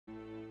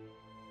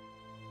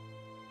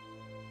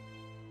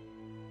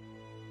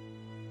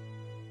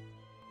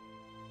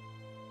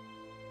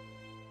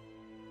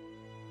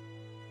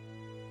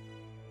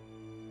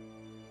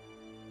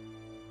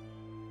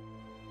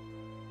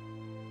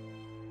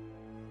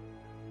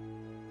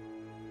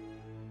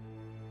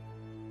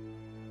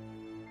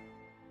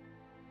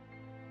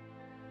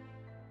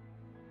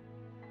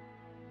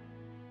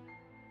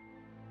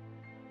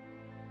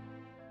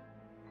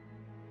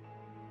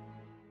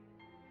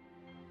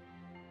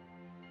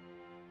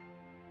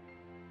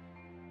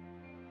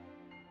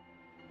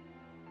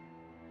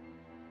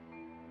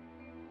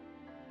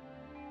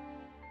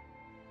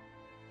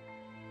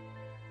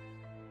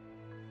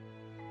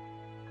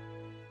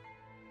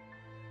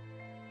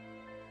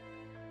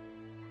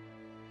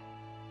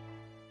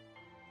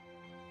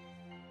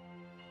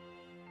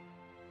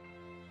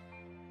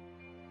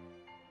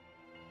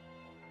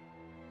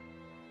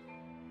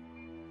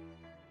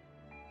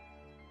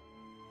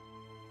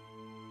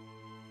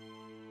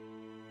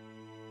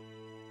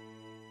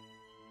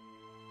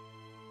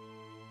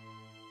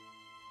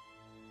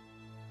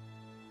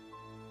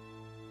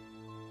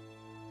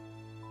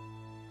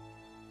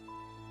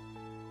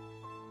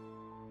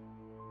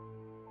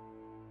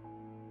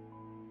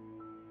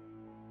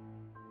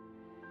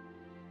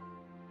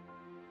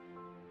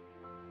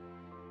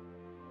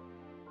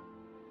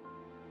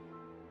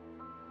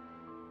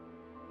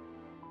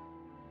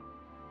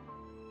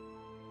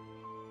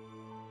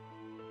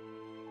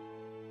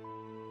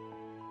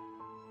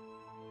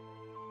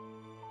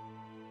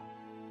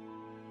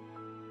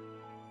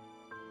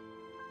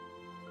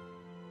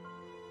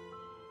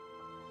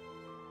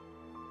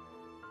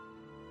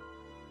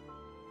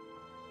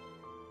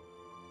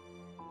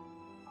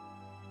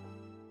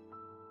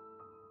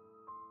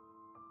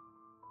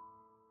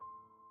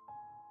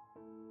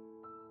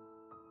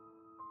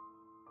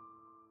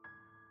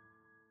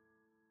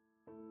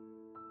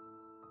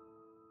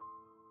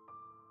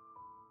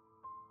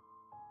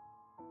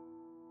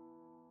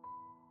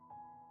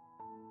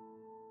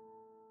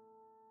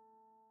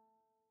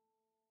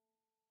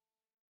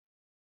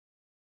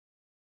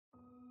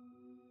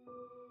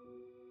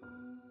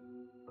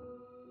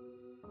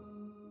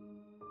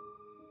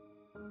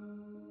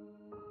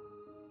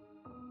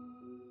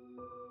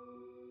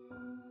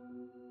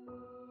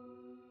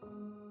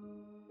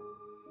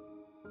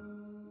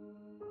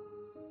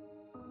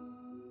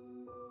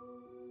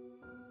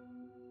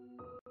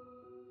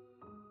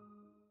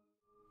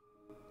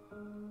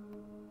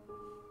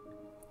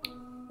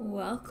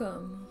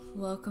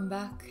Welcome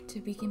back to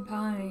Beacon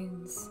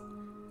Pines.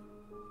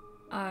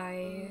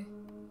 I'm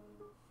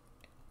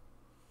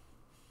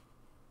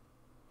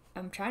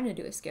trying to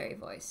do a scary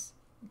voice.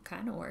 It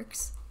kind of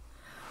works.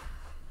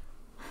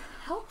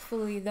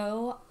 Helpfully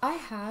though, I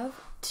have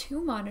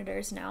 2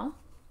 monitors now,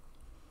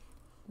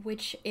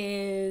 which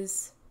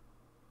is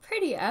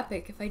pretty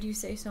epic if I do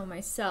say so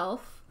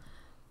myself.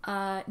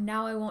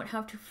 Now I won't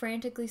have to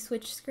frantically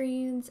switch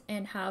screens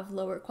and have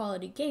lower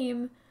quality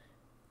game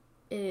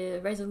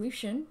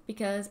resolution,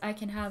 because I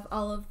can have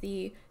all of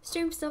the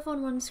stream stuff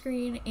on one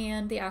screen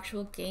and the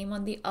actual game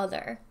on the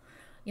other.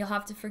 You'll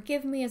have to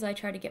forgive me as I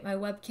try to get my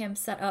webcam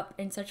set up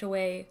in such a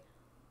way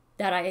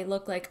that I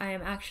look like I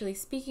am actually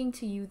speaking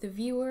to you, the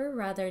viewer,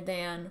 rather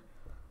than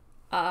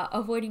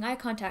avoiding eye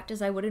contact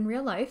as I would in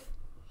real life.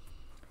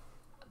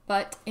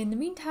 But in the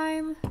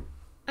meantime,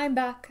 I'm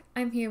back.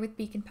 I'm here with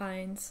Beacon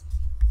Pines.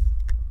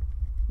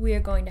 We are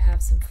going to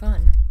have some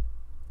fun.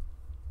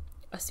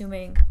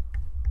 Assuming...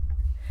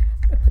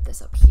 I'm gonna put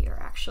this up here,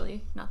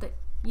 actually. Not that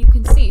you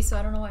can see, so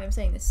I don't know why I'm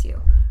saying this to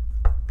you.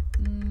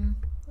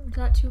 Is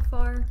that too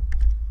far?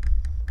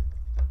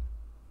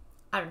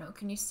 I don't know.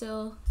 Can you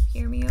still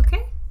hear me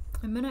okay?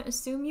 I'm gonna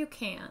assume you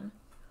can.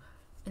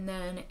 And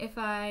then if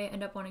I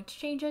end up wanting to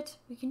change it,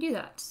 we can do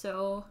that.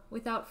 So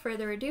without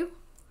further ado,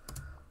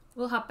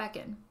 we'll hop back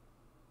in.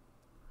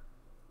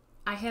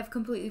 I have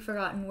completely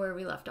forgotten where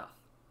we left off.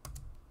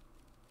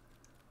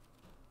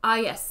 Ah,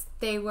 yes,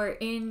 they were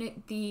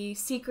in the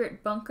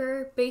secret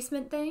bunker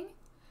basement thing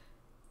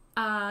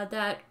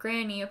that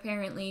Granny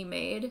apparently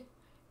made,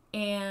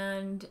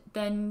 and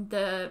then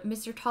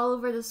Mr.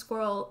 Tolliver the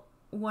squirrel,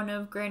 one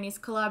of Granny's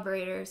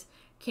collaborators,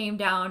 came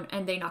down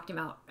and they knocked him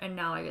out, and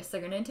now I guess they're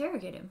gonna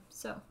interrogate him.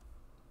 So,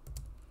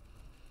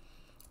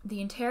 the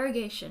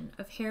interrogation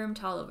of Hiram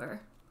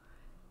Tolliver.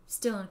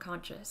 Still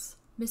unconscious,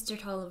 Mr.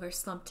 Tolliver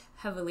slumped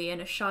heavily in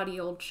a shoddy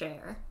old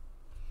chair.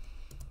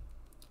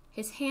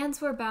 His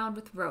hands were bound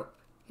with rope,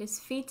 his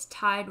feet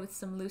tied with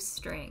some loose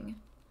string.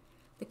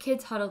 The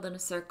kids huddled in a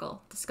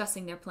circle,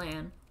 discussing their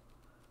plan.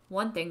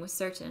 One thing was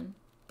certain,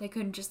 they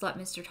couldn't just let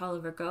Mr.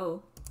 Tolliver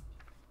go.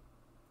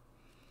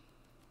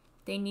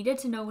 They needed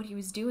to know what he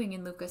was doing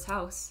in Luca's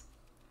house.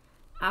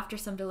 After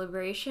some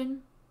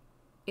deliberation,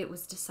 it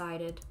was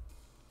decided.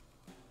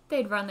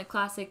 They'd run the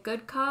classic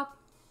good cop,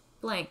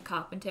 blank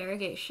cop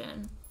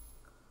interrogation.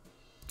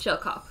 Chill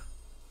cop.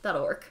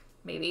 That'll work,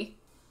 maybe.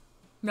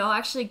 No,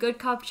 actually, good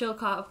cop, chill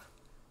cop.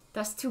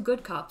 That's 2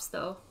 good cops,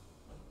 though.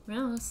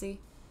 Well, let's see.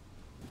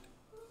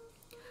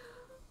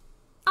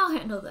 I'll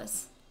handle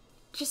this.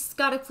 Just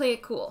gotta play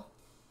it cool.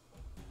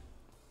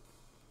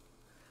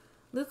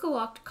 Luca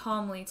walked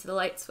calmly to the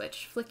light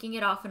switch, flicking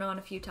it off and on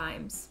a few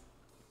times.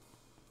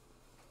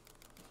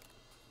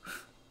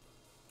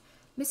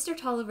 Mr.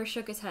 Tolliver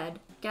shook his head,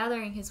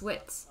 gathering his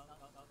wits.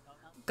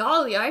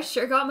 Golly, I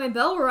sure got my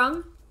bell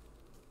rung.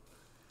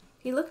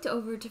 He looked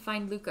over to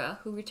find Luca,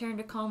 who returned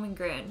a calming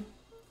grin.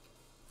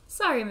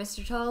 Sorry,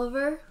 Mr.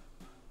 Tolliver.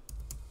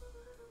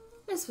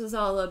 This was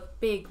all a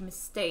big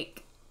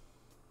mistake.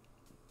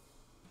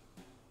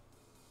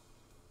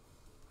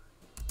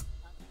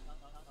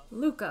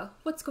 Luca,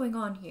 what's going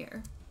on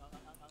here?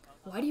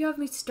 Why do you have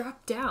me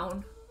strapped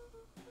down?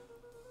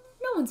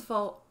 No one's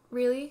fault,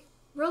 really.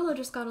 Rollo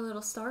just got a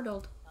little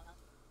startled.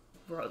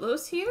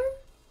 Rollo's here?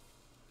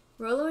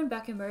 Rollo and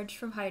Beck emerged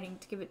from hiding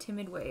to give a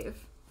timid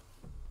wave.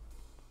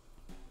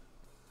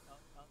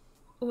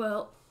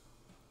 Well,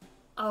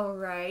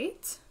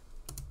 alright.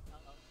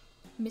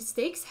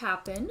 Mistakes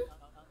happen.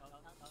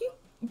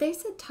 They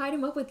said tied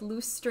him up with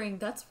loose string.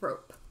 That's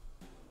rope.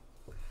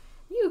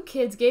 You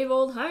kids gave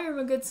old Hiram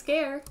a good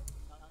scare.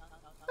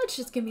 Let's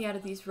just get me out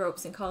of these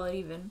ropes and call it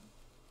even.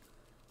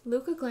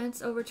 Luca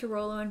glanced over to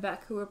Rollo and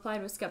Beck, who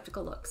replied with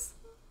skeptical looks.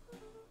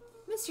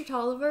 Mr.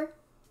 Tolliver,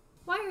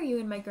 why are you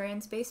in my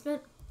Grand's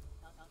basement?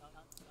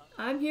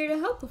 I'm here to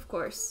help, of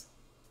course.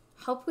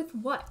 Help with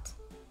what?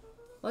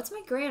 What's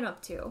my Gran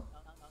up to?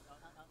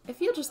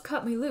 If you'll just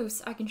cut me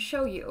loose, I can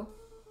show you.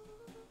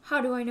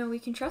 How do I know we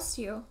can trust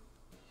you?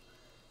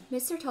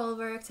 Mr.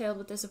 Tolliver exhaled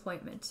with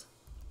disappointment.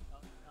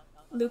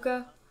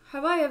 Luca,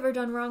 have I ever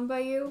done wrong by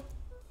you?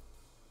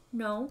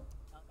 No.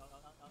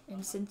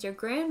 And since your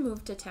Gran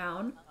moved to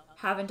town,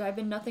 haven't I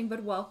been nothing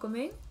but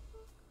welcoming?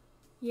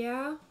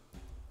 Yeah.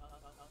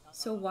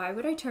 So why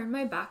would I turn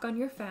my back on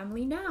your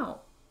family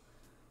now?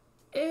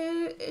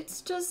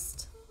 It's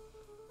just...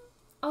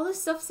 All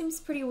this stuff seems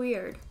pretty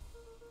weird.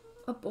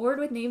 A board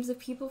with names of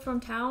people from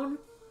town?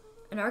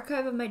 An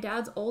archive of my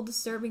dad's old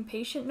disturbing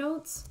patient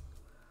notes?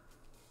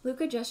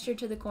 Luca gestured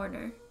to the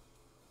corner.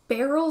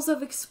 Barrels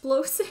of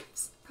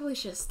explosives? Probably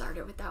should have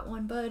started with that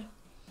one, bud.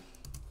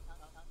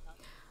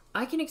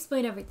 I can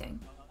explain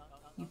everything.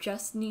 You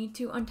just need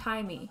to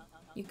untie me.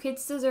 You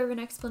kids deserve an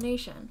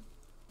explanation.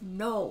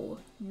 No,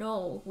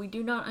 we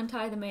do not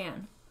untie the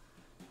man.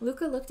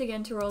 Luca looked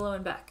again to Rollo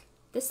and Beck.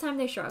 This time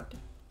they shrugged.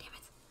 Damn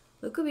it.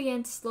 Luca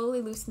began to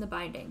slowly loosen the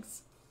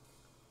bindings.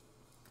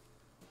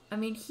 I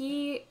mean,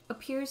 he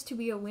appears to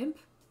be a wimp,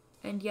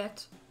 and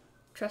yet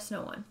trust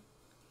no one.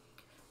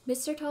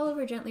 Mr.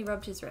 Tolliver gently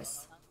rubbed his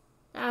wrists.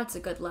 That's a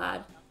good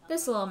lad.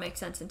 This'll all make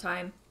sense in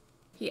time.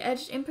 He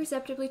edged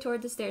imperceptibly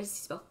toward the stairs as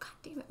he spoke. God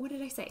damn it, what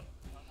did I say?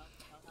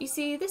 You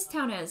see, this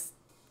town has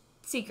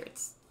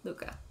secrets,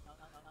 Luca.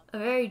 A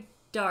very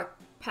dark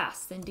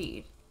past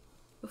indeed.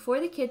 Before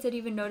the kids had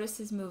even noticed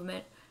his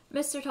movement,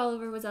 Mr.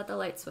 Tolliver was at the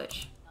light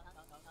switch.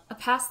 A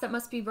past that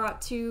must be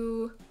brought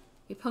to...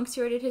 He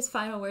punctuated his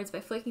final words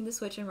by flicking the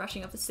switch and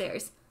rushing up the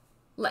stairs.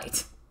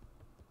 Light.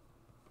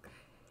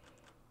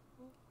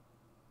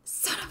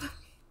 Son of a...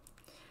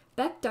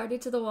 Beck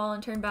darted to the wall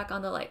and turned back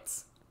on the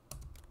lights.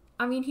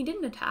 I mean, he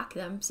didn't attack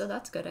them, so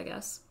that's good, I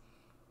guess.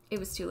 It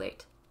was too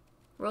late.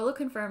 Rollo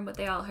confirmed what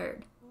they all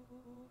heard.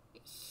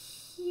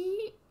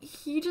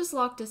 He just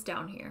locked us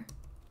down here.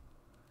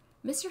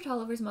 Mr.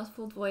 Tolliver's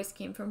muffled voice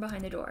came from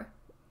behind the door.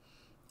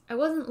 I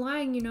wasn't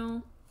lying, you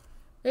know.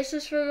 This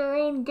is for your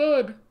own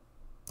good.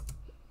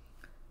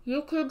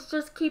 You kids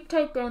just keep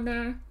tight down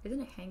there.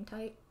 Isn't it hang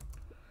tight?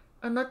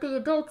 And let the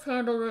adults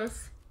handle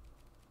this.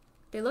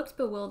 They looked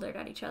bewildered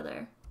at each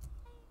other.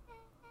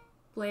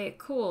 Play it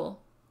cool,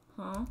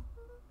 huh?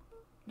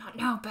 Not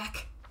now,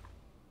 Beck.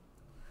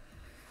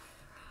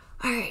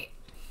 Alright.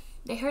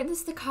 They heard the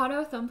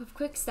staccato thump of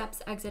quick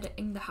steps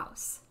exiting the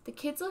house. The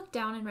kids looked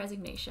down in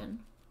resignation.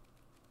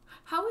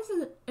 How is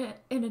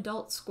an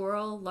adult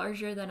squirrel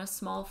larger than a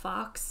small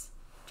fox?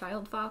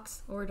 Child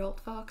fox or adult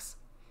fox?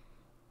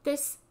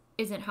 This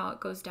isn't how it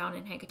goes down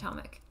in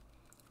Hankatomic.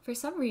 For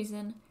some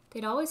reason,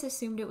 they'd always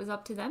assumed it was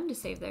up to them to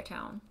save their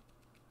town.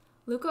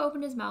 Luca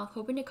opened his mouth,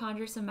 hoping to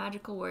conjure some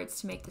magical words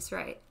to make this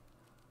right.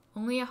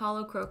 Only a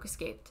hollow croak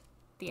escaped.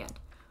 The end.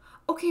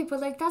 Okay, but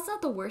that's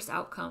not the worst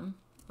outcome.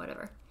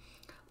 Whatever.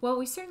 Well,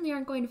 we certainly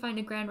aren't going to find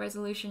a grand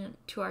resolution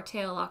to our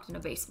tale locked in a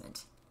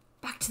basement.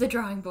 Back to the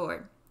drawing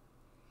board.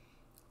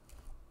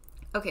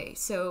 Okay,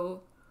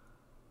 so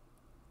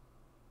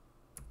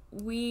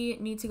we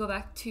need to go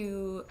back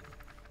to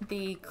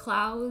the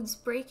clouds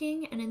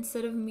breaking, and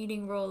instead of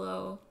meeting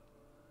Rollo,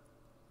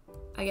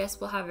 I guess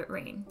we'll have it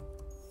rain.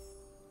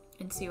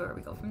 And see where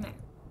we go from there.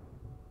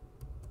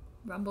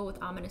 Rumble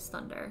with ominous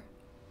thunder.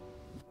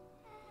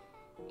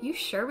 You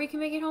sure we can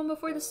make it home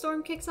before the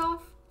storm kicks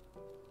off?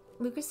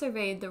 Lucas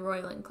surveyed the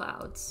roiling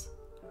clouds.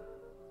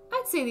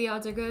 I'd say the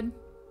odds are good.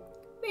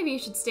 Maybe you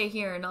should stay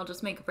here and I'll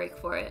just make a break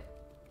for it.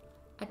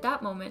 At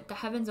that moment, the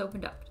heavens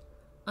opened up,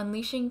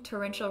 unleashing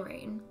torrential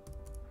rain.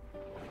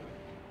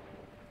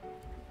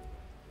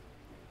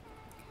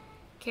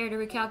 Care to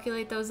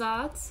recalculate those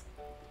odds?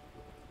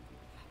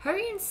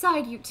 Hurry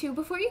inside, you two,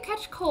 before you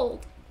catch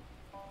cold.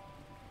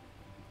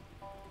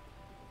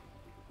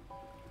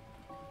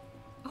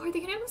 Oh, are they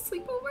gonna have a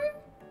sleepover?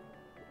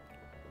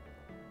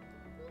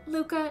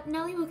 Luca,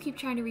 Nellie will keep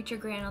trying to reach your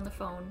gran on the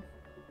phone.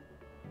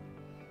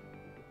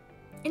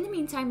 In the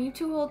meantime, you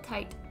two hold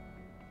tight.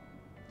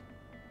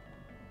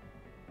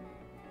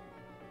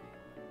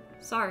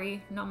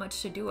 Sorry, not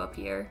much to do up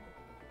here.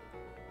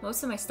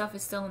 Most of my stuff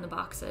is still in the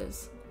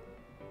boxes.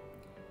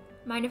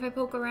 Mind if I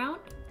poke around?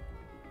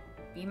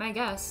 Be my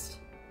guest.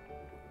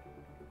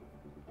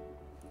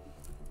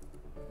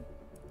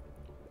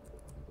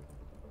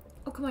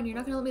 Oh, come on, you're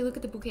not gonna let me look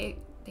at the bouquet.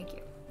 Thank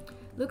you.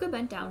 Luca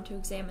bent down to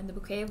examine the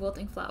bouquet of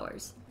wilting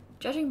flowers.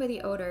 Judging by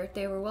the odor,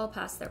 they were well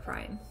past their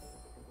prime.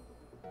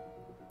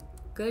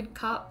 Good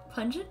cop,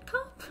 pungent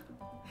cop?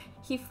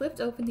 He flipped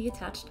open the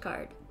attached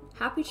card.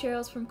 Happy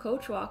trails from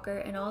Coach Walker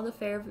and all the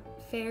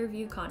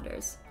Fairview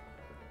Condors.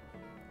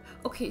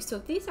 Okay, so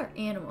these are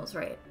animals,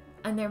 right?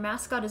 And their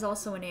mascot is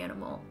also an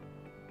animal.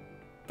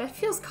 That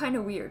feels kind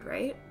of weird,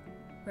 right?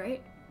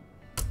 Right?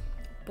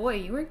 Boy,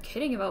 you weren't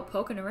kidding about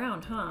poking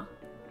around, huh?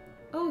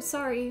 Oh,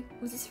 sorry.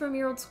 Was this from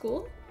your old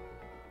school?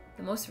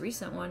 The most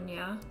recent one,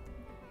 yeah.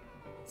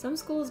 Some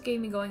schools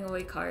gave me going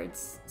away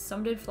cards.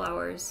 Some did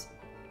flowers.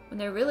 When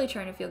they're really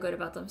trying to feel good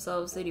about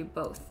themselves, they do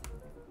both.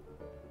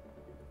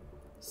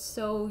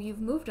 So,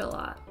 you've moved a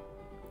lot.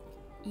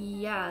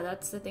 Yeah,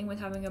 that's the thing with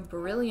having a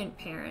brilliant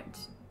parent.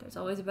 There's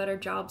always a better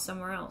job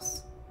somewhere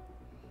else.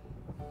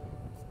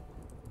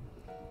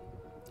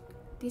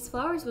 These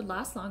flowers would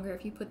last longer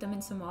if you put them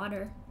in some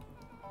water.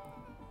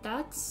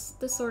 That's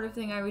the sort of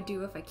thing I would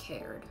do if I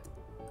cared.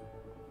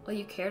 Well,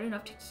 you cared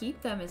enough to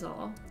keep them is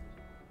all.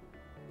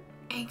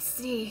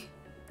 Angsty.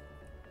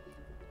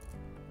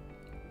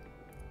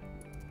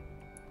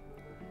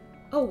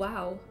 Oh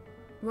wow.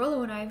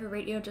 Rollo and I have a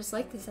radio just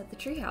like this at the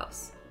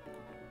treehouse.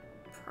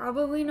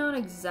 Probably not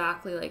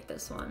exactly like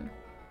this one.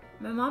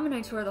 My mom and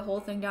I tore the whole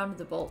thing down to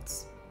the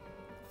bolts.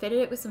 Fitted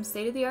it with some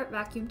state-of-the-art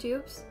vacuum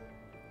tubes.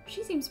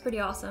 She seems pretty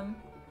awesome.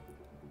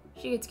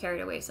 She gets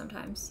carried away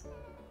sometimes.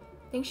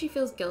 I think she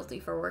feels guilty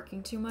for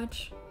working too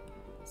much.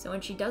 So when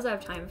she does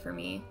have time for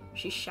me,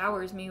 she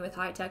showers me with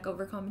high-tech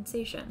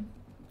overcompensation.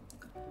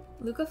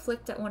 Luca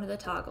flicked at one of the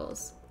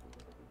toggles.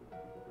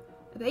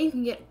 I bet you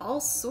can get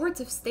all sorts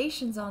of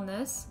stations on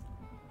this.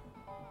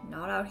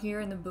 Not out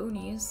here in the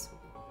boonies.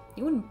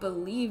 You wouldn't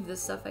believe the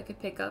stuff I could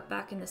pick up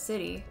back in the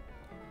city.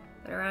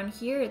 But around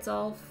here, it's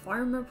all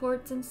farm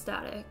reports and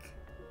static.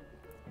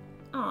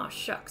 Aw,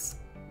 shucks.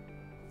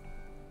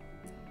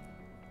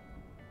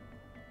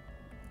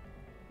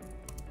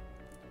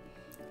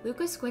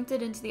 Luca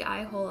squinted into the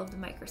eye hole of the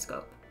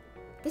microscope.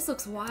 This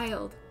looks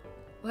wild.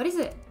 What is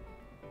it?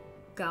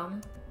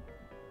 Gum.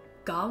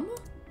 Gum?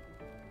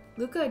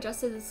 Luca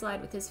adjusted the slide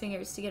with his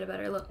fingers to get a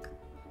better look.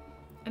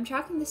 I'm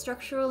tracking the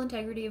structural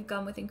integrity of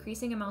gum with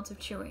increasing amounts of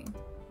chewing.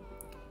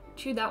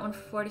 Chewed that one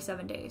for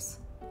 47 days.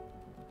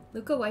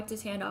 Luca wiped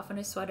his hand off on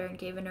his sweater and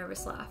gave a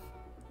nervous laugh.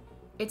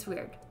 It's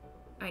weird.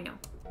 I know.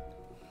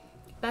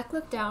 Beck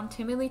looked down,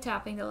 timidly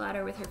tapping the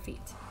ladder with her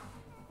feet.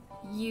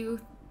 You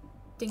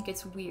think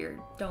it's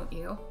weird, don't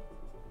you?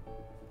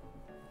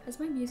 Has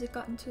my music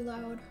gotten too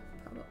loud?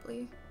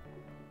 Probably.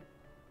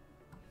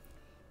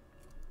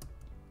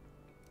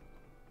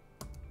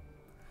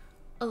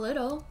 A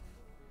little.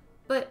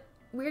 But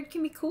weird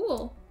can be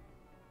cool.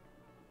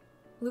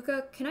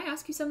 Luca, can I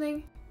ask you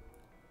something?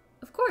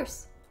 Of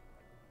course.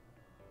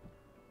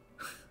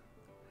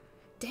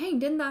 Dang,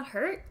 didn't that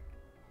hurt?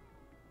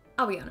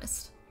 I'll be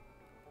honest.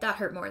 That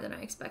hurt more than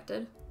I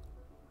expected.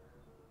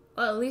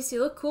 Well, at least you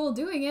look cool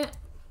doing it.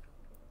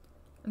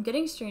 I'm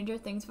getting Stranger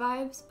Things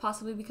vibes,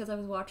 possibly because I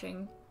was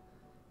watching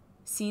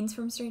scenes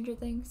from Stranger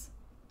Things.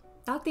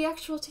 Not the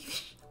actual TV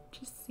show,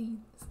 just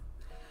scenes.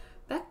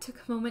 Beck took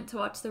a moment to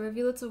watch the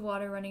rivulets of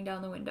water running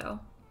down the window.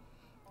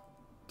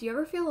 Do you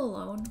ever feel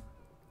alone?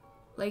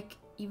 Like,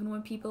 even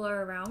when people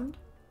are around?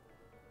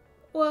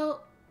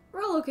 Well,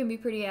 Rollo can be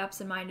pretty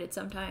absent-minded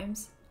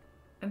sometimes.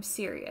 I'm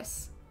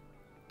serious.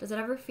 Does it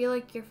ever feel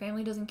like your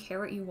family doesn't care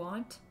what you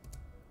want?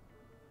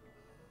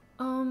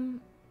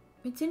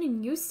 It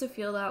didn't used to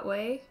feel that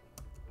way.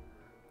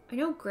 I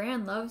know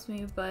Gran loves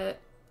me, but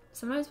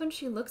sometimes when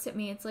she looks at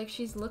me, it's like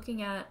she's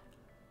looking at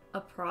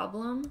a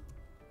problem.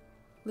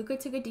 Luca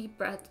took a deep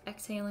breath,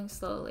 exhaling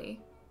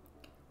slowly.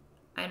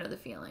 I know the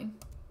feeling.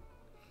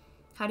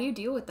 How do you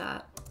deal with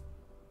that?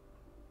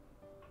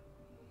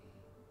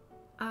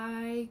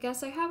 I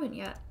guess I haven't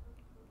yet.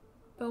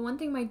 But one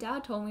thing my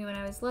dad told me when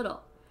I was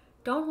little,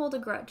 don't hold a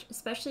grudge,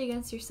 especially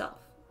against yourself.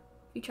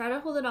 If you try to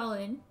hold it all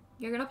in,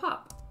 you're gonna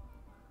pop.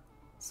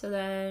 So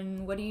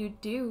then, what do you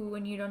do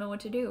when you don't know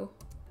what to do?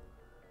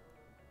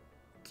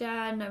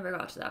 Dad never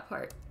got to that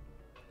part.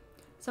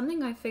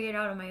 Something I figured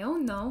out on my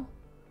own, though.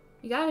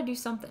 You gotta do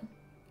something.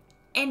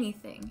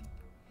 Anything.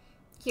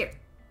 Here.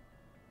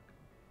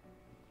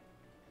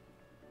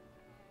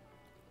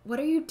 What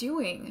are you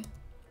doing?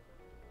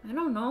 I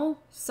don't know.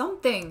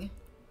 Something.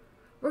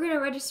 We're gonna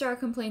register our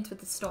complaints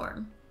with the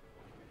storm.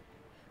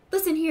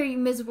 Listen here, you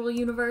miserable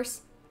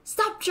universe.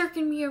 Stop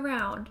jerking me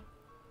around.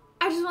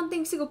 I just want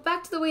things to go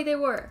back to the way they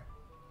were.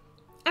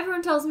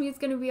 Everyone tells me it's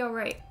gonna be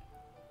alright.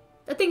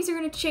 That things are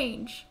gonna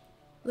change.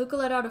 Luca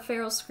let out a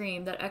feral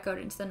scream that echoed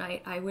into the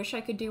night. I wish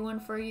I could do one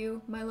for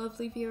you, my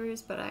lovely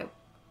viewers, but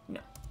no.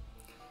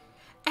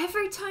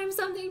 Every time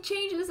something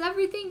changes,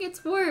 everything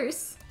gets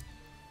worse.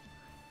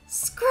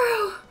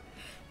 Screw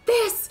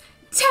this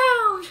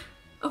town!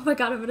 Oh my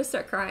god, I'm gonna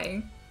start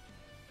crying.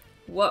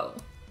 Whoa.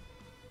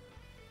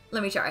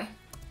 Let me try.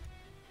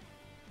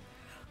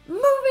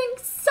 Moving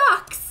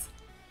sucks!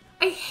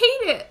 I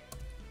hate it!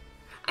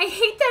 I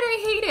hate that I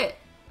hate it!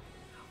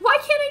 Why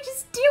can't I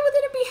just deal with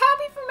it and be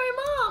happy for my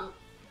mom?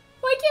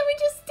 Why can't we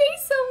just stay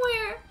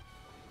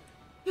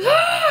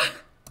somewhere?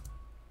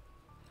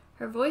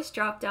 Her voice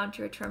dropped down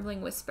to a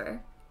trembling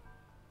whisper.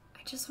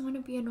 I just want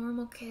to be a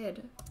normal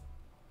kid.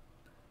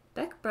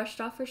 Beck brushed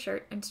off her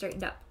shirt and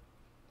straightened up.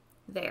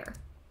 There.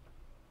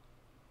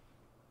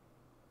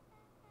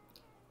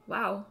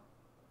 Wow,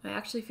 I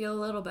actually feel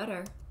a little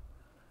better.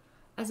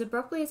 As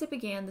abruptly as it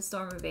began, the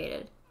storm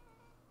abated.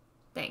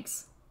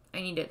 Thanks. I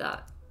needed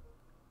that.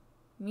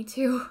 Me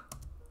too.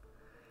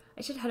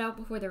 I should head out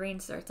before the rain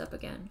starts up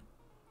again.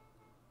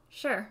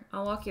 Sure,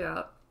 I'll walk you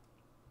out.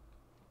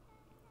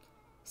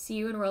 See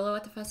you and Rollo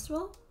at the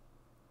festival?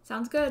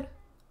 Sounds good.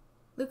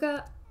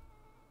 Luca,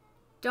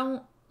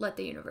 don't let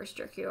the universe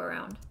jerk you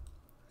around.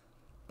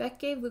 Beck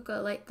gave Luca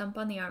a light thump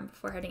on the arm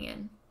before heading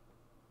in.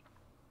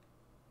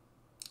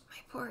 My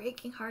poor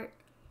aching heart.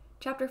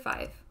 Chapter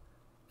 5.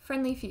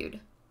 Friendly Feud.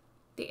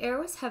 The air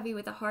was heavy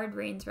with a hard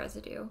rain's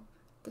residue,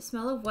 the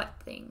smell of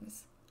wet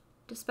things.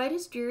 Despite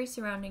his dreary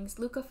surroundings,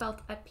 Luca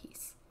felt at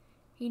peace.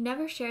 He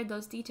never shared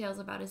those details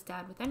about his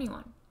dad with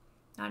anyone,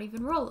 not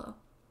even Rollo.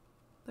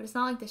 But it's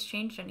not like this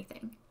changed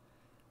anything.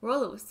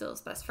 Rollo was still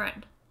his best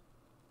friend.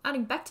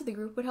 Adding Beck to the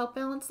group would help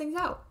balance things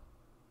out.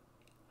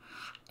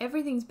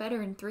 Everything's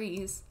better in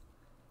threes.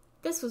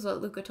 This was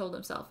what Luca told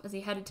himself as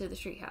he headed to the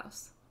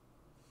treehouse.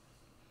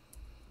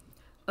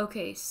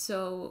 Okay,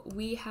 so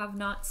we have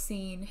not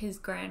seen his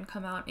grand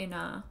come out in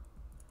a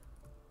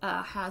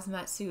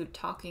hazmat suit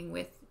talking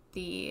with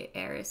the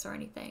heiress or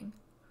anything.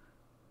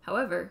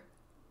 However,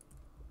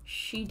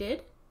 she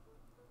did.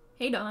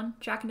 Hey Dawn,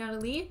 tracking down a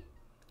lead?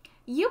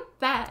 You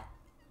bet!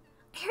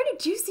 I heard a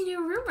juicy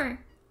new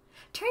rumor.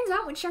 Turns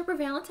out when Sharper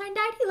Valentine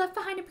died, he left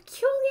behind a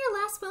peculiar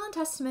last will and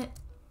testament.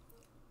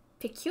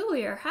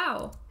 Peculiar?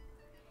 How?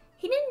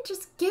 He didn't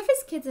just give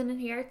his kids an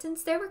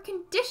inheritance, there were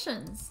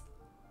conditions.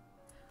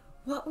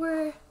 What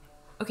were...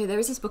 Okay, there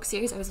was this book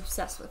series I was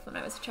obsessed with when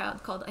I was a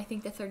child called, I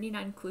think, The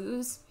 39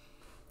 Clues,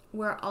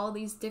 where all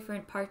these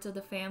different parts of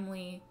the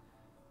family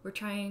were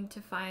trying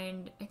to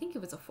find, I think it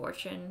was a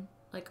fortune,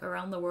 like,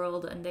 around the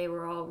world, and they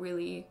were all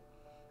really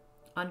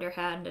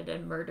underhanded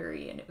and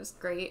murdery, and it was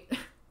great.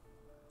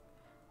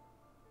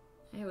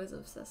 I was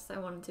obsessed. I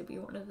wanted to be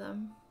one of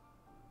them.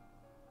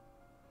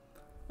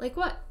 Like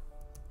what?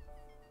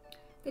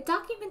 The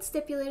document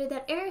stipulated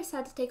that Eris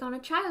had to take on a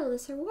child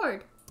as her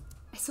ward.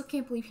 I still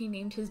can't believe he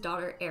named his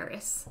daughter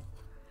Eris.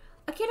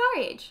 A kid our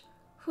age,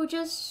 who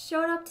just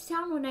showed up to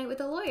town one night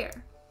with a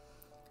lawyer.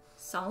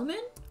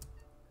 Solomon?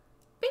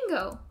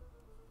 Bingo!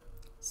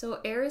 So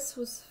Eris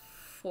was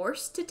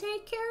forced to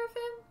take care of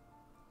him?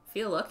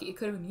 Feel lucky, it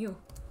could have been you.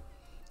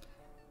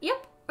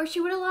 Yep, or she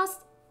would have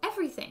lost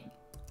everything.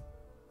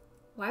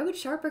 Why would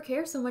Sharper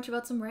care so much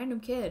about some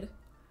random kid?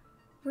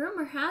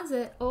 Rumor has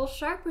it, old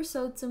Sharper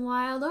sowed some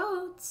wild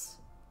oats.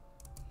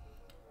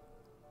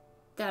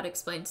 That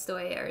explains the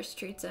way Eris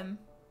treats him.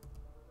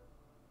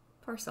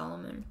 Poor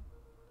Solomon.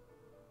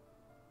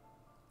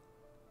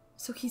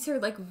 So he's her,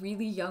 like,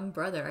 really young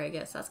brother, I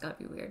guess. That's gotta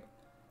be weird.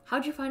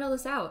 How'd you find all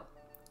this out?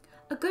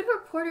 A good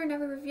reporter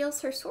never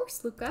reveals her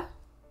source, Luca.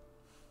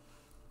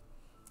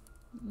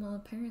 Well,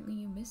 apparently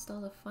you missed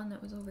all the fun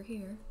that was over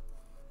here.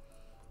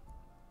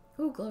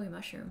 Ooh, glowy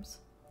mushrooms.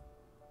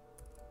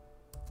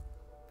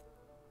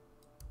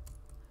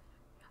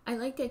 I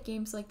like that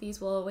games like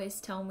these will always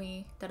tell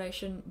me that I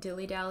shouldn't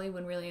dilly-dally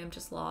when really I'm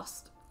just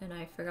lost and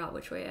I forgot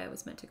which way I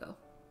was meant to go.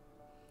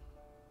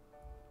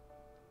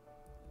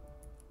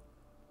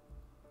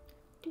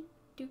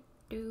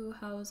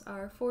 How's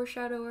our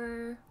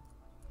foreshadower?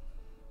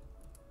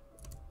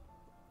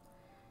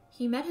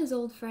 He met his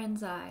old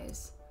friend's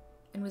eyes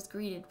and was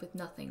greeted with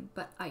nothing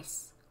but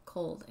ice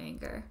cold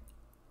anger.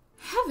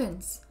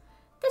 Heavens!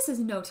 This is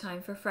no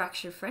time for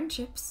fractured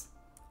friendships.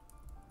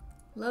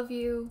 Love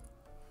you,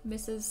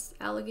 Mrs.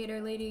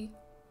 Alligator Lady.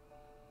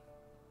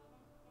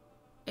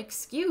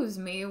 Excuse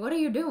me, what are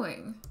you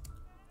doing?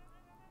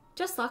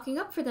 Just locking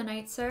up for the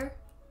night, sir.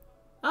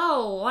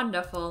 Oh,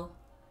 wonderful.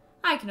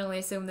 I can only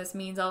assume this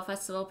means all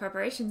festival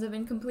preparations have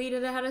been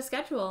completed ahead of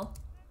schedule.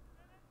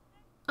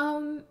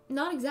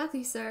 Not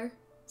exactly, sir.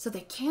 So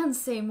they can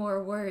say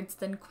more words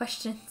than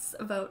questions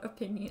about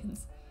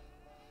opinions.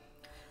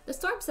 The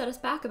storm set us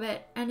back a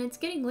bit, and it's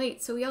getting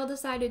late, so we all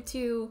decided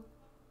to...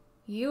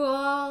 You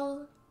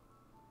all...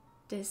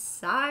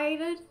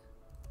 decided?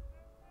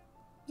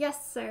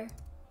 Yes, sir.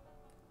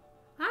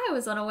 I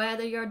was unaware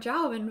that your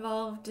job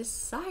involved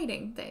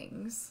deciding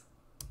things.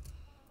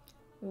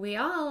 We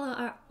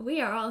are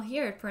all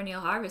here at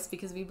Perennial Harvest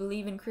because we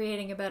believe in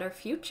creating a better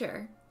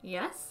future.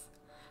 Yes?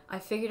 I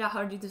figured out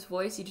how to do this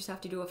voice, you just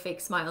have to do a fake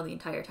smile the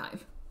entire time.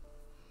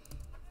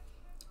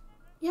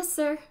 Yes,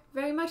 sir.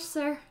 Very much,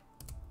 sir.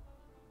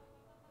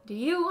 Do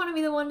you want to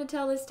be the one to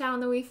tell this town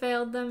that we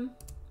failed them?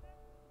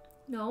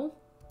 No.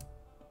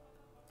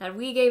 That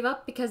we gave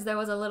up because there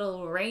was a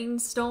little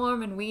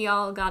rainstorm and we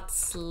all got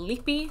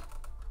sleepy?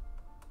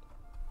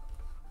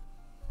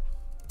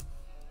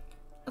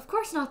 Of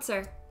course not,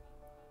 sir.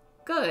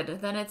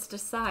 Good, then it's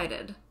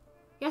decided.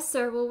 Yes,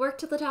 sir, we'll work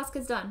till the task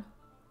is done.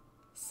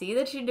 See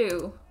that you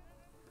do.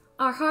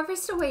 Our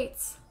harvest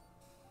awaits.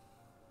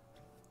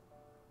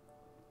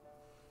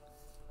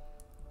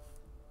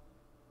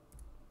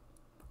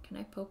 Can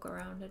I poke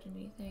around at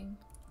anything?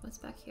 What's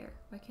back here?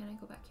 Why can't I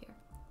go back here?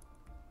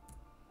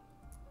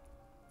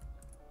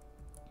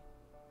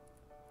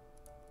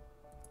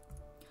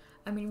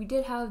 I mean, we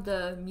did have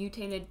the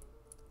mutated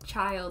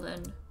child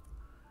and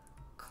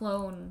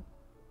clone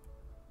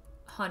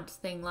hunt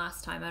thing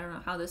last time. I don't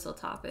know how this will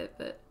top it,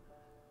 but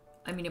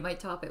I mean, it might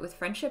top it with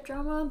friendship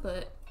drama,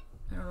 but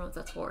I don't know what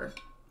that's for.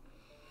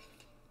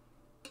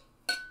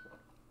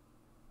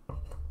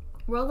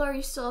 Rollo, are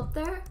you still up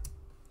there?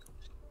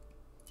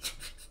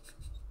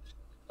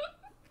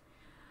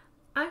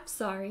 I'm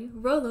sorry,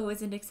 Rollo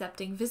isn't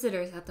accepting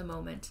visitors at the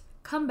moment.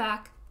 Come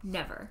back,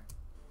 never.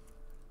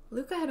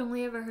 Luca had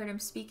only ever heard him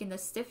speak in the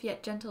stiff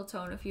yet gentle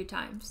tone a few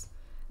times,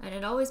 and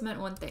it always meant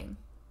one thing.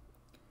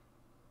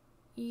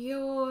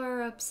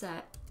 You're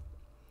upset.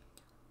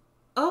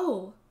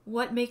 Oh,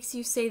 what makes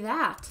you say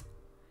that?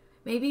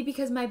 Maybe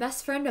because my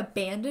best friend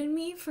abandoned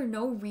me for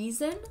no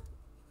reason?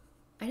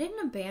 I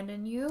didn't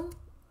abandon you.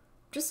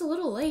 Just a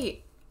little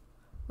late.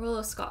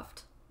 Rollo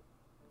scoffed.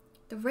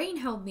 The rain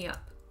held me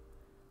up.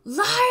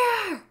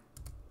 Liar!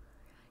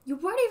 You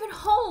weren't even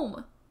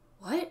home.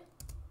 What?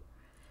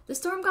 The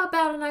storm got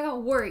bad and I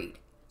got worried,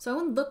 so I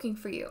went looking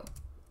for you.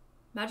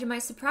 Imagine my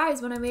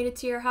surprise when I made it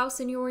to your house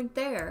and you weren't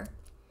there.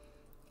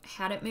 I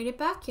hadn't made it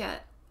back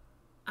yet.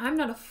 I'm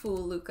not a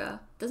fool,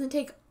 Luca. Doesn't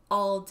take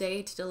all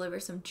day to deliver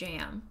some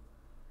jam.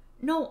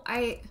 No,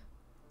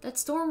 that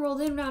storm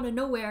rolled in out of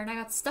nowhere and I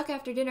got stuck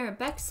after dinner at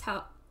Beck's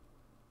house.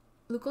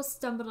 Luca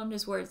stumbled on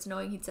his words,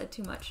 knowing he'd said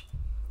too much.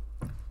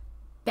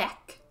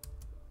 Beck?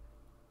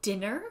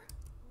 Dinner?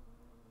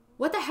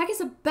 What the heck is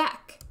a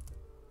Beck?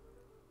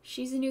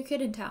 She's a new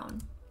kid in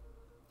town.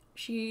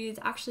 She's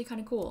actually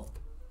kind of cool.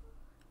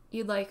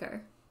 You'd like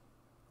her.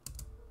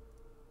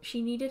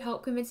 She needed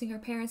help convincing her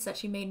parents that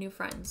she made new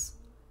friends.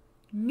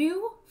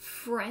 New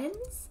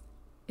friends?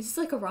 Is this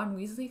like a Ron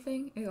Weasley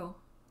thing? Ew.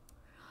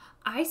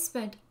 I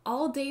spent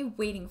all day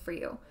waiting for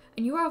you,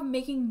 and you are out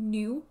making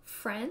new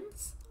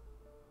friends?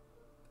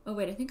 Oh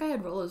wait, I think I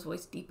had Rollo's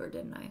voice deeper,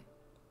 didn't I?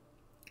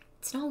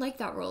 It's not like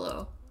that,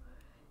 Rollo.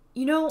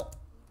 You know,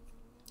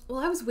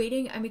 while I was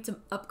waiting, I made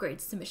some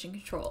upgrades to Mission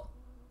Control.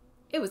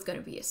 It was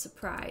gonna be a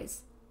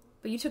surprise.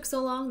 But you took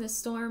so long, this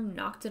storm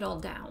knocked it all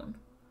down.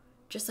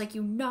 Just like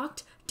you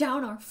knocked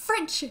down our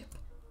friendship.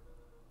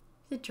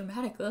 It's a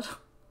dramatic little...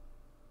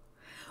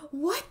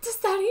 What does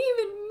that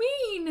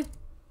even mean?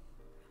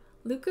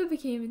 Luca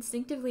became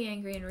instinctively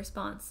angry in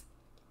response.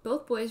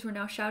 Both boys were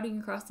now shouting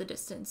across the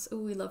distance.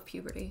 Ooh, we love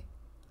puberty.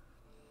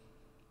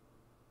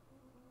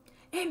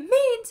 It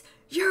means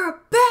you're a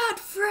bad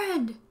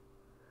friend.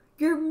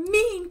 You're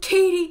mean,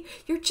 Katie.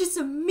 You're just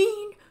a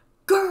mean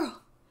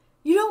girl.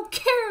 You don't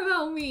care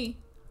about me.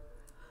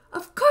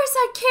 Of course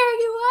I care,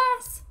 you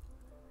ass.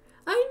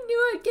 I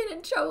knew I'd get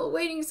in trouble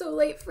waiting so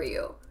late for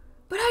you.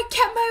 But I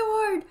kept my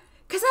word,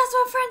 'cause that's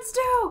what friends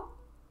do.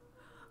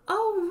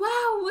 Oh,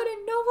 wow, what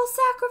a noble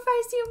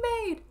sacrifice you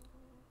made.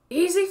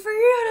 Easy for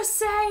you to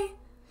say.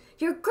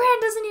 Your gran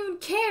doesn't even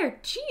care.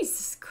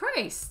 Jesus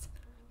Christ.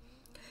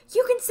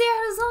 You can stay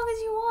out as long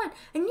as you want,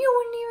 and you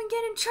wouldn't even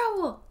get in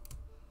trouble.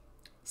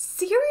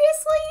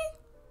 Seriously?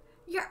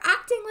 You're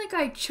acting like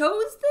I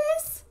chose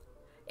this?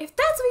 If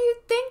that's what you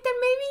think, then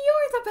maybe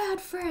you're the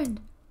bad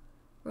friend.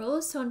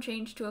 Rollo's tone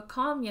changed to a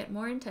calm yet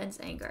more intense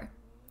anger.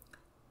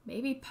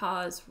 Maybe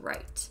Pa's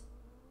right.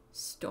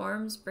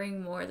 Storms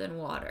bring more than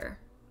water.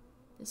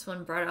 This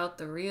one brought out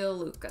the real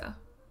Luca.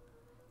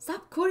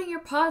 Stop quoting your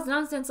Pa's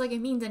nonsense like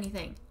it means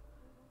anything.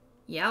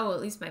 Yeah, well,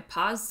 at least my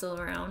Pa's still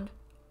around.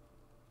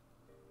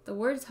 The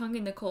words hung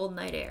in the cold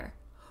night air.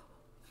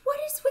 What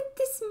is with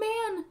this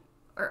man,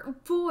 or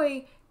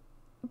boy,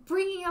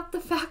 bringing up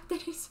the fact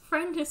that his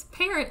friend is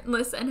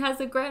parentless and has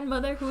a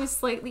grandmother who is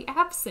slightly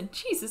absent?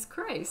 Jesus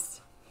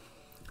Christ.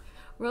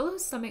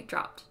 Rollo's stomach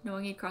dropped,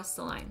 knowing he'd crossed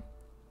the line.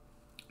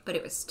 But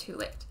it was too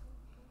late.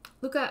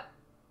 Luca,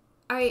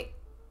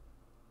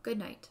 Good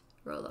night,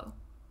 Rollo.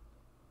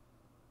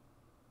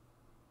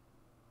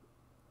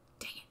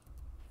 Dang it.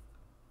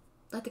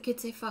 Let the kid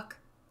say fuck.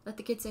 Let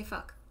the kid say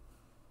fuck.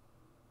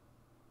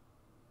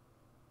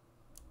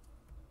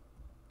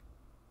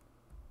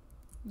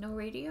 No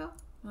radio?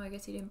 Oh, I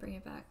guess he didn't bring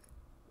it back.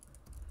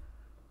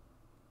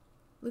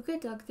 Luca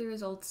dug through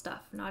his old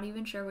stuff, not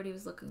even sure what he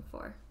was looking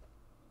for.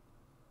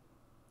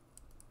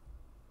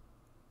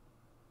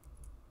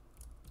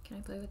 Can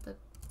I play with the...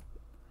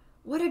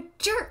 What a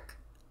jerk!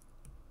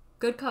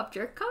 Good cop,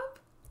 jerk cop?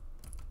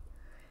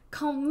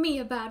 Call me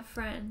a bad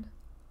friend.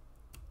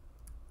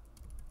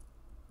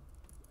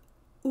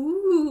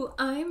 Ooh,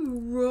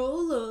 I'm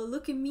Rollo.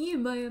 Look at me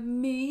and my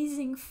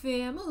amazing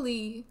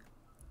family.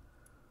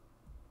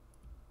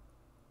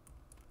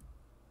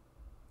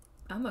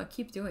 I'm gonna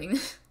keep doing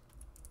this.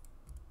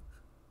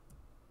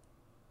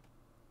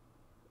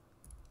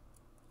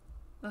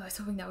 Oh, I was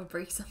hoping that would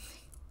break something.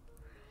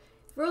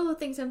 If Rollo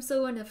thinks I'm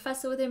still going to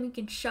fuss with him, he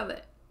can shove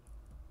it.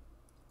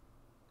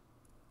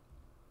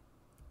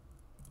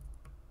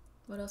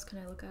 What else can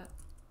I look at?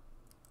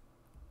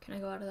 Can I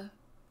go out of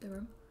the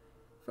room?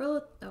 If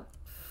Rollo... Oh,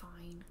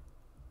 fine.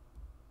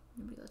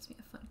 Nobody lets me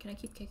have fun. Can I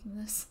keep kicking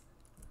this?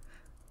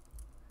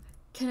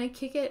 Can I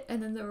kick it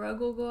and then the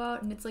rug will go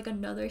out and it's like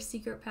another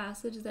secret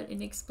passage that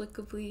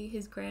inexplicably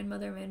his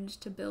grandmother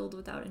managed to build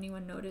without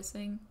anyone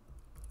noticing?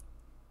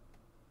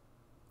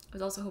 I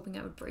was also hoping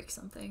I would break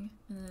something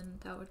and then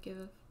that would give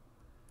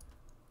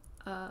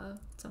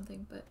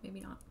something, but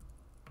maybe not.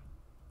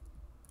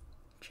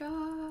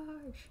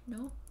 Charge!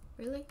 No?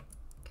 Really?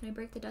 Can I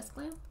break the desk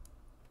lamp?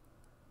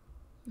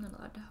 I'm not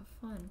allowed to have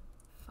fun.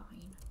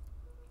 Fine.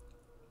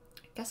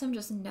 Guess I'm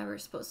just never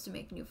supposed to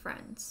make new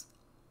friends.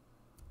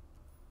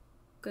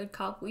 Good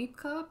cop, weep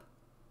cop?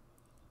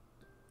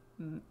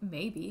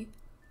 Maybe.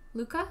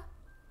 Luca?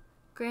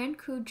 Gran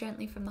cooed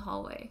gently from the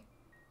hallway.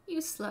 You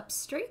slept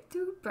straight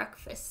through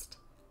breakfast.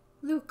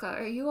 Luca,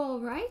 are you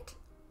alright?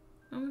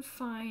 I'm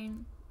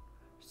fine.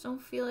 Just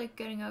don't feel like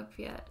getting up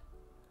yet.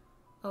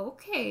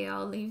 Okay,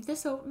 I'll leave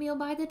this oatmeal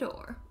by the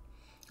door.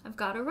 I've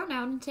got to run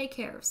out and take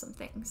care of some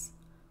things.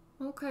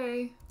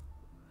 Okay.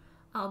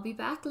 I'll be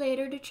back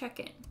later to check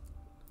in.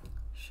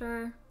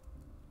 Sure.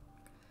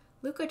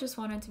 Luca just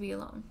wanted to be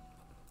alone.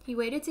 He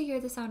waited to hear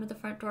the sound of the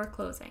front door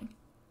closing.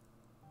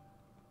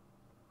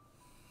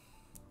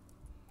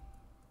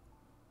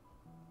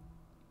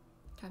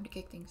 Time to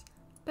kick things.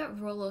 Bet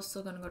Rollo's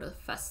still gonna go to the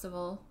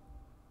festival.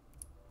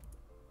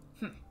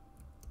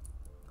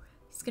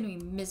 He's gonna be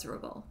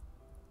miserable.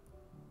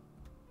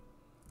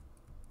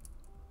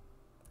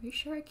 Are you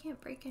sure I can't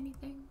break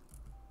anything?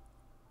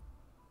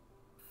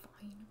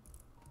 Fine.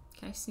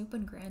 Can I snoop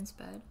on Grand's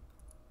bed?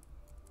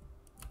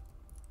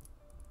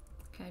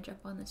 Can I jump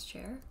on this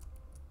chair?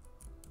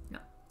 No.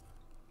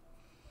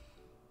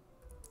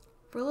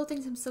 If Rollo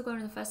thinks I'm still going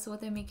to the festival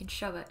with him, he can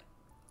shove it.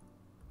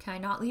 Can I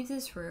not leave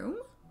this room?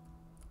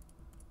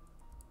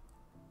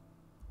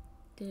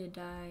 Did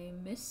I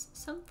miss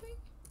something?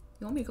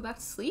 You want me to go back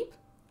to sleep?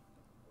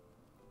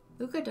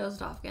 Luca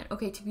dozed off again.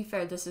 Okay, to be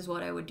fair, this is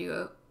what I would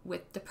do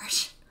with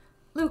depression.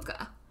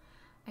 Luca,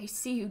 I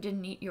see you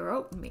didn't eat your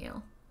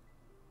oatmeal.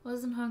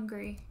 Wasn't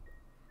hungry.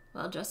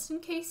 Well, just in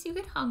case you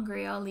get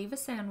hungry, I'll leave a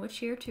sandwich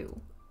here too.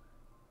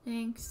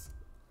 Thanks.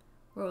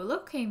 Rollo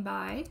came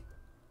by.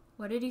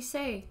 What did he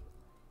say?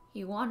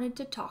 He wanted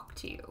to talk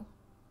to you.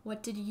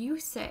 What did you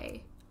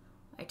say?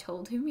 I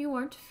told him you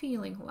weren't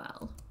feeling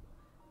well.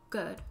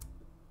 Good.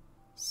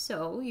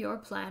 So, your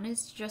plan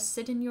is to just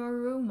sit in your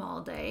room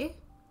all day?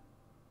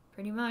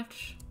 Pretty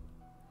much.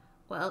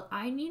 Well,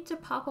 I need to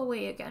pop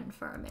away again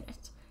for a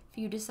minute. If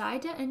you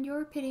decide to end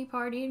your pity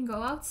party and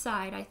go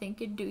outside, I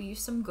think it'd do you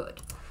some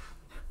good.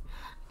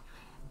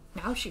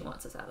 Now she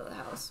wants us out of the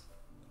house.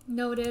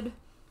 Noted.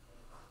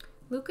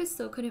 Lucas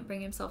still couldn't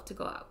bring himself to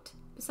go out.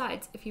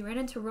 Besides, if he ran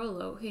into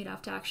Rollo, he'd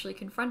have to actually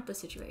confront the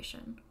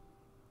situation.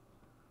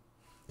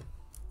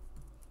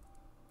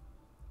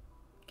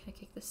 Can I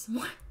kick this some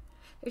more?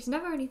 There's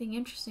never anything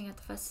interesting at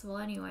the festival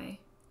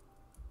anyway.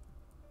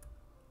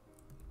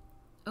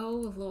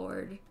 Oh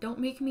Lord, don't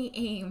make me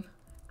aim.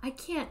 I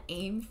can't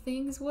aim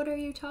things. What are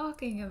you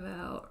talking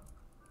about?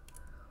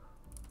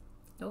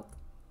 Nope.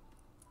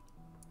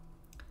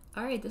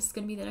 Alright, this is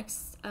gonna be the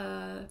next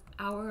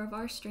hour of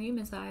our stream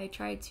as I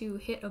try to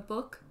hit a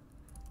book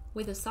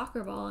with a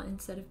soccer ball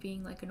instead of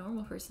being like a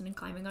normal person and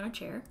climbing on a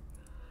chair.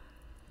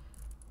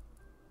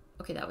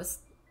 Okay, that was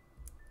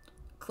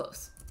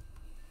close.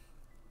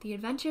 The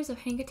Adventures of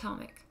Hank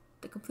Atomic,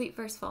 the complete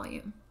first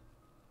volume.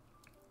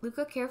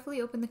 Luca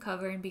carefully opened the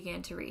cover and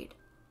began to read.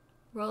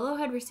 Rollo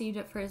had received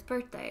it for his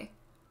birthday,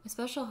 a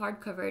special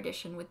hardcover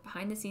edition with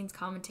behind-the-scenes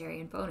commentary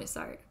and bonus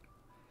art.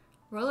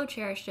 Rollo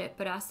cherished it,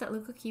 but asked that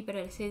Luca keep it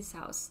at his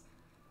house.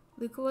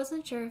 Luca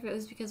wasn't sure if it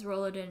was because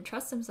Rollo didn't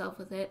trust himself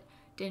with it,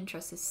 didn't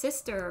trust his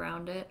sister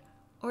around it,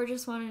 or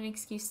just wanted an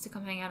excuse to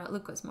come hang out at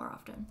Luca's more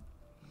often.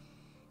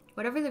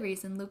 Whatever the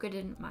reason, Luca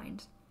didn't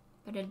mind,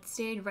 but it had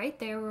stayed right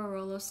there where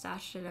Rollo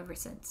stashed it ever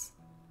since.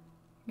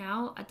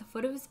 Now, at the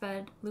foot of his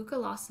bed, Luca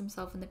lost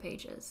himself in the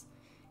pages.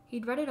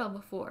 He'd read it all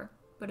before,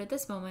 but at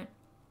this moment,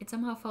 it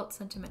somehow felt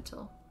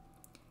sentimental.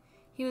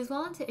 He was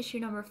well into issue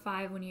number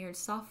 5 when he heard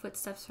soft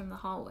footsteps from the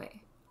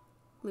hallway.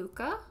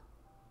 Luca?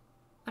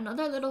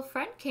 Another little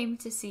friend came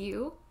to see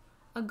you.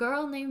 A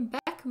girl named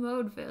Beck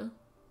Modeville.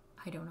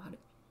 I don't know how to...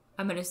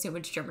 I'm gonna assume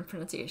it's German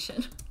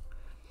pronunciation.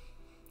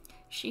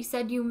 She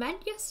said you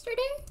met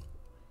yesterday?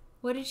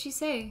 What did she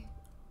say?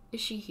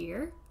 Is she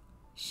here?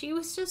 She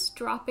was just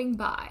dropping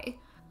by.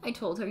 I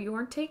told her you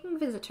weren't taking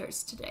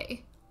visitors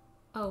today.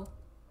 Oh,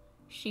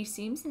 she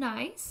seems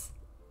nice.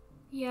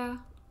 Yeah.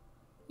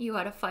 You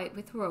had a fight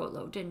with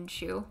Rollo,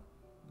 didn't you?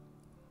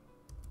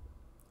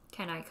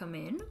 Can I come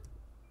in?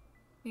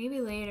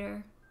 Maybe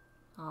later.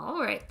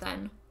 Alright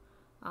then.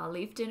 I'll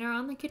leave dinner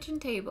on the kitchen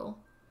table,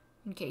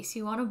 in case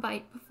you want a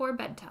bite before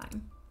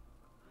bedtime.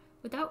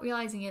 Without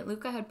realizing it,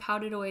 Luca had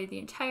pouted away the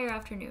entire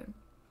afternoon.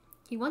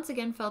 He once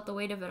again felt the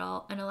weight of it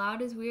all and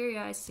allowed his weary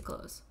eyes to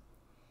close.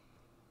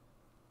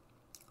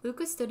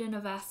 Luca stood in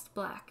a vast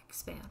black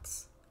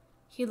expanse.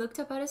 He looked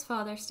up at his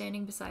father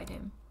standing beside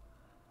him.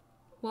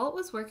 Walt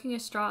was working a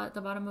straw at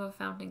the bottom of a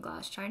fountain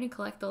glass, trying to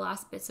collect the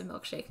last bits of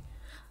milkshake.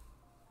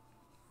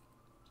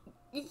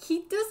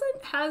 He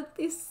doesn't have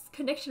this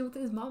connection with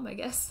his mom, I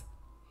guess.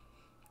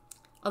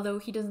 Although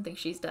he doesn't think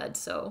she's dead,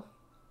 so...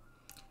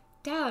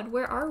 Dad,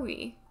 where are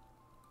we?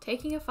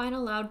 Taking a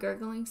final loud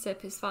gurgling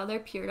sip, his father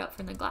peered up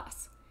from the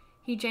glass.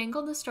 He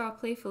jangled the straw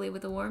playfully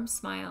with a warm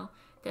smile,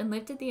 then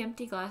lifted the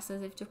empty glass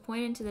as if to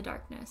point into the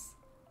darkness.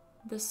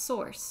 The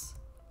source.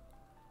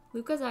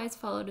 Luca's eyes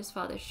followed his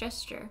father's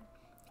gesture.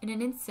 In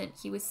an instant,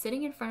 he was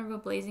sitting in front of a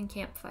blazing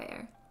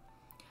campfire.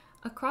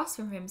 Across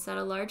from him sat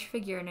a large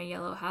figure in a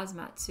yellow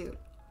hazmat suit.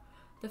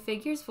 The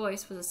figure's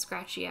voice was a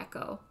scratchy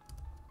echo.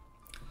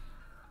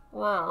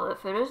 Well,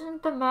 if it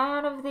isn't the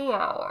man of the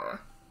hour.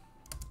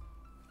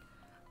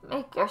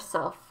 Make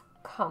yourself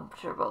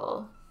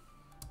comfortable.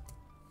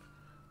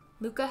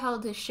 Luca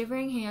held his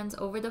shivering hands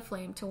over the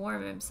flame to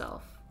warm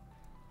himself.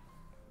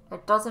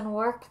 It doesn't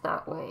work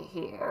that way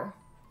here.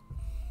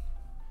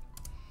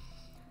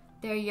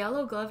 Their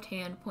yellow-gloved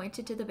hand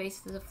pointed to the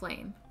base of the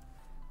flame.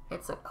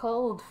 It's a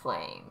cold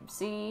flame,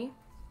 see?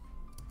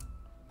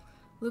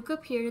 Luca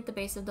peered at the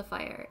base of the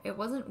fire. It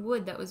wasn't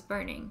wood that was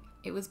burning.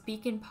 It was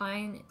beacon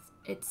pine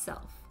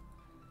itself.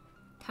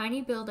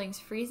 Tiny buildings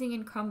freezing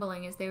and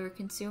crumbling as they were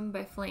consumed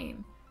by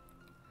flame.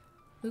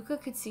 Luca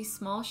could see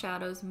small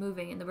shadows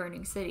moving in the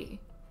burning city.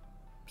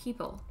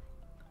 People.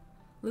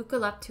 Luca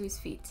leapt to his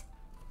feet.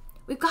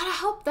 We've got to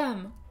help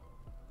them!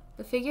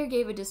 The figure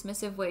gave a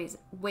dismissive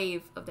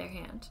wave of their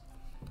hand.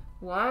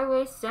 Why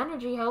waste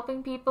energy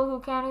helping people who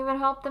can't even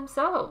help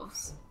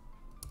themselves?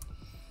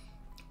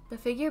 The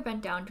figure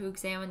bent down to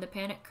examine the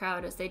panicked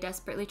crowd as they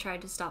desperately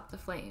tried to stop the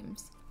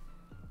flames.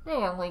 They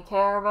only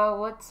care about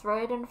what's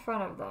right in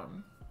front of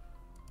them.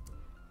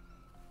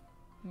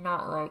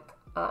 Not like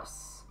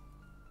us.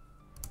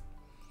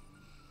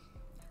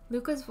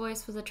 Luca's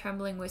voice was a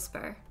trembling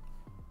whisper.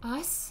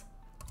 Us?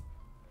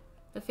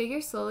 The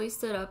figure slowly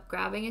stood up,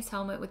 grabbing his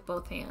helmet with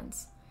both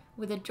hands.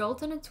 With a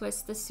jolt and a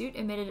twist, the suit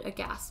emitted a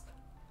gasp.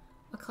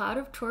 A cloud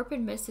of torpid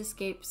mist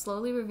escaped,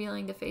 slowly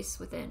revealing the face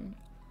within.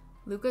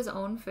 Luca's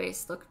own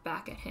face looked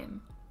back at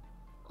him.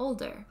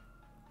 Older.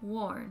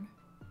 Worn.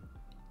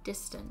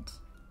 Distant.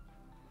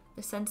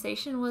 The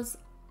sensation was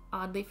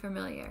oddly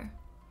familiar,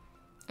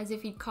 as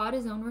if he'd caught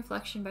his own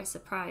reflection by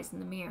surprise in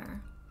the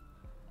mirror.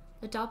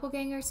 The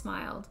doppelganger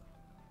smiled.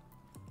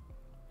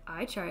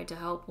 I tried to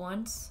help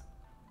once.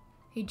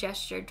 He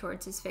gestured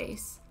towards his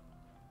face.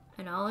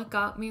 And all it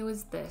got me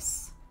was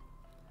this.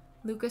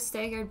 Luca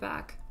staggered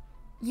back.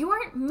 You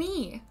aren't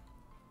me!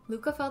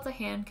 Luca felt a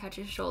hand catch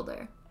his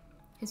shoulder.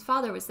 His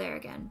father was there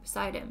again,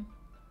 beside him.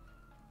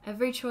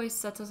 Every choice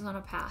sets us on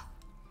a path.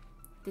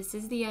 This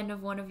is the end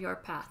of one of your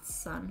paths,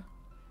 son.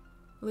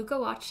 Luca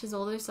watched his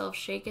older self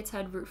shake its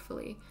head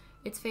ruefully,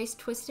 its face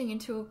twisting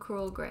into a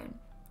cruel grin.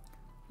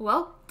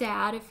 Well,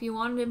 Dad, if you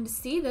wanted him to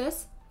see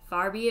this,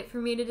 far be it for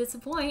me to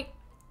disappoint.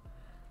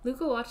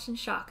 Luca watched in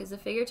shock as the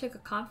figure took a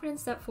confident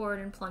step forward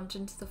and plunged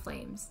into the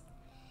flames.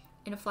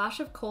 In a flash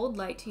of cold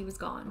light, he was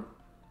gone.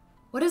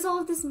 What does all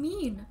of this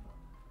mean?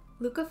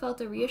 Luca felt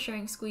a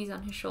reassuring squeeze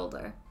on his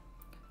shoulder.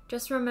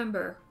 Just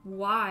remember,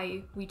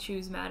 why we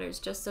choose matters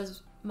just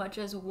as much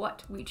as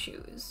what we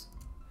choose.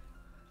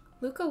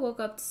 Luca woke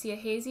up to see a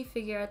hazy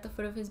figure at the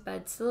foot of his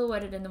bed,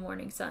 silhouetted in the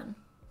morning sun.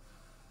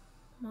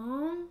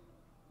 Mom?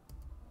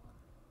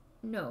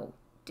 No,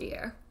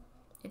 dear.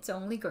 It's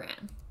only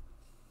Gran.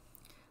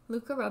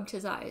 Luca rubbed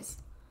his eyes.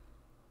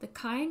 The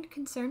kind,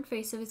 concerned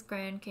face of his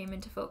Gran came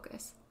into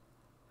focus.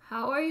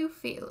 How are you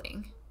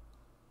feeling?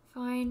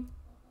 Fine.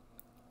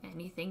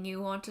 Anything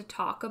you want to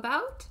talk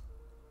about?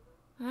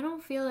 I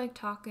don't feel like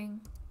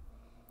talking.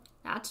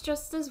 That's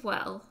just as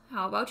well.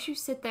 How about you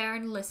sit there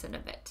and listen a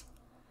bit?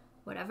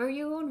 Whatever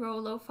you and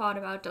Rollo fought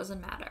about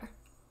doesn't matter.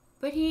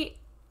 But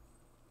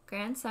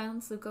Gran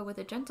silenced Luca with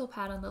a gentle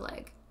pat on the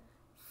leg.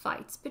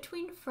 Fights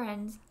between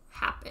friends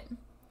happen.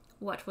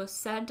 What was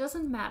said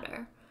doesn't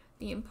matter.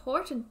 The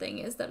important thing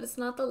is that it's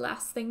not the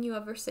last thing you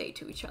ever say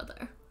to each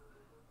other.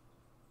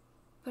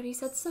 But he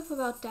said stuff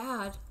about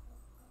Dad.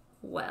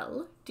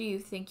 Well, do you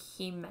think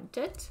he meant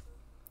it?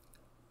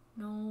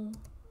 No.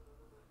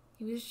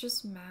 He was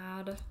just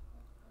mad.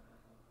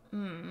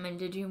 And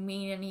did you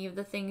mean any of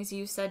the things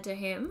you said to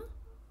him?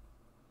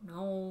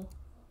 No.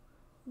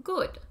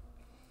 Good.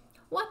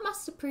 One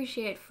must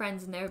appreciate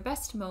friends in their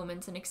best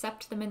moments and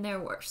accept them in their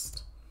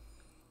worst.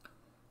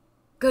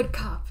 Good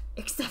cop,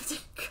 accepted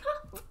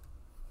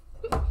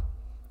cop.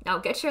 Now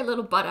get your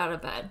little butt out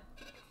of bed.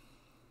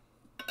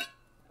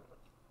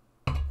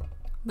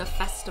 The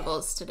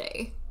festival's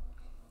today.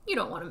 You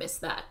don't want to miss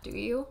that, do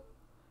you?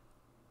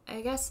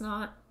 I guess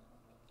not.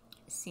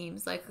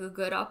 Seems like a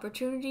good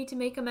opportunity to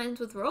make amends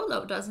with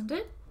Rollo, doesn't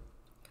it?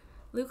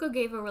 Luca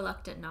gave a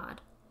reluctant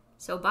nod.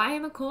 So buy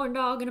him a corn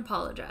dog and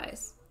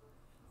apologize.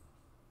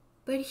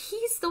 But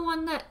he's the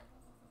one that...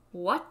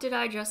 What did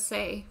I just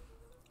say?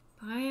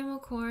 Buy him a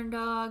corn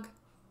dog.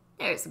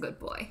 There's a good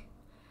boy.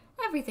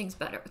 Everything's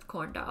better with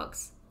corn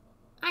dogs.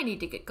 I need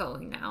to get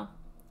going now.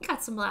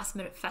 Got some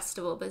last-minute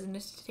festival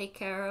business to take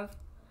care of.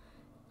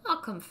 I'll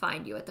come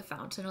find you at the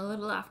fountain a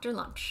little after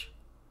lunch.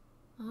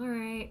 All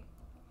right.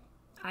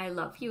 I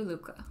love you,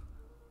 Luca.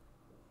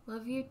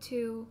 Love you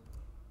too.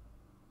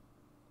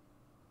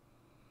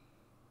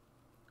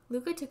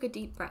 Luca took a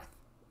deep breath.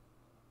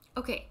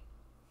 Okay.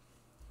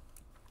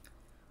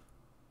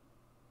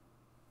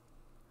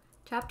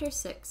 Chapter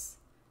 6.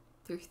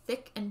 Through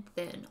thick and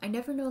thin. I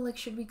never know, like,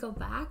 should we go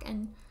back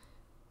and...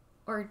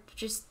 Or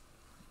just...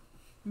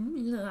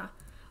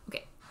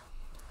 Okay.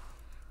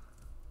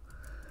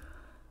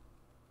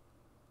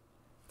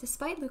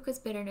 Despite Luca's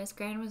bitterness,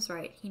 Gran was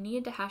right. He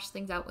needed to hash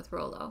things out with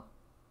Rollo.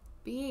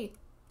 B,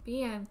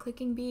 I'm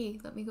clicking B.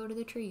 Let me go to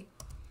the tree.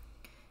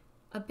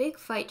 A big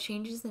fight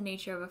changes the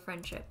nature of a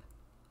friendship.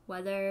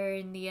 Whether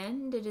in the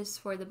end it is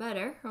for the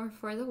better or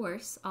for the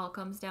worse, all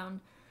comes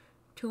down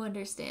to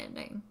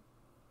understanding.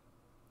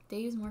 They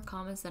use more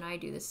commas than I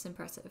do. This is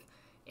impressive.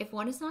 If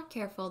one is not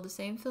careful, the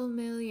same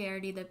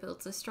familiarity that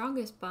builds the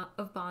strongest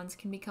of bonds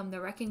can become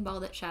the wrecking ball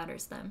that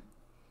shatters them.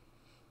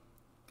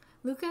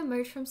 Luca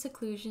emerged from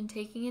seclusion,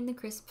 taking in the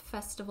crisp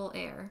festival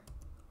air.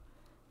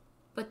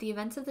 But the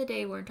events of the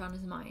day weren't on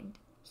his mind.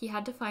 He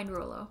had to find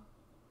Rollo.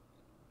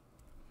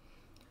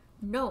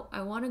 No,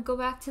 I want to go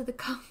back to the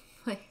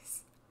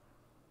place.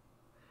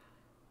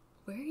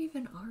 Where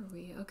even are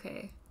we?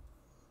 Okay.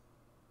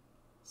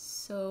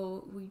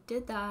 So we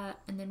did that,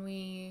 and then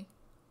we...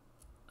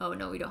 Oh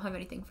no, we don't have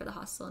anything for the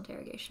hostile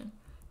interrogation.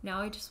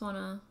 Now I just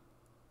wanna...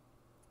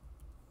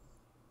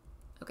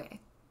 Okay.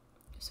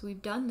 So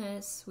we've done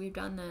this, we've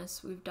done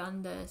this, we've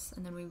done this,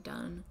 and then we've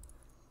done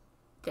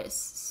this.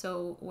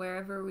 So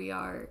wherever we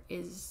are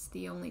is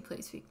the only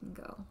place we can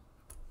go.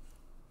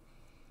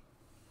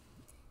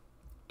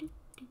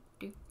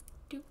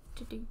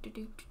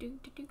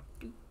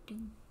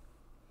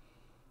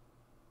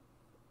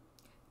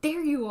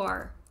 There you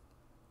are,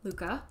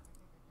 Luca.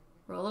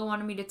 Rollo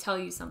wanted me to tell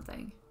you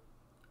something.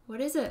 What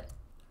is it?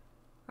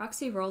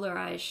 Roxy rolled her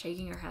eyes,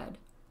 shaking her head.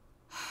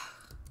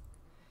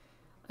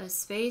 A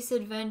space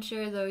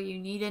adventure, though you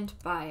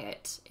needn't buy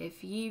it.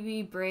 If ye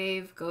be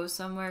brave, go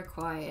somewhere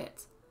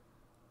quiet.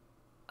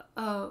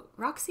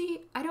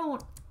 Roxy, I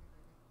don't...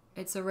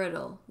 It's a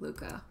riddle,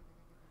 Luca.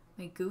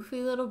 My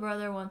goofy little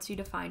brother wants you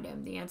to find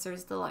him. The answer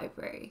is the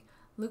library.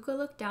 Luca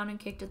looked down and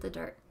kicked at the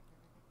dirt.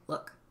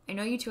 Look, I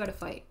know you two had a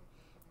fight.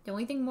 The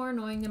only thing more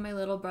annoying than my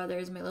little brother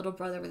is my little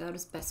brother without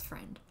his best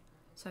friend.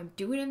 So I'm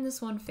doing him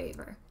this one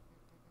favor.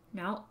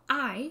 Now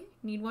I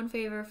need one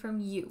favor from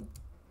you.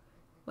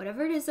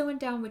 Whatever it is that went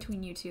down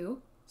between you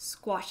two,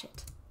 squash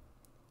it.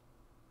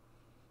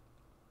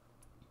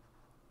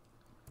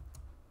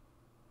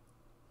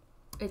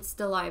 It's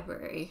the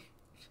library.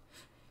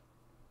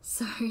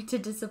 Sorry to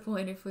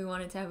disappoint if we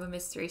wanted to have a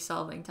mystery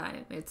solving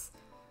time. It's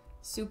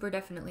super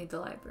definitely the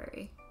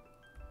library.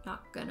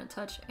 Not gonna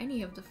touch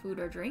any of the food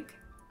or drink.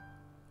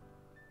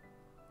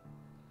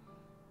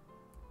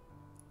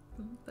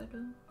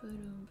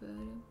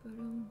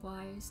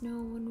 Why is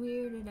no one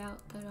weirded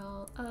out that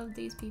all of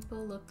these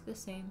people look the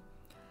same?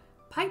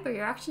 Piper,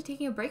 you're actually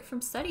taking a break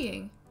from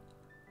studying.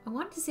 I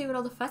wanted to see what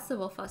all the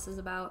festival fuss is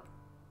about,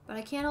 but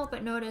I can't help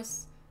but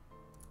notice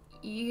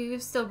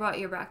you've still brought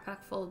your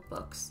backpack full of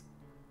books.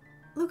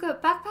 Luca,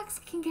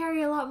 backpacks can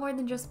carry a lot more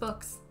than just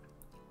books.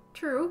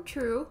 True,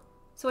 true.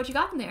 So what you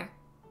got in there?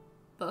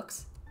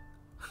 Books.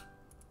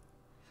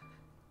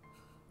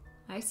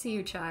 I see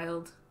you,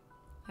 child.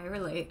 I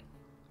relate.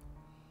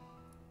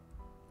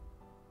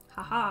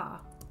 Haha.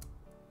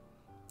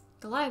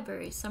 The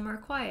library, somewhere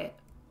quiet.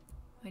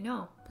 I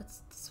know,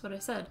 that's what I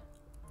said.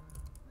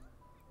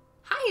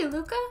 Hi,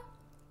 Luca!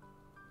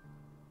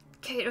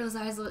 Cato's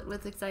eyes lit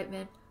with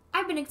excitement.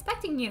 I've been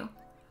expecting you.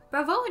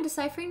 Bravo in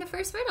deciphering the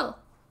first riddle.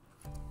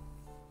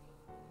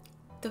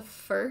 The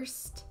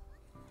first?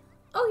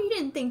 Oh, you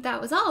didn't think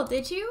that was all,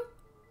 did you?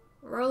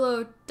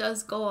 Rollo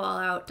does go all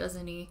out,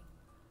 doesn't he?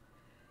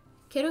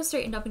 Cato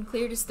straightened up and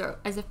cleared his throat,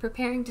 as if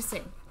preparing to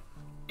sing.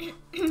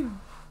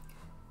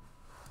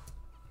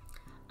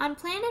 On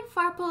planet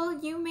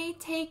Farple, you may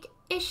take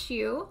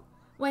issue.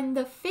 When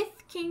the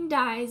fifth king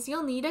dies,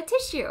 you'll need a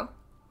tissue.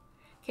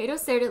 Cato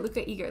stared at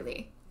Luca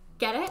eagerly.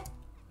 Get it?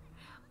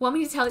 Want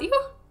me to tell you?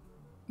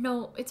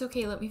 No, it's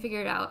okay, let me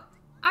figure it out.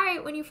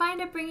 Alright, when you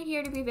find it, bring it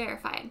here to be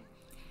verified.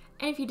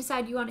 And if you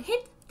decide you want a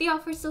hint, the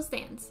offer still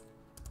stands.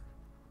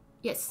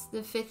 Yes,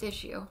 the fifth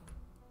issue.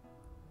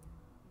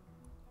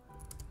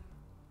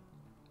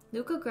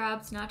 Luca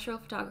grabs natural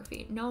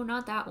photography. No,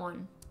 not that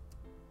one.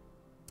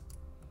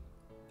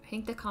 I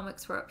think the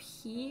comics were up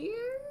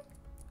here.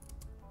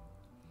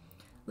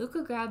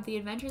 Luca grabbed The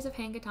Adventures of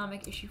Hank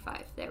Atomic issue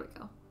 5. There we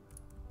go.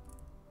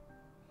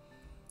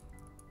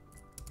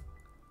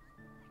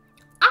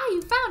 Ah,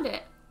 you found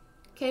it!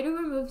 Cato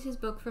removed his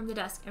book from the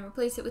desk and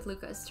replaced it with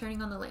Luca's,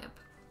 turning on the lamp.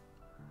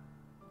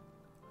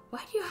 Why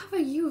do you have a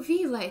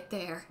UV light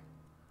there?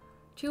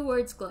 2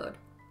 words glowed.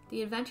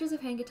 The Adventures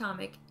of Hank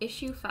Atomic,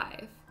 issue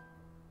 5.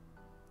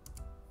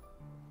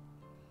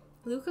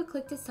 Luca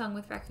clicked his tongue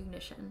with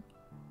recognition.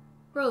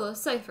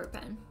 Rollo's cipher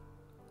pen.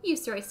 He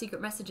used to write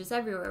secret messages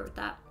everywhere with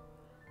that.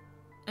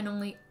 And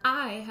only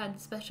I had the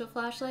special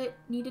flashlight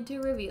needed to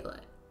reveal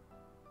it.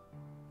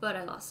 But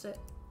I lost it.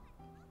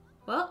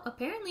 Well,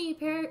 apparently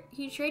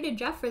he traded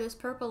Jeff for this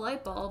purple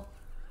light bulb.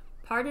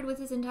 Parted with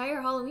his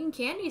entire Halloween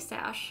candy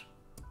stash.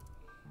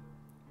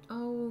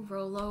 Oh,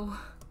 Rollo.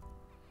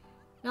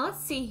 Now let's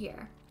see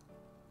here.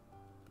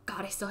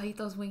 God, I still hate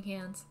those wing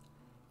hands.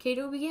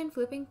 Cato began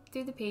flipping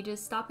through the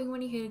pages, stopping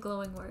when he hit a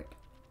glowing word.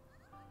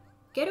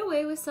 Get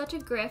away with such a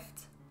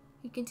grift,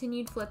 he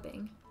continued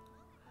flipping.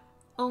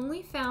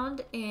 Only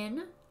found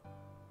in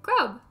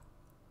Grub.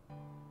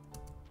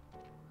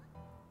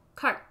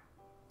 Cart.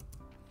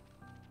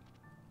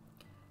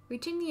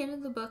 Reaching the end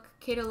of the book,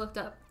 Cato looked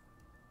up.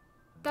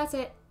 That's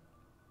it.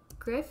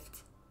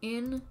 Grift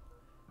in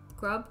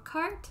Grub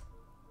Cart?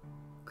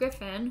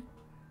 Griffin.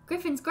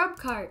 Griffin's Grub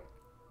Cart.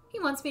 He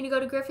wants me to go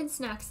to Griffin's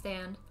snack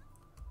stand.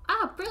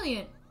 Ah,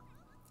 brilliant.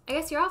 I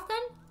guess you're off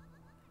then?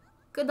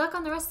 Good luck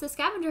on the rest of the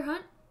scavenger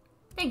hunt.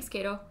 Thanks,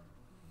 Cato.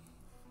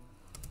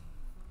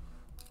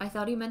 I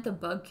thought he meant the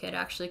bug kid,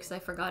 actually, because I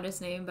forgot his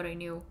name, but I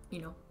knew,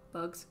 you know,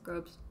 bugs,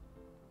 grubs.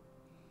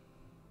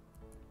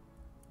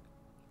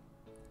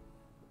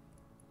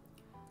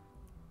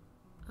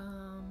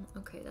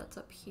 Okay, that's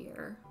up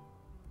here.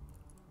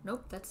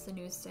 Nope, that's the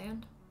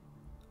newsstand.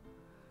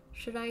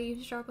 Should I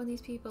eavesdrop on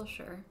these people?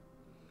 Sure.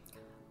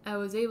 I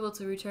was able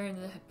to return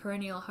the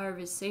perennial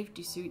harvest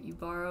safety suit you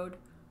borrowed.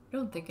 I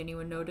don't think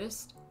anyone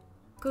noticed.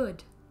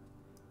 Good.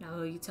 Now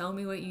will you tell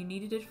me what you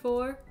needed it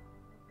for?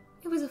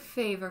 It was a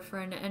favor for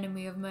an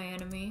enemy of my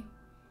enemy.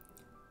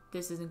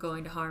 This isn't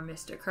going to harm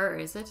Mr. Kerr,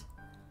 is it?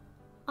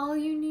 All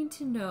you need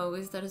to know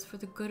is that it's for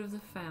the good of the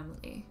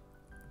family.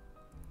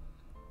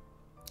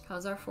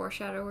 How's our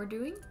foreshadower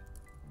doing?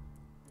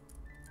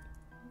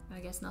 I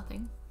guess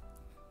nothing.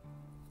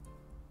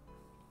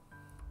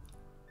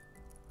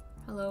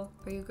 Hello,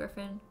 are you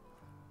Griffin?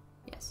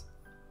 Yes.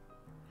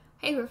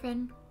 Hey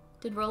Griffin,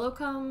 did Rollo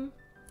come?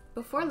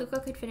 Before Luca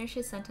could finish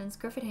his sentence,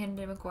 Griffin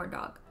handed him a corn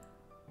dog.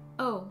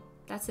 Oh,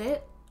 that's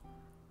it?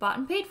 Bought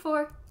and paid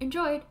for.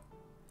 Enjoyed.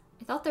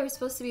 I thought there was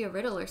supposed to be a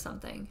riddle or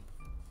something.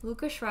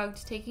 Luca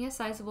shrugged, taking a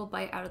sizable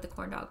bite out of the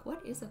corn dog.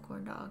 What is a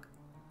corn dog?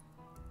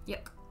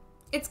 Yuck.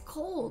 It's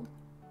cold.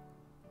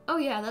 Oh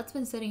yeah, that's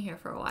been sitting here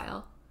for a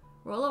while.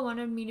 Rollo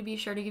wanted me to be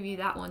sure to give you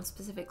that one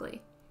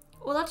specifically.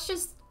 Well, that's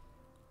just...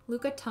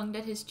 Luca tongued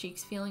at his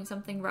cheeks, feeling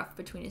something rough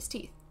between his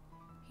teeth.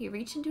 He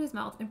reached into his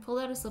mouth and pulled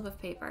out a slip of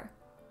paper.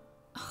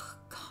 Ugh,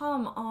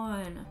 come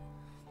on.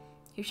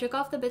 He shook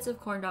off the bits of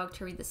corn dog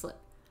to read the slip.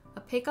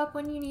 A pickup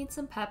when you need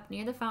some pep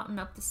near the fountain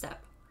up the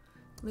step.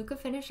 Luca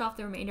finished off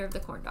the remainder of the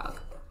corn dog.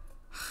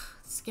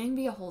 It's gonna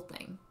be a whole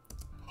thing.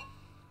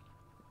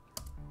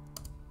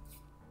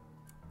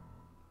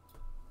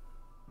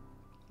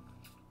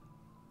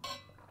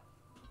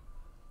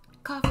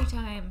 Coffee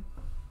time.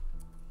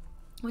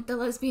 With the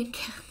lesbian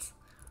cats.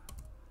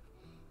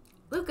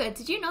 Luca,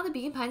 did you know the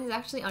Beacon Pines is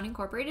actually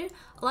unincorporated?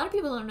 A lot of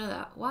people don't know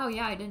that. Wow,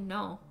 yeah, I didn't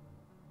know.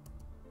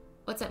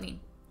 What's that mean?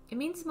 It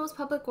means most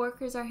public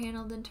workers are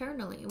handled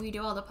internally. We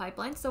do all the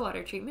pipelines, the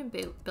water treatment,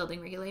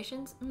 building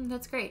regulations.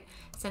 That's great.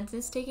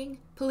 Census taking,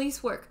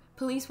 police work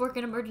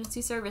and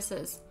emergency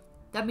services.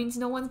 That means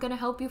no one's gonna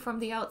help you from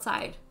the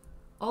outside.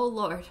 Oh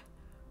Lord.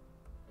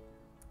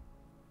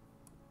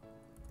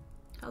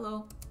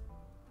 Hello.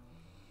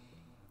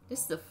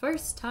 This is the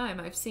first time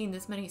I've seen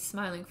this many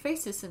smiling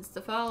faces since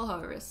the fall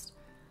harvest.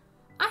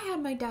 I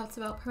had my doubts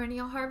about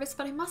perennial harvest,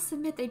 but I must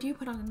admit they do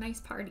put on a nice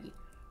party.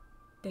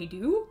 They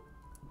do?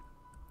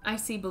 I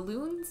see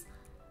balloons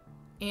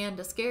and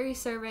a scary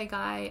survey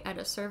guy at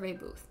a survey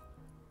booth.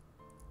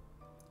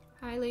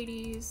 Hi,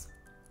 ladies.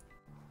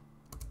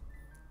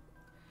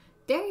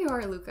 There you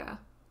are, Luca.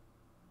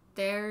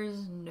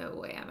 There's no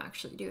way I'm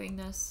actually doing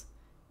this.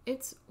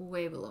 It's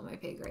way below my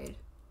pay grade.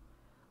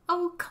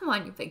 Oh, come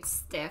on, you big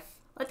stiff.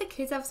 Let the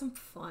kids have some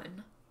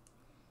fun.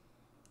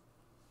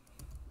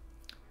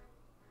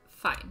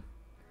 Fine.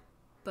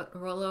 But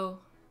Rollo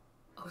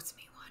owes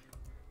me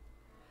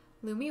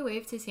one. Lumi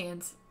waved his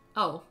hands.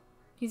 Oh,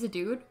 he's a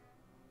dude?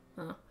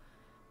 Huh.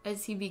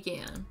 As he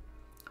began.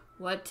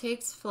 What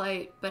takes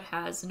flight but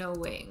has no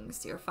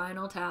wings? Your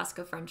final task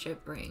of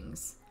friendship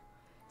brings.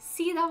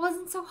 See, that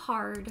wasn't so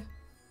hard.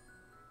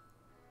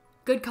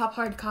 Good cop,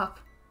 hard cop.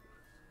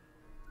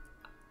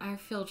 I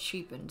feel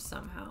cheapened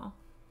somehow.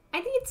 I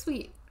think it's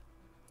sweet.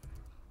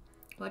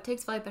 What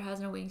takes flight but has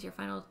no wings? Your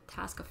final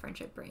task of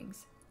friendship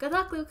brings. Good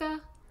luck,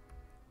 Luca.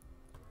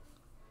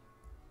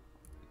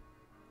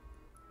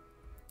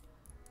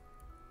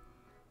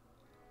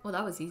 Well,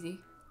 that was easy.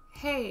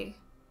 Hey.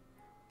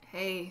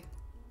 Hey.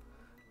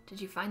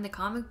 Did you find the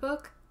comic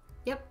book?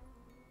 Yep.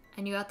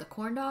 And you got the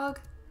corn dog?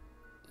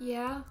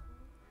 Yeah.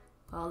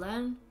 Well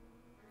then.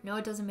 No,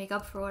 it doesn't make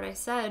up for what I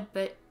said,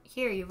 but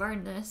here, you've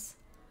earned this.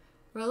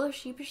 Rollo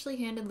sheepishly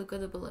handed Luca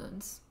the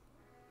balloons.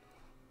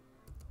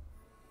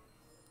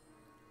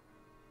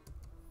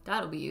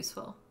 That'll be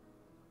useful.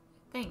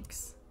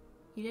 Thanks.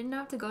 You didn't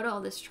have to go to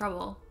all this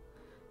trouble.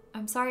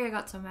 I'm sorry I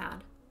got so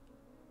mad.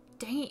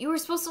 Dang it, you were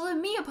supposed to let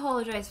me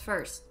apologize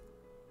first.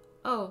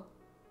 Oh,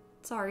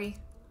 sorry.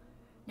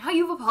 Now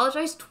you've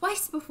apologized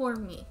twice before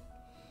me.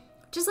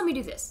 Just let me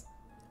do this.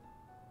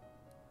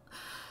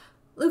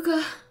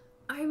 Luca,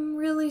 I'm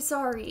really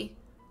sorry.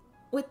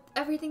 With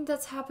everything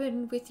that's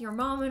happened with your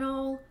mom and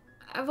all,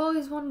 I've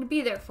always wanted to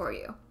be there for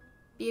you.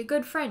 Be a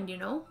good friend, you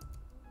know?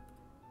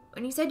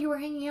 When you said you were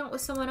hanging out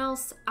with someone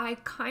else, I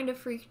kind of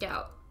freaked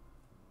out.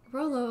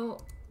 Rollo...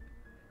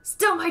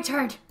 Still my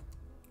turn!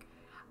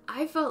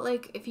 I felt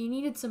like if you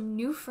needed some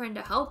new friend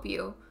to help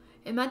you,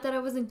 it meant that I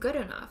wasn't good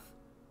enough.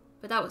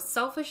 But that was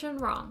selfish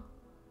and wrong.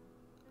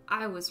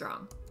 I was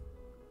wrong.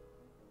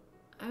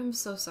 I'm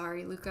so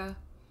sorry, Luca.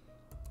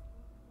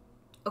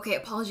 Okay,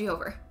 apology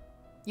over.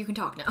 You can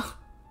talk now.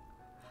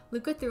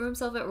 Luca threw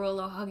himself at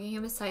Rollo, hugging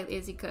him as tightly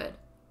as he could.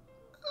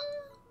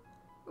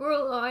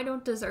 Rollo, I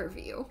don't deserve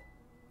you.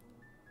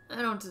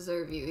 I don't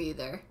deserve you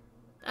either.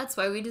 That's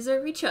why we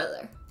deserve each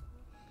other.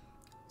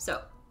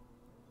 So,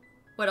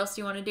 what else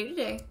do you want to do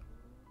today?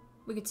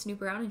 We could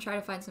snoop around and try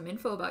to find some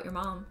info about your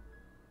mom.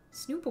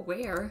 Snoop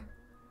where?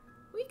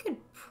 We could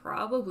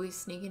probably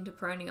sneak into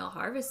Perennial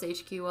Harvest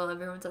HQ while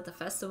everyone's at the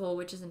festival,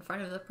 which is in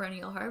front of the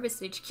Perennial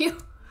Harvest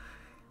HQ.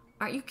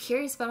 Aren't you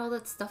curious about all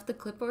that stuff the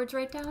clipboards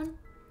write down?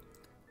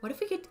 What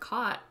if we get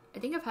caught? I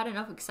think I've had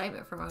enough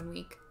excitement for 1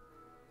 week.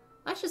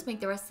 Let's just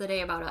make the rest of the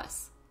day about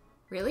us.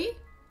 Really?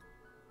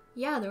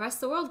 Yeah, the rest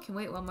of the world can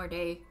wait one more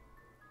day.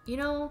 You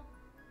know,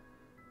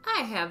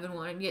 I have been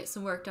wanting to get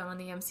some work done on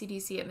the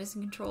MCDC at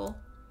Missing Control.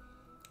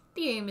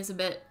 The aim is a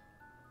bit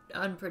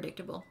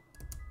unpredictable.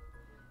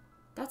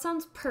 That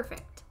sounds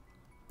perfect.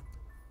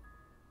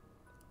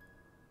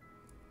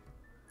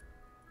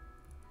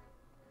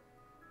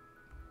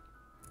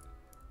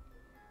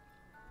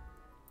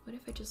 What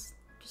if I just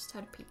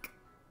had a peek?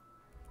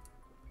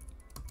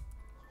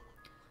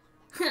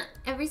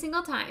 Every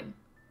single time.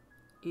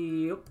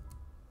 Yep.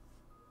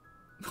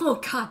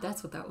 Oh god,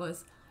 that's what that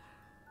was.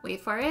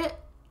 Wait for it.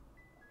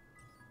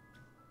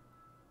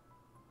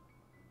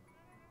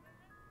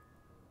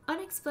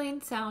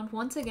 Unexplained sound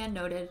once again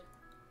noted.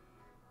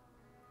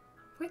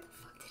 Where the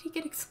fuck did he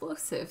get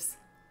explosives?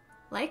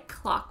 Like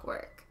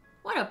clockwork.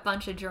 What a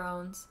bunch of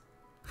drones.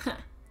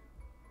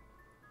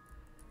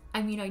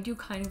 I mean, I do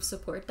kind of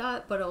support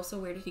that, but also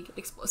where did he get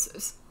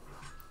explosives?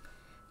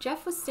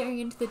 Jeff was staring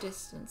into the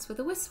distance with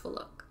a wistful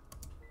look.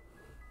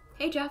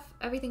 Hey Jeff,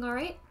 everything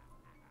alright?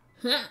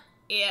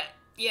 Yeah,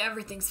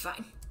 everything's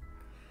fine.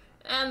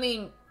 I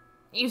mean,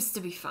 used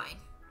to be fine.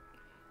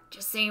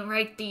 Just ain't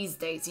right these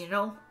days, you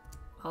know?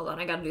 Hold on,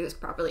 I gotta do this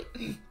properly.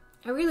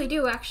 I really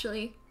do,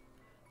 actually.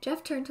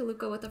 Jeff turned to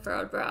Luca with a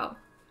furrowed brow,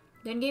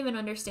 then gave an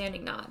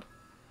understanding nod.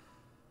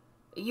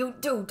 You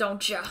do,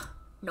 don't ya?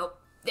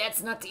 Nope,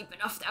 that's not deep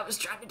enough. I was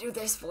trying to do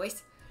this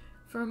voice.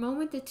 For a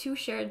moment, the two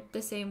shared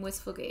the same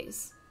wistful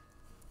gaze.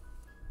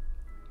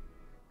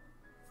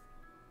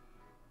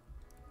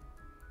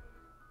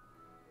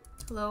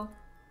 Hello?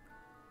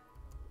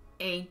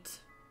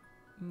 Ain't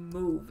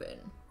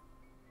moving.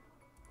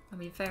 I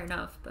mean, fair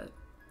enough, but...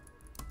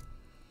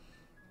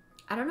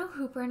 I don't know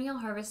who Perennial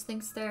Harvest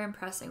thinks they're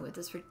impressing with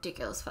this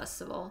ridiculous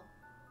festival.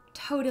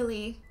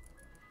 Totally.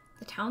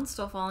 The town's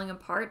still falling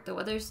apart, the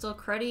weather's still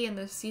cruddy, and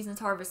the season's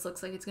harvest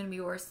looks like it's going to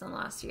be worse than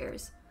last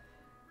year's.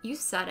 You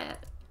said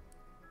it.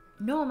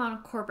 No amount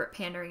of corporate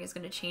pandering is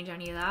going to change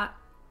any of that.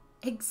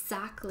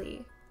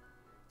 Exactly.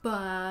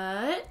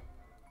 But...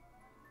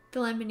 The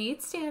lemonade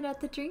at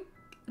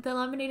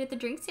the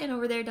drink stand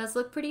over there does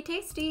look pretty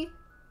tasty.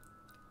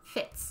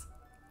 Fits.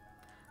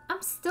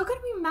 I'm still gonna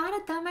be mad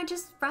at them. I'd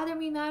just rather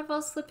be mad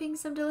while slipping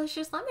some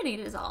delicious lemonade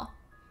is all.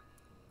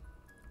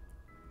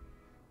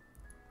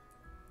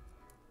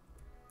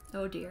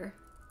 Oh dear.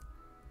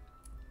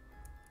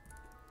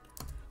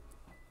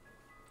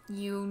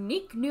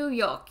 Unique New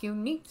York.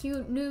 Unique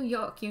New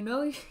York. You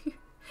know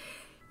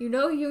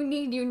you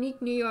need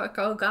unique New York.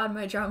 Oh god,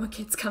 my drama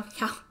kid's coming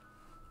out.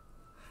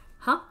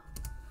 Huh?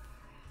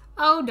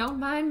 Oh, don't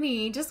mind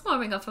me. Just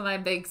warming up for my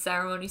big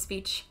ceremony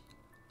speech.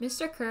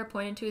 Mr. Kerr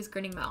pointed to his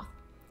grinning mouth.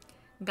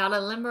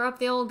 Gotta limber up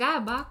the old guy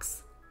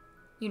box.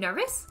 You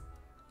nervous?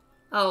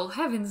 Oh,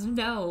 heavens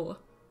no.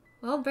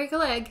 Well, break a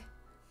leg.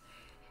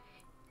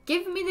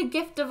 Give me the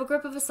gift of a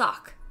grip of a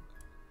sock.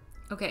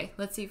 Okay,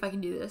 let's see if I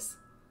can do this.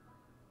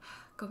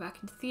 Go back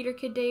into theater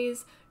kid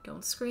days.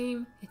 Don't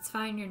scream. It's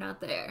fine, you're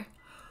not there.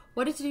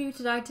 What did you do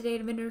to die today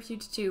at a minute or two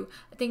to two?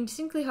 A thing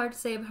distinctly hard to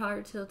say but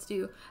hard to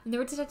do. And the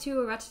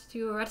rat-a-tat-too, a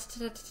rat-a-tat-too, a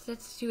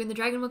rat-a-tat-tat-too, and the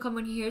dragon will come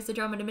when he hears the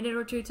drum at a minute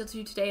or two till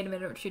two today, and a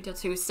minute or two till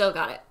two. Still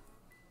got it.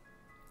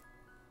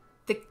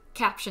 The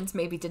captions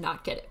maybe did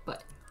not get it,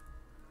 but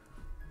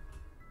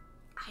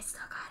I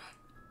still got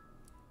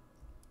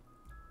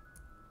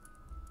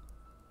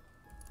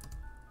it.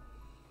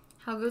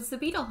 How goes the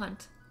beetle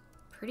hunt?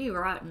 Pretty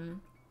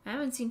rotten. I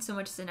haven't seen so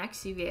much as an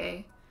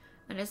XUVA.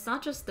 And it's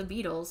not just the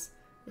beetles.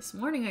 This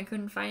morning I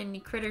couldn't find any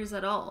critters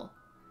at all.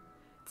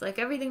 It's like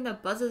everything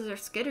that buzzes or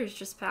skitters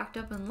just packed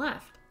up and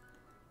left.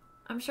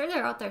 I'm sure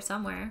they're out there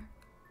somewhere.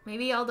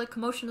 Maybe all the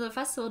commotion of the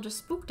festival just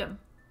spooked them.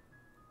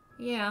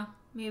 Yeah,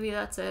 maybe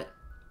that's it.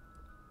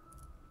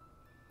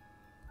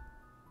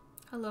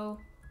 Hello.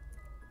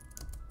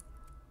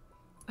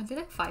 Are there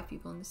like 5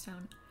 people in this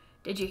town?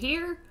 Did you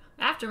hear?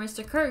 After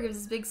Mr. Kerr gives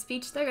his big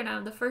speech, they're gonna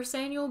have the first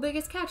annual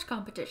biggest catch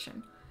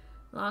competition.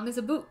 As long as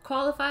a boot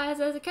qualifies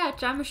as a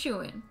catch, I'm a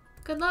shoo-in.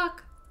 Good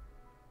luck.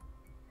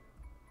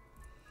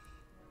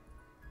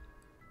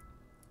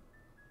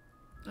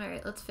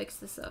 Alright, let's fix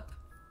this up.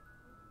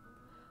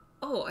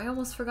 Oh, I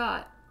almost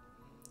forgot.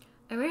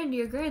 I ran into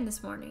your gran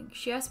this morning.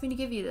 She asked me to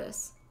give you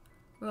this.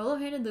 Rollo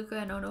handed Luca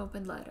an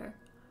unopened letter.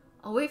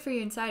 I'll wait for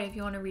you inside if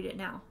you want to read it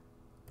now.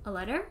 A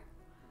letter?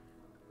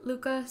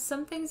 Luca,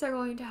 some things are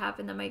going to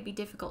happen that might be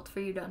difficult for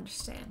you to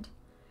understand.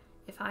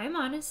 If I am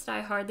honest, I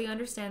hardly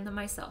understand them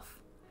myself.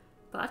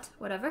 But,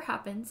 whatever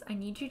happens, I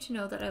need you to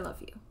know that I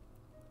love you.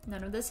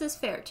 None of this is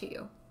fair to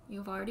you.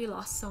 You've already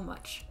lost so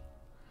much.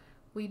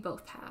 We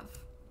both have.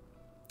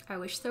 I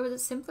wish there was a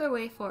simpler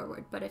way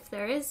forward, but if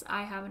there is,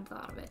 I haven't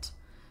thought of it.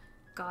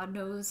 God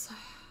knows,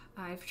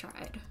 I've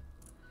tried.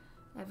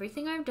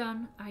 Everything I've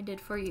done, I did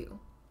for you.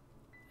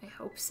 I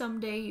hope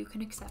someday you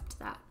can accept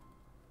that.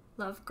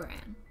 Love,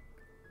 Gran.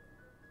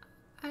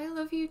 I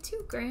love you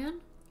too, Gran.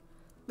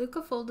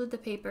 Luca folded the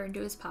paper into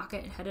his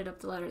pocket and headed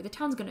up the letter. The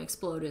town's gonna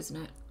explode,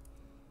 isn't it?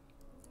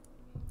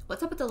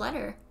 What's up with the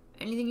letter?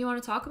 Anything you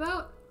want to talk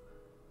about?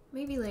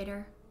 Maybe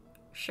later.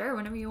 Sure,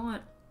 whenever you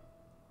want.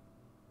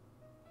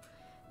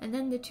 And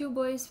then the two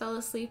boys fell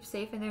asleep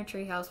safe in their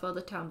treehouse while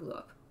the town blew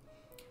up.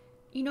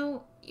 You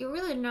know, you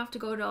really didn't have to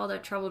go to all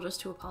that trouble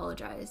just to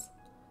apologize.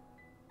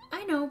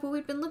 I know, but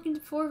we'd been looking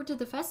forward to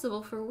the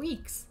festival for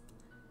weeks.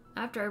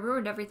 After I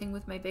ruined everything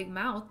with my big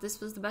mouth, this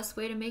was the best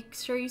way to make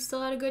sure you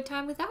still had a good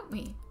time without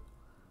me.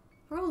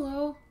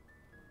 Rollo.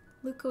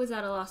 Luca was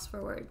at a loss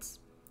for words,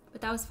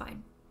 but that was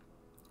fine.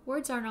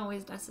 Words aren't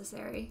always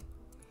necessary.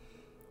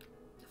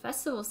 The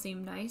festival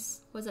seemed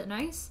nice. Was it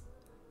nice?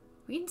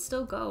 We can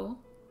still go.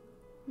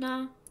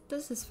 Nah,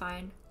 this is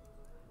fine.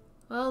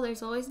 Well,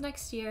 there's always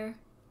next year.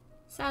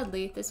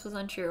 Sadly, this was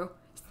untrue.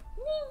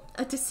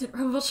 A distant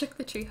rumble shook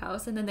the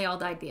treehouse, and then they all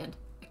died at the end.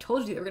 I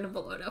told you they were gonna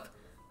blow it up.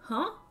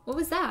 Huh? What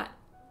was that?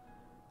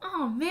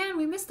 Oh man,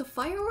 we missed the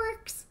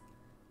fireworks?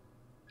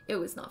 It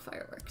was not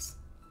fireworks.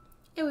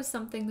 It was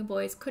something the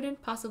boys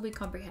couldn't possibly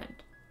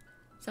comprehend.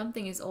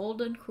 Something as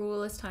old and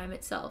cruel as time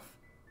itself.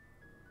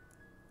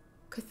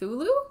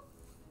 Cthulhu?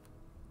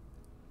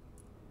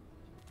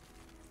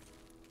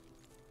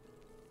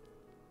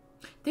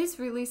 This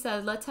really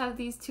said, let's have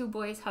these two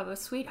boys have a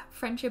sweet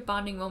friendship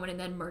bonding moment and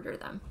then murder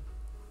them.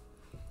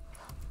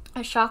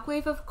 A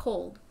shockwave of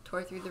cold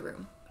tore through the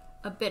room.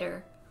 A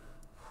bitter,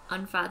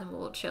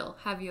 unfathomable chill.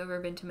 Have you ever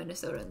been to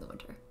Minnesota in the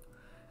winter?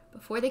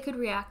 Before they could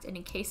react, it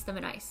encased them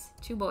in ice.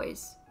 Two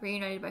boys,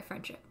 reunited by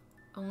friendship,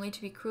 only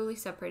to be cruelly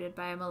separated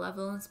by a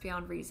malevolence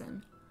beyond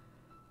reason.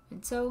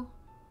 And so,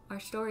 our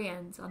story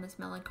ends on this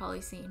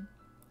melancholy scene.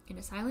 In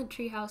a silent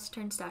treehouse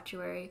turned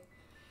statuary,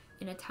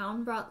 in a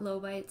town brought low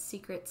by its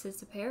secrets,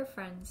 sits a pair of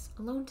friends,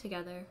 alone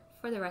together,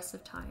 for the rest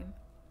of time.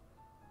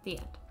 The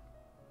end.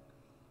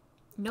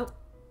 Nope.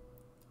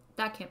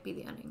 That can't be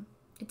the ending.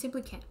 It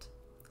simply can't.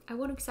 I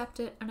won't accept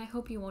it, and I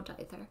hope you won't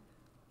either.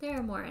 There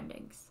are more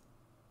endings.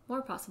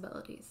 More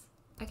possibilities.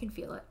 I can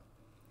feel it.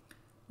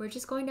 We're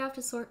just going to have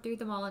to sort through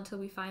them all until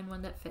we find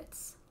one that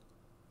fits.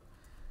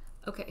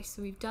 Okay,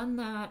 so we've done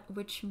that,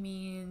 which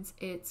means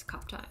it's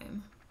cop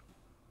time.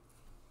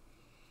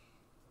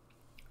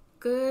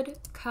 Good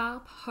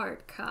cop,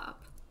 hard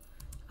cop.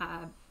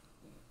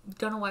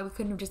 Don't know why we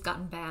couldn't have just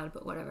gotten bad,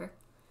 but whatever.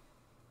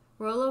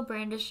 Rollo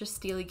brandished a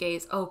steely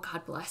gaze. Oh,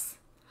 God bless.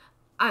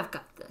 I've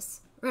got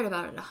this. Read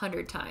about it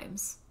 100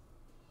 times.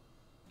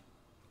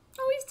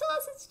 Oh, he still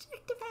has his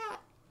detective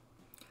hat.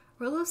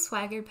 Rollo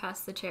swaggered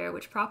past the chair,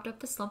 which propped up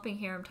the slumping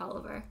Hiram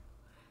Tolliver.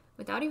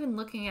 Without even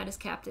looking at his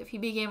captive, he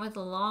began with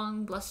a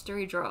long,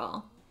 blustery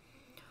drawl.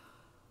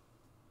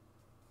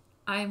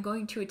 I am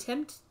going to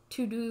attempt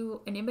to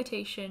do an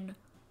imitation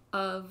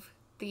of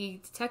the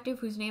detective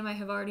whose name I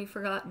have already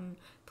forgotten,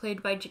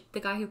 played by the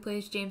guy who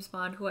plays James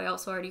Bond, who I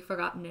also already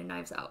forgotten in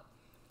Knives Out.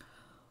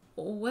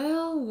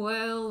 Well,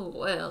 well,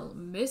 well,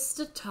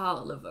 Mr.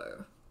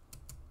 Tolliver.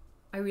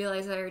 I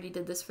realize I already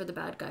did this for the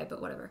bad guy,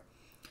 but whatever.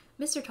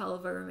 Mr.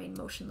 Tolliver remained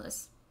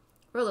motionless.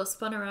 Rollo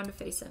spun around to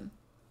face him.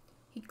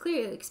 He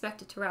clearly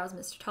expected to rouse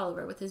Mr.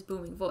 Tolliver with his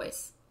booming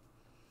voice.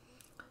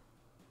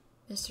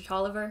 Mr.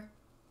 Tolliver?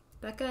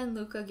 Becca and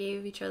Luca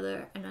gave each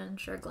other an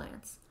unsure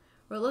glance.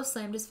 Rollo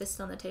slammed his fist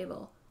on the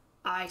table.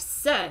 I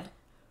said,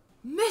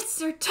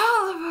 Mr.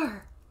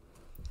 Tolliver!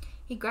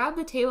 He grabbed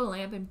the table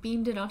lamp and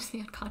beamed it onto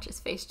the unconscious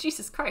face.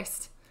 Jesus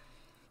Christ!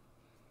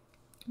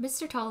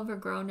 Mr. Tolliver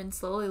groaned and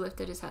slowly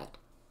lifted his head.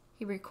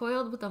 He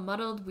recoiled with a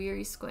muddled,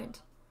 weary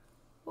squint.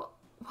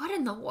 What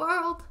in the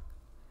world?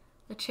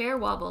 The chair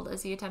wobbled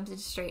as he attempted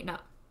to straighten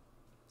up.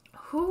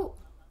 Who's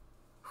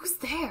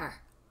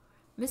there?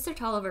 Mr.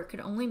 Tolliver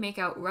could only make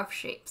out rough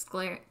shapes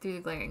through the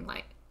glaring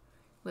light.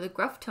 With a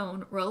gruff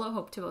tone, Rollo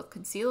hoped to both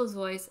conceal his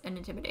voice and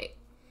intimidate.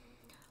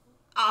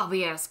 I'll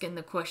be asking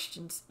the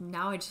questions.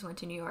 Now I just went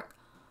to New York.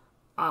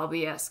 I'll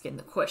be asking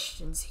the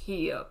questions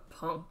here,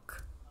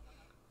 punk.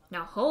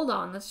 Now hold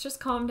on, let's just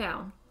calm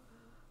down.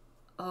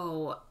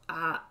 Oh,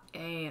 I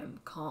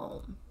am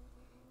calm.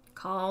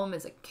 Calm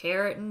as a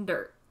carrot in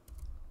dirt.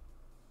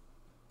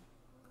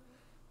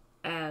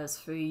 As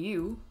for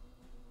you,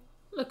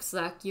 looks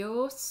like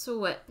you're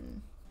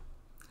sweating.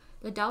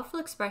 The doubtful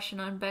expression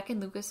on Beck and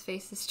Luca's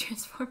faces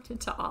transformed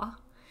into awe.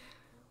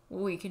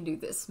 We can do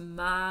this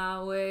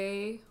my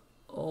way,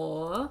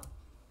 or...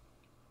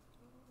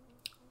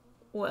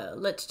 well,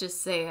 let's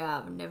just say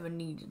I've never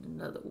needed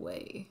another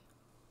way.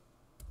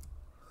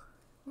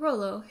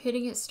 Rollo,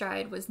 hitting his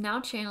stride, was now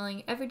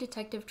channeling every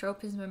detective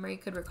trope his memory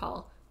could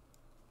recall.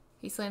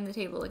 He slammed the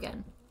table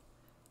again.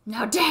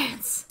 Now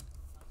dance!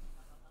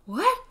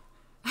 What?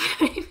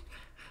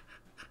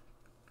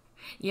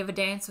 You ever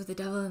dance with the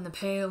devil in the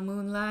pale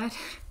moonlight?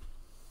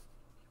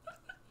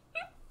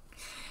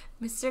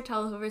 Mr.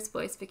 Tolliver's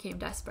voice became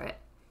desperate.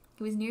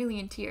 He was nearly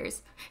in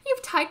tears.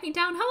 You've tied me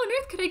down. How on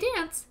earth could I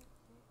dance?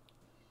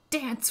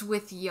 Dance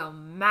with your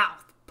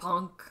mouth,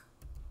 punk.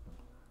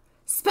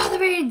 Spill the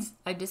beans!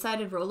 I've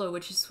decided Rollo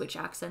would just switch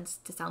accents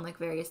to sound like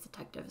various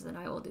detectives, and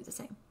I will do the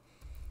same.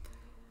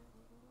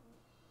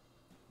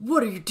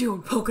 What are you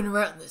doing poking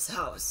around this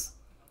house?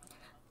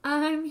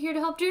 I'm here to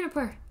help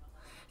Juniper.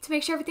 To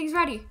make sure everything's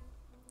ready.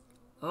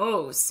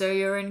 Oh, so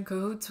you're in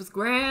cahoots with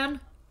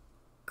Gran?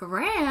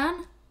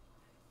 Gran?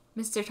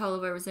 Mr.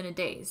 Tolliver was in a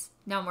daze,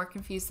 now more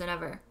confused than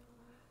ever.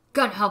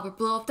 Gonna help her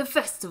blow up the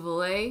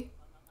festival, eh?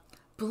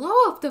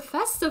 Blow up the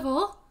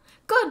festival?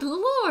 Good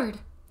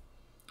Lord!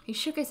 He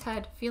shook his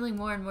head, feeling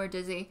more and more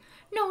dizzy.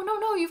 No,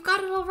 you've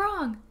got it all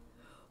wrong.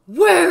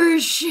 Where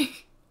is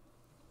she?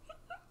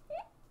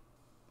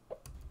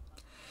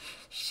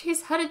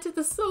 She's headed to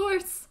the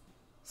source.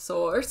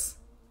 Source?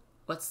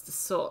 What's the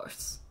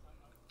source?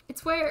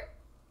 It's where...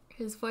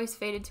 His voice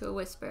faded to a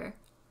whisper.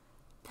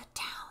 The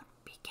town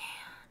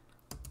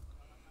began.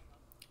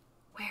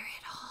 Where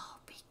it all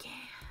began.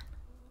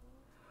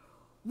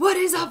 What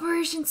is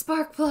Operation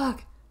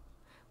Sparkplug?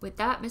 With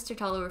that, Mr.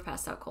 Tolliver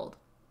passed out cold.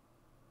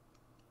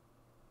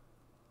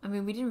 I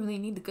mean, we didn't really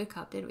need the good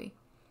cop, did we?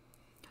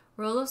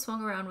 Rollo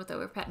swung around with a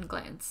repentant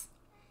glance.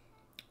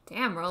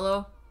 Damn,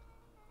 Rollo.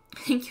 I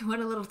think you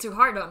went a little too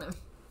hard on him.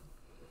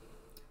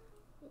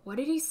 What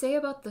did he say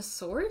about the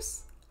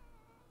source?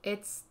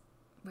 It's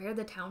where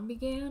the town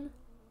began?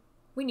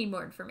 We need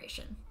more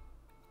information.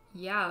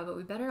 Yeah, but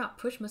we better not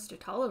push Mr.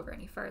 Tolliver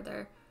any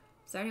further.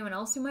 Is there anyone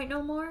else who might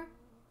know more?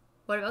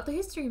 What about the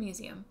History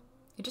Museum?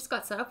 It just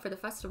got set up for the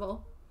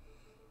festival.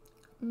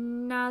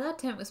 Nah, that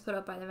tent was put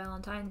up by the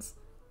Valentines.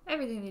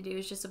 Everything they do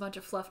is just a bunch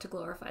of fluff to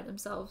glorify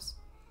themselves.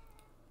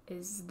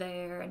 Is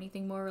there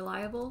anything more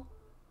reliable?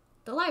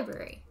 The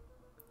library.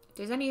 If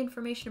there's any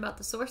information about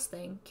the source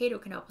thing, Cato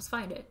can help us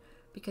find it,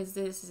 because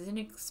this is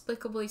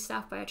inexplicably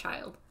staffed by a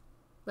child.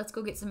 Let's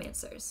go get some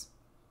answers.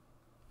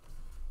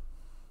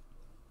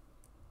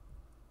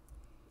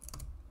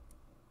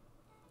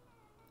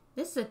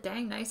 This is a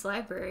dang nice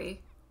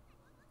library.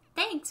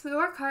 Thanks, we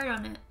work hard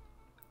on it.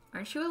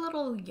 Aren't you a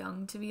little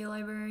young to be a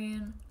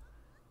librarian?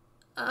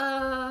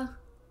 Cato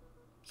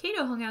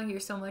hung out here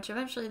so much,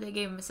 eventually they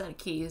gave him a set of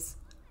keys.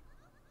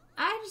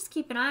 I just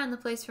keep an eye on the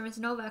place for Miss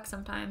Novak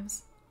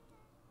sometimes.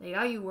 They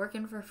got you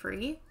working for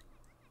free?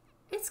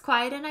 It's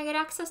quiet and I get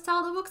access to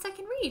all the books I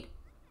can read.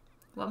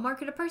 What more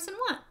could a person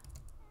want?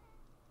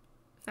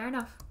 Fair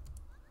enough.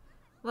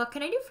 What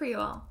can I do for you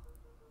all?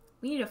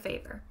 We need a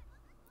favor.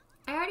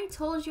 I already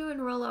told you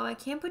and Rollo I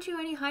can't put you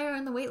any higher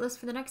on the wait list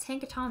for the next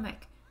Hank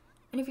Atomic.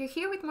 And if you're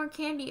here with more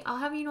candy, I'll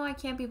have you know I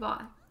can't be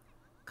bought.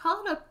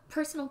 Call it a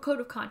personal code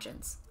of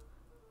conscience.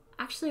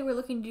 Actually, we're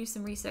looking to do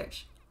some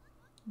research.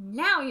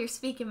 Now you're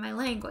speaking my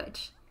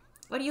language.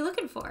 What are you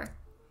looking for?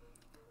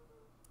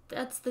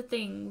 That's the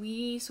thing.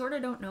 We sort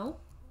of don't know.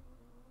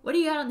 What do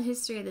you got on the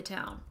history of the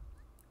town?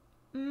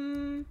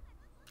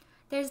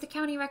 There's the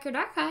county record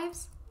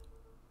archives.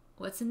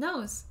 What's in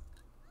those?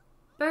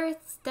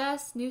 Births,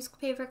 deaths,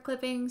 newspaper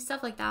clippings,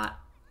 stuff like that.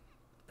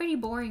 Pretty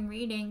boring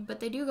reading, but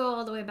they do go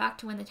all the way back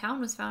to when the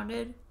town was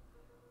founded.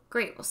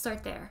 Great, we'll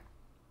start there.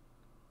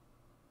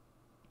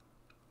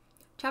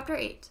 Chapter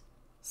 8.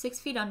 6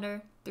 Feet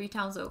Under, 3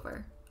 Towns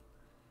Over.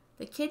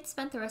 The kids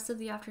spent the rest of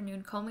the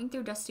afternoon combing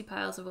through dusty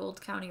piles of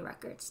old county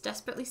records,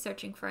 desperately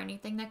searching for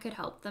anything that could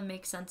help them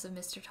make sense of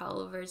Mr.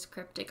 Tolliver's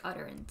cryptic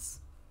utterance.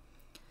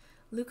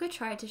 Luca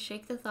tried to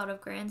shake the thought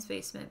of Gran's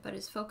basement, but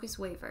his focus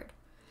wavered.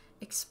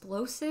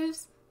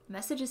 Explosives?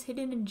 Messages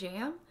hidden in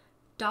jam?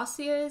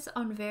 Dossiers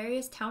on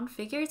various town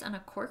figures and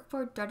a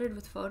corkboard dotted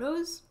with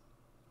photos?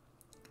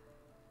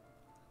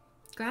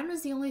 Gran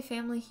was the only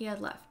family he had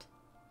left.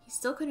 He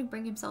still couldn't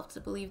bring himself to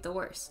believe the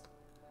worst.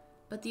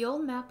 But the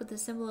old map with the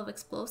symbol of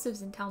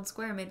explosives in town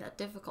square made that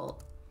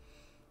difficult.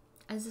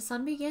 As the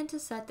sun began to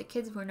set, the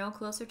kids were no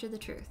closer to the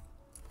truth.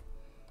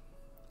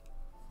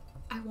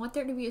 I want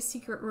there to be a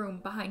secret room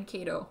behind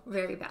Cato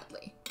very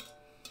badly.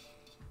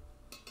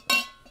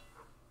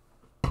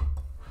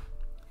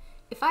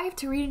 If I have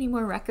to read any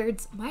more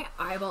records, my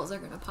eyeballs are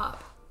gonna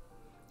pop.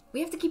 We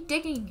have to keep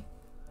digging.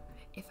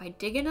 If I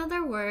dig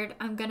another word,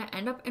 I'm gonna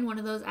end up in one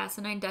of those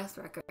asinine death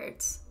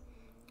records.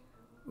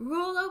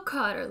 Rollo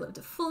Cotter lived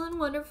a full and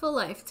wonderful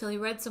life till he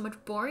read so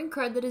much boring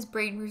crud that his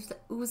brain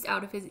oozed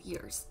out of his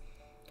ears.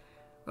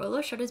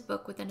 Rollo shut his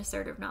book with an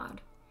assertive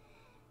nod.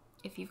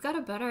 If you've got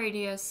a better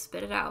idea,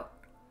 spit it out.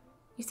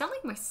 You sound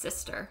like my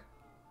sister.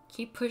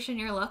 Keep pushing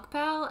your luck,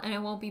 pal, and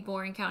it won't be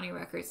boring county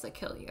records that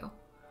kill you.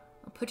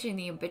 I'll put you in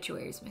the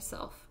obituaries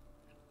myself.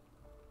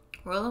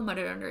 Rollo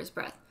muttered under his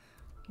breath.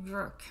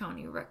 You're a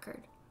county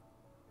record.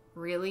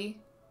 Really?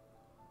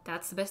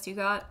 That's the best you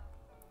got?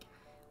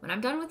 When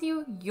I'm done with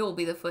you, you'll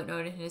be the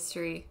footnote in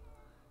history.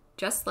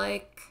 Just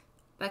like...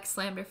 Beck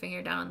slammed her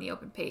finger down on the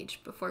open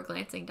page before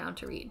glancing down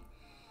to read.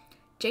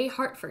 J.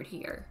 Hartford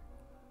here.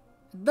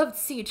 I'd love to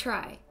see you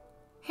try.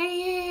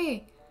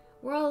 Hey!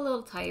 We're all a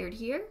little tired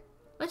here.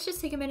 Let's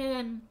just take a minute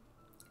and...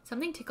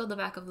 Something tickled the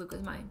back of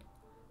Luca's mind.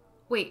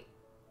 Wait,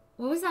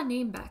 what was that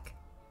name, Beck?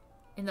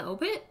 In the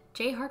obit?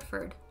 J.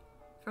 Hartford.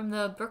 From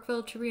the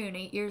Brookville Tribune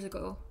 8 years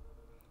ago.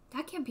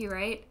 That can't be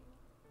right.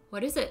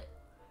 What is it?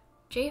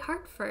 J.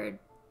 Hartford.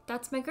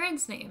 That's my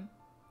grand's name.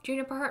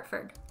 Juniper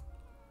Hartford.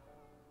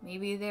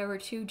 Maybe there were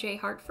 2 J.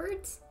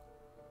 Hartfords?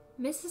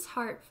 Mrs.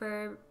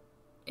 Hartford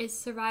is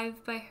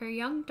survived by her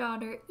young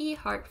daughter, E.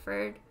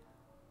 Hartford.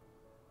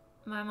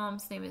 My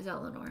mom's name is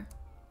Eleanor.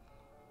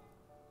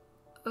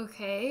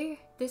 Okay,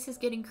 this is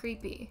getting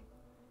creepy.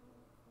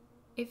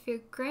 If your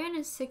gran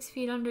is 6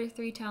 feet under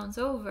 3 towns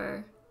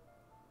over,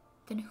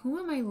 then who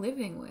am I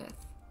living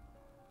with?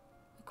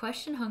 The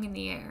question hung in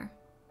the air.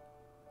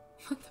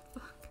 What the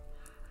fuck?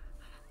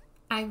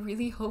 I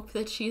really hope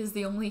that she is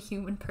the only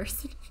human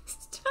person in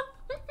this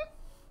town.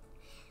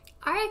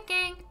 Alright,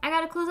 gang, I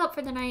gotta close up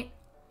for the night.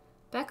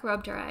 Beck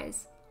rubbed her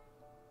eyes.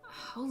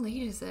 How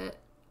late is it?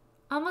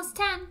 Almost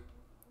 10.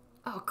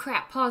 Oh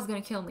crap, Pa's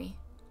gonna kill me.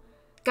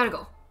 Gotta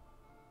go.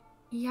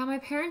 Yeah, my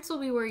parents will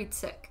be worried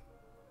sick.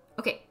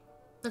 Okay,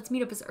 let's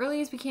meet up as early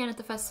as we can at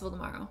the festival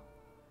tomorrow.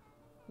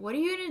 What are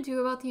you gonna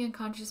do about the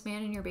unconscious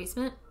man in your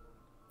basement?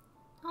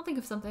 I'll think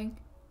of something.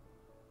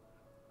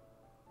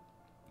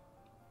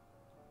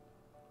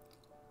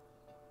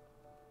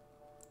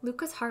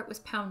 Luca's heart was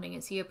pounding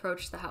as he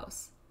approached the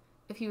house.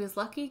 If he was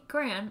lucky,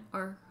 Gran,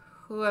 or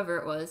whoever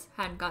it was,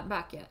 hadn't gotten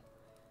back yet.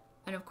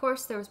 And of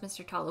course there was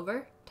Mr.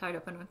 Tolliver, tied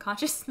up and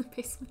unconscious in the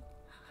basement.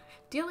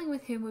 Dealing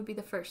with him would be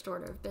the first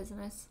order of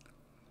business.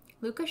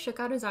 Luca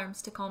shook out his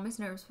arms to calm his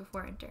nerves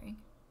before entering.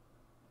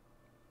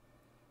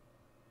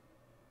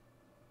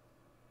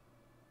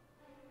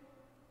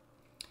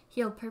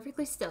 He held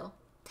perfectly still,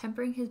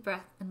 tempering his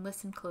breath, and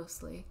listened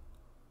closely.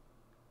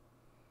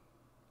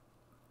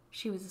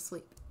 She was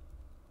asleep.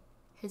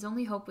 His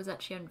only hope was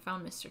that she hadn't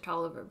found Mr.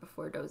 Tolliver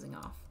before dozing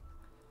off.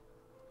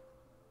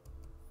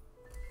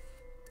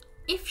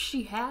 If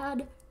she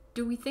had,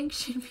 do we think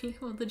she'd be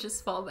able to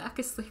just fall back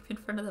asleep in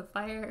front of the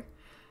fire?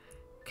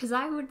 'Cause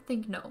I would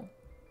think no.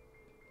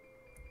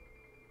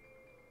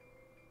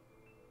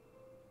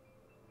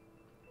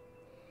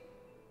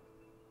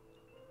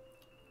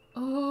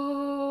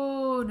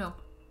 Oh no.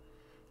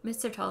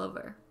 Mr.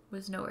 Tolliver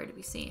was nowhere to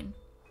be seen.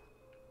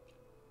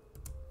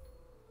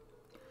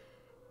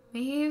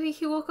 Maybe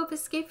he woke up,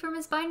 escaped from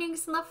his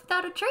bindings, and left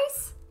without a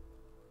trace?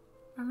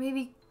 Or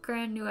maybe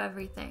Gran knew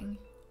everything.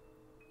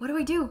 What do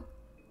I do?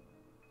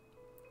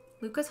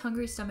 Luca's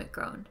hungry stomach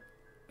groaned.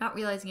 Not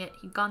realizing it,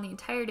 he'd gone the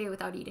entire day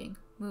without eating.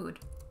 Mood.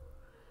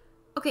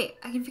 Okay,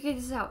 I can figure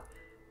this out.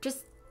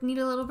 Just need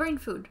a little brain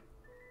food.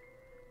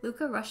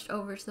 Luca rushed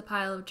over to the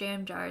pile of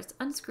jam jars,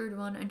 unscrewed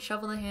one, and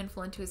shoveled a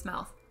handful into his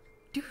mouth.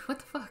 Dude, what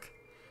the fuck?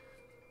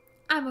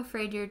 I'm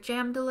afraid your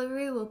jam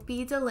delivery will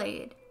be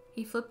delayed.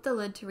 He flipped the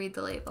lid to read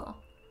the label.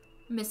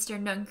 Mr.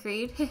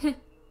 Nuncreed.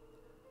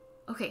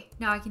 Okay,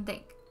 now I can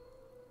think.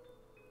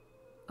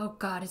 Oh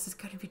god, is this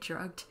gonna be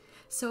drugged?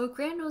 So if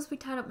Gran knows we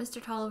tied up Mr.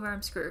 Tolliver,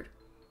 I'm screwed.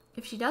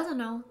 If she doesn't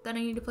know, then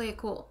I need to play it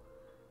cool.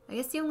 I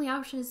guess the only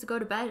option is to go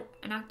to bed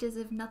and act as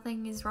if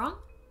nothing is wrong?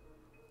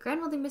 Gran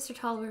will think Mr.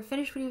 Tolliver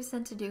finished what he was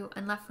sent to do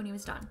and left when he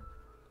was done.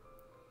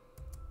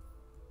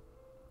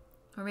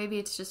 Or maybe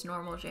it's just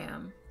normal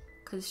jam,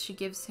 because she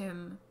gives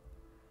him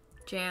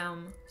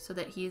jam so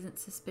that he isn't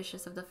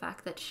suspicious of the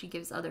fact that she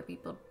gives other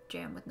people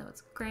jam with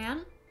notes.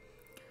 Gran?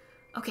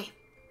 Okay,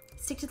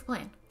 stick to the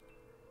plan.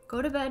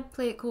 Go to bed,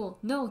 play it cool.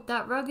 No,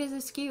 that rug is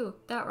askew.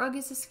 That rug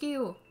is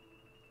askew.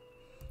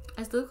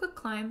 As Luca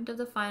climbed up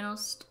the final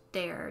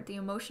stair, the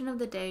emotion of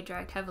the day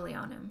dragged heavily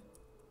on him.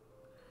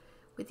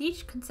 With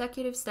each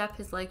consecutive step,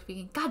 his legs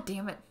began... God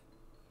damn it!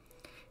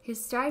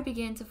 His stride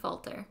began to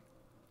falter.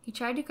 He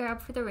tried to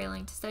grab for the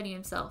railing to steady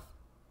himself.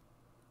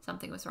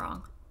 Something was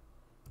wrong.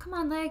 Come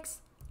on, legs.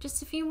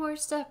 Just a few more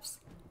steps.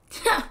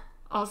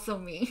 Also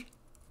me.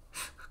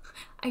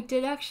 I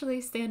did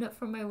actually stand up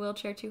from my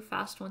wheelchair too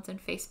fast once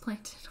and face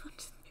planted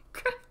onto the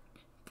ground.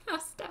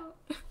 Passed out.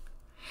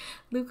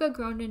 Luca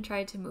groaned and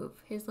tried to move.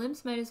 His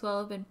limbs might as well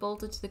have been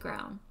bolted to the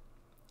ground.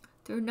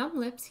 Through numb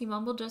lips, he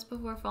mumbled just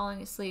before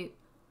falling asleep.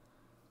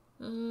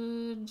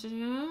 Glad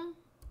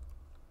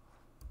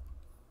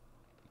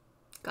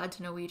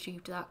to know we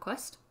achieved that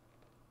quest.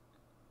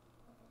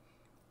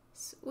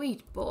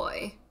 Sweet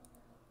boy.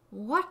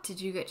 What did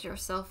you get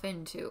yourself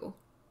into?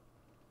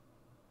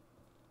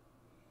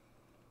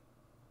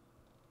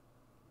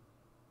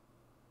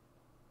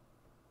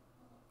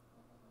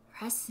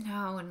 Rest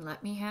now and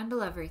let me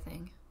handle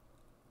everything.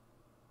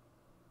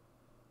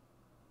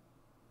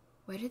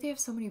 Why do they have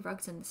so many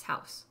rugs in this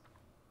house?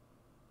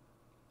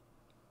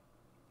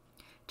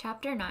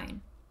 Chapter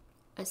 9.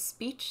 A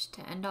speech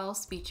to end all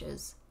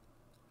speeches.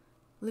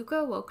 Luca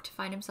awoke to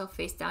find himself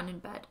face down in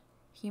bed.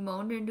 He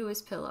moaned into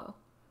his pillow.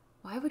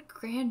 Why would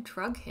Gran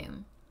drug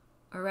him?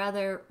 Or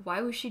rather,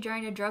 why was she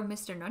trying to drug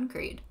Mr.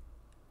 Nuncreed?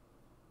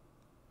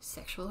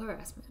 Sexual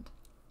harassment.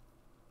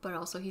 But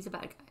also he's a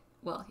bad guy.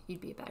 Well, he'd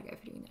be a bad guy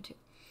for doing that too.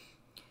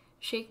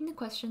 Shaking the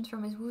questions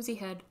from his woozy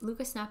head,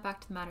 Luca snapped back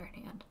to the matter at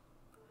hand.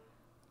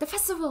 The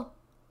festival!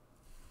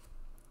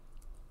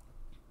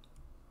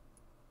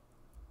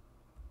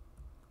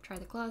 Try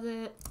the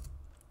closet.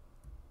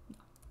 No.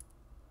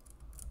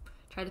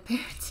 Try the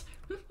parents.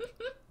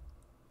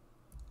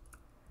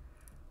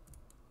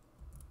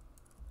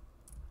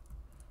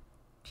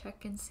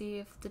 Check and see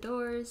if the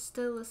door is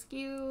still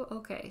askew.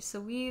 Okay, so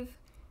we've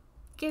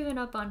given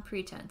up on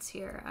pretense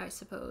here, I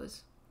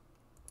suppose.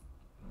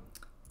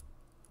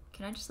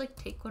 Can I just like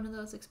take one of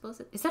those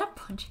explosives? Is that a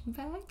punching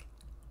bag?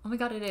 Oh my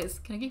god, it is.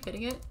 Can I keep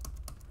hitting it?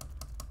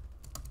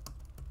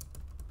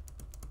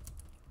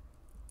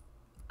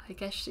 I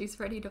guess she's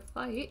ready to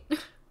fight.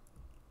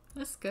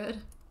 That's good.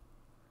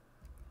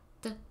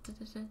 Can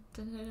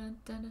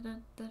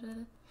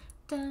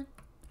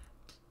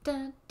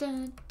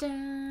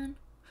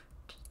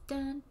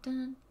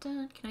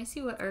I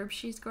see what herbs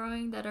she's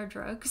growing that are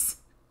drugs?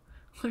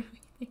 What do we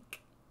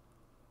think?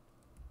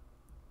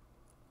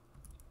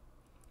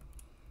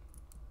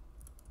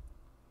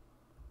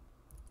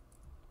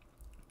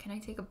 Can I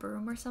take a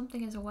broom or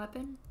something as a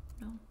weapon?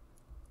 No.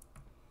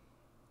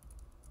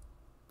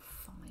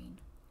 Fine.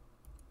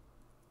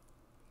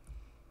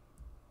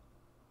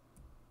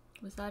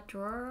 Was that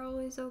drawer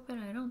always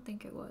open? I don't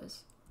think it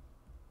was.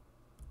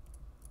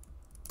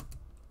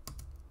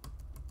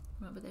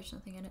 Oh, but there's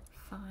nothing in it.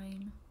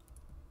 Fine.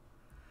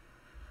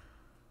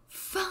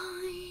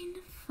 Fine,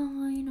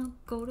 fine. I'll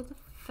go to the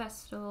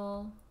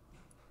festival.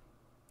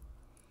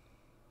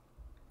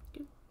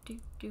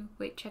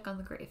 Wait, check on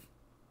the grave.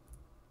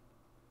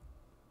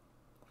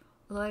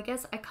 Although I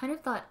guess I kind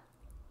of thought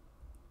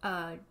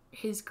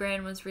his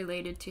gran was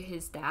related to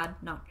his dad,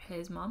 not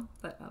his mom,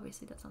 but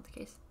obviously that's not the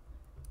case.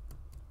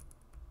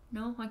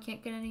 No, I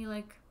can't get any,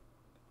 like,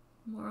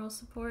 moral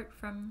support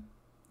from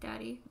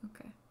daddy?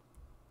 Okay.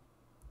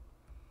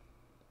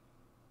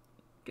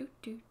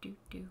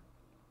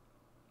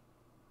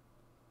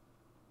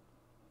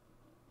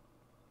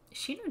 Is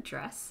she in a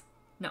dress?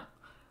 No.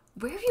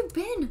 Where have you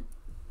been?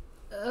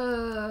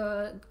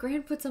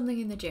 Gran put something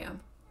in the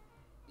jam.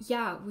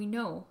 Yeah, we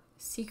know.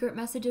 Secret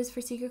messages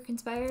for secret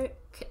conspirators?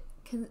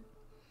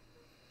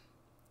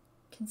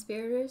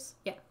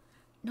 Yeah.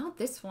 Not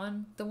this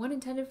one. The one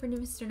intended for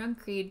Mr.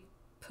 Nuncreed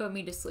put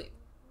me to sleep.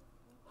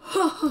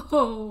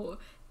 Ho!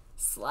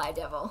 Sly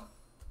devil.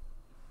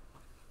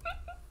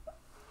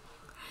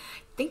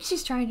 Think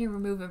she's trying to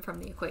remove him from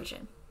the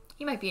equation.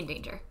 He might be in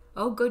danger.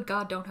 Oh, good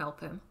God, don't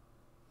help him.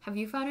 Have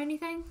you found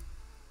anything?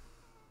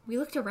 We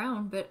looked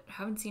around, but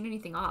haven't seen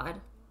anything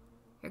odd.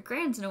 Your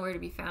Gran's nowhere to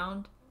be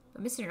found,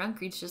 but Mr.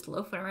 Nuncreed's just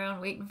loafing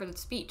around waiting for the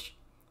speech.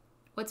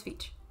 What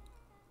speech?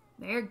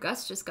 Mayor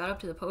Gus just got up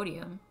to the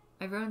podium.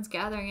 Everyone's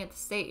gathering at the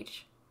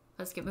stage.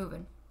 Let's get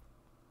moving.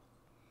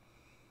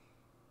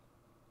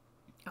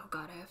 Oh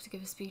God, I have to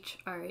give a speech.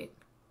 Alright.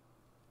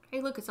 Hey,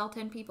 look, it's all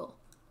 10 people.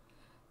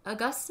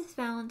 Augustus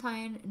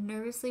Valentine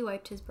nervously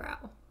wiped his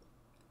brow.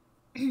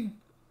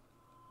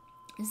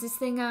 Is this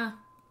thing,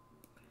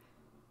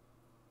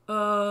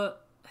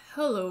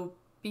 hello,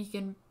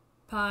 Beacon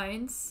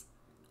Pines.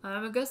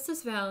 I'm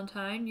Augustus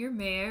Valentine, your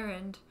mayor,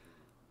 and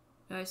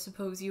I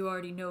suppose you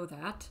already know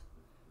that.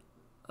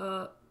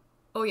 Oh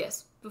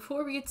yes,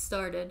 before we get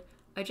started,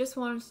 I just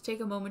wanted to take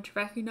a moment to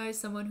recognize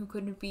someone who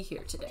couldn't be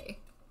here today.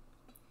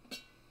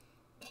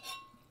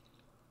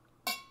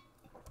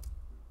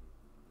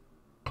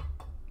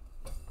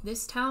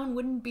 This town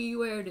wouldn't be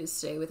where it is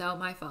today without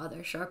my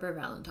father, Sharper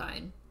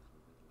Valentine.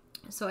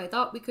 So I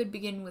thought we could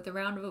begin with a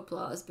round of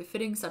applause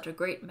befitting such a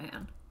great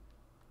man.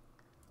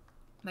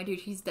 My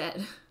dude, he's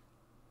dead.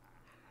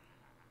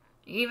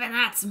 Even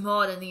that's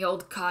more than the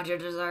old codger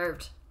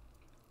deserved.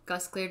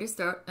 Gus cleared his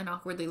throat and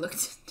awkwardly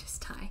looked at his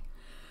tie.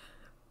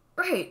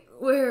 Right,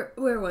 where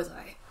was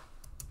I?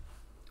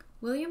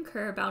 William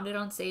Kerr bounded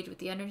on stage with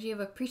the energy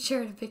of a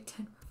preacher at a Big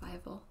Ten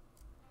revival.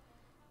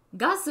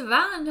 Gus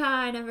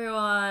Valentine,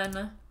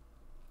 everyone!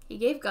 He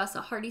gave Gus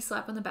a hearty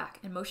slap on the back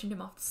and motioned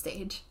him off the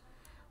stage.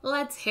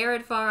 Let's hear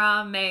it for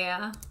our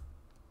mayor.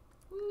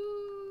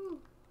 Woo.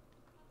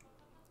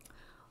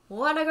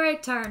 What a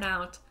great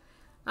turnout.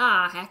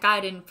 Ah, heck, I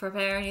didn't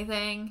prepare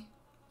anything.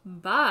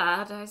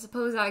 But I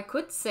suppose I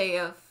could say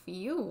a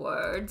few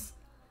words.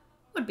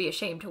 Would be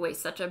ashamed to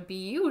waste such a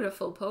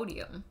beautiful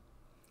podium.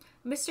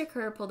 Mr.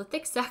 Kerr pulled a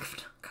thick stack of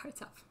note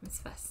cards out from his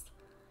vest.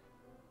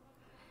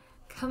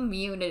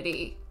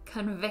 Community,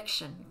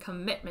 conviction,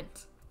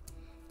 commitment.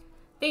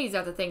 These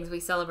are the things we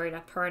celebrate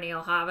at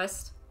Perennial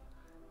Harvest.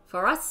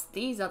 For us,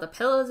 these are the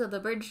pillars of the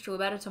bridge to a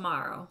better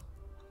tomorrow.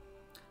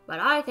 But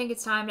I think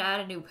it's time to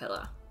add a new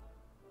pillar.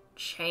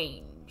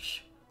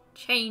 Change.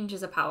 Change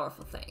is a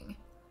powerful thing.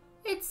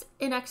 It's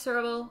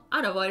inexorable,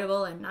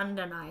 unavoidable, and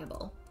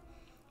undeniable.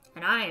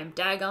 And I am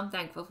daggum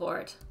thankful for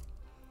it.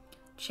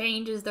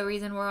 Change is the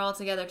reason we're all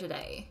together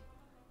today.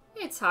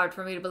 It's hard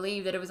for me to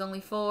believe that it was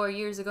only 4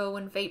 years ago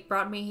when fate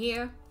brought me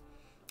here.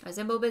 A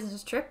simple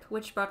business trip,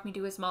 which brought me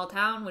to a small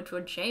town, which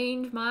would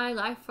change my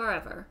life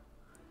forever.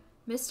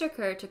 Mr.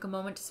 Kerr took a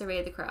moment to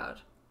survey the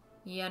crowd.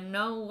 You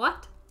know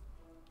what?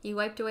 He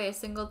wiped away a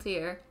single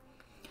tear.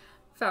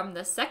 From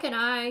the second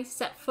I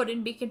set foot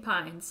in Beacon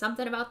Pines,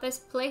 something about this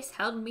place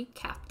held me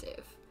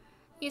captive.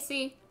 You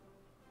see,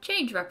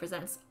 change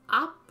represents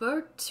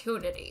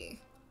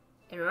opportunity.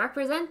 It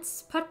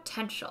represents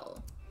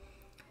potential.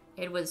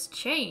 It was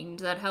change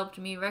that helped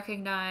me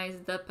recognize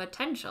the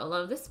potential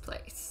of this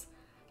place.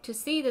 To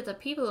see that the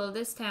people of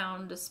this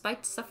town,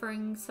 despite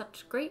suffering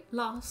such great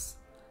loss,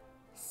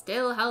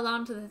 still held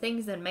on to the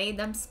things that made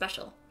them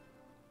special.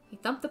 He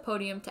thumped the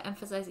podium to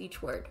emphasize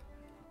each word.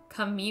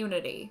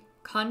 Community,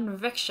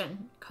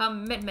 conviction,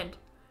 commitment,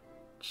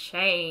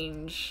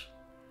 change.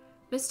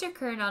 Mr.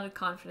 Kerr nodded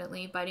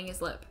confidently, biting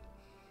his lip.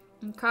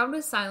 The crowd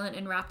was silent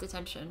in rapt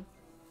attention.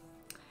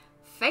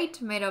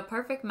 Fate made a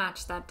perfect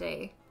match that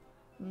day.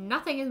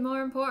 Nothing is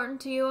more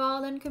important to you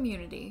all than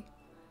community.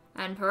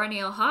 And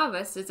Perennial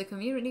Harvest is a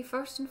community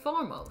first and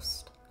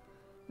foremost.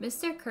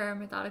 Mr. Kerr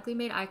methodically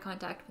made eye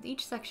contact with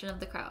each section of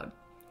the crowd.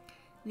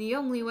 The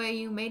only way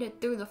you made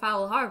it through the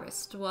foul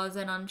harvest was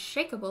an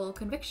unshakable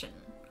conviction.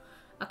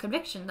 A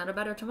conviction that a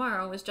better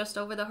tomorrow was just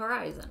over the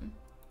horizon.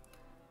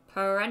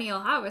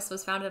 Perennial Harvest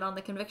was founded on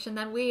the conviction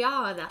that we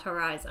are that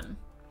horizon.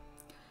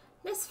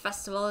 This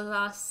festival is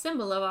a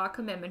symbol of our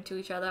commitment to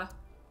each other.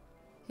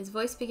 His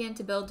voice began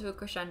to build to a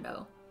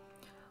crescendo.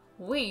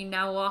 We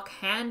now walk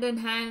hand in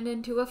hand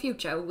into a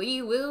future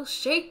we will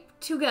shape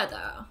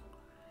together.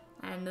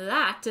 And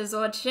that is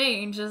what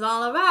change is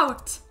all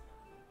about.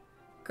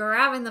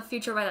 Grabbing the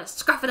future by the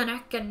scruff of the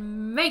neck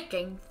and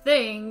making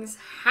things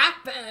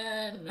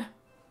happen.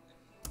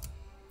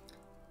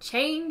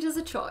 Change is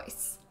a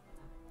choice.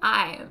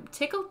 I am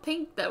tickled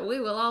pink that we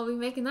will all be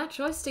making that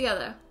choice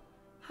together.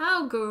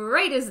 How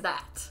great is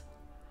that?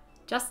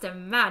 Just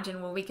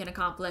imagine what we can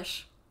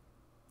accomplish.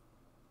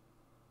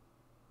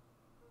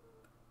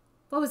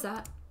 What was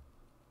that?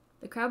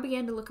 The crowd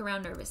began to look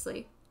around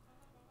nervously.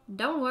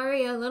 Don't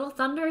worry, a little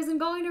thunder isn't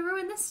going to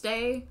ruin this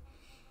day.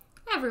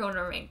 Everyone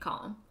remained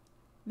calm.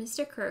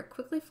 Mr. Kirk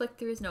quickly flicked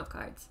through his note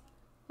cards.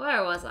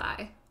 Where was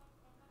I?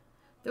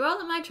 Through all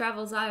of my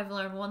travels, I have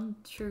learned one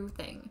true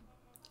thing.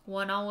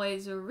 One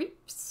always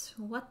reaps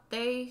what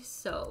they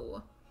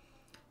sow.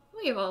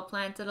 We have all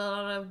planted a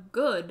lot of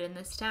good in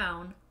this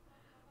town.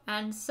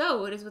 And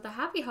so it is with a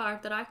happy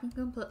heart that I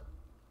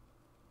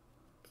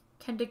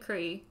can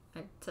decree.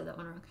 I said that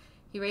one wrong.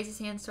 He raised his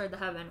hands toward the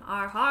heaven.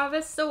 Our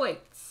harvest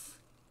awaits.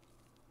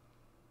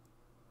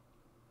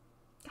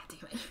 God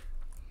damn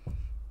it.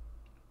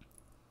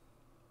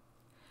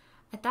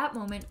 At that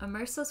moment, a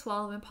merciless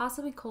wall of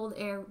impossibly cold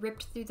air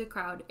ripped through the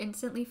crowd,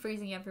 instantly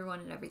freezing everyone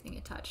and everything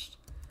it touched.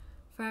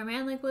 For a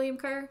man like William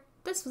Kerr,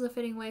 this was a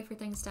fitting way for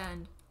things to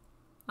end.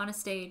 On a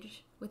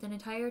stage, with an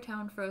entire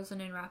town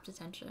frozen in rapt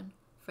attention,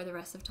 for the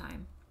rest of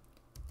time.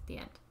 The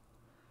end.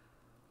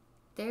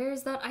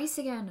 There's that ice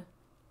again.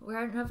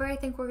 Whenever I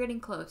think we're getting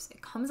close,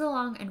 it comes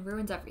along and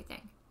ruins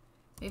everything.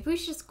 Maybe we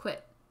should just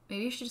quit.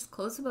 Maybe you should just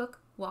close the book,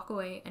 walk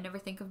away, and never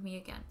think of me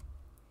again.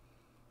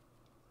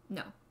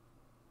 No,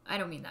 I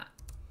don't mean that.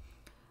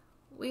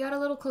 We got a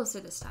little closer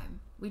this time.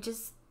 We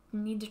just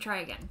need to try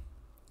again.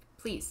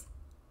 Please.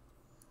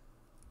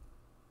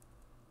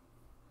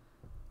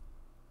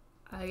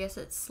 I guess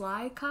it's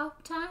Sly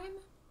Cop time?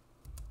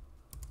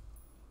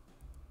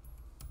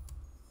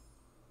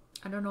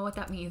 I don't know what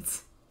that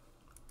means.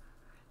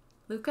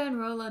 Luca and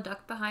Rolo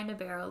ducked behind a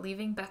barrel,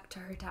 leaving Beck to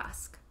her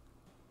task.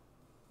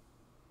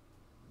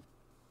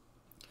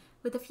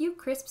 With a few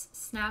crisp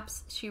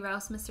snaps, she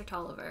roused Mr.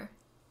 Tolliver.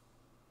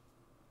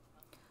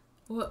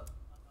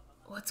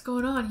 What's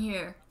going on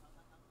here?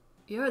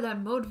 You're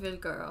that Maudeville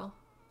girl.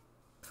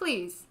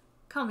 Please,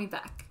 call me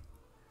Beck.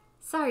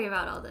 Sorry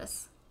about all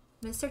this.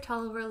 Mr.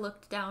 Tolliver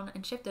looked down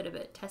and shifted a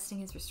bit, testing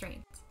his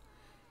restraints.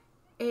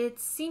 It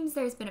seems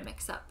there's been a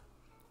mix-up.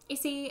 You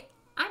see,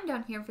 I'm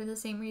down here for the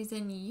same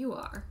reason you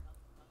are.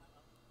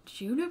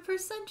 Juniper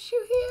sent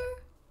you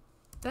here?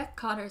 Beck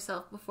caught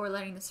herself before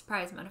letting the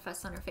surprise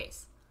manifest on her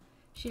face.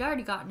 She'd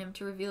already gotten him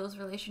to reveal his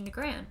relation to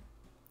Gran.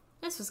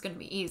 This was going to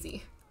be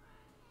easy.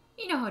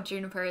 You know how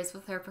Juniper is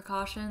with her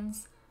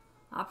precautions.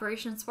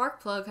 Operation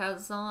Sparkplug has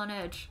us all on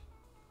edge.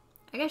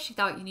 I guess she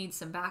thought you need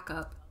some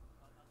backup.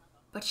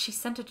 But she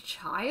sent a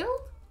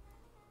child?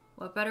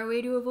 What better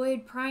way to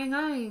avoid prying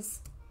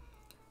eyes?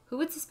 Who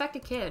would suspect a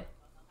kid?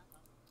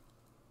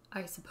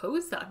 I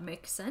suppose that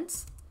makes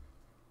sense.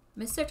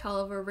 Mr.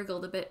 Tolliver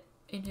wriggled a bit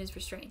in his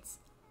restraints.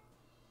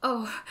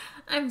 Oh,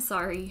 I'm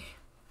sorry.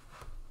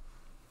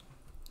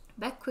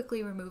 Beck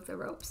quickly removed the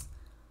ropes.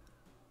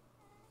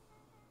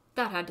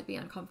 That had to be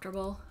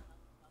uncomfortable.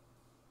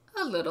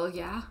 A little,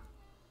 yeah.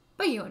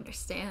 But you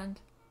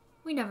understand.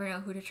 We never know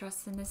who to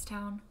trust in this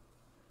town.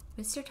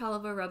 Mr.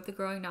 Tolliver rubbed the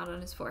growing knot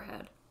on his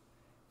forehead.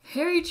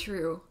 Very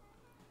true.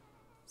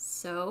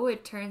 So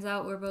it turns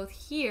out we're both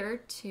here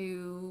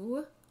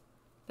to...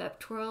 Beck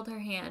twirled her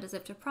hand as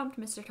if to prompt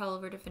Mr.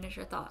 Tolliver to finish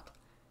her thought.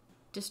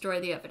 Destroy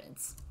the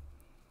evidence.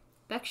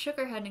 Beck shook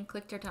her head and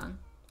clicked her tongue.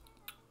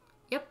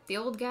 Yep, the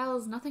old gal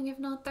is nothing if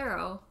not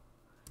thorough.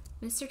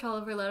 Mr.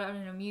 Tolliver let out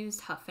an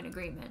amused huff in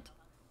agreement.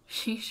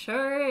 She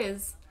sure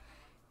is.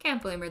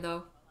 Can't blame her,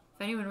 though.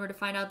 If anyone were to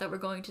find out that we're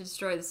going to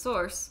destroy the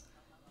source,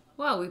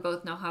 well, we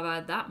both know how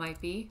bad that might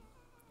be.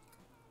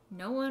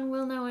 No one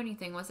will know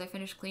anything once I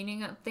finish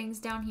cleaning up things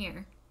down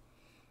here.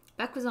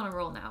 Beck was on a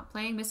roll now,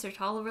 playing Mr.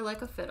 Tolliver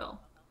like a fiddle.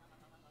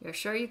 You're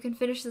sure you can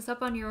finish this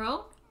up on your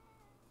own?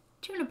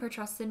 Juniper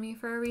trusted me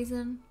for a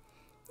reason.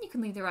 You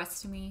can leave the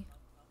rest to me.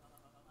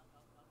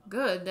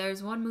 Good,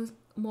 there's one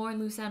more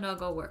loose end I'll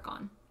go work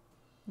on.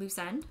 Loose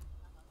end?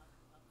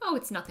 Oh,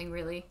 it's nothing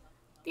really.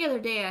 The other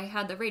day I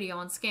had the radio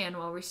on scan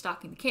while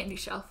restocking the candy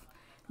shelf.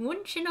 And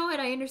wouldn't you know it,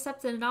 I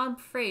intercepted an odd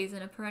phrase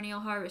in a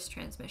Perennial Harvest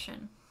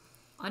transmission.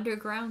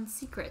 Underground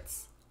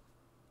secrets.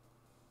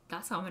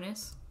 That's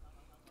ominous.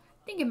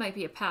 I think it might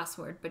be a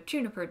password, but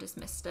Juniper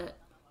dismissed it.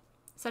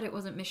 Said it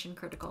wasn't mission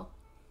critical.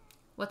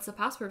 What's the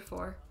password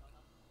for?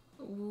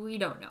 We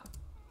don't know.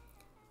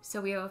 So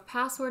we have a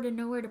password and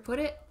nowhere to put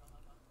it?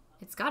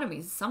 It's gotta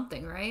be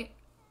something, right?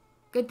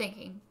 Good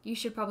thinking. You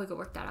should probably go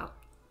work that out.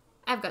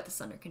 I've got this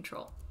under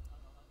control.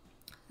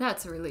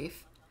 That's a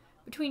relief.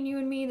 Between you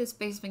and me, this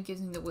basement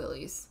gives me the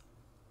willies.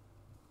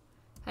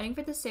 Heading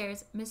for the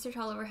stairs, Mr.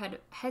 Tolliver had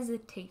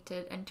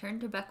hesitated and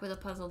turned to Beck with a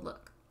puzzled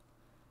look.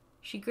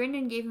 She grinned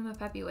and gave him a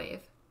peppy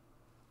wave.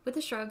 With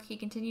a shrug, he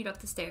continued up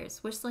the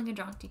stairs, whistling a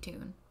jaunty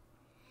tune.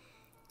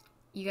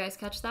 You guys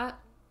catch that?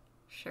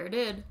 Sure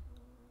did.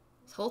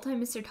 This whole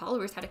time Mr.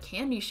 Tolliver's had a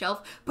candy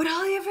shelf, but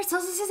all he ever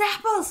sells is his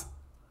apples!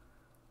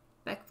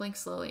 Beck blinked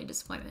slowly in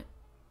disappointment.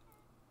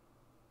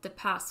 The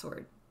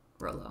password,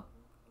 Rollo.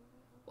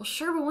 Well,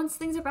 sure, but once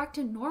things are back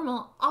to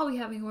normal, I'll be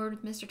having a word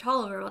with Mr.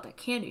 Tolliver about that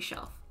candy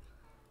shelf.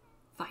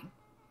 Fine.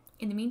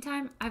 In the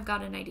meantime, I've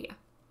got an idea.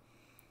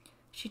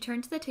 She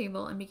turned to the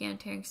table and began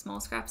tearing small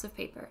scraps of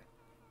paper.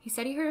 He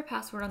said he heard a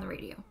password on the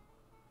radio.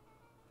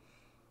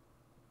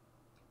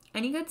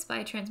 Any good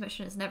spy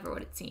transmission is never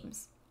what it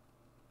seems.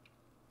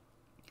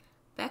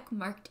 Beck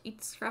marked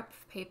each scrap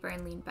of paper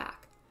and leaned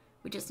back.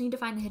 We just need to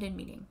find the hidden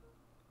meaning.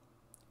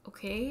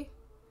 Okay.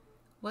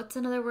 What's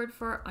another word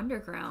for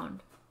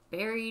underground?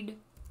 Buried?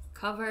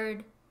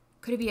 Covered?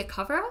 Could it be a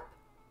cover-up?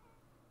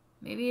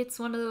 Maybe it's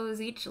one of those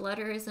each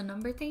letter is a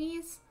number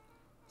thingies?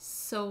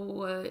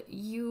 So,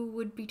 U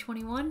would be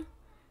 21,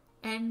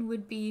 N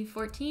would be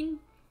 14,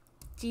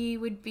 D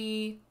would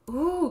be...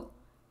 Ooh!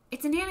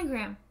 It's an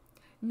anagram!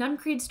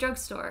 Nuncreed's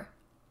drugstore.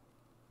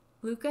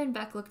 Luca and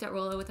Beck looked at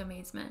Rollo with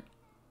amazement.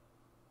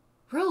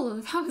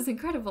 Rollo, that was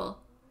incredible!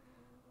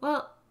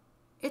 Well,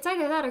 it's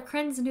either that or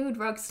Kren's new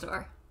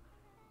drugstore.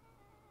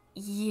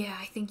 Yeah,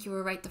 I think you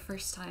were right the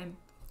first time.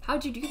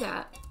 How'd you do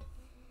that?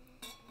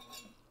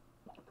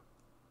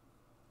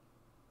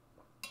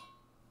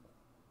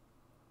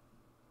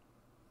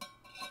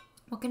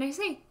 What can I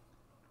say?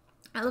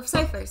 I love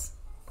ciphers.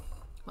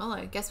 Well,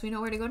 I guess we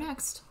know where to go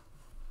next.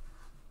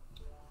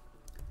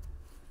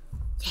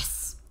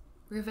 Yes!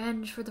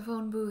 Revenge for the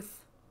phone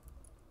booth.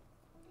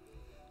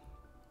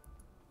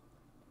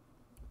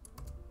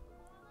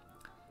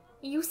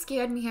 You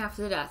scared me half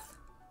to death.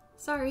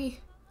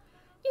 Sorry.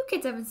 You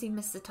kids haven't seen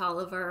Mr.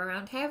 Tolliver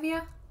around, have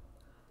ya?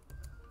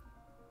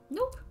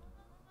 Nope.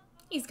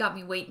 He's got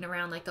me waiting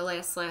around like the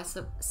last slice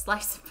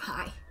of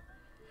pie.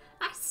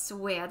 I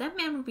swear, that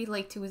man would be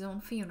late to his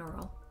own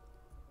funeral.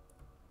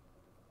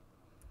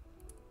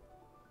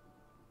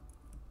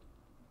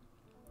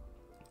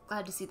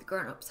 Glad to see the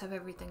grown-ups have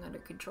everything under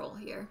control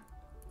here.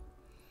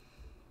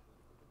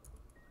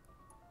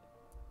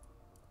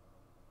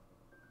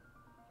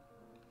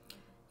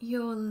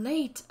 You're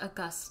late,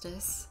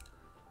 Augustus.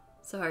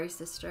 Sorry,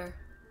 sister.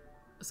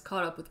 Was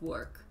caught up with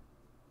work.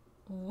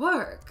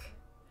 Work?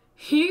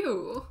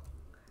 You?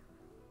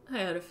 I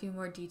had a few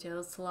more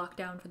details to lock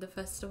down for the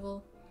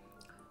festival.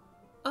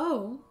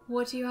 Oh,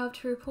 what do you have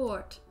to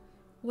report?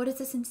 What is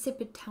this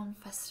insipid town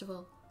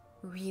festival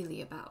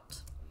really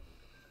about?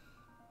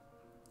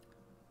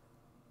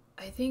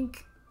 I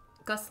think...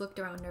 Gus looked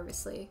around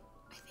nervously.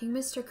 I think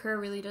Mr. Kerr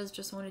really does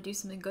just want to do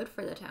something good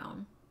for the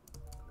town.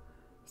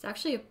 He's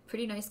actually a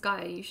pretty nice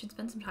guy. You should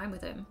spend some time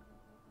with him.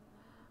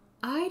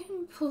 I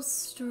didn't pull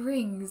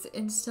strings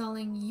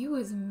installing you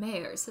as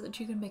mayor so that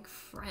you can make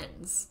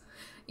friends.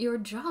 Your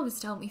job is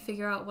to help me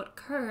figure out what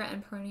Kerr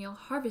and Perennial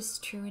Harvest's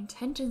true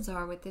intentions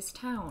are with this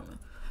town.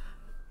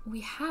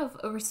 We have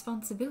a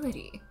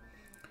responsibility.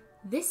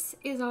 This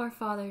is our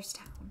father's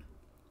town.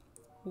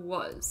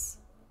 Was.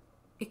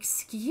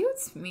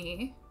 Excuse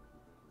me?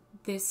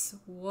 This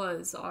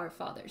was our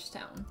father's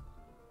town.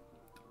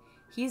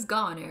 He's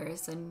gone,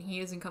 Eris, and he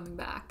isn't coming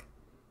back.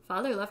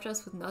 Father left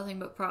us with nothing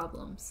but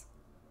problems.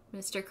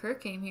 Mr. Kerr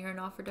came here and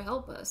offered to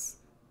help us.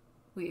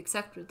 We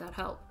accepted that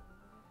help.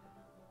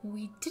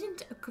 We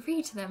didn't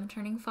agree to them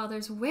turning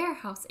Father's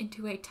warehouse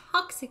into a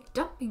toxic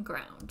dumping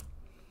ground.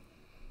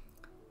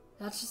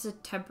 That's just a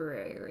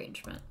temporary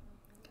arrangement.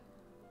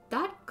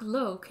 That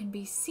glow can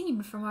be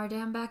seen from our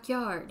damn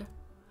backyard.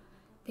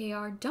 They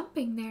are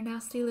dumping their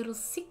nasty little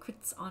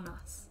secrets on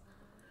us.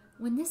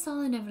 When this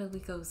all inevitably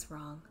goes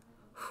wrong,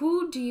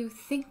 who do you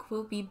think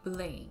will be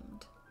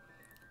blamed?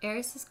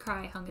 Eris's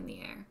cry hung in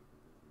the air.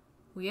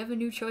 We have a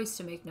new choice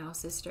to make now,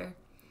 sister.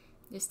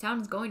 This town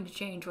is going to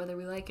change whether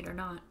we like it or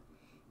not.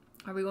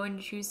 Are we going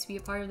to choose to be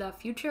a part of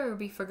that future or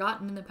be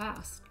forgotten in the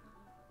past?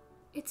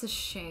 It's a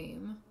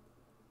shame.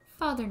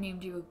 Father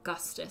named you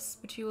Augustus,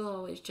 but you will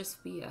always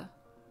just be a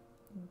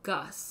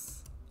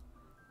Gus.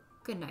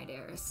 Good night,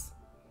 Eris.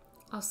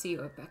 I'll see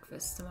you at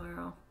breakfast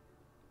tomorrow.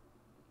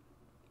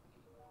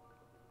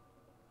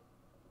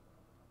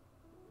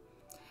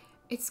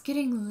 It's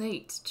getting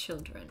late,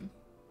 children.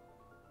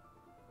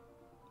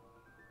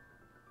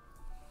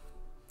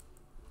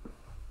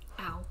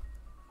 Ow.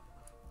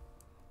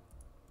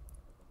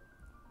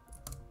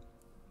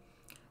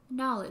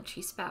 Knowledge,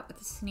 he spat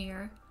with a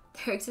sneer.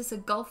 There exists a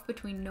gulf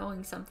between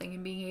knowing something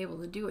and being able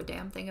to do a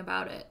damn thing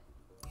about it.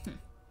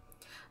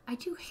 I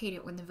do hate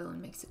it when the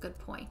villain makes a good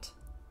point.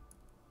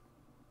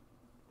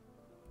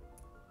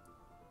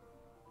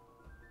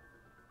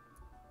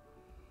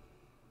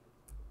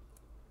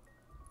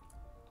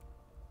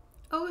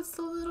 Oh, it's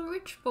the little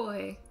rich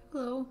boy.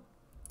 Hello.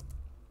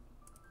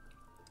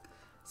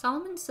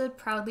 Solomon stood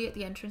proudly at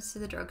the entrance to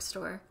the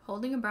drugstore,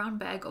 holding a brown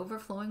bag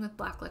overflowing with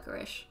black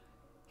licorice.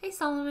 Hey,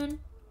 Solomon.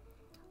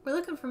 We're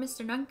looking for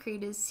Mr.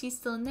 Nuncreed. Is he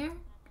still in there?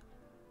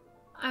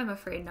 I'm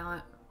afraid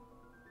not.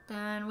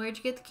 Then where'd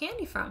you get the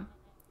candy from?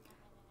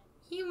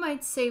 You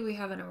might say we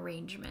have an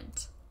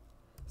arrangement.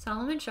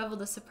 Solomon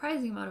shoveled a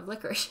surprising amount of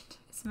licorice into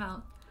his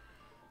mouth.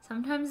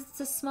 Sometimes it's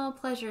the small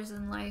pleasures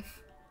in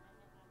life.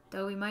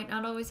 Though we might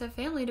not always have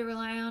family to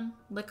rely on,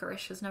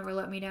 licorice has never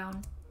let me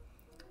down.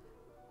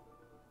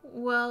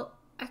 Well,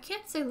 I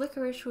can't say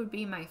licorice would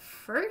be my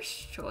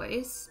first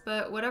choice,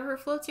 but whatever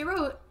floats your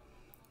boat.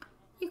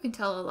 You can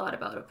tell a lot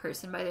about a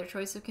person by their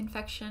choice of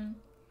confection.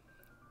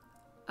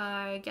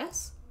 I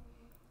guess?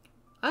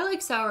 I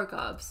like sour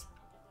gobs.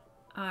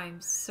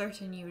 I'm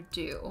certain you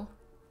do.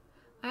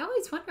 I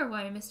always wonder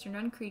why Mr.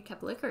 Nuncreed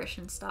kept licorice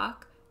in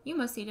stock. You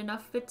must eat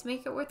enough of it to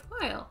make it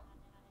worthwhile.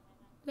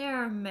 There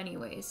are many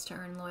ways to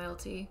earn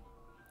loyalty.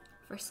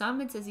 For some,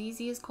 it's as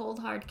easy as cold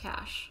hard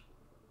cash.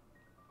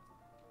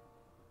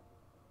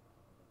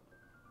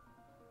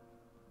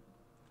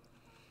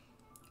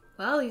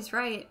 Well, he's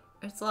right.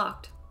 It's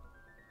locked.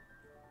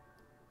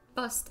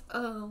 Bust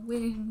a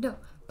window.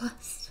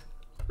 Bust.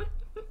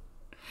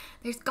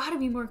 There's gotta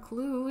be more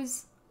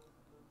clues.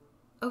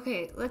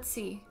 Okay, let's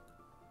see.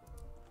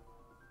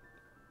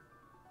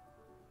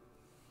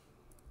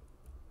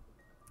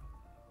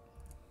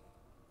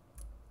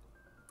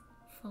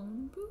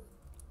 Phone booth?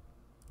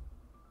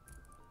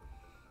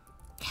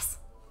 Yes!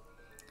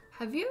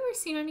 Have you ever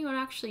seen anyone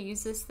actually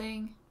use this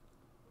thing?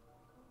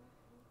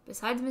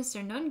 Besides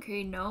Mr.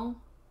 Nuncreed, no.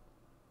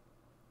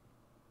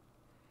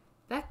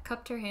 Beck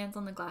cupped her hands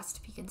on the glass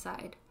to peek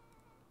inside.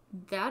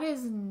 That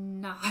is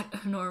not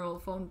a normal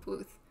phone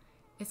booth.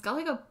 It's got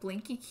like a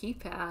blinky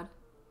keypad.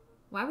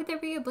 Why would there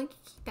be a blinky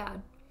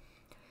keypad?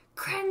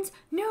 Kren's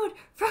nude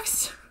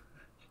frost.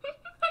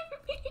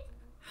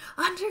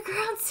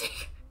 Underground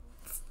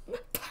secrets. The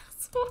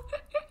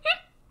password.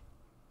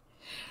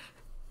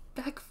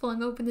 Beck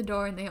flung open the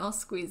door and they all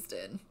squeezed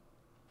in.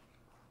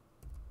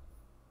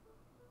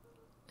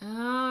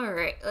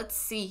 Alright, let's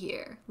see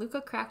here.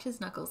 Luca cracked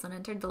his knuckles and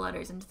entered the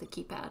letters into the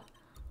keypad.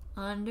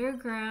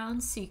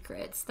 Underground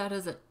secrets. That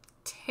is a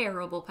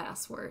terrible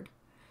password.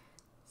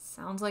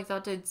 Sounds like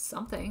that did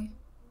something.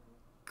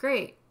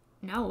 Great.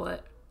 Now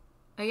what?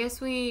 I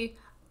guess we...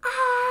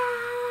 Ah!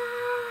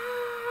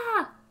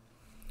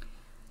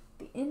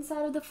 The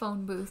inside of the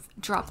phone booth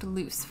dropped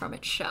loose from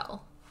its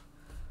shell.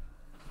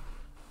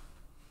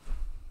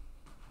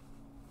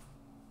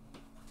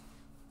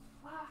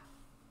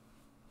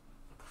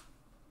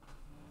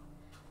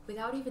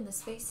 Without even the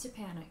space to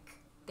panic,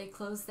 they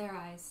closed their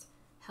eyes,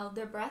 held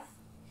their breath,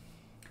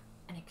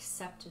 and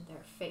accepted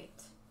their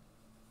fate.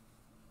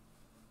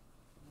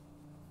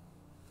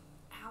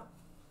 Ow.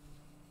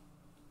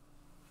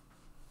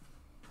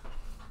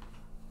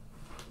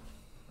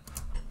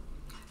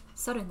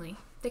 Suddenly,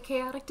 the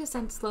chaotic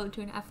descent slowed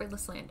to an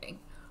effortless landing.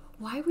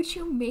 Why would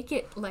you make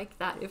it like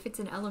that if it's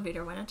an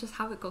elevator? Why not just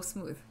have it go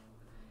smooth?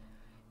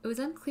 It was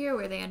unclear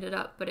where they ended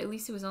up, but at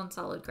least it was on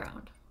solid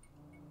ground.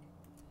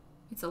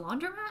 It's a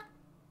laundromat?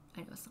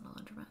 I know it's not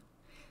a laundromat.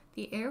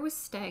 The air was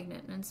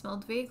stagnant and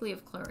smelled vaguely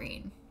of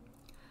chlorine.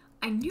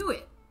 I knew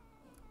it!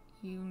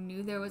 You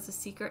knew there was a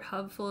secret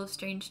hub full of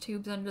strange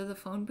tubes under the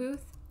phone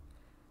booth?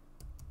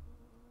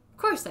 Of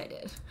course I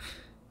did.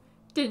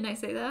 Didn't I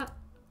say that?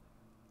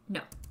 No.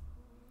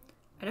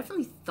 I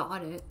definitely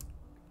thought it.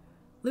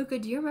 Luca,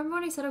 do you remember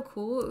when I said how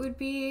cool it would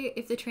be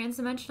if the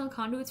transdimensional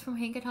conduits from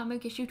Hank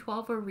Atomic issue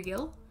 12 were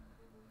real?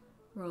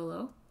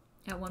 Rolo.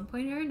 At one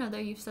point or another,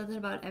 you've said that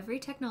about every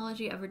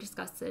technology ever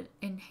discussed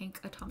in Hank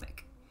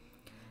Atomic.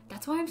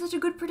 That's why I'm such a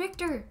good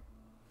predictor!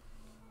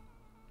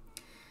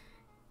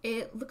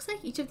 It looks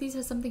like each of these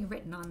has something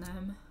written on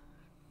them.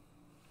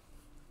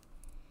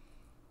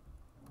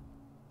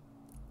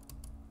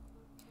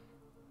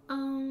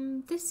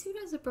 This suit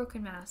has a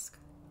broken mask.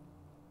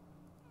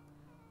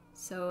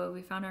 So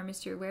we found our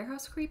mystery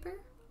warehouse creeper?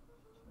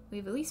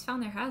 We've at least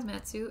found their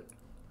hazmat suit.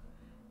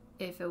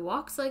 If it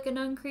walks like a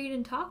Nuncreed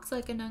and talks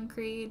like a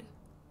Nuncreed,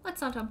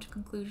 let's not jump to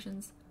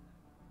conclusions.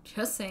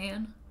 Just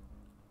saying.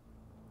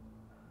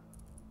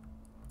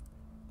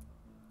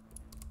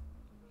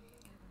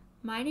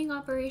 Mining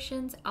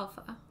operations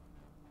Alpha.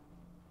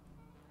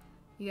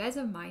 You guys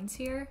have mines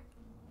here?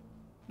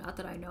 Not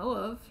that I know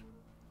of.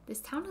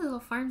 This town has all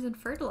farms and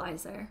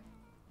fertilizer.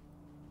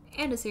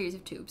 And a series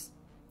of tubes.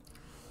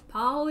 Pa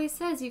always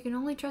says you can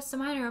only trust a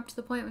miner up to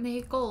the point when they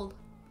hit gold.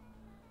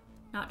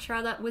 Not sure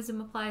how that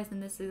wisdom applies in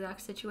this exact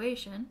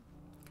situation.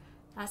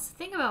 That's the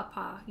thing about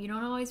Pa. You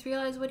don't always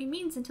realize what he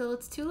means until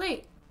it's too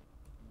late.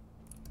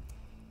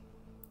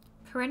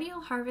 Perennial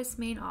Harvest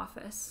main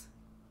office.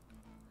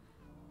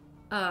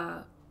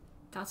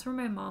 That's where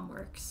my mom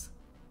works.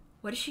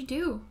 What does she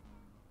do?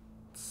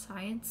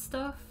 Science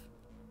stuff?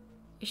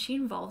 Is she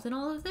involved in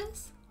all of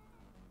this?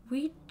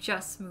 We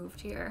just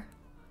moved here.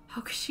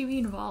 How could she be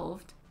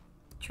involved?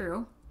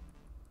 True.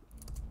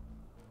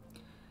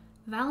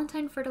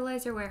 Valentine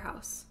Fertilizer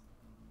Warehouse.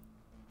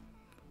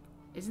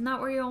 Isn't that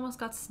where you almost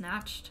got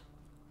snatched?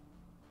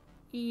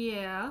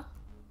 Yeah.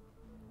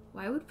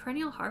 Why would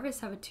Perennial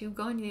Harvest have a tube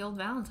going to the old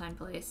Valentine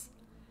place?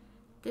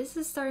 This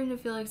is starting to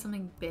feel like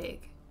something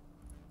big.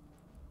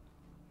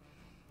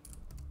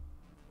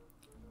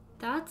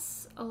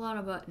 That's a lot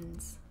of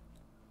buttons.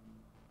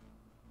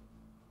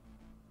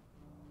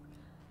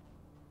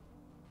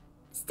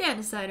 Stand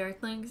aside,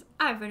 Earthlings.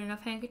 I've read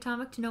enough Hank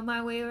Atomic to know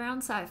my way around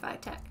sci-fi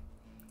tech.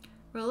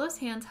 Rolo's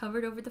hands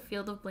hovered over the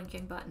field of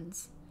blinking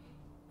buttons.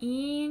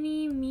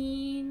 Eeny,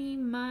 meeny,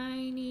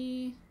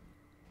 miny.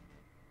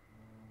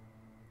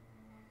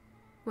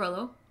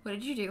 Rolo, what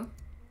did you do?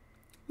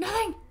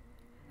 Nothing!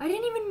 I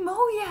didn't even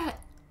mow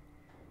yet!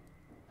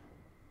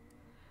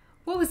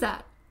 What was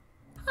that?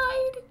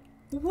 Hide!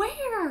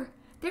 Where?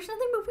 There's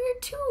nothing but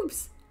weird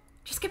tubes!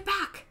 Just get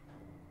back!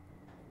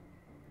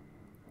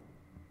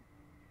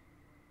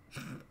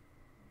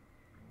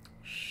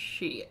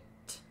 Shit.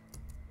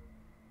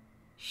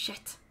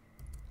 Shit.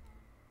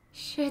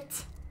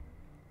 Shit.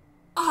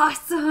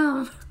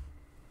 Awesome!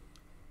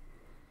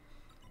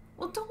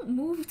 Well, don't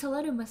move to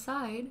let him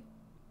aside.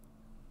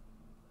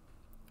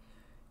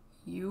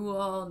 You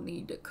all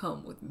need to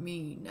come with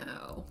me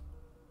now.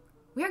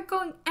 We aren't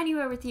going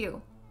anywhere with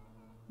you.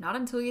 Not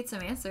until we get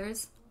some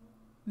answers.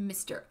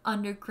 Mr.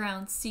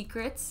 Underground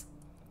Secrets.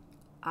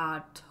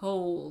 I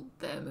told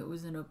them it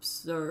was an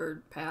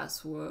absurd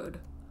password.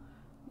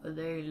 But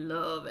they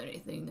love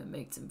anything that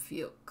makes them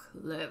feel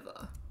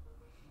clever.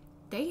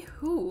 They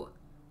who?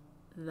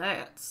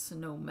 That's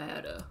no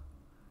matter.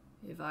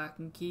 If I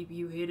can keep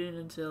you hidden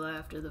until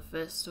after the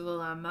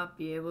festival, I might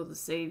be able to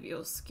save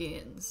your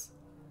skins.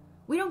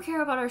 We don't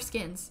care about our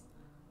skins.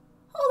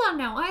 Hold on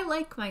now, I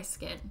like my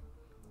skin.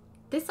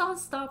 This all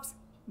stops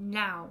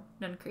now,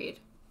 Nuncreed.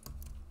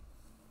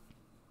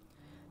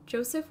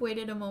 Joseph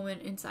waited a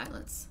moment in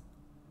silence.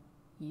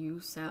 You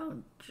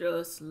sound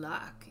just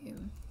like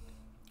him.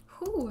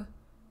 Who?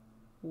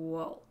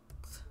 Walt.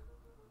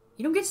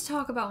 You don't get to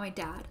talk about my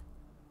dad.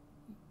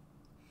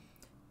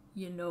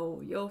 You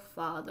know, your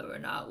father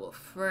and I were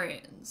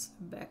friends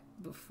back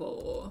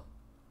before.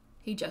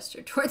 He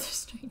gestured toward the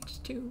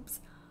strange tubes.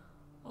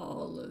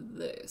 All of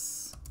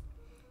this.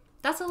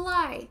 That's a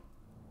lie.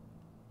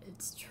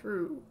 It's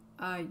true.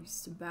 I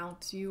used to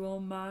bounce you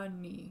on my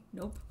knee.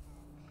 Nope.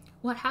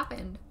 What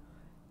happened?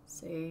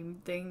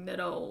 Same thing that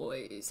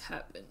always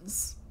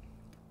happens.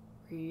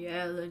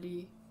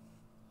 Reality,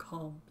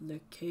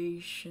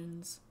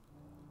 complications,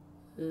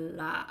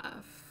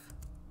 life.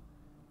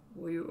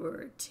 We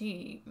were a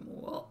team,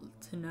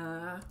 Walt and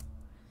I.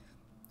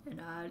 An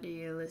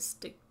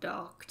idealistic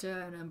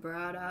doctor and a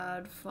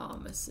bright-eyed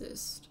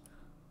pharmacist.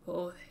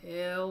 Both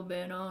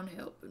hell-bent on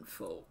helping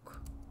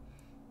folk.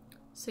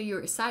 So you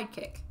were a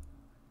sidekick?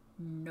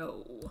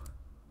 No.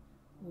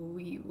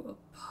 We were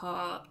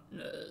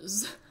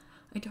partners.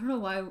 I don't know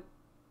why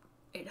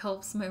it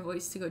helps my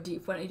voice to go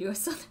deep when I do a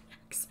southern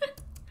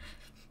accent.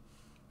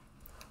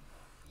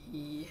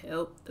 He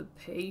helped the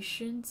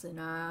patients and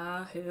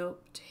I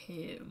helped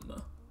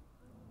him.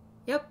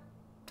 Yep,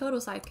 total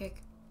sidekick.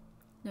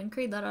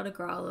 Nuncreed let out a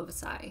growl of a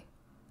sigh.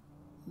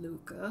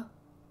 Luca,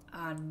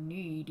 I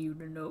need you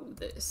to know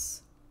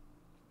this.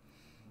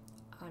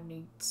 I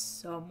need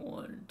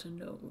someone to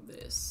know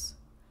this.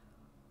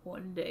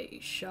 One day,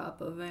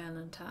 Shopper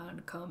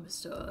Valentine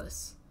comes to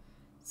us.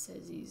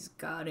 Says he's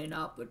got an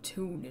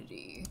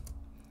opportunity.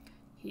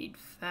 He'd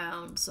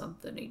found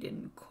something he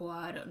didn't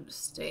quite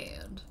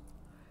understand.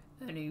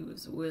 And he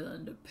was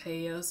willing to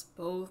pay us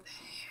both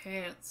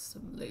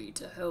handsomely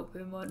to help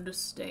him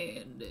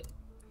understand it.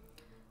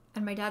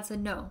 And my dad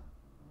said no.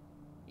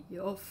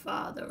 Your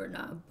father and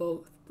I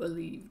both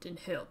believed in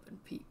helping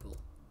people.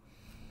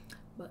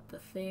 But the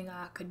thing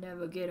I could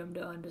never get him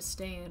to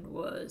understand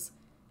was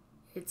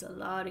it's a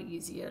lot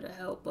easier to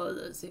help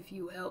others if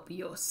you help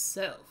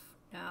yourself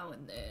now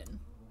and then.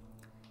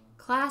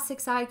 Classic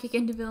sidekick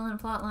into villain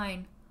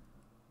plotline.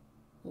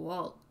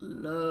 Walt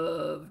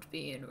loved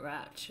being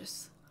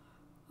righteous.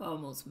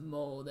 Almost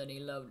more than he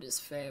loved his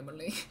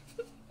family.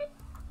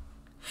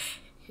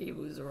 He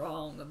was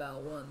wrong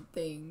about one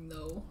thing,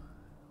 though.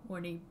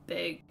 When he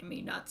begged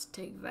me not to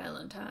take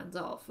Valentine's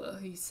offer,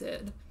 he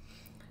said,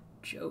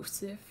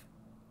 Joseph,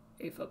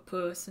 if a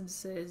person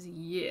says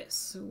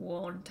yes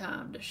one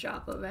time to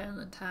Shopper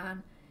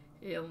Valentine,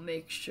 he'll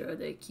make sure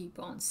they keep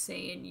on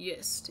saying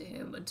yes to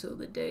him until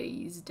the day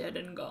he's dead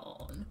and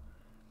gone.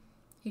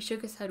 He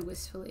shook his head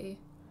wistfully.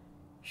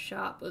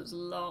 Shopper's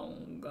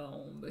long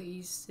gone, but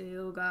he's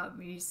still got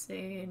me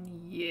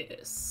saying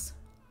yes.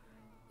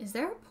 Is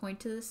there a point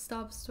to this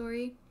sob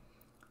story?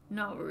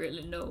 Not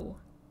really, no.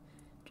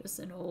 Just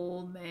an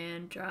old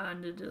man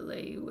trying to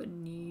delay what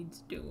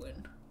needs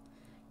doing.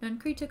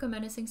 Nuncreed took a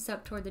menacing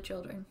step toward the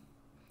children.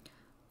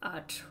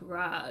 I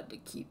tried to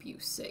keep you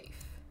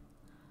safe.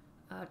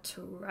 I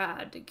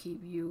tried to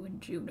keep you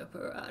and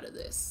Juniper out of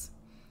this,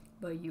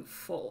 but you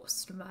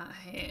forced my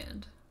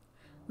hand.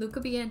 Luca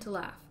began to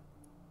laugh.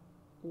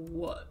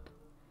 What?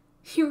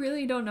 You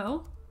really don't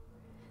know?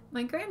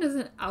 My grand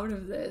isn't out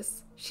of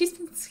this. She's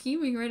been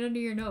scheming right under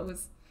your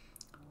nose.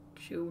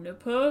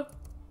 Juniper?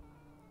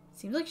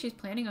 Seems like she's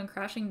planning on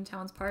crashing the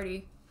town's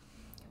party.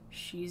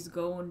 She's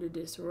going to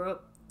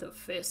disrupt the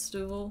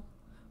festival?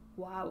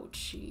 Why would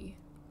she?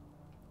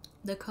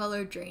 The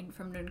color drained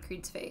from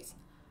Nuncreed's face.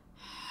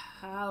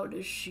 How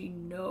does she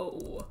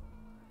know?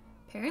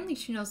 Apparently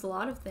she knows a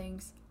lot of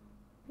things.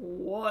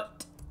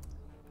 What?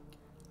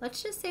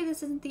 Let's just say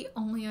this isn't the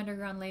only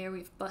underground layer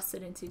we've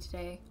busted into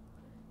today.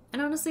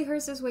 And honestly,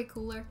 hers is way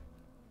cooler.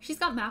 She's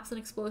got maps and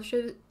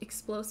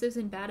explosives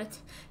and bad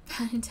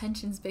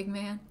intentions, big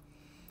man.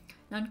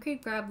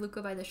 Nuncreed grabbed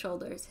Luca by the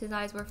shoulders. His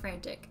eyes were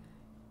frantic.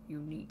 You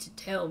need to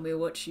tell me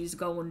what she's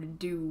going to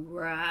do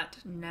right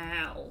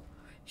now.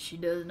 She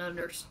doesn't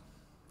understand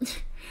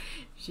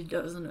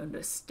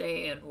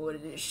what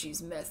it is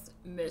she's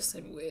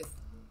messing with.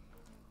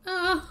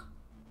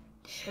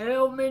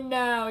 Tell me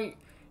now.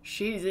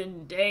 She's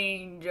in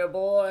danger,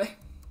 boy.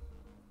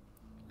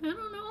 I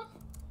don't know.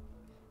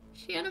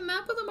 She had a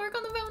map with a mark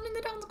on the fountain in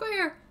the town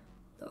square.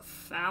 The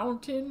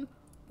fountain?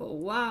 But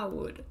why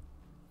would...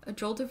 A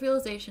jolt of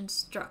realization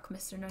struck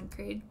Mr.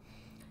 Nuncreed.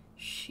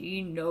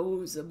 She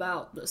knows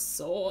about the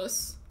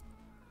source.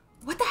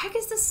 What the heck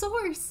is the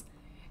source?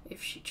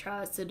 If she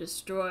tries to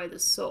destroy the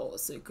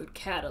source, it could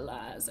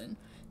catalyze, and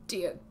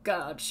dear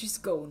God, she's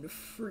going to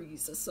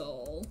freeze us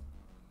all.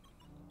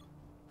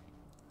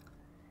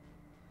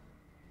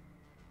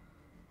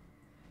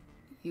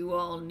 You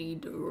all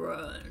need to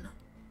run.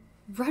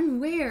 Run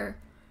where?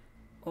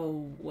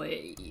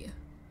 Away.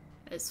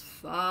 As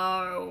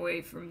far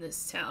away from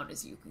this town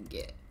as you can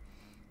get.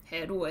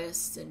 Head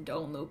west and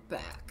don't look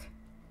back.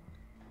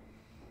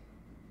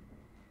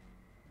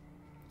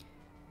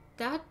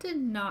 That did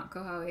not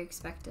go how I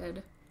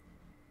expected.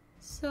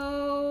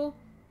 So,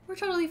 we're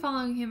totally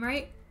following him,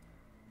 right?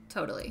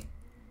 Totally.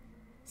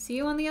 See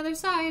you on the other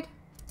side.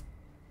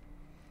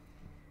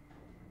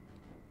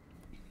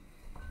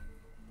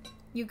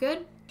 You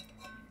good?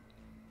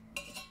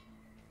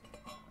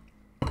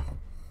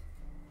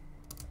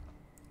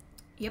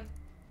 Yep.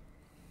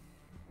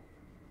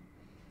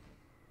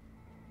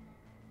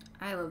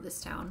 I love this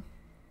town.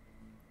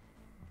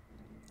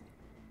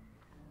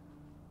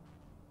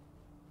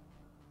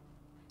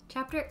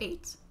 Chapter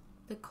 8.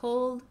 The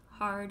Cold,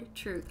 Hard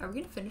Truth. Are we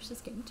going to finish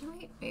this game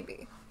tonight?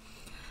 Maybe.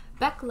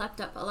 Beck leapt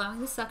up, allowing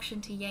the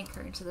suction to yank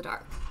her into the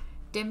dark.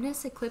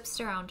 Dimness eclipsed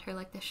around her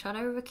like the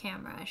shutter of a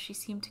camera as she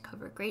seemed to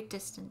cover great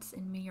distance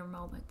in mere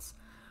moments.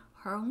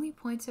 Her only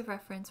points of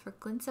reference were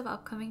glints of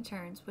upcoming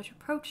turns which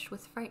approached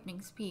with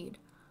frightening speed,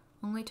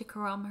 only to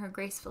carom her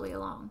gracefully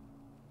along.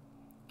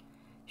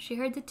 She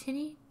heard the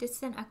tinny,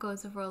 distant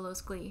echoes of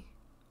Rollo's glee.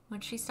 When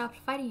she stopped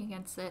fighting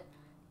against it,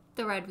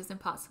 the ride was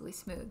impossibly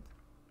smooth.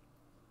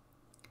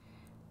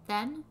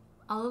 Then,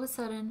 all of a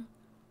sudden,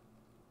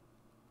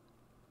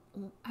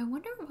 I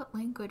wonder what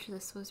language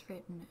this was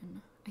written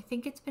in. I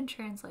think it's been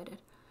translated.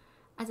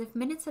 As if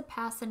minutes had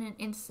passed in an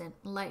instant,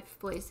 life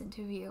blazed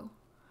into view.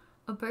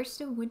 A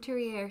burst of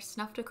wintry air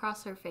snuffed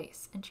across her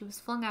face, and she was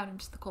flung out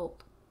into the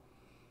cold.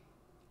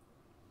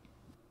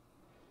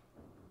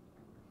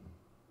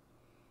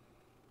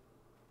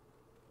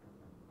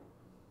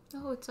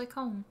 Oh, it's like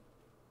home.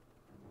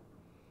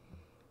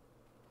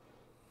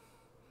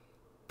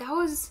 That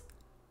was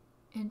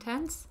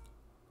intense?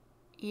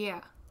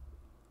 Yeah.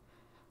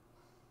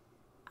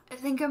 I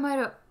think I might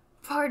have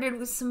parted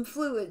with some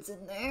fluids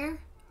in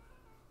there.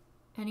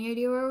 Any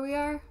idea where we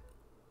are?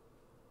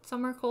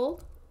 Somewhere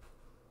cold?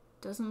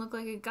 Doesn't look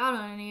like it got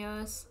on any of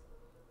us.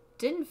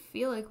 Didn't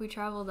feel like we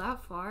traveled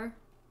that far.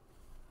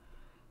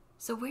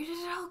 So where did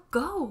it all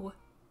go?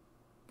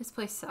 This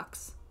place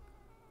sucks.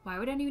 Why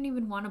would anyone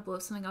even want to blow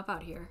something up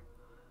out here?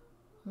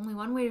 Only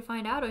one way to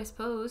find out, I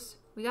suppose.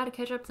 We gotta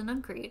catch up to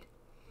Nuncreed.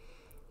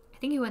 I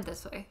think he went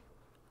this way.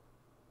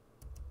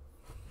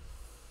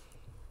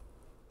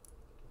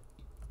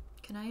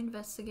 Can I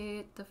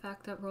investigate the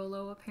fact that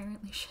Rollo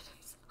apparently shit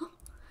himself?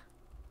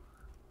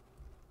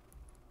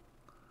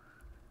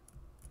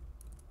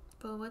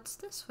 But what's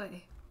this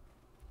way?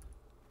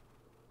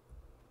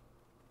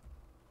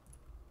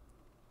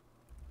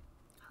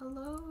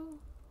 Hello?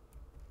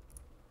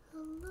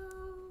 Hello?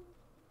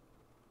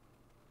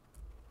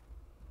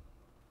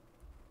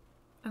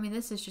 I mean,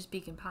 this is just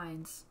Beacon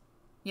Pines.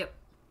 Yep.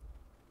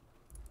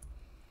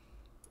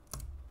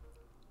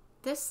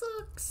 This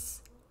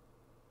looks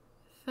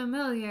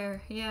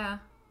familiar, yeah.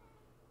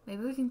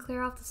 Maybe we can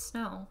clear out the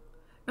snow.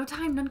 No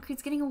time,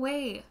 Nuncreed's getting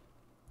away.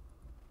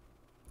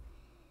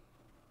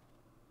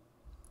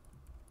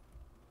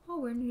 Oh,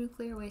 we're in a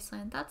nuclear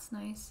wasteland. That's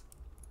nice.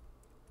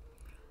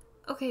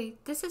 Okay,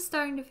 this is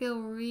starting to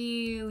feel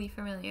really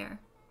familiar.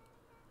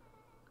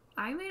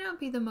 I may not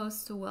be the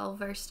most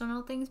well-versed on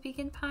all things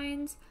Beacon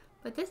Pines,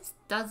 but this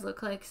does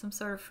look like some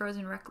sort of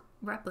frozen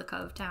replica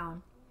of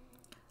town.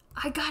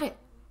 I got it!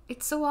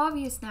 It's so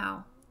obvious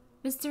now.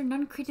 Mr.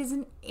 Nuncreed is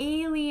an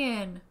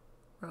alien.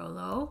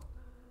 Rollo,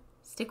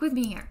 stick with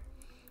me here.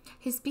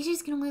 His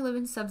species can only live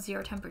in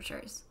sub-zero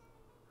temperatures.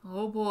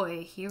 Oh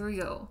boy, here we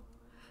go.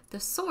 The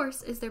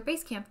source is their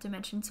base camp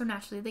dimension, so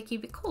naturally they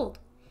keep it cold.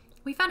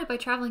 We found it by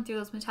traveling through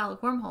those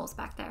metallic wormholes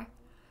back there.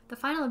 The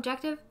final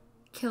objective?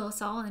 Kill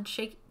us all and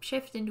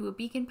shift into a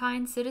Beacon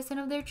Pine citizen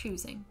of their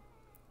choosing.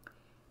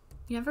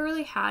 You never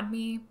really had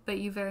me, but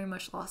you very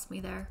much lost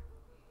me there.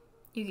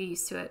 You get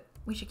used to it.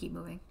 We should keep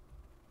moving.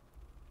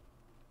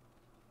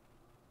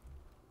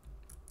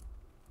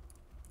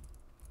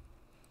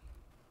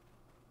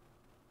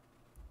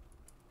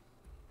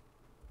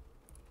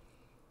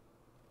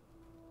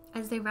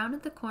 As they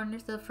rounded the corner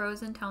to the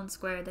frozen town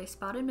square, they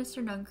spotted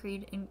Mr.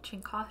 Nuncreed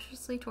inching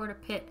cautiously toward a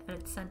pit at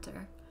its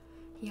center.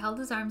 He held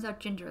his arms out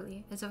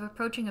gingerly, as if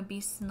approaching a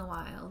beast in the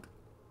wild.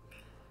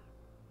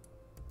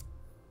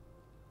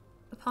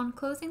 Upon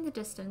closing the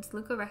distance,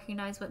 Luca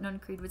recognized what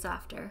Nuncreed was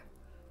after.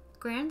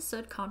 Gran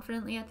stood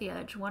confidently at the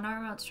edge, one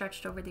arm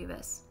outstretched over the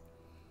abyss.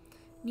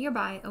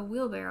 Nearby, a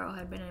wheelbarrow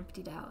had been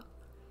emptied out.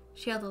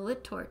 She held a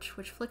lit torch,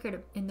 which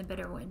flickered in the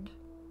bitter wind.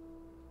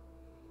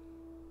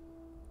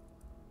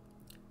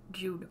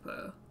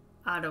 Juniper,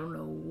 I don't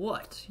know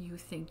what you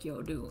think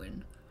you're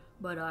doing,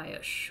 but I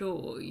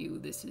assure you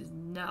this is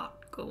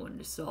not going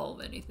to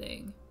solve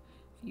anything.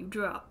 If you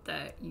drop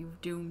that,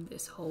 you've doomed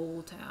this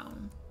whole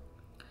town.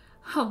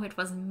 Oh, it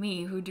wasn't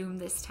me who doomed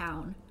this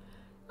town.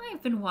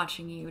 I've been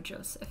watching you,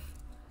 Joseph.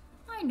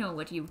 I know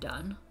what you've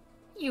done.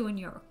 You and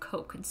your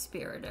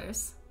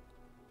co-conspirators.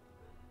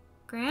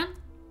 Gran?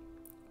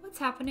 What's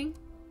happening?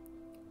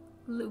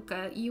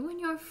 Luca, you and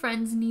your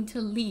friends need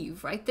to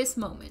leave right this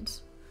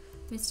moment.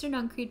 Mr.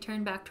 Nuncreed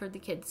turned back toward the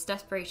kids,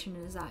 desperation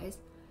in his eyes.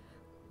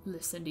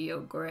 Listen to your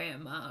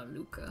grandma,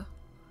 Luca.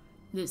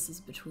 This is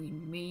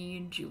between me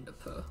and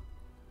Juniper.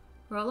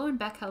 Rollo and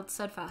Beck held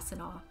steadfast in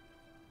awe.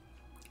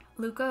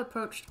 Luca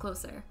approached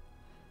closer.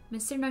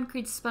 Mr.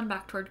 Nuncreed spun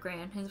back toward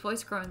Gran, his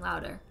voice growing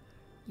louder.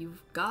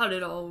 You've got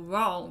it all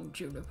wrong,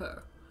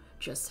 Juniper.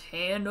 Just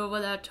hand over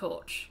that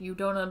torch. You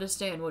don't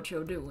understand what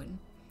you're doing.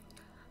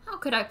 How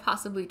could I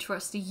possibly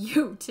trust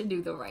you to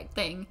do the right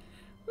thing?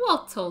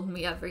 Walt told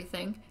me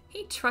everything.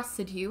 He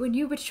trusted you, and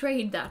you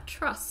betrayed that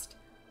trust.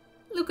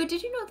 Luca,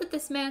 did you know that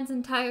this man's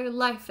entire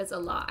life is a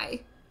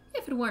lie?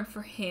 If it weren't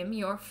for him,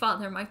 your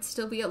father might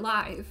still be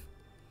alive.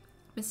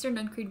 Mr.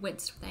 Nuncreed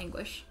winced with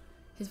anguish.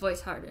 His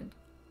voice hardened.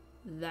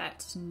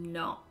 That's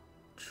not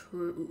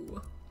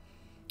true.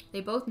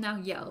 They both now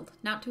yelled,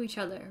 not to each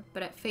other,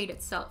 but at fate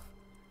itself,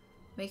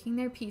 making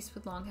their peace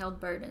with long-held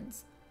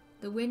burdens.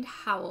 The wind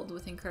howled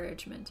with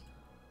encouragement.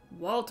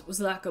 Walt was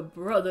like a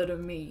brother to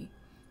me.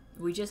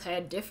 We just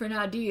had different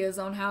ideas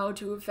on how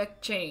to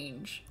effect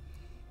change.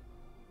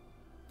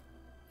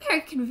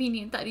 Very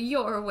convenient that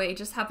your way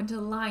just happened to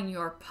line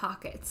your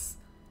pockets.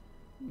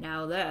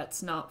 Now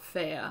that's not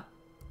fair.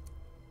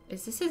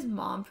 Is this his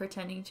mom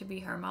pretending to be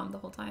her mom the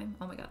whole time?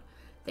 Oh my god.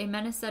 They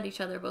menaced at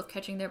each other, both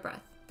catching their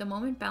breath. The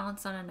moment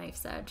balanced on a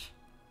knife's edge.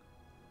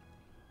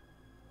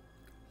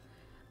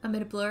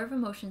 Amid a blur of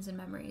emotions and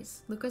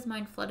memories, Luca's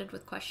mind flooded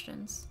with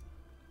questions.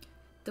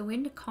 The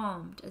wind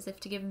calmed as if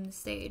to give him the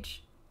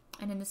stage,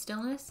 and in the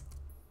stillness,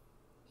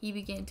 he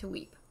began to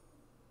weep.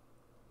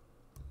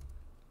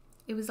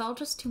 It was all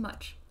just too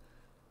much.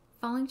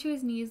 Falling to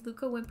his knees,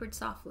 Luca whimpered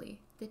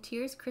softly. The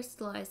tears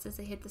crystallized as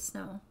they hit the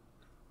snow.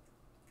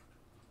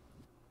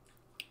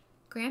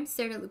 Graham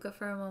stared at Luca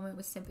for a moment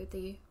with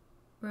sympathy,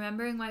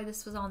 remembering why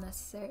this was all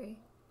necessary.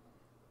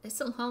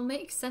 This'll all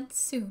make sense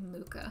soon,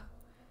 Luca.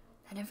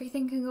 Then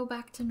everything can go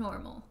back to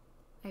normal.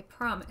 I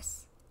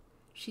promise.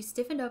 She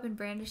stiffened up and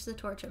brandished the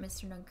torch at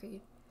Mr.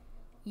 Nuncreed.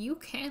 You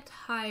can't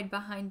hide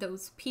behind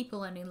those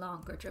people any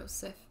longer,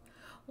 Joseph.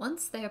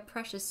 Once their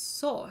precious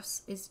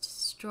source is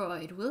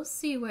destroyed, we'll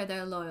see where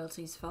their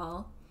loyalties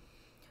fall.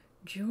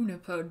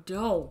 Juniper,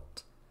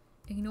 don't.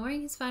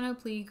 Ignoring his final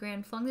plea,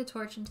 Gran flung the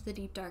torch into the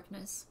deep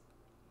darkness.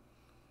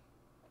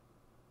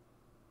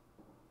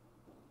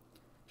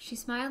 She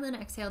smiled and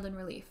exhaled in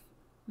relief.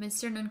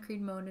 Mr.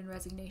 Nuncreed moaned in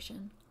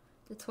resignation.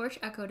 The torch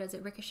echoed as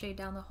it ricocheted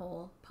down the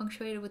hole,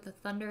 punctuated with a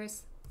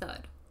thunderous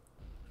thud.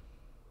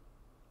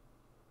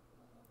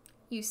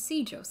 You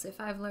see, Joseph,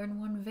 I've learned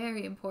one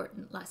very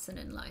important lesson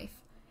in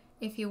life.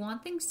 If you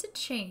want things to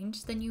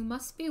change, then you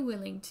must be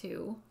willing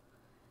to...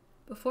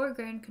 Before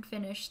Gran could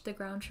finish, the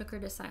ground shook her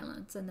to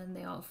silence, and then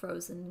they all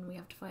froze, and we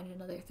have to find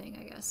another thing,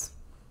 I guess.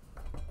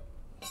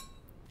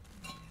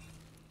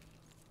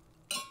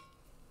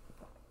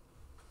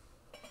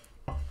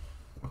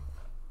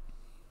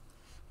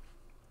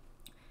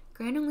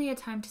 Gran only had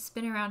time to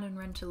spin around and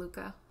run to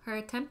Luca, her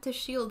attempt to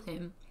shield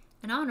him,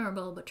 an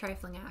honorable but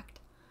trifling act.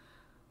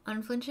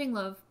 Unflinching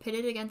love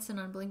pitted against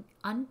an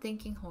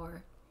unthinking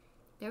horror.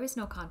 There was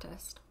no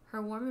contest.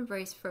 Her warm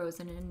embrace froze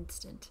in an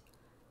instant.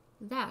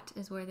 That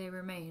is where they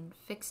remained,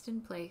 fixed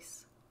in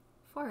place,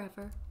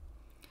 forever.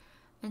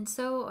 And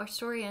so our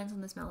story ends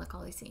on this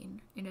melancholy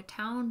scene. In a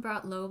town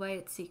brought low by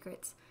its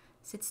secrets,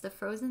 sits the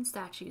frozen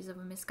statues of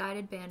a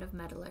misguided band of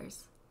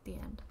meddlers. The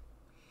end.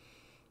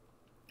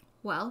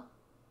 Well,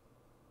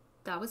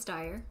 that was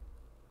dire.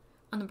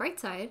 On the bright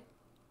side,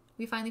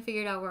 we finally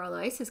figured out where all the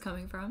ice is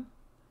coming from.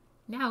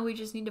 Now we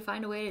just need to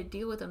find a way to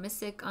deal with a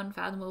mystic,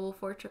 unfathomable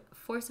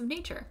force of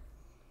nature.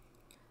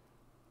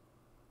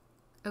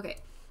 Okay,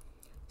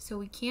 so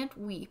we can't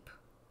weep,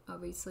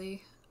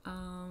 obviously.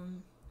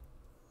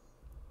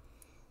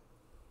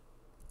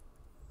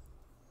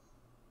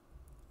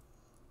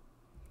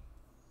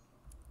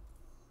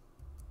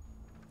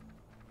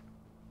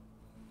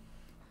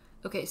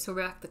 Okay, so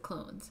we're back to the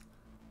clones.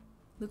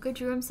 Luca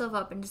drew himself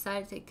up and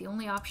decided to take the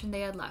only option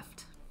they had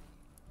left.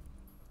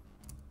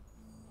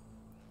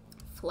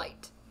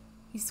 Flight.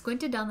 He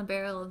squinted down the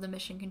barrel of the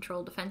mission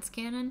control defense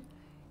cannon.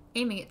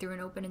 aiming it through an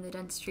open in the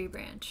dense tree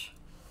branch.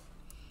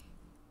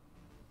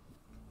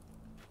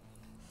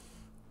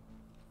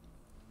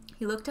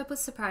 He looked up with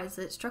surprise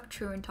that it struck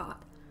true and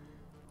taut.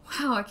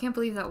 Wow, I can't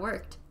believe that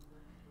worked.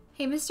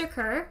 Hey, Mr.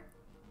 Kerr.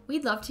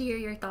 We'd love to hear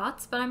your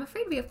thoughts, but I'm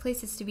afraid we have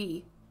places to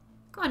be.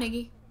 Go on,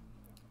 Iggy.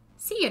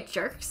 See ya,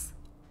 jerks.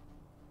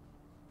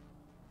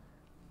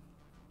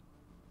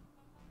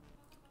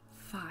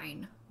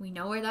 Fine. We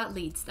know where that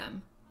leads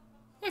them.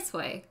 This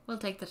way. We'll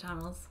take the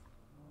tunnels.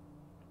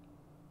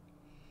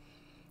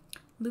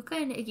 Luca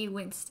and Iggy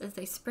winced as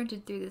they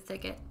sprinted through the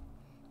thicket.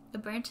 The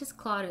branches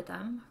clawed at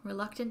them,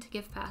 reluctant to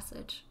give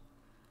passage.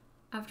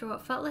 After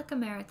what felt like a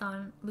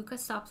marathon, Luca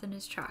stopped in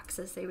his tracks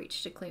as they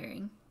reached a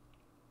clearing.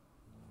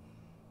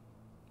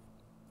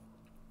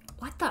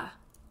 What the?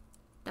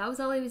 That was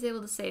all he was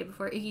able to say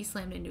before Iggy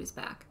slammed into his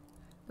back.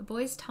 The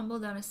boys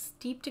tumbled down a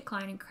steep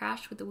decline and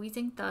crashed with a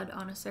wheezing thud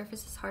on a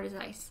surface as hard as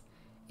ice.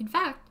 In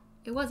fact,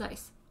 it was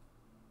ice.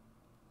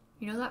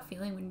 You know that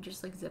feeling when you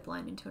just like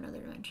zipline into another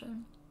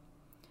dimension?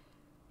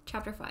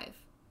 Chapter 5.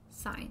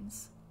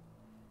 Signs.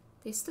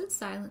 They stood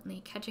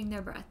silently, catching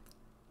their breath.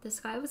 The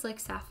sky was like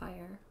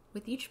sapphire.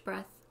 With each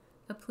breath,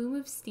 a plume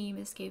of steam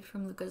escaped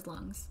from Luca's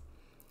lungs.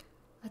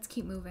 Let's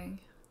keep moving.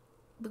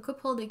 Luca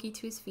pulled Iggy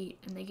to his feet,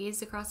 and they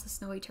gazed across the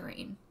snowy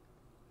terrain.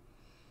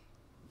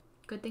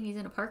 Good thing he's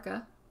in a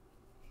parka.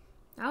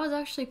 That was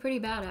actually pretty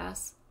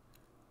badass.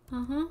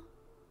 Uh-huh.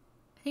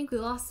 I think we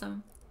lost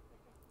him.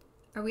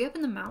 Are we up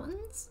in the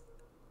mountains?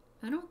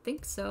 I don't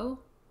think so.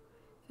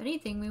 If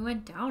anything, we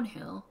went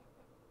downhill.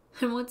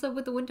 And what's up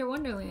with the Winter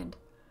Wonderland?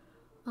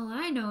 All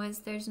I know is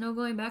there's no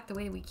going back the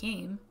way we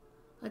came.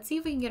 Let's see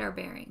if we can get our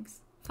bearings.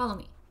 Follow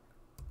me.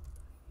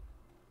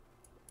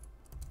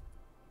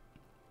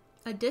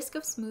 A disc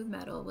of smooth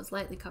metal was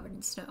lightly covered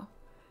in snow.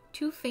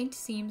 2 faint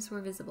seams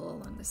were visible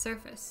along the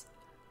surface.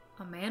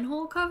 A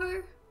manhole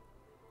cover?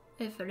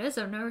 If it is,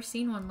 I've never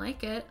seen one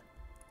like it.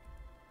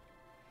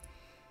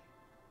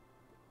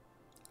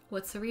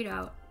 What's the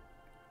readout?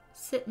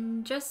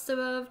 Sitting just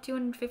above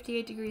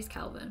 258 degrees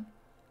Kelvin.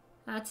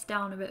 That's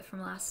down a bit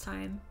from last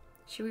time.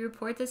 Should we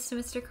report this to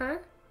Mr.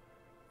 Kerr?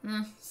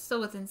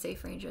 Still within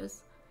safe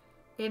ranges.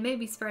 It may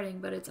be spreading,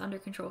 but it's under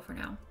control for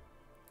now.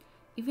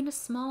 Even a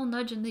small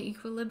nudge in the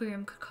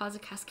equilibrium could cause a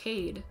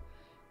cascade.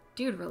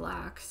 Dude,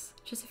 relax.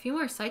 Just a few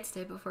more sights to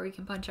hit before we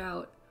can punch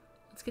out.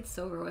 Let's get this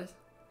over with.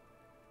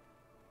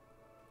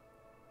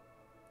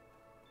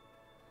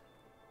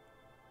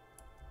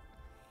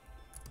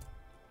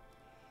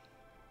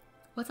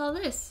 What's all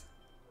this?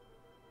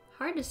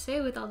 Hard to say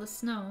with all the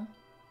snow.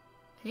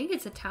 I think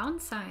it's a town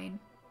sign.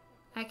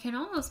 I can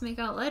almost make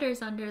out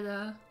letters under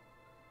the...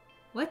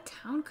 What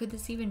town could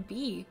this even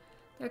be?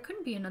 There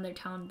couldn't be another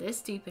town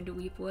this deep into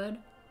Weepwood.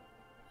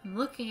 I'm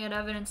looking at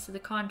evidence to the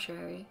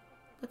contrary.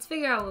 Let's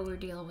figure out what we're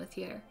dealing with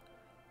here.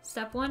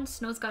 Step 1,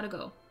 snow's gotta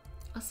go.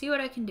 I'll see what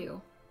I can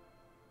do.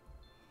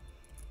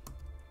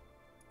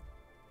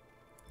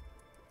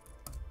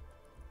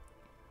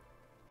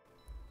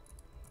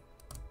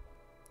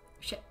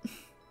 Shit.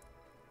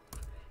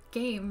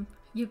 Game,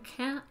 you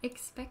can't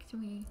expect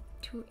me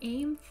to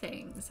aim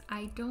things.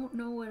 I don't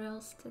know what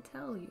else to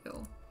tell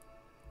you.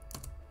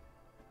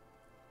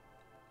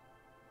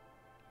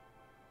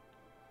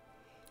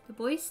 The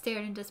boys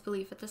stared in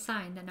disbelief at the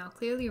sign that now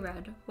clearly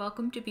read,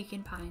 "Welcome to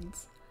Beacon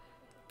Pines."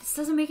 This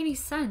doesn't make any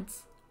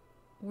sense.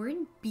 We're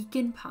in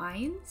Beacon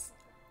Pines?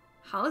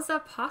 How is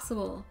that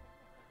possible?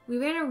 We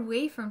ran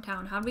away from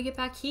town. How did we get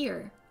back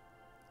here?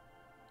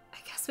 I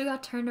guess we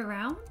got turned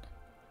around?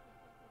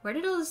 Where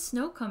did all the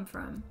snow come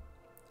from?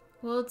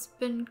 Well, it's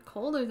been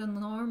colder than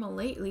normal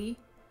lately.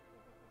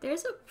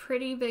 There's a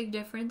pretty big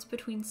difference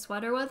between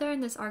sweater weather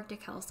and this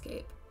Arctic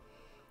hellscape.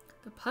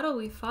 The puddle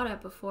we fought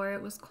at before,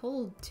 it was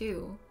cold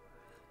too.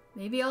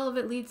 Maybe all of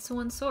it leads to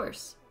one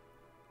source.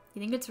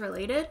 You think it's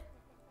related?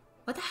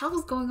 What the hell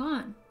is going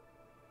on?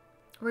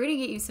 We're gonna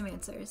get you some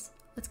answers.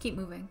 Let's keep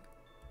moving.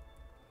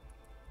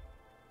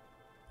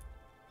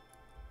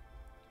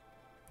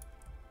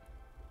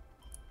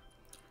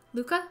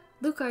 Luca?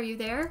 Luca, are you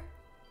there?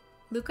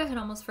 Luca had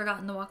almost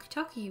forgotten the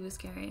walkie-talkie he was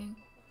carrying.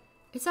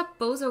 It's that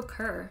bozo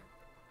Kerr.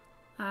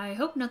 I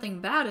hope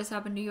nothing bad has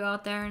happened to you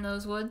out there in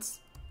those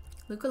woods.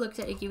 Luca looked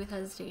at Iggy with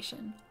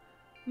hesitation.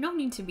 No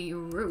need to be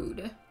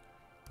rude.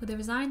 With a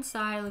resigned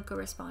sigh, Luca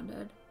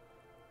responded.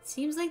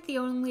 Seems like the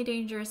only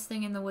dangerous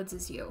thing in the woods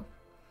is you.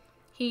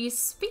 He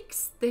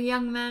speaks, the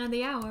young man of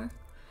the hour.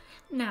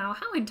 Now,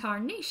 how in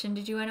tarnation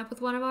did you end up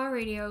with one of our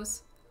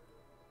radios?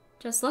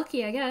 Just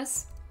lucky, I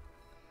guess.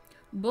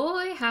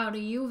 Boy, howdy,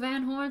 you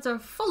Van Horns are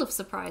full of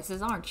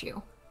surprises, aren't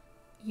you?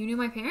 You knew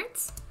my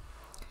parents?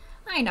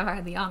 I never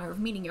had the honor of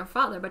meeting your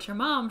father, but your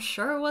mom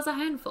sure was a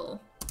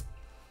handful.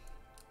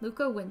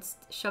 Luca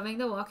winced, shoving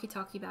the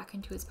walkie-talkie back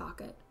into his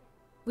pocket.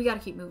 We gotta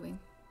keep moving.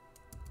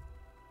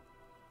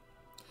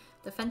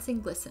 The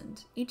fencing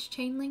glistened, each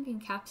chain link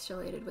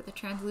encapsulated with a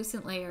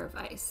translucent layer of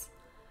ice.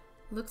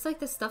 Looks like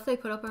the stuff they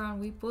put up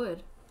around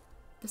Weepwood.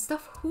 The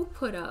stuff who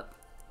put up?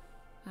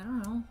 I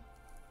don't know.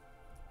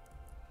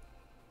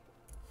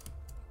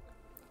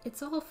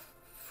 It's all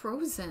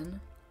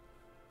frozen.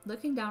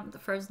 Looking down at the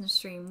frozen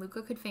stream,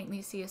 Luca could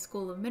faintly see a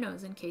school of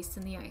minnows encased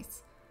in the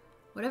ice.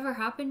 Whatever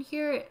happened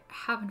here, it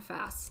happened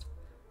fast.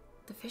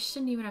 The fish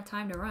didn't even have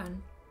time to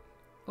run.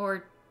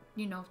 Or,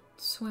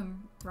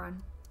 swim,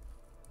 run.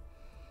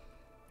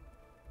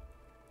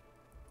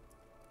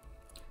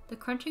 The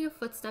crunching of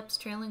footsteps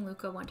trailing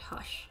Luca went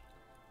hush.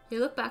 He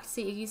looked back to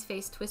see Iggy's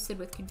face twisted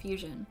with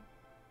confusion.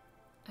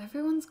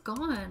 Everyone's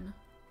gone.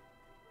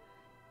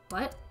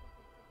 What?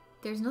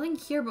 There's nothing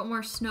here but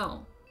more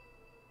snow.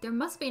 There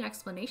must be an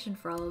explanation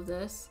for all of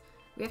this.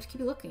 We have to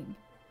keep looking.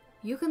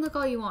 You can look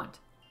all you want.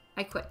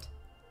 I quit.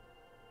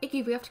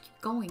 Iggy, we have to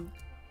keep going.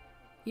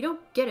 You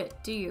don't get it,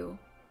 do you?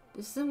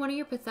 This isn't one of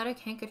your pathetic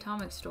Hank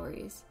Atomic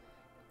stories.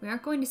 We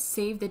aren't going to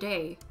save the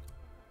day.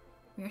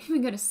 We aren't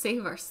even going to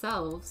save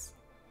ourselves.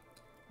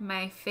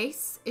 My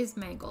face is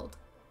mangled.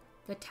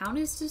 The town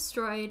is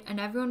destroyed and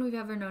everyone we've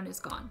ever known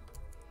is gone.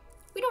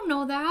 We don't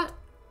know that.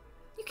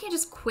 You can't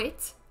just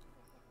quit.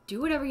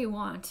 Do whatever you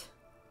want.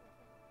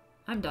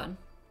 I'm done.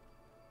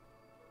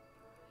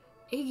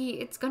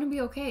 Iggy, it's gonna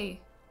be okay.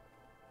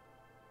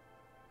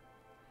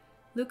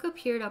 Luca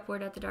peered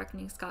upward at the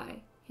darkening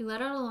sky. He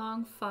let out a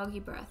long, foggy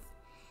breath.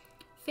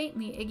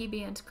 Faintly, Iggy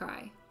began to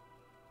cry.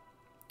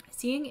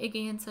 Seeing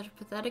Iggy in such a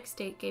pathetic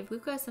state gave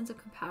Luca a sense of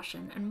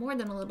compassion and more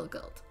than a little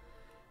guilt.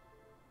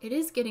 It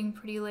is getting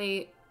pretty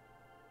late,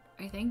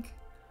 I think.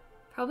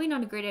 Probably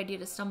not a great idea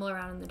to stumble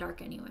around in the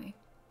dark anyway.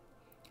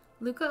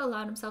 Luca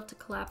allowed himself to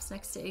collapse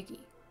next to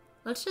Iggy.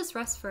 Let's just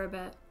rest for a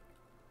bit.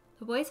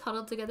 The boys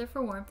huddled together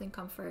for warmth and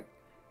comfort.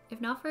 If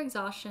not for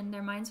exhaustion,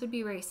 their minds would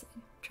be racing,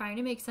 trying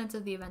to make sense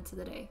of the events of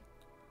the day.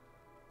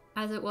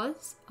 As it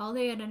was, all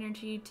they had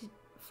energy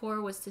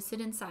for was to sit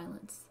in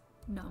silence,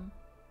 numb.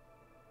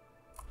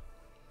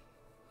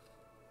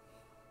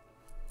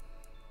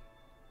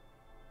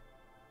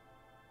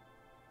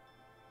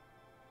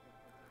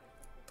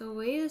 The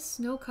way the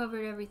snow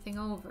covered everything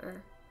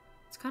over,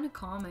 it's kind of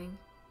calming.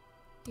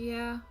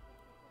 Yeah,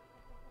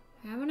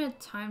 I haven't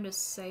had time to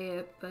say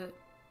it, but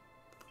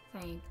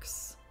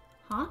thanks.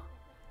 Huh?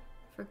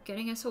 For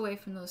getting us away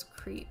from those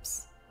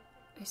creeps.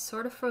 I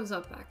sort of froze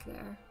up back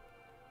there.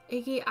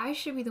 Iggy, I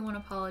should be the one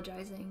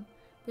apologizing.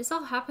 This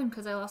all happened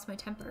because I lost my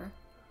temper.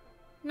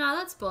 Nah,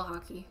 that's bull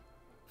hockey.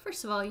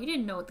 First of all, you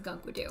didn't know what the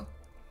gunk would do.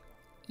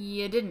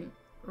 You didn't,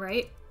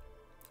 right?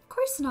 Of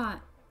course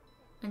not.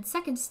 And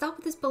second, stop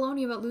with this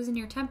baloney about losing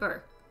your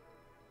temper.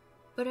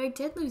 But I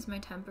did lose my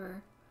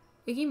temper.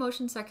 Iggy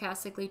motioned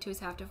sarcastically to his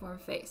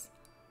half-deformed face.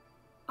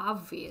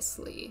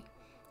 Obviously.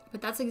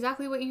 But that's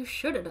exactly what you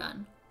should have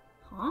done.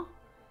 Huh?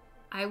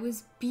 I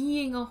was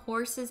being a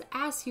horse's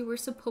ass. You were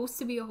supposed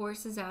to be a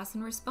horse's ass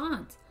in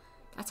response.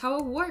 That's how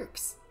it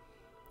works.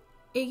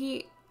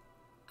 Iggy,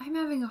 I'm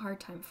having a hard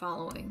time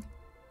following.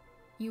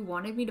 You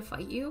wanted me to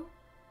fight you?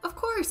 Of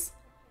course!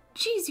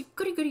 Jeez, you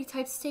goody-goody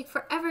types take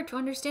forever to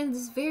understand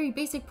this very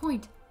basic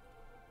point.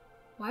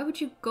 Why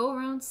would you go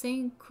around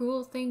saying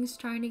cruel things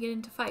trying to get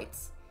into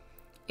fights?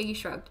 Iggy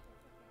shrugged.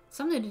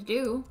 Something to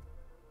do.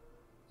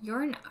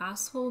 You're an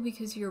asshole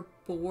because you're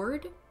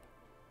bored?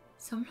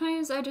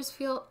 Sometimes I just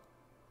feel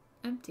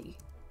empty.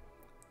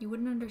 You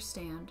wouldn't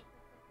understand.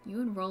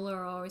 You and Roller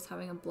are always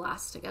having a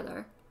blast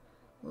together.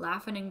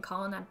 Laughing and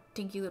calling that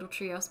dinky little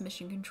treehouse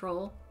mission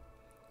control.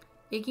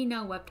 Iggy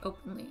now wept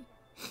openly.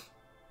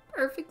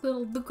 Perfect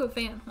little Luca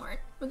Van Horn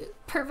with his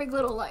perfect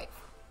little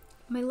life.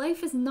 My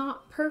life is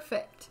not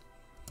perfect.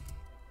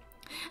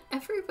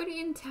 Everybody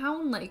in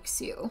town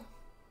likes you.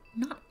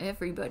 Not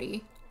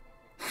everybody.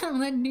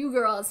 That new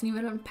girl hasn't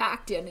even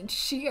unpacked yet and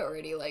she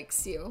already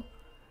likes you.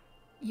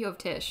 You have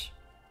Tish.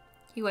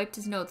 He wiped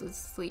his nose with his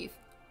sleeve.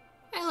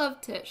 I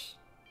love Tish.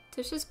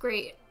 Tish is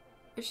great.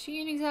 But she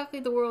ain't exactly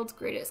the world's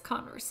greatest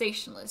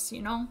conversationalist,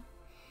 you know?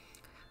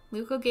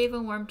 Luca gave a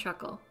warm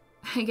chuckle.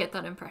 I get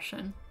that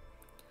impression.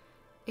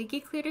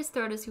 Iggy cleared his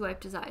throat as he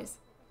wiped his eyes.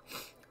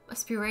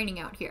 Must be raining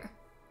out here.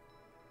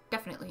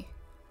 Definitely.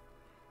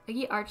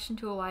 Iggy arched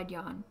into a wide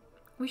yawn.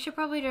 We should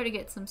probably try to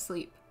get some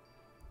sleep.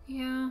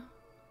 Yeah.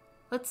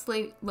 Let's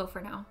lay low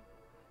for now.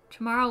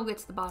 Tomorrow we'll get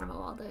to the bottom of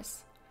all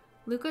this.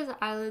 Luca's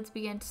eyelids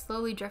began to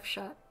slowly drift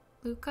shut.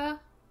 Luca?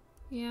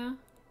 Yeah?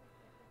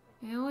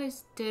 I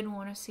always did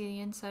want to see the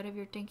inside of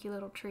your dinky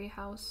little tree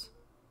house.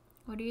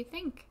 What do you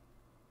think?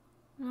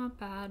 Not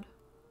bad.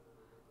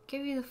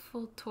 Give you the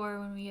full tour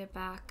when we get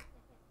back.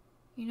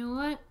 You know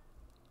what?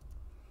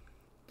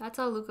 That's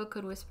all Luca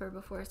could whisper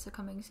before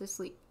succumbing to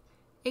sleep.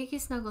 Iggy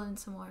snuggled in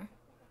some more.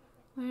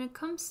 When it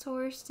comes to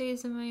worst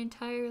days in my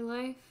entire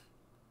life,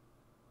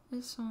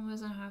 this one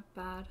wasn't half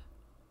bad.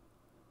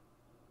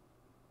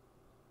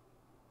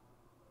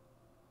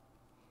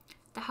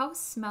 The house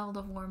smelled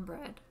of warm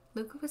bread.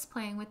 Luca was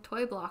playing with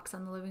toy blocks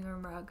on the living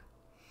room rug.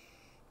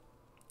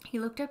 He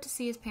looked up to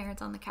see his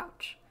parents on the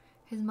couch.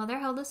 His mother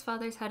held his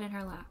father's head in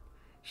her lap.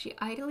 She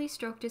idly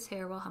stroked his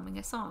hair while humming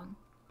a song.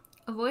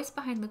 A voice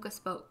behind Luca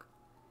spoke.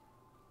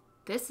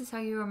 This is how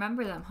you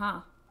remember them,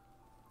 huh?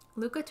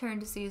 Luca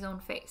turned to see his own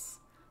face.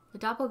 The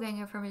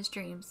doppelganger from his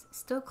dreams,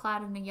 still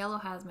clad in a yellow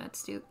hazmat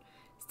suit,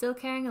 still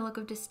carrying a look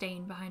of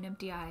disdain behind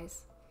empty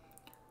eyes.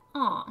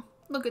 Aw,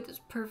 Look at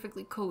this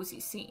perfectly cozy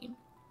scene.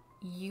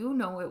 You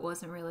know it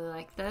wasn't really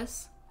like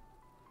this.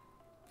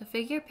 The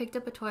figure picked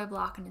up a toy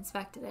block and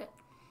inspected it.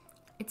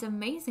 It's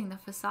amazing the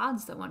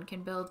facades that one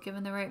can build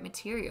given the right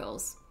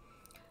materials.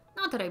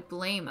 Not that I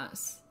blame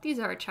us. These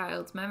are a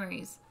child's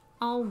memories,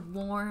 all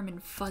warm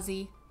and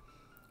fuzzy.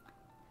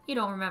 You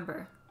don't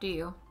remember, do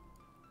you?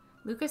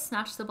 Lucas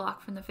snatched the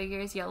block from the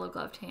figure's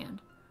yellow-gloved hand.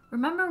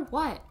 Remember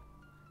what?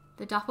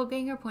 The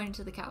doppelganger pointed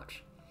to the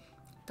couch.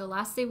 The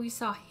last day we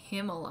saw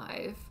him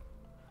alive.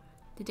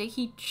 The day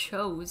he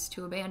chose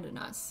to abandon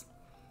us.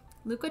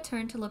 Luca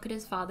turned to look at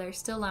his father,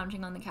 still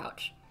lounging on the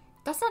couch.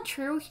 That's not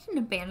true. He didn't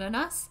abandon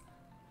us.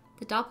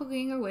 The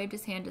doppelganger waved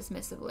his hand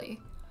dismissively.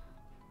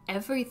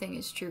 Everything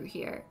is true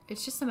here.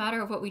 It's just a matter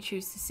of what we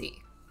choose to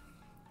see.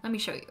 Let me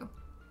show you.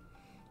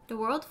 The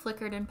world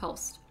flickered and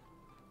pulsed.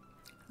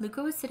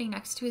 Luca was sitting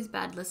next to his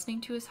bed, listening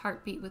to his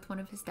heartbeat with one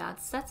of his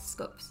dad's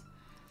stethoscopes.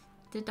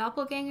 The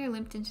doppelganger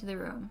limped into the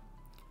room.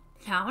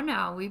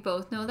 Now, we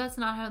both know that's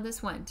not how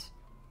this went.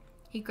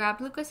 He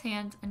grabbed Luca's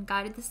hand and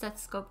guided the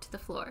stethoscope to the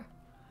floor.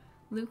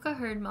 Luca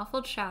heard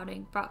muffled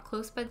shouting brought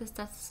close by the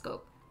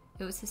stethoscope.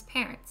 It was his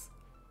parents.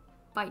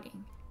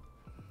 Biting.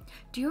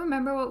 Do you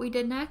remember what we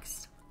did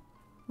next?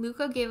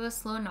 Luca gave a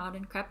slow nod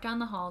and crept down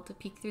the hall to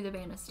peek through the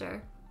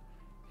banister.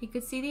 He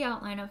could see the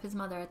outline of his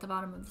mother at the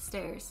bottom of the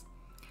stairs.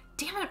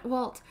 Damn it,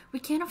 Walt! We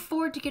can't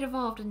afford to get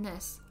involved in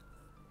this.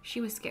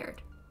 She was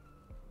scared.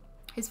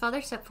 His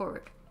father stepped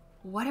forward.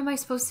 What am I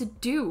supposed to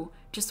do?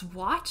 Just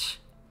watch?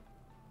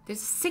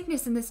 There's a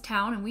sickness in this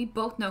town and we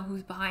both know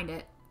who's behind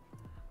it.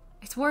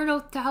 I swore an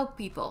oath to help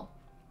people.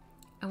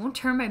 I won't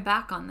turn my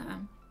back on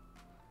them.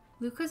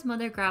 Luca's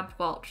mother grabbed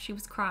Walt. She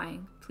was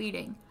crying,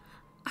 pleading.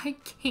 I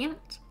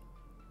can't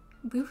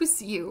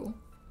lose you.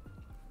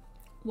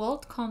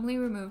 Walt calmly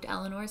removed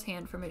Eleanor's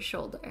hand from his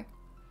shoulder.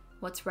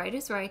 What's right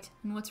is right,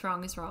 and what's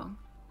wrong is wrong.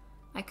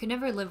 I could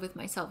never live with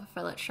myself if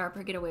I let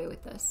Sharper get away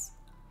with this.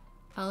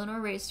 Eleanor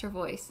raised her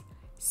voice.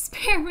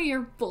 Spare me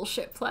your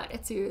bullshit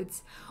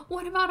platitudes.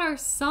 What about our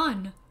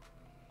son?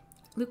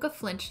 Luca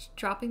flinched,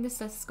 dropping the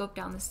stethoscope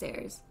down the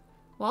stairs.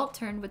 Walt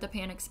turned with a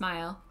panicked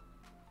smile.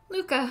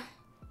 Luca,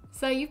 is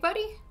that you,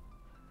 buddy?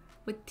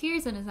 With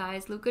tears in his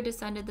eyes, Luca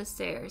descended the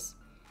stairs.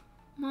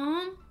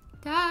 Mom?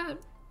 Dad?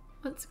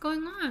 What's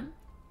going on?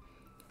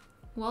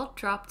 Walt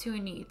dropped to a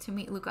knee to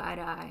meet Luca eye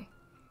to eye.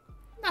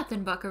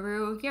 Nothing,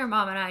 buckaroo. Your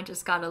mom and I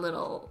just got a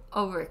little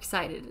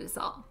overexcited is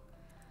all.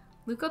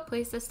 Luca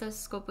placed the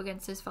stethoscope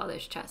against his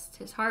father's chest.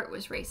 His heart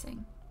was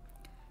racing.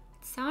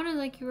 It sounded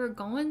like you were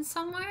going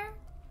somewhere?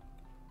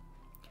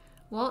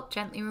 Walt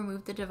gently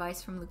removed the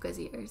device from Luca's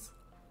ears.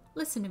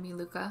 Listen to me,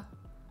 Luca.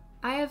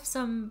 I have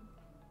some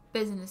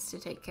business to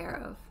take care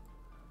of.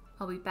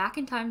 I'll be back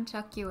in time to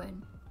tuck you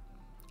in.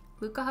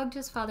 Luca hugged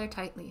his father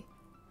tightly.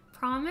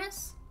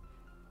 Promise?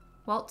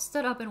 Walt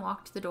stood up and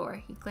walked to the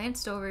door. He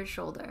glanced over his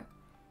shoulder.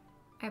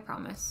 I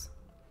promise.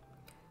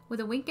 With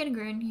a wink and a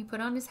grin, he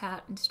put on his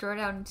hat and strode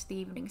out into the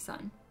evening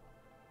sun.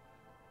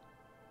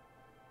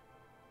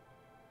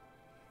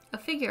 A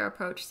figure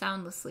approached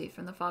soundlessly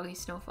from the foggy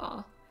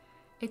snowfall.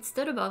 It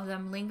stood above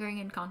them, lingering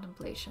in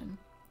contemplation.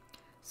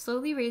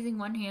 Slowly raising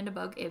one hand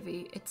above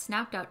Ivy, it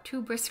snapped out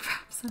 2 brisk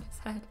raps on his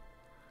head.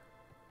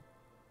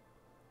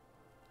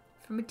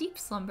 From a deep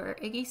slumber,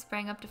 Iggy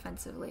sprang up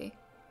defensively.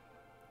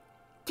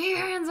 Get your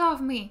hands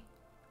off me!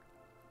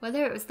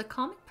 Whether it was the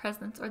calming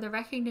presence or the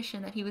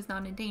recognition that he was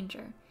not in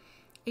danger,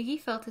 Iggy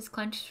felt his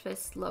clenched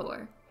fists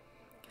lower.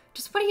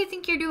 Just what do you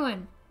think you're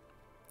doing?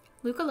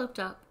 Luca looked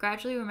up,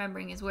 gradually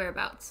remembering his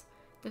whereabouts.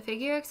 The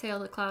figure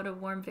exhaled a cloud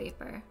of warm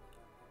vapor.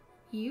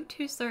 You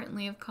two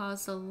certainly have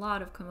caused a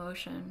lot of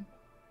commotion.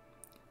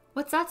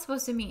 What's that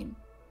supposed to mean?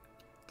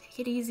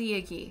 Take it easy,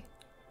 Iggy.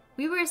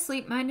 We were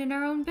asleep minding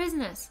our own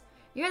business.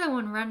 You're the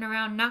one running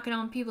around knocking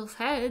on people's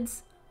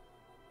heads.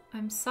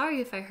 I'm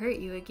sorry if I hurt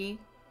you, Iggy.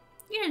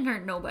 You didn't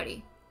hurt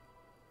nobody.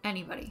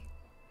 Anybody.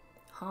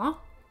 Huh?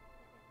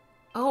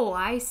 Oh,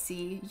 I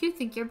see. You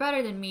think you're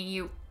better than me,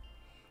 you...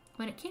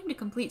 When it came to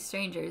complete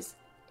strangers,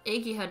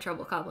 Iggy had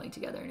trouble cobbling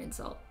together an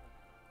insult.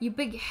 You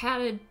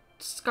big-hatted,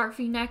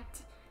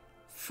 scarfy-necked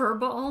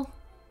furball.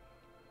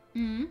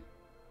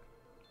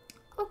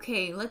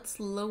 Okay, let's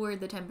lower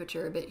the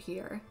temperature a bit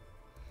here.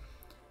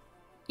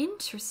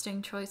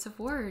 Interesting choice of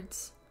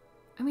words.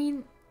 I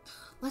mean,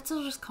 let's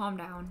all just calm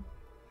down.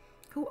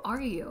 Who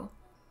are you?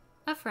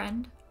 A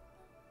friend.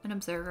 An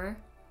observer.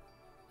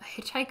 A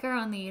hitchhiker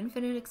on the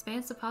infinite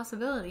expanse of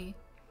possibility.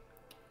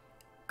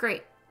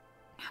 Great.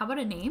 How about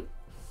a name?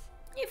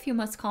 If you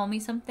must call me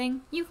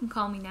something, you can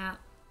call me Nat.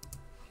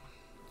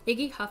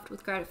 Iggy huffed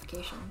with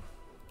gratification.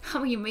 How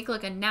about you make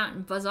like a gnat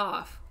and buzz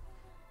off?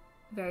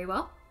 Very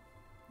well.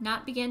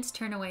 Nat began to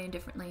turn away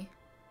indifferently.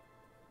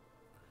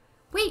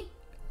 Wait!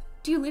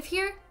 Do you live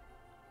here?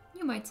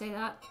 You might say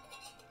that.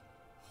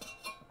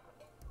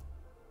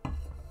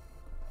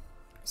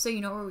 So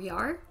you know where we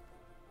are?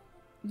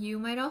 You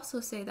might also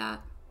say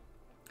that.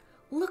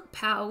 Look,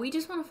 pal, we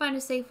just want to find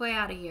a safe way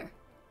out of here.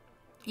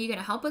 Are you going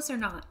to help us or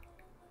not?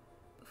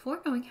 Before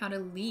knowing how to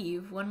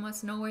leave, one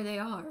must know where they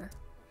are.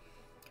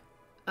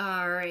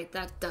 Alright,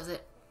 that does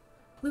it.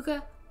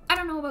 Luca, I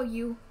don't know about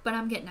you, but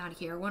I'm getting out of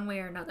here one way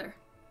or another.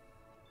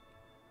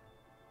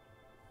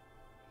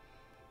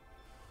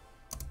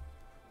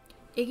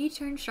 Iggy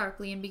turned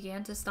sharply and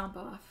began to stomp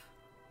off.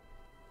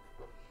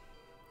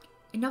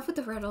 Enough with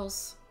the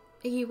riddles.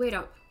 Iggy, wait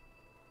up.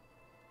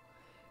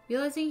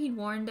 Realizing he'd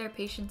worn their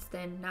patience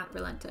thin, Nat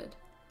relented.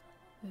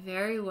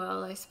 Very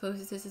well, I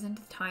suppose this isn't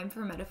the time for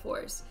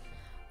metaphors.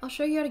 I'll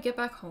show you how to get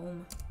back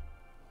home.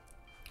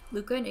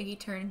 Luca and Iggy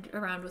turned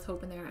around with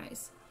hope in their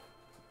eyes.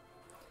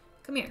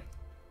 Come here.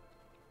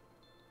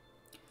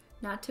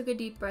 Nat took a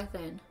deep breath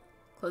in.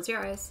 Close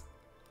your eyes.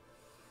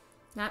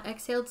 Nat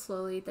exhaled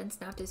slowly, then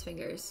snapped his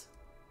fingers.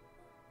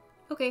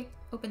 Okay,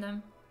 open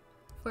them.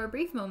 For a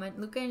brief moment,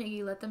 Luca and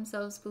Iggy let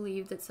themselves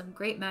believe that some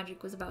great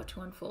magic was about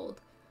to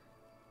unfold.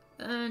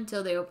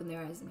 Until they opened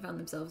their eyes and found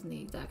themselves in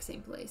the exact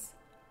same place.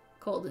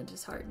 Cold and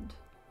disheartened.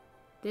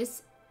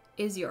 This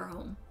is your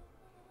home.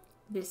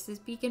 This is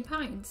Beacon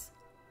Pines.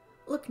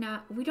 Look,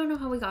 Nat, we don't know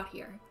how we got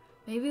here.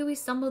 Maybe we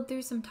stumbled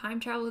through some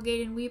time travel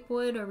gate in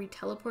Weepwood, or we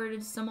teleported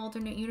to some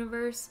alternate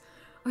universe,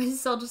 or this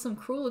is all just some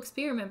cruel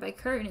experiment by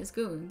Kurt and his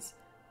goons.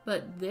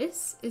 But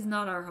this is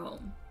not our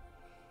home.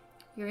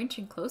 You're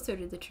inching closer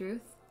to the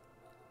truth.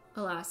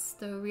 Alas,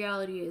 the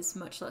reality is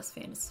much less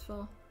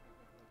fanciful.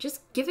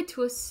 Just give it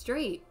to us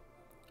straight.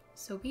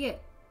 So be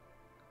it.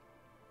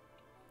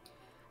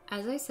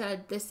 As I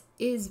said, this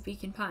is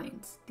Beacon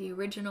Pines, the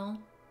original,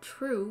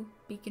 true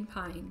Beacon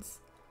Pines.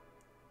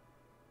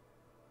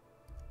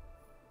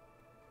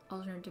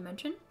 Alternate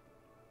dimension?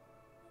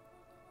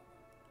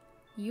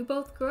 You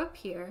both grew up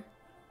here,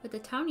 but the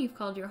town you've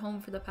called your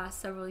home for the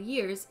past several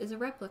years is a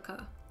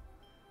replica.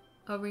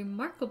 A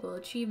remarkable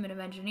achievement of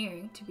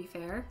engineering, to be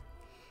fair,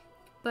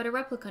 but a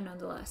replica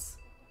nonetheless.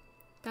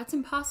 That's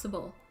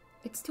impossible.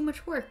 It's too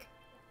much work.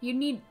 You'd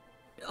need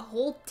a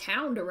whole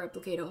town to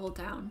replicate a whole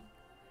town.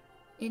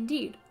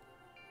 Indeed,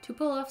 to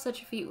pull off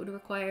such a feat would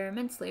require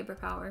immense labor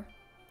power.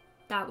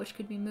 That which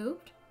could be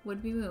moved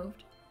would be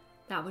moved.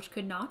 That which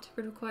could not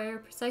would require a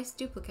precise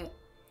duplicate.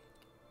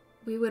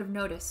 We would have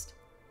noticed.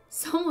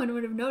 Someone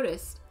would have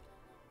noticed.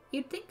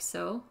 You'd think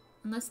so,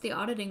 unless the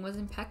auditing was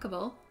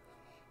impeccable.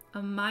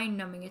 A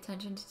mind-numbing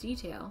attention to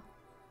detail.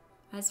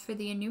 As for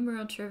the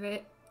innumerable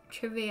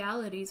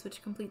trivialities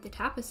which complete the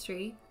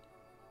tapestry,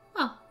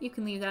 well, you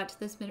can leave that to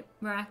this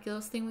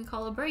miraculous thing we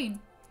call a brain.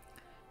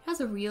 It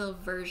has a real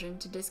aversion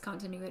to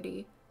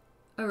discontinuity,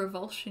 a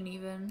revulsion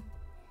even.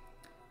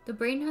 The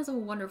brain has a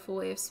wonderful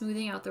way of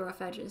smoothing out the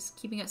rough edges,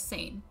 keeping us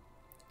sane.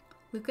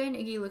 Luca and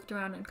Iggy looked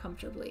around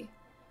uncomfortably.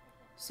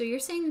 So you're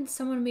saying that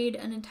someone made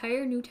an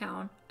entire new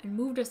town and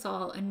moved us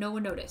all and no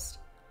one noticed?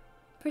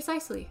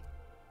 Precisely.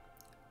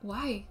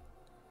 Why?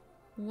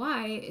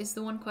 Why is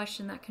the one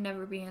question that can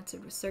never be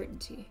answered with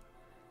certainty.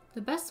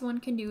 The best one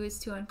can do is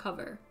to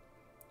uncover.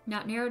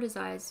 Nat narrowed his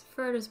eyes,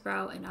 furrowed his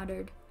brow, and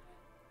uttered,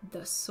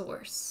 "The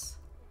source."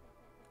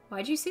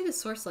 Why'd you say the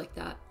source like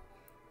that?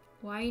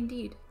 Why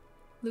indeed?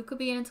 Luca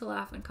began to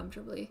laugh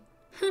uncomfortably.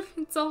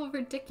 It's all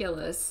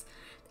ridiculous.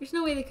 There's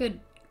no way they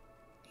could...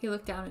 He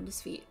looked down at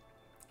his feet.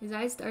 His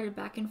eyes darted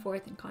back and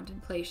forth in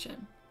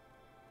contemplation.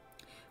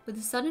 With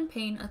a sudden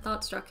pain, a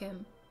thought struck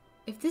him.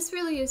 If this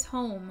really is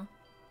home...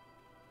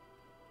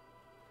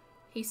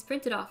 He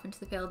sprinted off into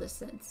the pale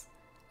distance.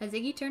 As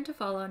Iggy turned to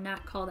follow,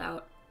 Nat called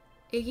out,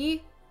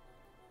 "Iggy?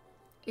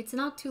 It's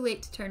not too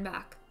late to turn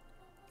back.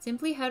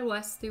 Simply head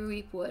west through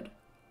Weepwood."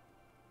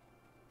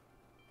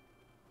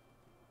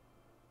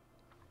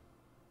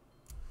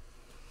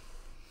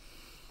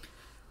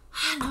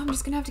 Now I'm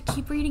just gonna have to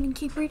keep reading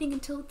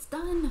until it's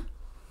done.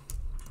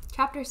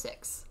 Chapter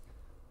 6.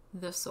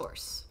 The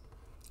Source.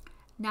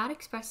 Nat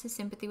expressed his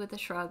sympathy with a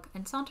shrug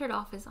and sauntered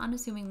off as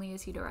unassumingly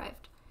as he'd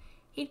arrived.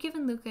 He'd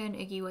given Luca and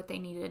Iggy what they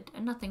needed,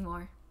 and nothing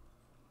more.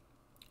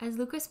 As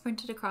Luca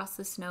sprinted across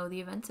the snow, the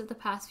events of the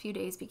past few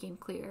days became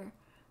clearer.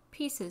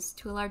 Pieces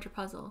to a larger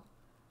puzzle.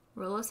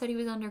 Rollo said he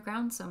was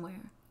underground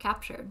somewhere,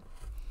 captured.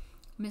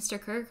 Mr.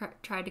 Kerr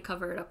tried to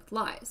cover it up with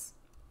lies.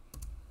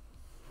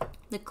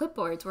 The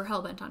clipboards were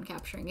hell-bent on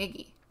capturing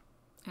Iggy,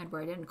 and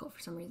were identical for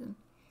some reason.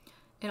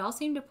 It all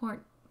seemed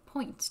to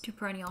point to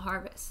perennial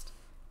harvest.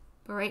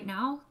 But right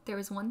now, there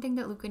was one thing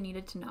that Luca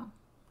needed to know.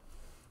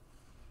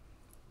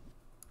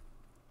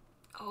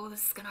 Oh,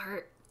 this is gonna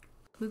hurt.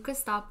 Luca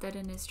stopped dead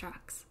in his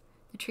tracks.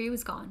 The tree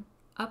was gone,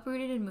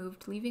 uprooted and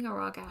moved, leaving a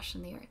raw gash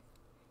in the earth.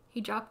 He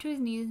dropped to his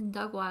knees and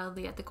dug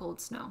wildly at the cold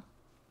snow.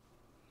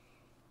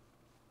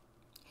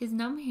 His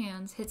numb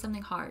hands hit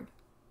something hard.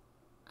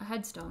 A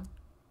headstone.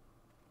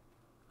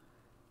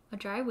 A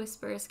dry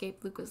whisper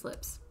escaped Luca's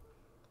lips.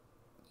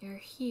 "You're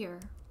here.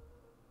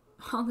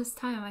 All this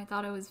time I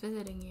thought I was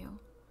visiting you.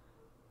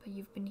 But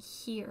you've been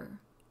here,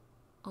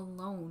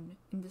 alone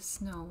in the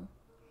snow.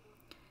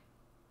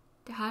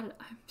 Dad,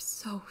 I'm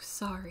so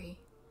sorry.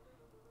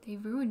 They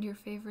ruined your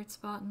favorite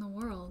spot in the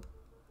world.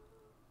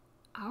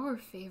 Our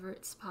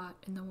favorite spot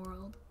in the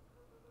world.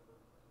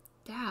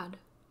 Dad,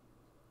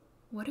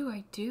 what do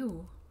I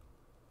do?"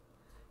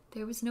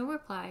 There was no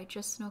reply,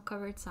 just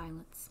snow-covered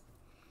silence.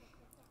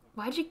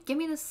 "Why'd you give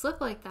me the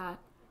slip like that?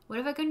 What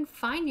if I couldn't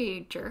find you,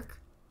 you jerk?"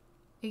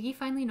 Iggy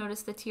finally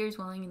noticed the tears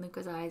welling in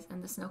Luca's eyes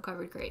and the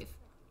snow-covered grave.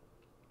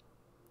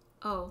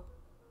 Oh.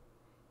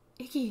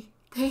 Iggy,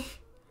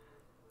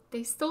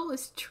 they stole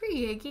his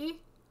tree, Iggy.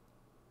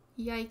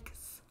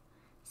 Yikes.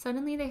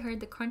 Suddenly they heard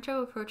the crunch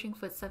of approaching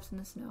footsteps in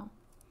the snow.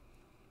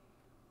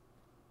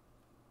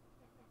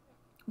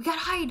 We gotta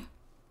hide!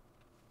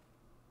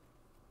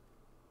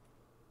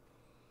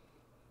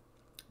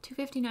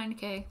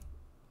 259k.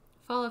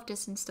 Fall off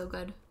distance still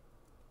good.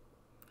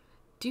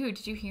 Dude,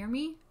 did you hear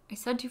me? I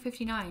said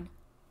 259.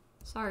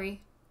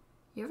 Sorry.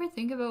 You ever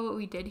think about what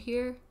we did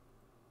here?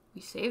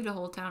 We saved a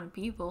whole town of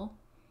people.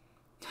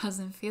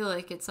 Doesn't feel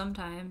like it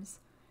sometimes.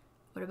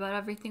 What about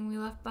everything we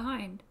left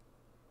behind?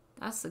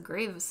 That's the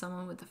grave of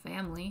someone with a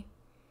family.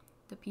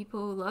 The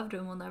people who loved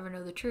him will never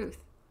know the truth.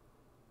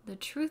 The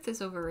truth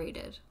is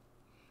overrated.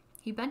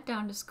 He bent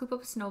down to scoop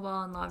up a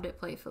snowball and lobbed it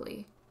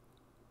playfully.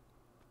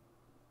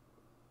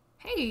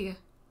 Hey,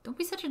 don't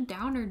be such a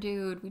downer,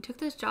 dude. We took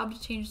this job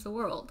to change the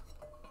world.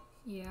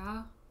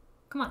 Yeah?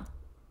 Come on.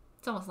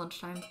 It's almost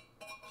lunchtime.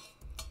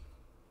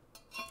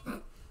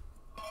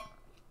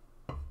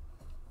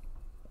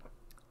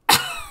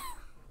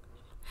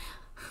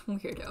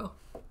 Weirdo.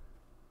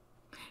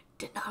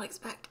 Did not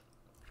expect.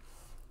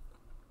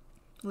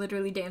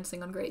 Literally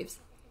dancing on graves.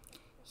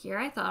 Here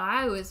I thought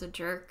I was a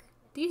jerk.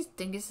 These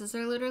dinguses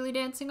are literally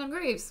dancing on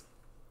graves.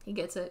 He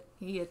gets it.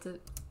 He gets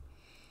it.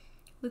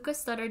 Luca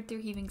stuttered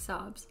through heaving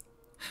sobs.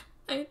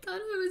 I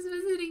thought I was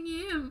visiting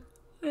him.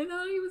 I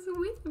thought he was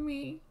with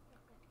me.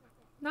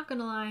 Not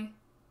gonna lie.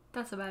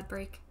 That's a bad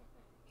break.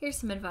 Here's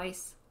some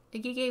advice.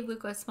 Iggy gave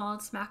Luca a small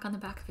smack on the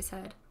back of his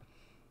head.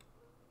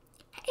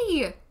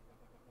 Hey!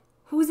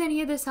 Who's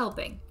any of this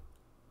helping?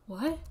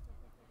 What?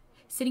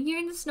 Sitting here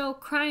in the snow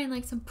crying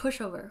like some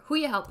pushover. Who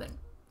you helping?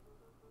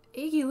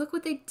 Iggy, look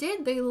what they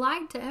did. They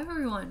lied to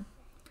everyone.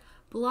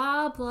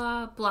 Blah,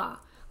 blah, blah.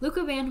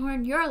 Luca Van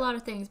Horn, you're a lot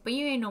of things, but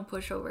you ain't no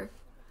pushover.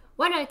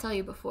 What did I tell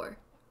you before?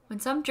 When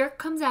some jerk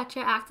comes at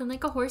you acting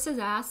like a horse's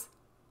ass,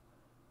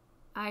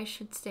 I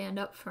should stand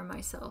up for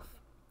myself.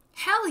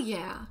 Hell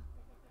yeah!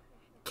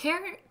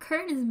 Kurt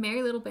and his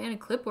merry little band of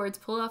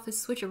clipboards pulled off his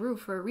switcheroo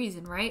for a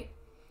reason, right?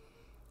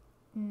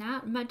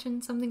 Not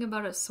mention something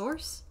about a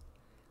source?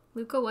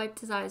 Luca wiped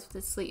his eyes with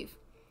his sleeve.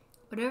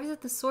 Whatever's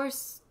at the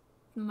source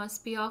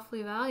must be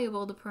awfully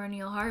valuable to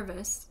perennial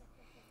harvest.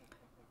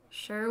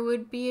 Sure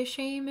would be a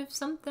shame if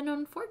something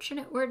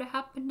unfortunate were to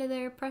happen to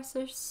their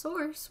precious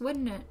source,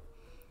 wouldn't it?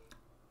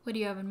 What do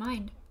you have in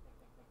mind?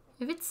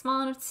 If it's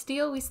small enough to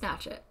steal, we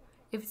snatch it.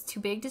 If it's too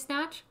big to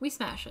snatch, we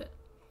smash it.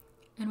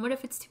 And what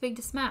if it's too big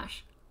to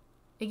smash?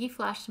 Iggy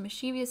flashed a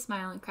mischievous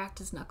smile and cracked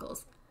his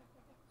knuckles.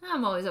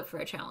 I'm always up for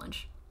a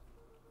challenge.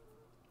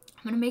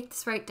 I'm gonna make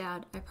this right,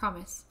 Dad. I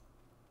promise.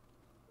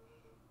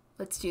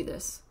 Let's do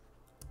this.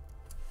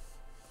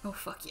 Oh,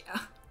 fuck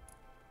yeah.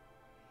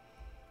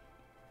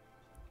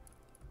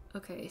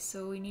 Okay,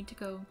 so we need to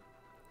go...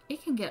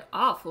 It can get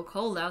awful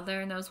cold out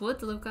there in those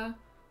woods, Luca.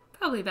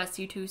 Probably best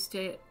you two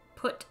stay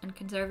put and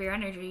conserve your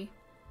energy.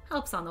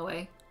 Help's on the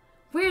way.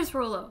 Where's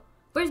Rollo?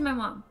 Where's my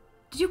mom?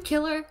 Did you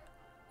kill her?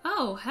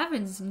 Oh,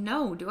 heavens,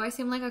 no. Do I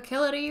seem like a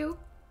killer to you?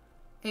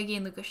 Iggy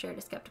and Luca shared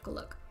a skeptical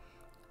look.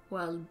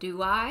 Well,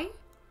 do I?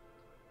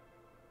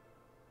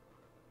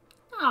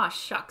 Aw,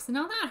 shucks.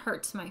 Now that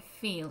hurts my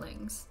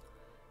feelings.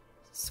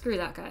 Screw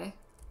that guy.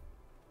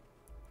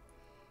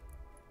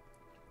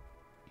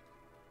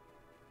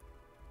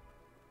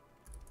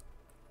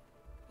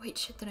 Wait,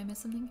 shit, did I miss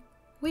something?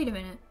 Wait a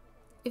minute.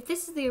 If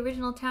this is the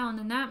original town,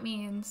 then that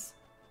means...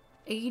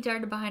 Iggy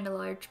darted behind a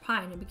large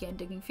pine and began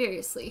digging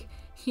furiously.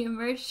 He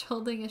emerged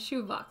holding a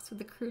shoebox with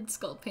a crude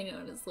skull painted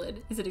on his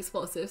lid. Is it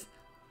explosives?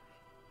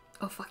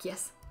 Oh, fuck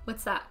yes.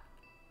 What's that?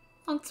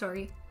 Long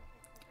story.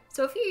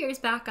 So a few years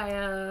back,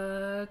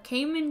 I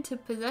came into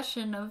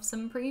possession of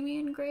some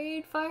premium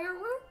grade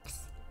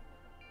fireworks.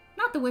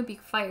 Not the wimpy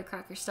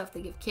firecracker stuff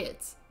they give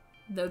kids.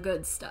 The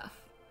good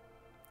stuff.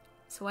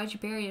 So why'd you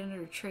bury it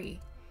under a tree?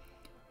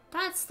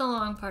 That's the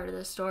long part of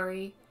the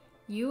story.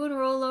 You and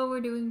Rollo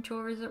were doing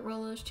chores at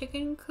Rollo's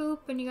chicken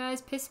coop and you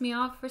guys pissed me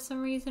off for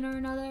some reason or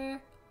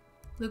another.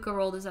 Luca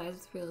rolled his eyes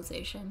with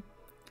realization.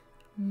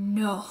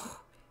 No,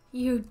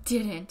 you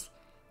didn't.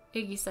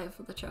 Iggy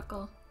stifled a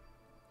chuckle.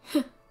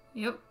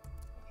 Yep.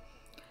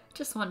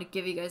 Just wanted to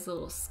give you guys a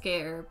little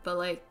scare, but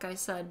like I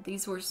said,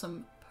 these were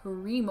some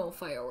primo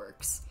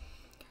fireworks.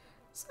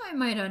 So I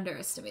might have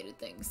underestimated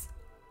things.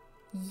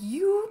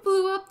 You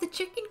blew up the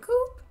chicken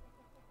coop?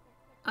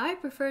 I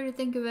prefer to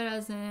think of it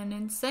as an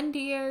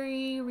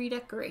incendiary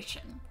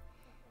redecoration.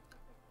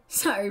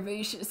 Sorry, but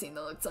you should have seen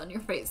the looks on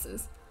your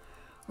faces.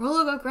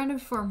 Rollo got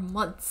grounded for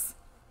months,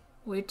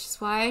 which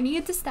is why I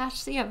needed to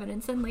stash the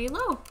evidence and lay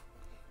low.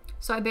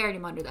 So I buried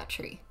him under that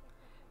tree.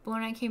 But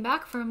when I came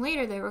back for him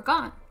later, they were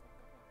gone.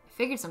 I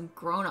figured some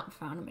grown-up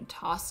found him and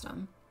tossed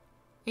him.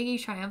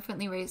 Iggy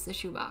triumphantly raised the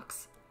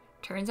shoebox.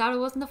 Turns out it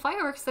wasn't the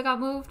fireworks that got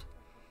moved.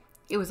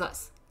 It was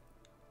us.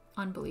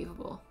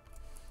 Unbelievable.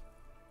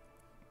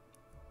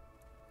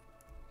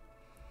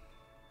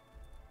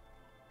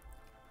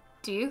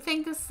 Do you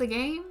think this is a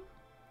game?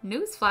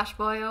 Newsflash,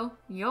 boyo.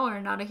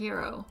 You're not a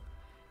hero.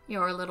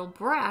 You're a little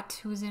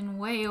brat who's in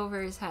way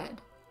over his head.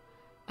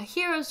 A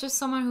hero's just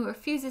someone who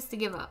refuses to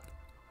give up.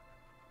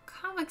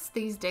 Comics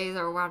these days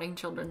are rotting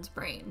children's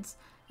brains.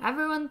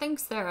 Everyone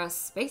thinks they're a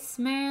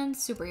spaceman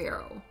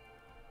superhero.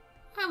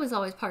 I was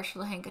always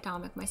partial to Hank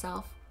Atomic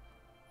myself.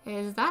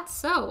 Is that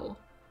so?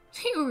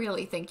 Do you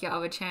really think you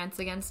have a chance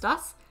against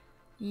us?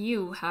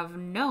 You have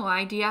no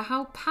idea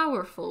how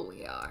powerful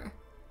we are.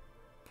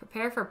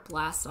 Prepare for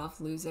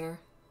blast-off, loser.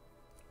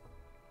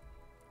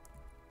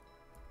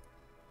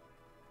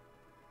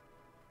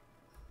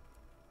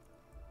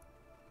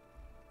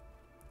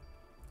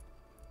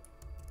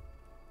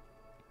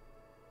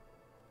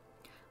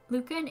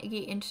 Luca and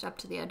Iggy inched up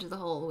to the edge of the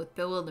hole with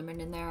bewilderment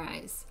in their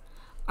eyes.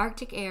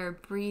 Arctic air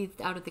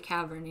breathed out of the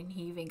cavern in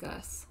heaving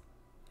gusts.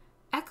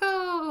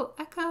 Echo!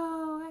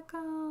 Echo!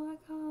 Echo!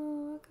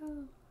 Echo!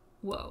 Echo!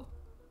 Whoa.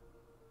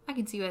 I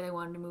can see why they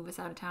wanted to move us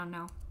out of town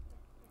now.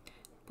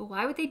 But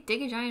why would they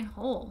dig a giant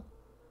hole?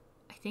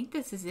 I think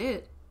this is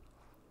it.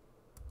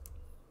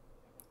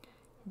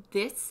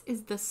 This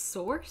is the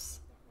source?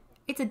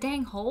 It's a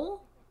dang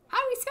hole? How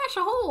do we smash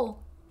a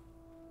hole?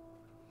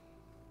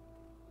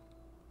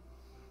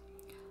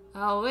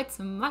 Oh, it's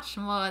much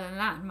more than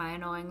that, my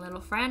annoying little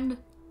friend.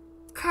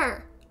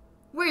 Kerr,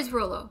 where's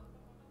Rollo?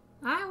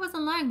 I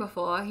wasn't lying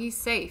before. He's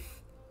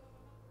safe.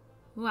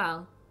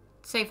 Well,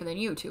 safer than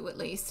you two, at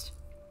least.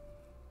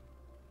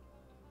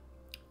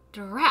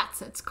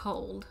 Drats, it's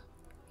cold.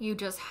 You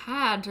just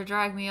had to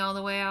drag me all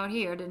the way out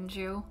here, didn't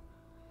you?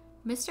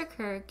 Mr.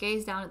 Kerr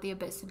gazed down at the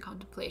abyss in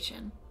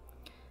contemplation.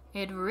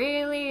 It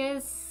really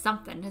is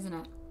something, isn't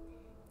it?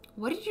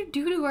 What did you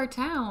do to our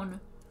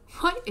town?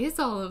 What is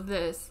all of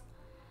this?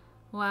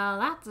 Well,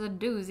 that's a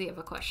doozy of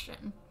a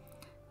question.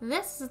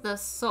 This is the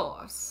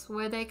source,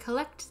 where they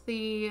collect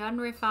the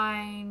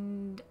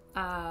unrefined,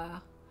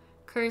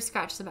 Kerr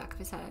scratched the back of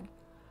his head.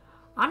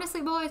 Honestly,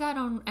 boys, I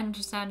don't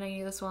understand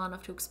any of this well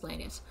enough to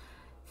explain it.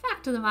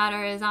 Fact of the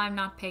matter is, I'm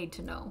not paid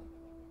to know.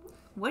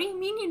 What do you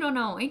mean you don't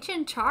know? Ain't you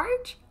in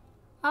charge?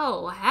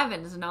 Oh,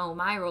 heavens no,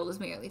 my role is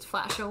merely to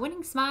flash a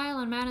winning smile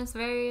and manage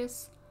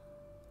various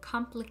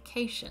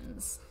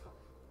complications.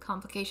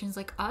 Complications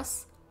like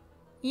us?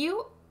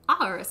 You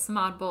are a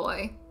smart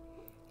boy.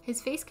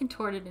 His face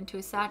contorted into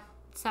a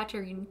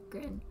saturnine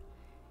grin.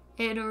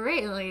 It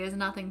really is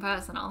nothing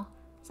personal.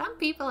 Some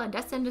people are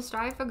destined to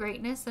strive for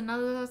greatness, and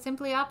others are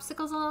simply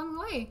obstacles along the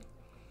way.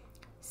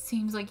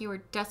 Seems like you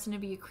were destined to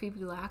be a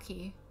creepy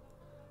lackey.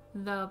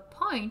 The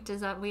point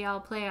is that we all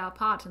play our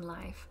part in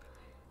life.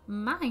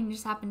 Mine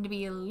just happened to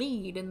be a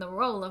lead in the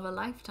role of a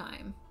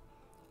lifetime.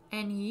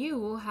 And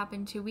you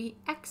happen to be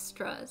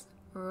extras,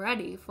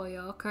 ready for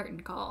your curtain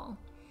call.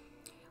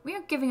 We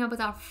aren't giving up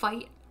without a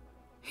fight.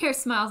 Your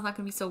smile's not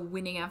going to be so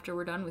winning after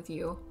we're done with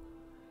you.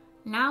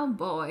 Now,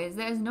 boys,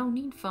 there's no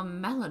need for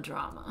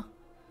melodrama.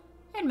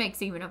 It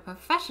makes even a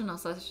professional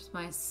such as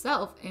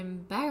myself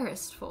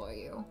embarrassed for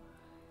you.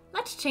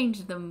 Let's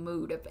change the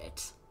mood a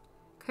bit.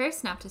 Kerr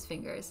snapped his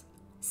fingers.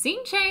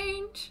 Scene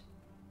change!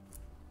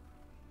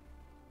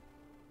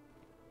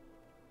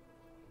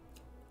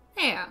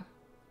 There.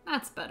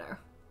 That's better.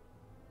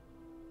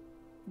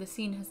 The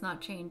scene has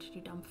not changed, you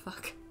dumb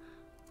fuck.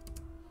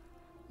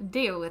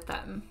 Deal with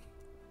them.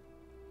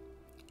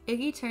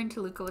 Iggy turned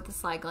to Luca with a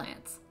sly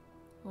glance.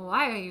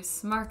 Why are you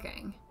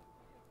smirking?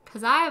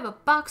 'Cause I have a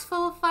box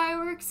full of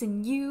fireworks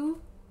and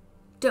you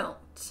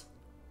don't.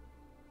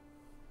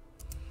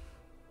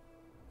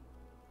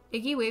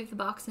 Iggy waved the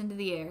box into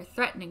the air,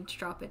 threatening to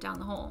drop it down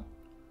the hole.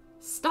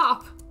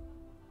 Stop!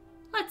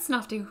 Let's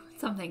not do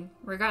something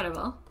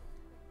regrettable.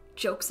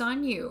 Joke's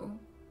on you.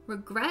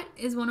 Regret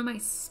is one of my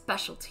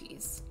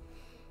specialties.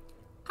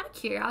 Out of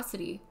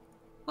curiosity,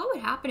 what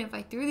would happen if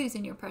I threw these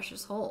in your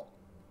precious hole?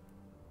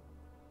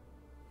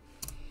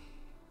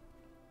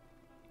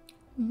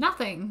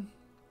 Nothing.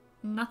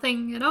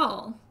 Nothing at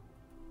all.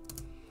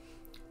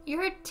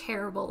 You're a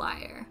terrible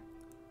liar.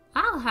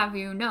 I'll have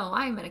you know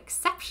I'm an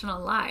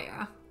exceptional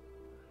liar.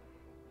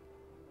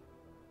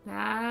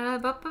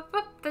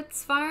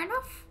 That's far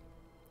enough.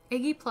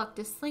 Iggy plucked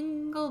a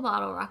single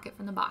bottle rocket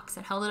from the box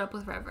and held it up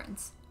with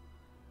reverence.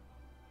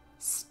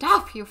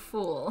 Stop, you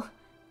fool!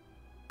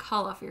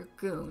 Call off your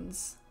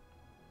goons.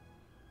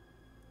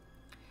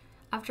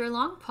 After a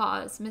long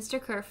pause,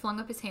 Mr. Kerr flung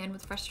up his hand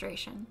with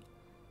frustration.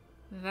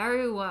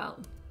 Very well.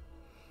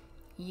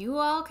 You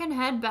all can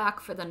head back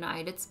for the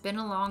night. It's been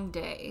a long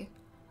day.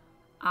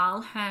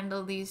 I'll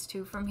handle these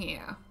two from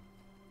here.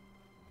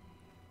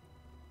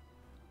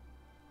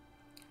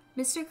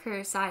 Mr.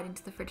 Kerr sighed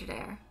into the frigid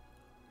air.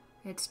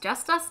 It's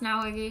just us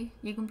now, Iggy.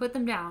 You can put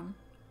them down.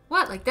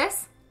 What, like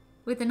this?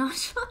 With a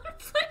nonchalant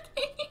flick,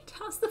 he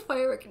tossed the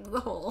firework into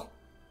the hole.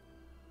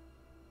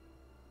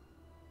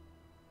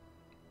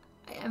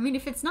 I mean,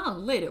 if it's not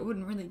lit, it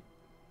wouldn't really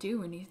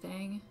do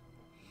anything.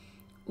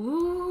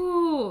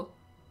 Ooh!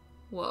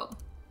 Whoa.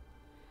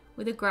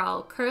 With a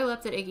growl, Kerr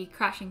leapt at Iggy,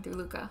 crashing through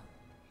Luca.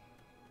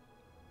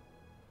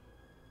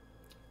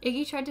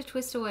 Iggy tried to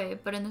twist away,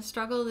 but in the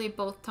struggle, they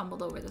both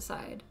tumbled over the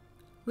side.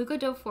 Luca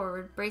dove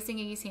forward, bracing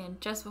Iggy's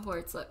hand just before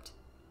it slipped.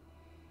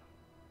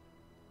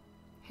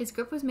 His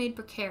grip was made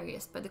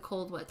precarious by the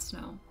cold, wet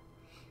snow.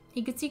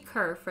 He could see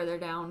Kerr further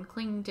down,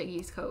 clinging to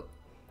Iggy's coat.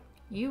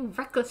 You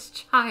reckless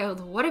child,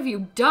 what have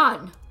you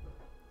done?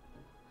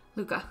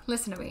 Luca,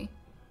 listen to me.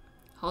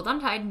 Hold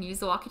on tight and use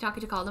the walkie-talkie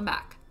to call them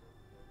back.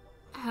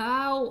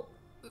 How?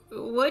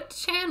 What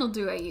channel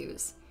do I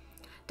use?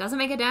 Doesn't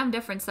make a damn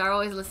difference, they're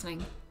always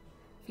listening.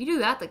 If you do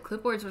that, the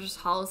clipboards will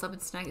just haul us up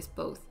and snag us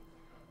both.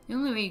 The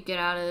only way you get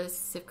out of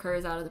this is if Kerr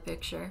is out of the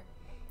picture.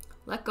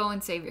 Let go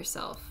and save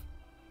yourself.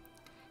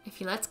 If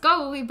he lets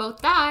go, we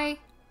both die.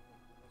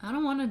 I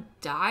don't want to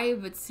die,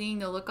 but seeing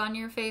the look on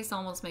your face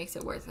almost makes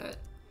it worth it.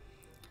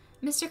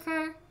 Mr.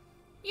 Kerr,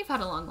 you've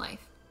had a long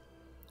life.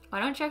 Why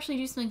don't you actually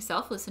do something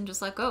selfless and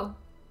just let go?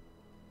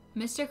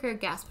 Mr. Kerr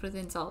gasped with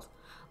insult.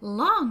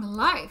 Long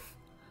life?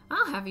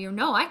 I'll have you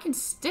know I can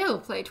still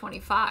play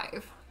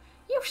 25.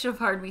 You should have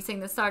heard me sing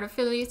the start of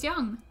Phileas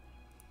Young.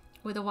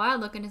 With a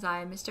wild look in his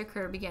eye, Mr.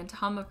 Kerr began to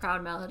hum a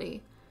proud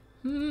melody.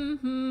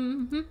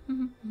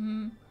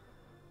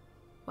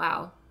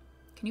 Wow.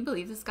 Can you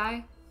believe this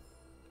guy?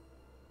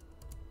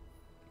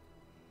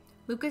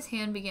 Luca's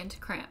hand began to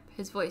cramp.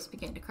 His voice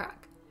began to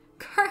crack.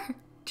 Kerr,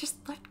 just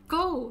let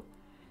go.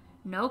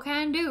 No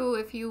can do.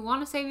 If you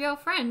want to save your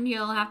friend,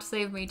 you'll have to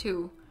save me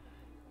too.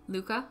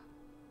 Luca,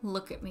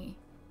 look at me.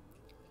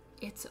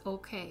 It's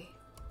okay.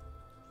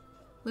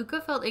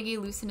 Luca felt Iggy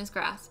loosen his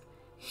grasp.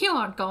 You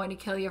aren't going to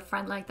kill your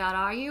friend like that,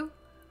 are you?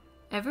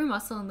 Every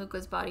muscle in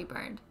Luca's body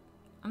burned.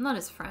 I'm not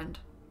his friend.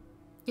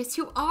 Yes,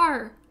 you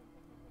are.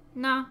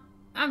 Nah,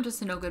 I'm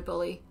just a no-good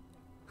bully.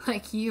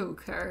 Like you,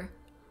 Kerr.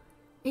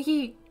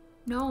 Iggy,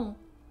 no.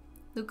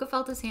 Luca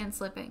felt his hand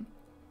slipping.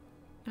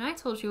 And I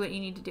told you what you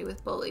need to do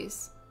with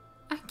bullies.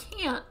 I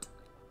can't.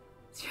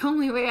 It's the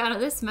only way out of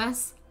this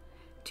mess.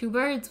 2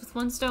 birds with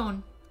 1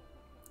 stone.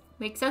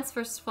 Makes sense for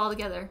us to fall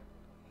together.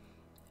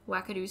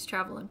 Wackadoos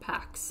travel in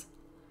packs.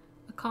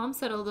 A calm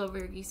settled over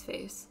Iggy's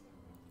face.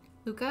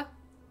 Luca,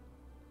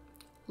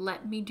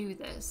 let me do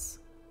this.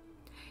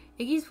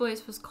 Iggy's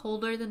voice was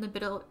colder than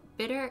the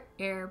bitter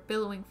air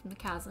billowing from the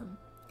chasm.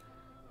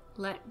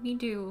 Let me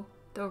do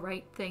the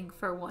right thing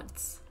for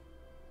once.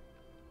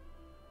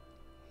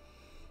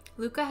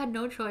 Luca had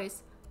no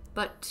choice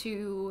but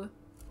to...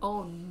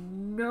 Oh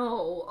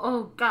no!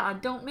 Oh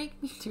God, don't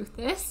make me do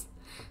this!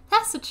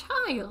 That's a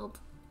child!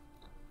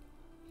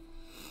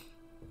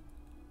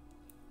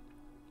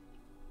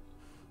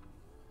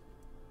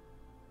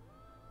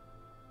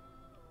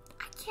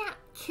 I can't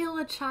kill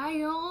a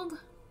child!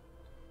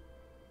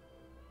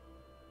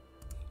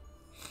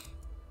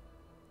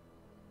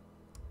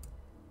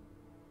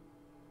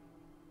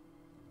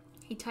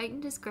 He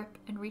tightened his grip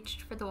and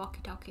reached for the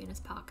walkie-talkie in his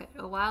pocket.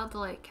 A wild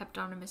delight kept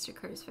on in Mr.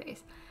 Kerr's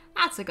face.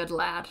 That's a good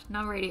lad.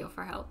 Now radio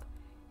for help.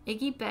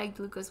 Iggy begged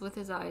Lucas with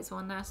his eyes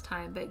one last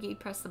time, but Iggy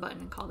pressed the button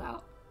and called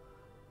out.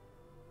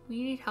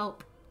 We need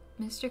help.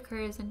 Mr. Kerr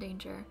is in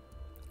danger.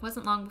 It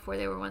wasn't long before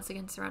they were once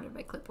again surrounded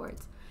by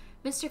clipboards.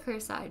 Mr. Kerr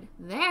sighed.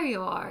 There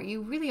you are.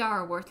 You really are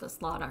a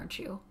worthless lot, aren't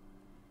you?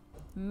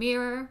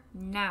 Mirror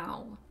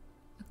now.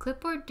 A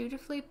clipboard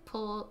dutifully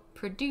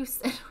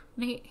produced an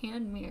ornate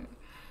hand mirror.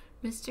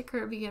 Mr.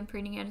 Kerr began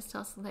preening at his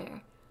tussle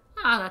hair.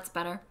 Ah, that's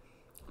better.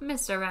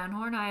 Mr. Van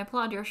Horn, I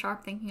applaud your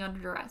sharp thinking under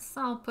duress.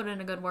 I'll put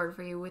in a good word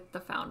for you with the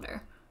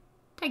founder.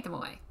 Take them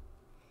away.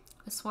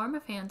 A swarm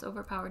of hands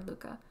overpowered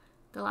Luca.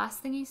 The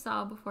last thing he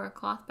saw before a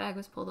cloth bag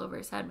was pulled over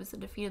his head was the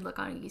defeated look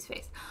on Iggy's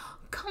face.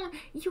 Come on,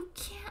 you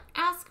can't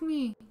ask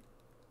me.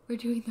 We're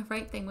doing the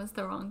right thing was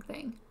the wrong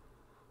thing.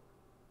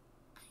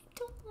 I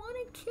don't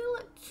want to kill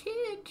a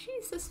kid.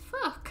 Jesus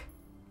fuck.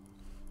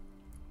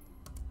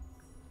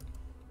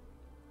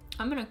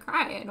 I'm gonna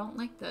cry. I don't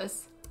like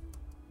this.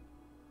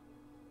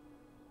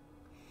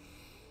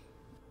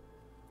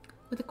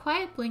 With a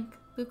quiet blink,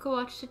 Luca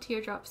watched a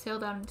teardrop sail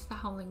down into the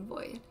howling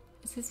void.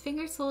 As his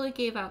fingers slowly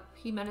gave up,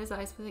 he met his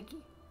eyes with Iggy.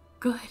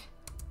 Good.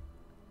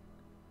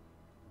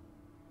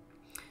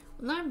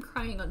 Well, now I'm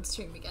crying on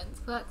stream again,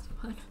 so that's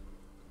fun.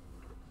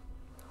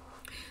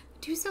 The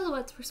 2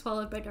 silhouettes were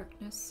swallowed by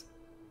darkness.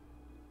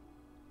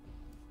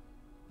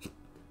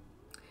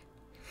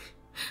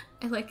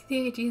 I like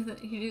the idea that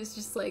he was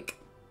just like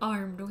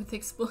armed with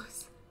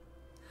explosives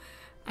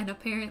and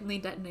apparently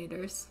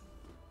detonators.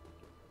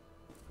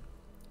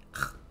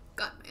 Ugh,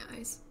 got my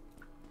eyes.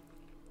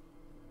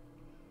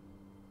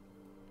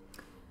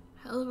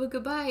 Hell of a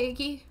goodbye,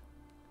 Iggy.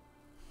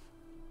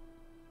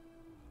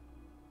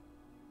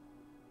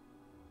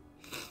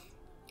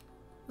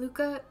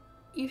 Luca,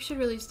 you should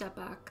really step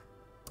back.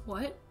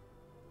 What?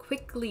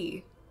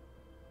 Quickly.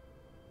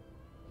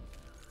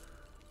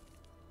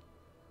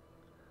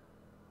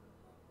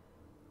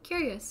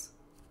 Curious.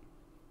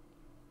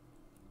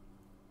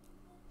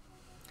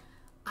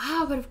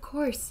 Ah, but of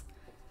course.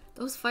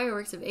 Those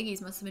fireworks of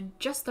Iggy's must have been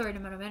just the right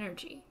amount of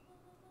energy.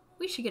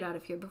 We should get out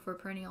of here before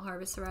perennial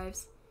harvest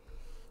arrives.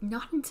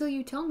 Not until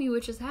you tell me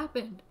which has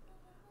happened.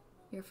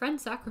 Your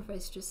friend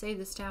sacrificed to save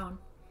this town.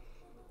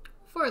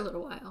 For a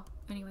little while,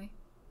 anyway.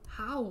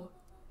 How?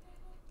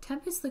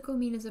 Tempest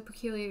liquamine is a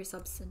peculiar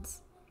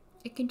substance.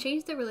 It can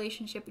change the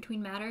relationship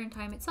between matter and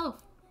time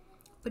itself.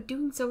 but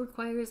doing so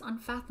requires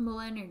unfathomable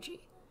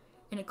energy.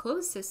 In a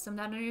closed system,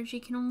 that energy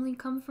can only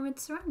come from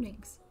its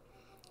surroundings.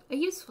 A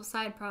useful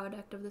side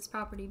product of this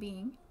property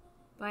being,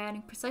 by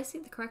adding precisely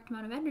the correct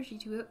amount of energy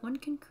to it, one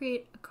can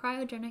create a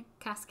cryogenic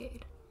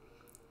cascade.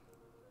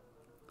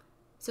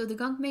 So the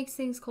gunk makes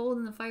things cold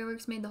and the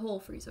fireworks made the whole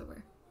freeze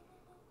over.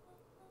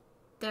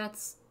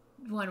 That's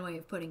one way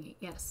of putting it,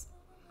 yes.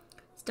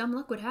 As dumb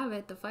luck would have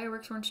it, the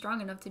fireworks weren't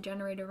strong enough to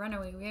generate a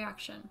runaway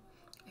reaction.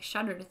 I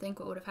shudder to think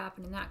what would have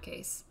happened in that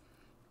case.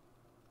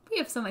 We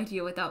have some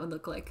idea what that would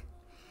look like.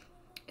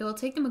 It will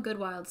take them a good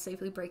while to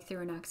safely break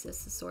through and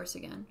access the source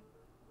again.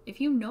 If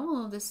you know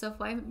all of this stuff,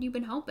 why haven't you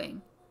been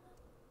helping?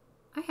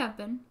 I have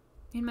been,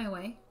 in my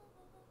way.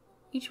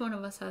 Each one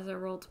of us has a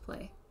role to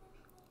play.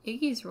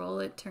 Iggy's role,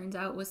 it turns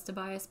out, was to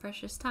buy us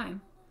precious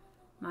time.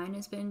 Mine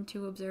has been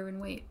to observe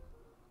and wait.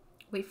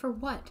 Wait for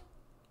what?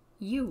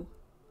 You.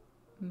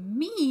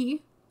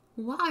 Me?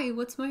 Why?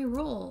 What's my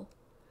role?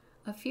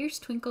 A fierce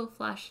twinkle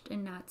flashed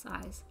in Nat's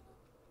eyes.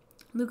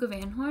 Luca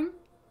Van Horn,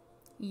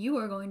 you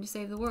are going to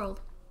save the world.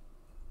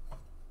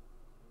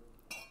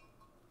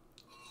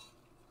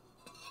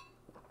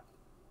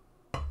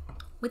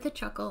 With a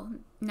chuckle,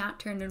 Nat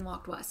turned and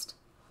walked west.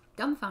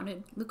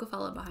 Dumbfounded, Luca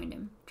followed behind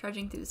him,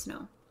 trudging through the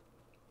snow.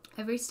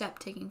 Every step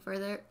taking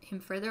him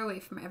further away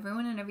from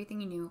everyone and everything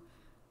he knew,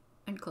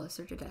 and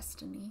closer to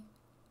destiny.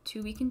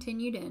 To be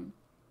continued in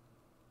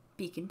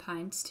Beacon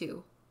Pines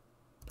 2.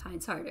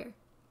 Pines harder.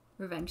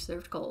 Revenge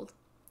served cold.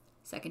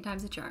 Second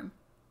time's a charm.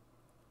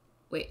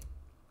 Wait,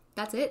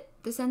 that's it?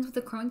 This ends with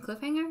a crowing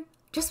cliffhanger?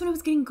 Just when it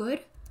was getting good?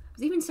 I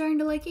was even starting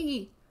to like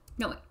Iggy.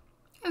 No way.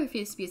 I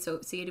refuse to be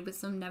associated with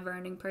some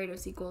never-ending parade of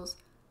sequels.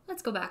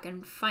 Let's go back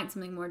and find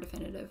something more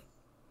definitive.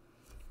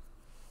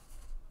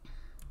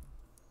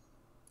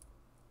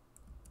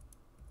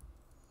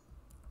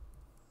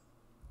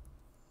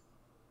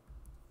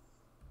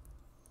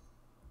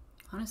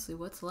 Honestly,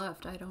 what's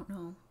left? I don't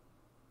know.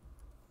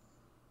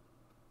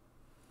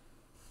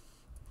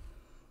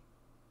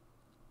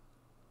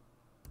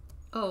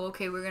 Oh,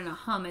 okay, we're gonna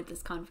hum at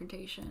this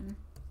confrontation.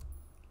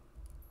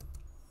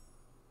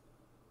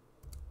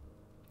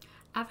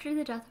 After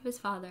the death of his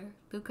father,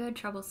 Luca had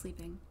trouble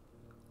sleeping.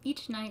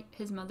 Each night,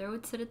 his mother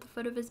would sit at the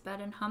foot of his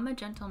bed and hum a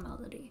gentle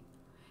melody.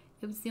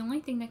 It was the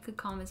only thing that could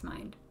calm his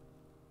mind.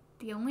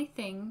 The only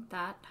thing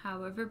that,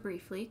 however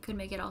briefly, could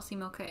make it all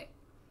seem okay.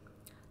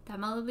 That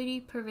melody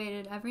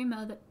pervaded every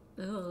memory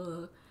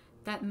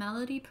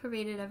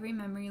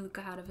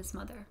Luca had of his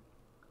mother.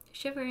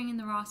 Shivering in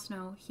the raw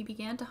snow, he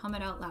began to hum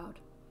it out loud.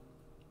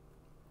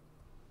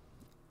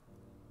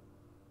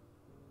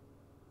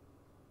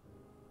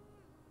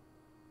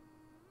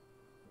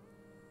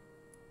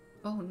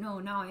 Oh no,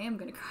 now I am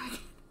gonna cry again.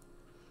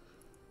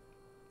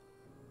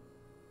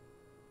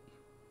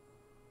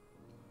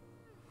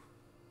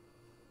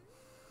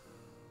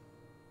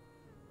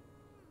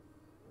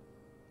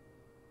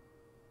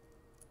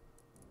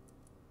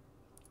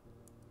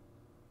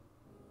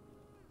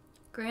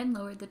 Gran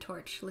lowered the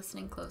torch,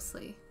 listening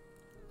closely.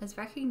 As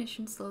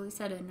recognition slowly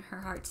set in,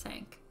 her heart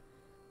sank.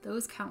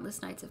 Those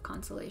countless nights of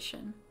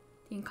consolation,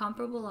 the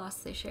incomparable loss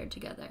they shared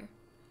together.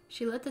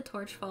 She let the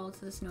torch fall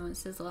to the snow and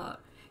sizzle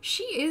out.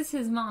 She is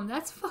his mom.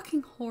 That's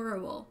fucking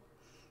horrible.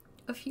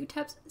 A few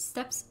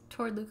steps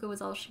toward Luca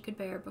was all she could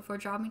bear before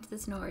dropping to the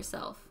snow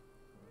herself.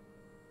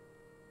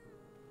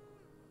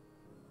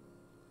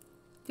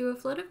 Through a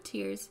flood of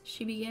tears,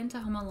 she began to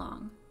hum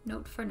along,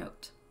 note for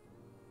note.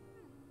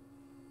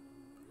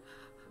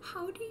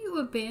 How do you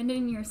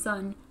abandon your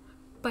son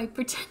by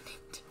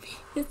pretending to be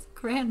his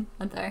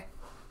grandmother?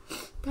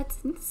 That's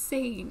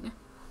insane.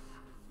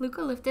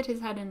 Luca lifted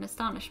his head in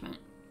astonishment.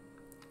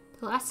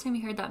 The last time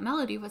he heard that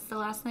melody was the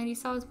last night he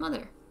saw his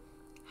mother.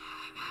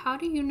 How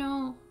do you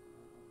know?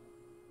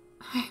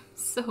 I'm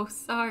so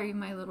sorry,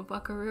 my little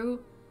buckaroo.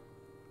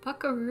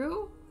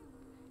 Buckaroo?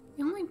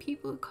 The only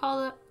people who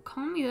call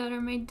me that are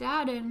my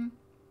dad and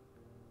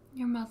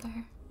your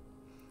mother.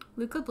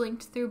 Luca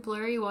blinked through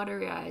blurry,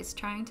 watery eyes,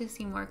 trying to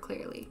see more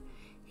clearly.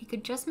 He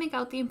could just make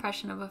out the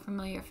impression of a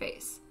familiar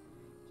face.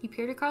 He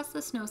peered across the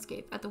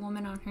snowscape at the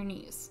woman on her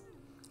knees.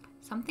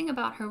 Something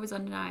about her was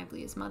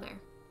undeniably his mother.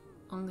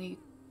 Only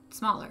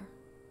smaller.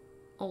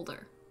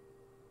 Older.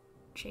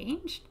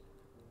 Changed?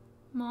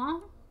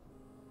 Mom?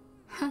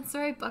 That's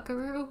right,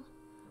 buckaroo.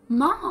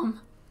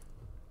 Mom!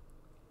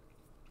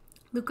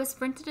 Luca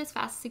sprinted as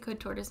fast as he could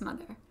toward his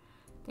mother.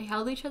 They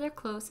held each other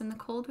close and the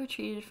cold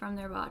retreated from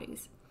their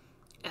bodies.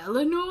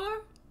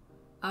 Eleanor?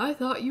 I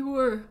thought you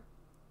were...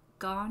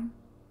 gone?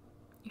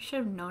 You should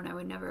have known I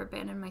would never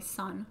abandon my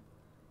son.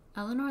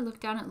 Eleanor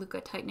looked down at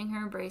Luca, tightening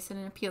her embrace in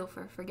an appeal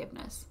for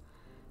forgiveness.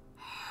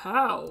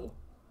 How?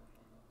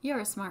 You're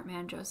a smart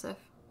man, Joseph.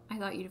 I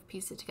thought you'd have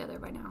pieced it together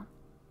by now.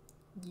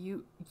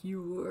 You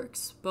were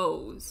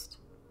exposed.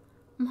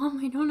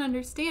 Mom, I don't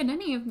understand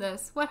any of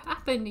this. What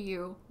happened to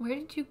you? Where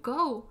did you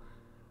go?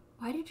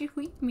 Why did you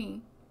leave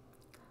me?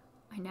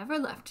 I never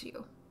left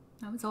you.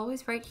 I was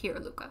always right here,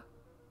 Luca.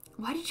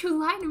 Why did you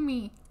lie to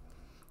me?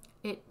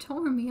 It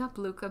tore me up,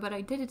 Luca, but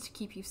I did it to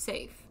keep you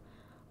safe.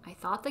 I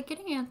thought that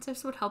getting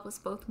answers would help us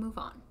both move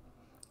on.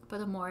 But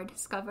the more I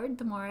discovered,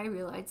 the more I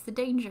realized the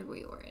danger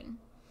we were in.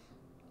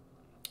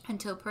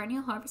 Until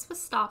perennial harvest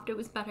was stopped, it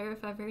was better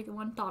if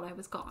everyone thought I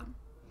was gone.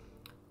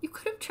 You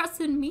could have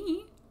trusted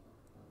me.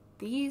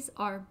 These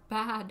are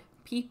bad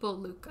people,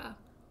 Luca.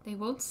 They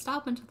won't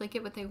stop until they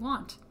get what they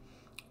want.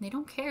 They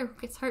don't care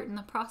who gets hurt in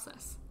the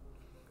process.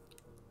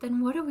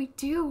 Then what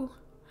do?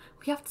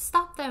 We have to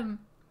stop them.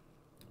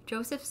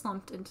 Joseph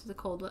slumped into the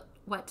cold,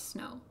 wet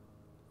snow.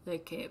 They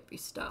can't be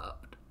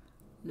stopped.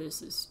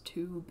 This is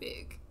too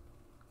big.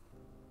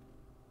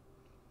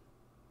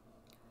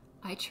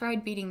 I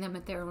tried beating them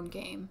at their own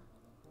game.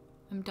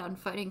 I'm done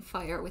fighting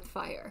fire with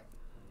fire.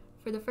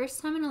 For the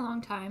first time in a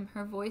long time,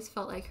 her voice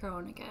felt like her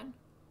own again.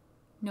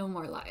 No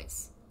more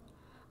lies.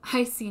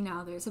 I see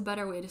now there's a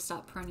better way to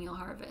stop perennial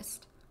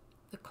harvest.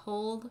 The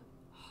cold,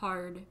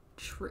 hard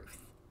truth.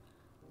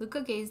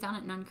 Luca gazed down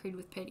at Nuncreed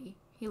with pity.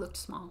 He looked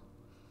small.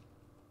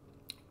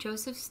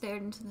 Joseph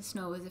stared into the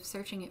snow as if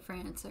searching it for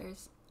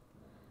answers.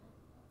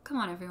 Come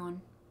on,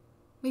 everyone.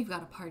 We've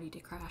got a party to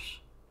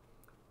crash.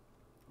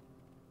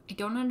 I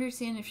don't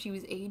understand if she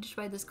was aged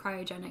by this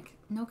cryogenic.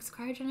 No, because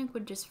cryogenic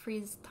would just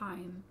freeze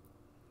time.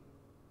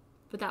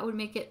 But that would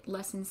make it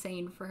less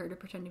insane for her to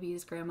pretend to be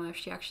his grandma if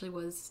she actually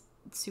was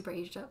super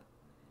aged up.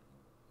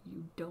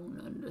 You don't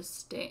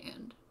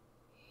understand.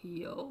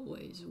 He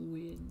always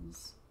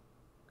wins.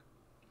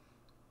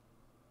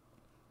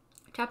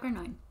 Chapter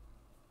 9.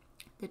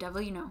 The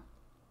Devil You Know.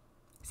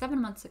 7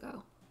 months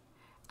ago,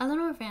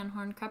 Eleanor Van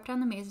Horn crept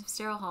down the maze of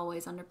sterile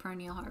hallways under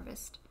perennial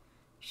harvest.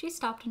 She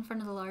stopped in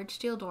front of the large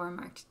steel door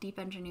marked Deep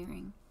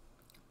Engineering.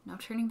 No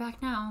turning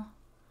back now.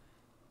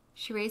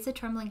 She raised a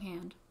trembling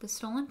hand. The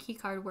stolen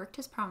keycard worked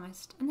as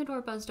promised, and the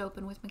door buzzed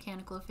open with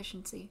mechanical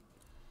efficiency.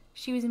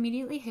 She was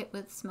immediately hit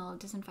with the smell of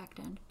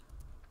disinfectant.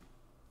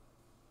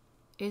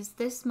 Is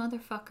this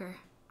motherfucker,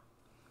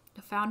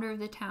 the founder of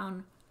the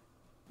town,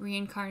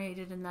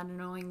 reincarnated in that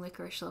annoying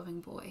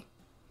licorice-loving boy?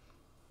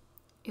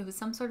 It was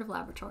some sort of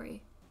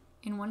laboratory.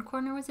 In one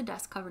corner was a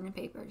desk covered in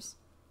papers.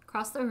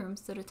 Across the room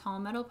stood a tall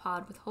metal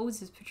pod with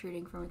hoses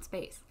protruding from its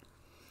base.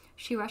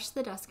 She rushed to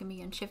the desk and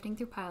began shifting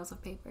through piles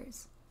of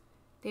papers.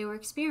 They were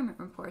experiment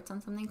reports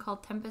on something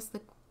called tempest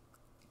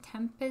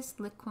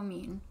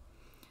liquamine.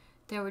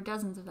 There were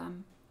dozens of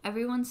them.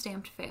 Everyone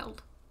stamped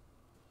failed.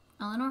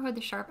 Eleanor heard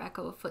the sharp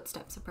echo of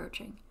footsteps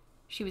approaching.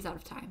 She was out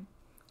of time.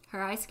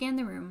 Her eyes scanned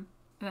the room,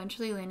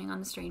 eventually landing on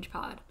the strange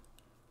pod.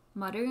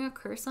 Muttering a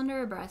curse under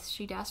her breath,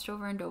 she dashed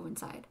over and dove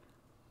inside.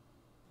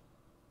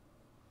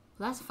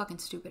 Well, that's a fucking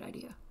stupid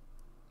idea.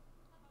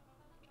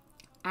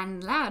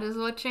 And that is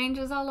what change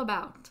is all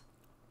about.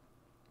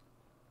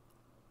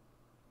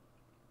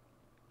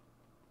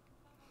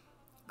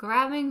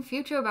 Grabbing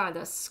future by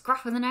the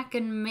scruff of the neck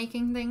and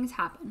making things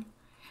happen.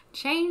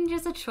 Change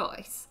is a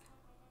choice.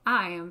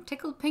 I am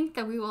tickled pink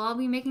that we will all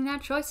be making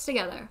that choice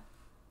together.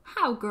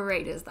 How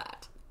great is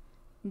that?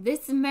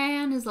 This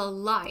man is a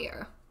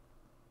liar.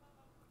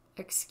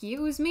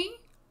 Excuse me?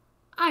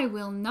 I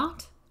will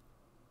not.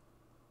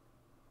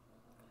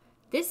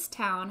 This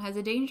town has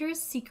a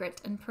dangerous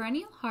secret, and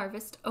perennial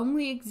harvest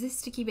only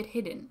exists to keep it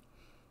hidden.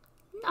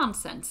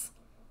 Nonsense.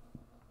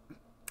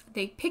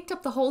 They picked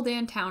up the whole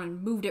damn town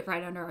and moved it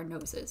right under our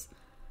noses.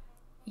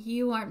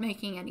 You aren't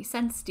making any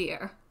sense,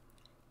 dear.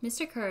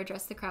 Mr. Kerr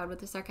addressed the crowd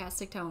with a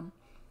sarcastic tone.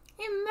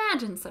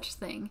 Imagine such a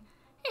thing.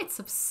 It's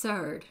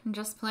absurd, and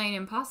just plain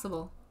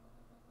impossible.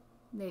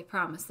 They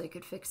promised they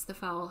could fix the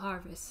foul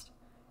harvest.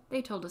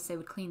 They told us they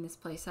would clean this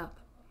place up.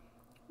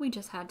 We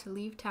just had to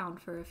leave town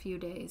for a few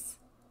days.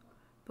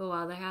 But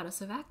while they had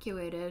us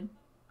evacuated...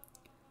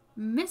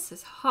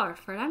 Mrs.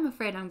 Hartford, I'm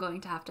afraid I'm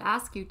going to have to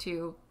ask you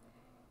to...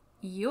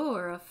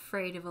 You're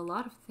afraid of a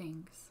lot of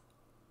things,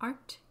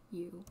 aren't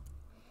you?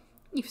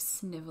 You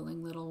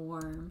sniveling little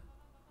worm.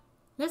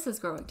 This is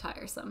growing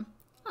tiresome.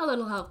 A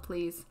little help,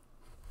 please.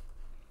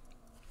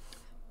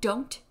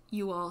 Don't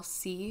you all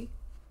see?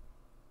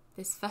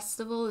 This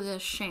festival is a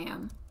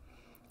sham.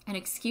 An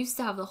excuse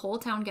to have the whole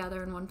town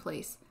gather in one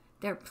place.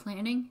 They're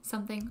planning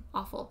something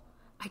awful.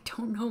 I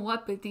don't know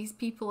what, but these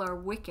people are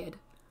wicked.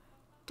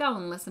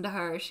 Don't listen to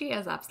her. She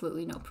has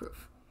absolutely no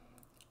proof.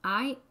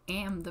 I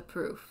am the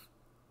proof.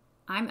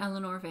 I'm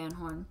Eleanor Van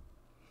Horn.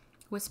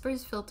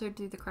 Whispers filtered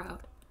through the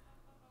crowd.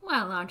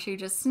 Well, aren't you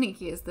just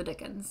sneaky as the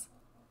dickens?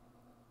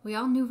 We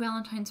all knew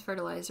Valentine's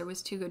fertilizer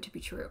was too good to be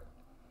true.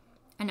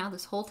 And now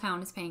this whole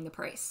town is paying the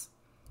price.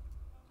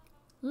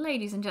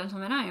 Ladies and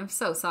gentlemen, I am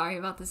so sorry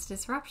about this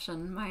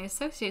disruption. My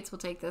associates will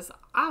take this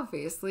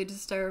obviously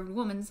disturbed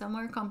woman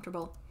somewhere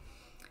comfortable,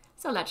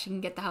 so that she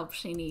can get the help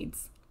she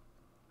needs.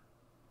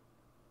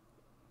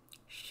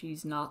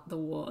 She's not the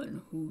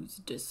one who's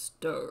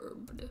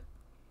disturbed.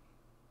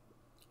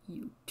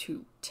 You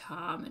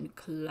two-time and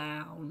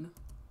clown.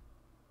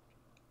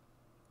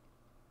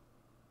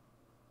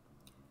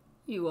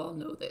 You all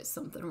know there's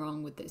something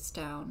wrong with this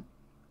town.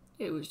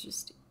 It was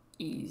just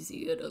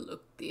easier to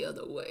look the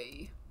other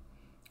way.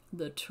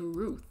 The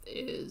truth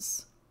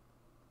is...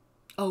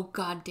 Oh,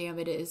 goddamn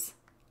it is.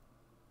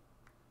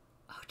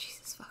 Oh,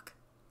 Jesus fuck.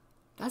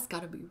 That's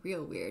gotta be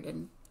real weird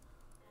in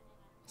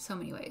so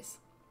many ways.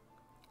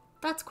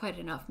 That's quite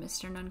enough,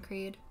 Mr.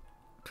 Nuncreed.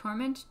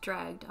 Torment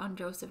dragged on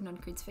Joseph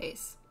Nuncreed's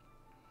face.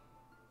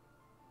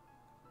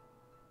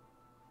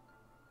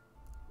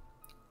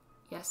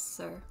 Yes,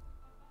 sir.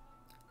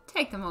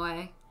 Take them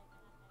away.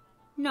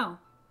 No.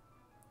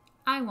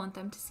 I want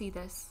them to see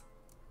this.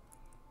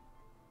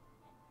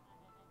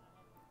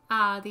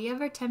 Ah, the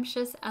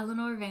ever-tempestuous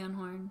Eleanor Van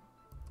Horn.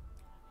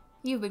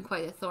 You've been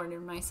quite a thorn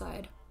in my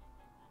side.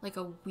 Like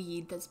a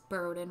weed that's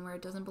burrowed in where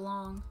it doesn't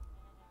belong.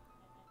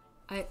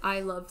 I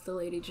love the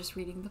lady just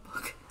reading the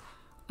book.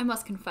 I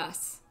must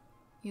confess,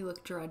 you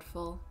look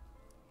dreadful.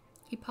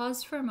 He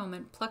paused for a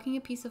moment, plucking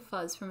a piece of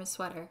fuzz from his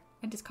sweater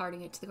and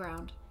discarding it to the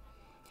ground.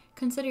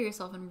 Consider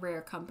yourself in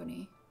rare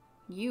company.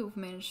 You've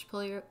managed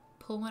to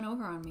pull one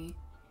over on me.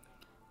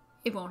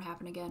 It won't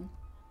happen again.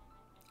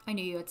 I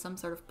knew you had some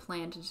sort of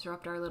plan to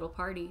disrupt our little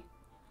party.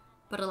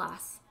 But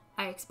alas,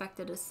 I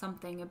expected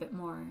something a bit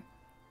more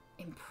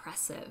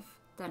impressive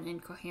than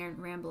incoherent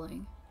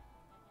rambling.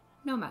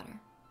 No matter.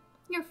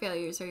 Your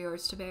failures are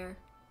yours to bear.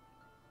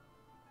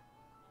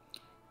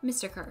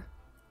 Mr. Kerr.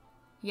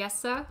 Yes,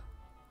 sir?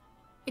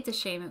 It's a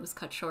shame it was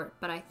cut short,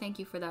 but I thank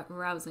you for that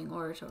rousing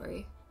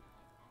oratory.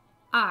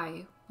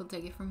 I will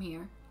take it from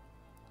here.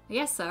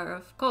 Yes, sir,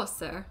 of course,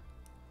 sir.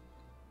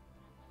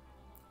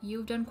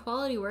 You've done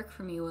quality work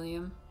for me,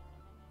 William.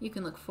 You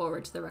can look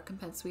forward to the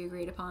recompense we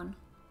agreed upon.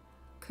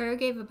 Kerr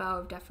gave a bow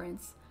of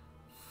deference.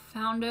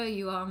 Founder,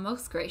 you are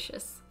most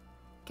gracious.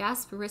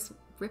 Gasp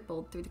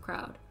rippled through the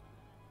crowd.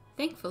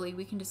 Thankfully,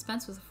 we can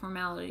dispense with the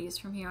formalities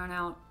from here on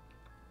out.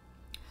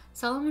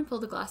 Solomon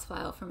pulled a glass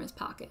vial from his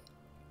pocket.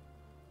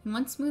 In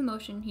one smooth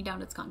motion, he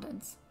downed its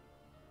contents.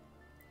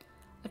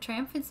 A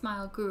triumphant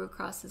smile grew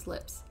across his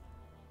lips.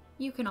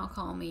 You can all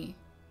call me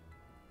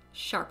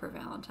Sharper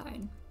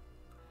Valentine.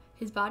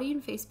 His body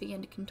and face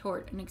began to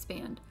contort and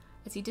expand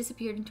as he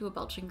disappeared into a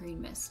belching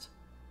green mist.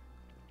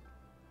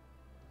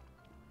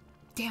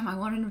 Damn, I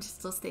wanted him to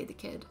still stay the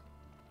kid.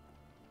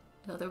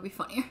 Though that would be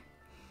funnier.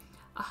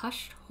 A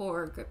hushed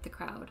horror gripped the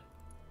crowd.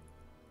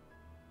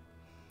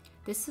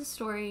 This is a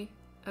story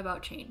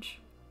about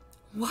change.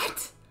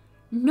 What?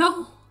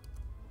 No!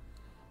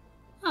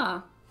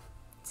 Huh.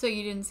 So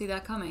you didn't see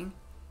that coming.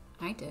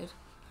 I did.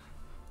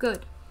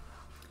 Good.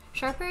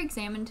 Sharper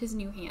examined his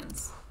new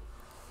hands.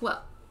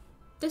 Well,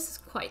 this is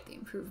quite the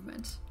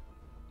improvement.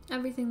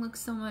 Everything looks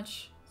so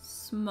much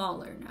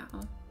smaller now.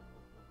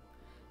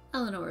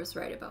 Eleanor was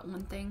right about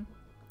one thing.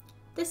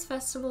 This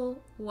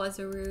festival was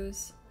a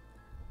ruse.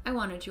 I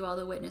wanted you all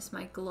to witness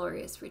my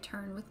glorious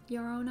return with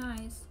your own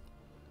eyes.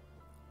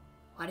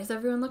 Why does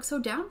everyone look so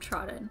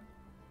downtrodden?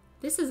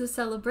 This is a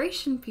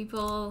celebration,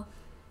 people.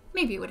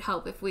 Maybe it would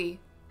help if we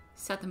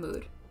set the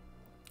mood.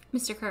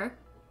 Mr. Kerr,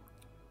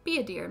 be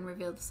a dear and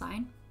reveal the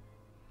sign.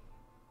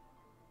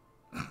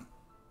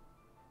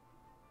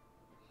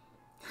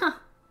 Huh,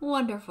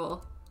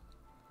 wonderful.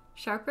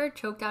 Sharper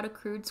choked out a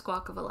crude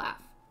squawk of a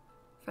laugh.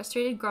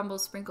 Frustrated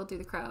grumbles sprinkled through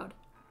the crowd.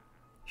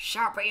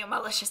 Sharper, you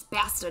malicious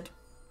bastard!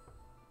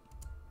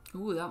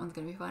 Ooh, that one's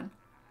gonna be fun.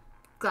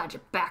 Glad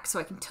you're back so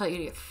I can tell you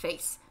to your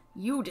face.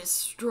 You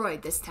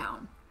destroyed this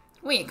town.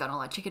 We ain't gonna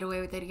let you get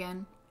away with it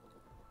again.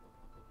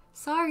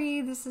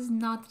 Sorry, this is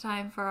not the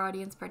time for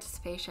audience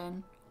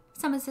participation.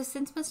 Some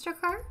assistance, Mr.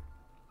 Kerr?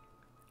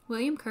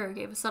 William Kerr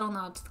gave a subtle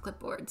nod to the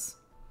clipboards.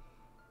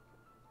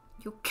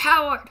 You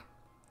coward!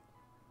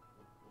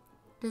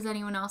 Does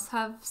anyone else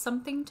have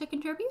something to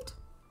contribute?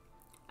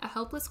 A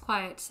helpless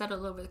quiet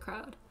settled over the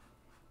crowd.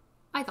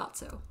 I thought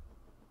so.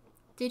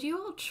 Did you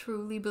all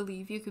truly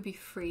believe you could be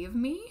free of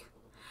me?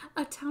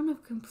 A town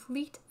of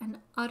complete and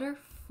utter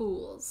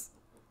fools.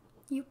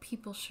 You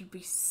people should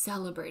be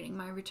celebrating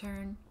my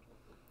return.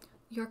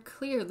 You're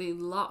clearly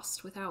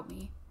lost without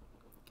me.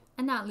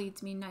 And that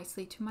leads me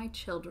nicely to my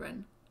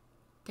children.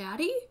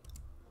 Daddy?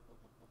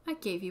 I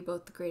gave you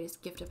both the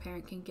greatest gift a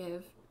parent can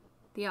give.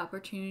 The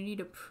opportunity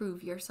to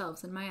prove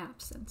yourselves in my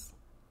absence.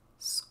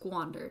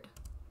 Squandered.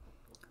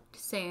 To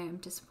say I am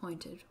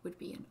disappointed would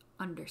be an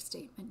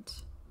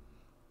understatement.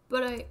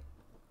 But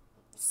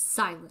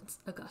Silence,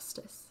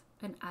 Augustus.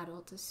 An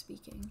adult is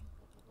speaking.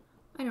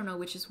 I don't know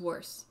which is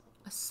worse.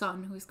 A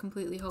son who is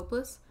completely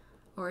hopeless,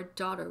 or a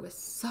daughter with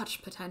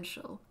such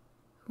potential,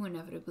 who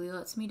inevitably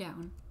lets me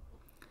down.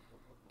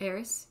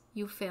 Eris,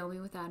 you fail me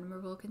with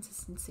admirable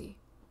consistency.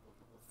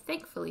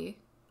 Thankfully,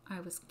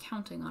 I was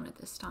counting on it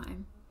this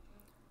time.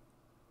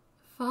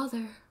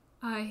 Father,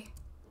 I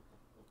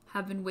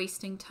have been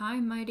wasting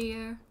time, my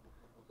dear.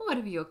 What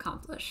have you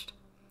accomplished?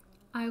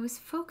 I was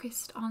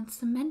focused on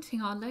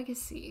cementing our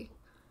legacy.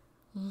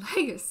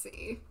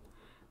 Legacy?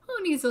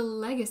 Who needs a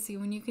legacy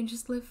when you can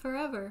just live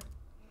forever?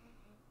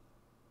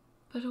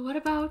 But what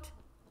about...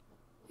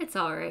 It's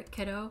alright,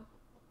 kiddo.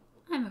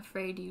 I'm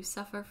afraid you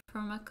suffer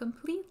from a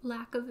complete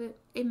lack of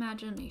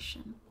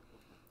imagination.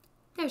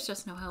 There's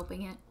just no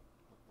helping it.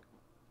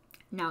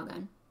 Now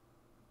then,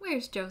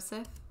 where's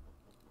Joseph?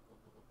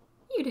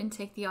 You didn't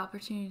take the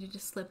opportunity to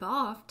slip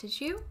off,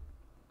 did you?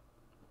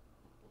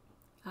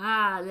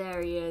 Ah,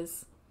 there he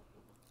is.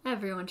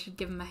 Everyone should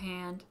give him a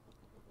hand.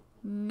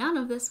 None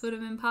of this would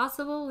have been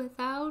possible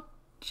without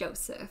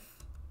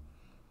Joseph.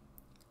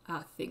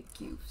 I think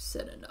you've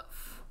said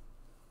enough.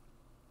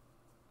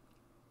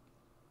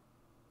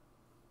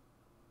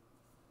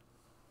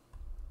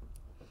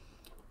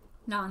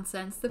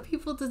 Nonsense. The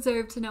people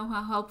deserve to know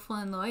how helpful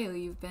and loyal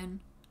you've been.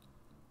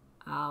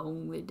 I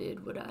only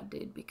did what I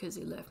did because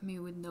he left me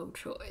with no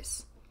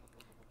choice.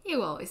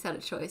 You always had a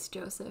choice,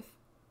 Joseph.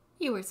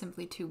 You were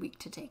simply too weak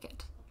to take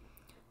it.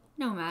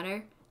 No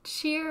matter.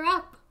 Cheer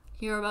up.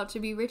 You're about to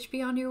be rich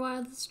beyond your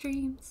wildest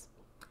dreams.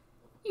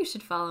 You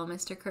should follow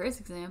Mr. Kerr's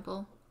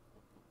example.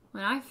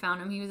 When I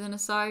found him, he was in a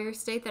sorrier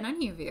state than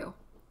any of you.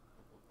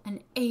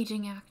 An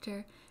aging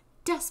actor,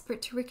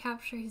 desperate to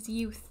recapture his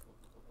youth.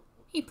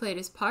 He played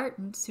his part,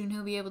 and soon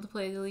he'll be able to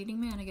play the leading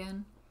man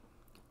again.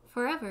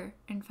 Forever,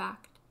 in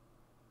fact.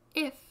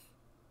 If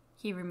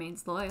he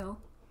remains loyal.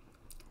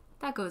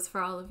 That goes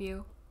for all of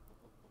you.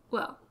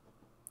 Well,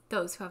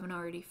 those who haven't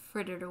already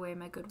frittered away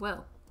my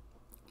goodwill.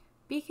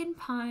 Beacon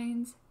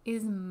Pines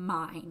is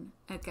mine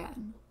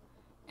again,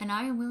 and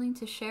I am willing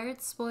to share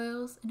its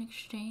spoils in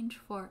exchange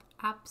for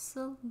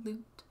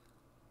absolute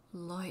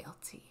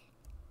loyalty.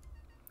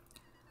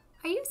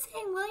 Are you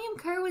saying William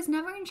Kerr was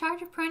never in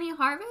charge of Perennial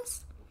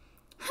Harvest?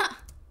 Ha!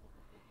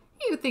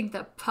 You think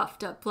that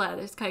puffed up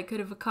blatherskite could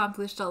have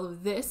accomplished all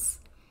of this?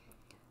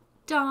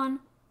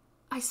 Don,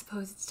 I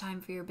suppose it's time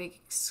for your big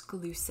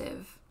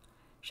exclusive.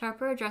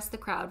 Sharper addressed the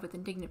crowd with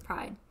indignant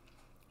pride.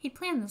 He'd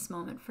planned this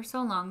moment for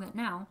so long that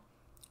now,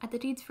 at the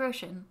deed's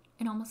fruition,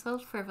 it almost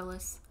felt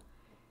frivolous.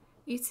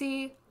 You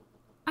see,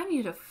 I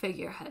needed a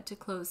figurehead to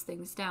close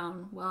things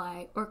down while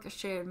I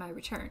orchestrated my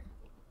return.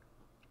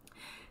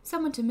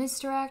 Someone to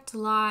misdirect,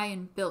 lie,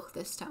 and bilk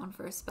this town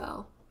for a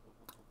spell.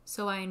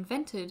 So I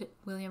invented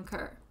William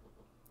Kerr.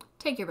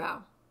 Take your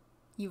bow.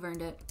 You've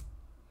earned it.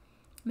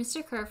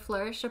 Mr. Kerr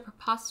flourished a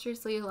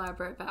preposterously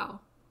elaborate bow.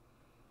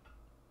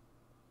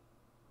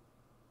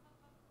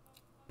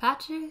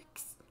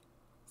 Patrick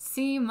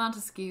C.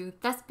 Montesquieu,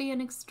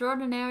 thespian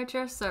extraordinaire at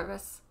your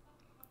service.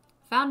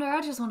 Founder,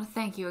 I just want to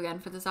thank you again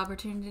for this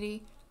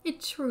opportunity.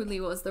 It truly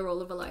was the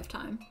role of a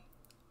lifetime.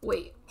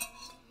 Wait.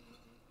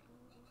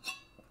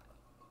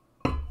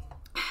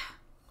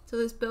 So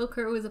this Bill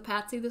Kerr was a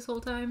patsy this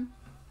whole time?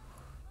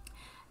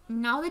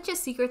 Now that your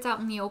secret's out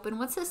in the open,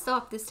 what's to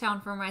stop this town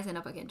from rising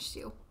up against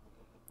you?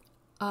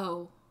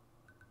 Oh,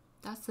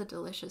 that's the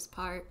delicious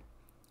part.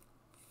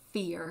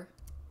 Fear.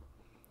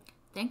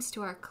 Thanks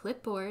to our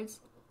clipboards,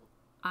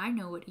 I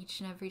know what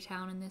each and every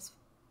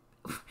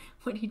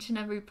what each and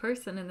every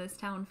person in this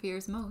town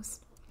fears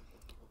most.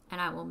 And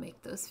I will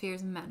make those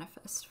fears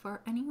manifest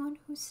for anyone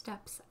who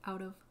steps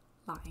out of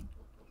line.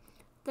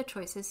 The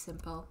choice is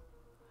simple.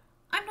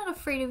 I'm not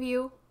afraid of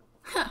you.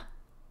 Ha!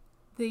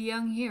 The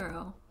young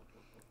hero.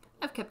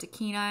 I've kept a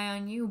keen eye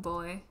on you,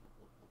 boy.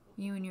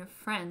 You and your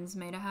friends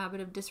made a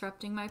habit of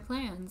disrupting my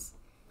plans.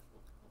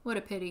 What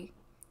a pity.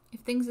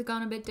 If things had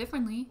gone a bit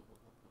differently,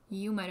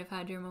 you might have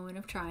had your moment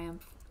of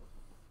triumph.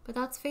 But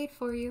that's fate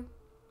for you.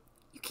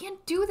 You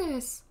can't do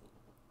this.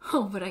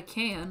 Oh, but I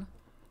can.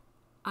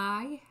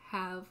 I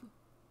have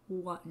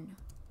won.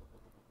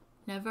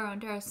 Never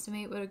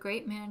underestimate what a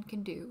great man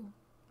can do,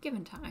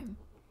 given time.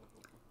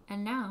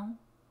 And now,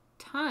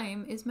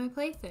 time is my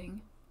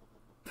plaything.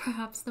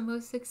 Perhaps the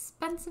most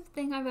expensive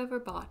thing I've ever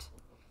bought.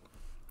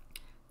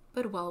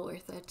 But well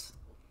worth it.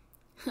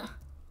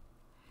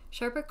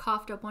 Sharper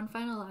coughed up one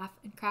final laugh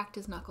and cracked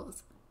his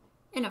knuckles.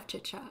 Enough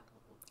chit-chat.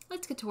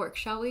 Let's get to work,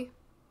 shall we?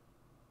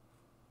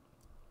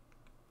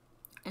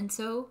 And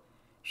so,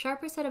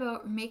 Sharper set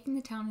about making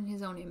the town in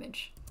his own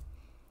image.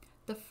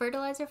 The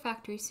fertilizer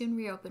factory soon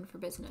reopened for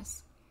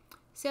business.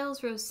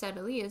 Sales rose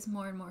steadily as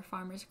more and more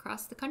farmers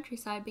across the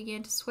countryside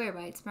began to swear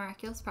by its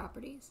miraculous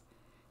properties.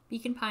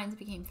 Beacon Pines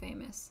became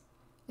famous,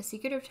 a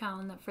secretive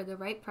town that for the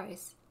right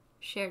price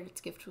shared its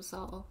gift with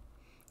all.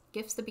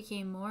 Gifts that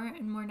became more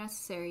and more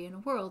necessary in a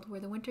world where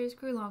the winters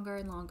grew longer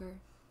and longer.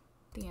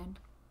 The end.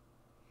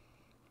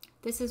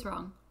 This is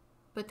wrong,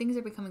 but things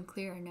are becoming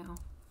clearer now.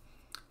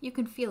 You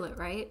can feel it,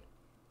 right?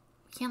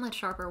 We can't let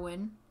Sharper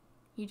win.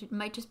 He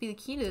might just be the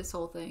key to this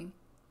whole thing.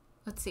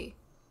 Let's see.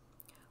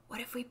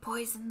 What if we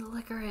poison the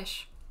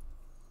licorice?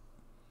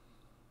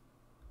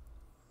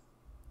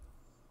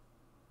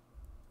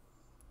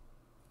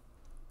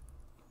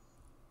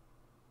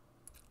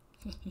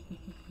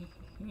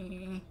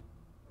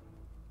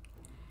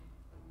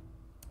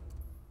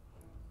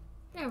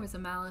 There was a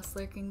malice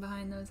lurking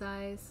behind those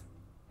eyes.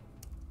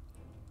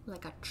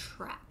 Like a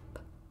trap,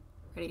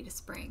 ready to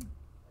spring.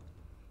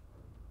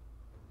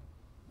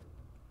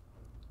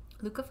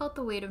 Luca felt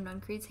the weight of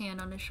Nuncreed's hand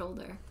on his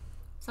shoulder.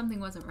 Something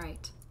wasn't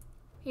right.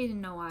 He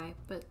didn't know why,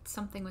 but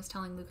something was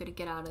telling Luca to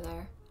get out of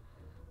there.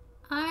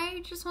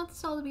 I just want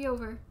this all to be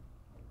over.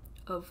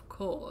 Of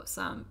course,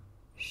 I'm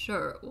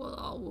sure it will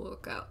all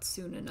work out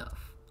soon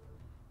enough.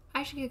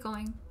 I should get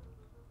going.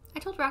 I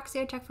told Roxy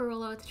I'd check for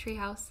Rollo at the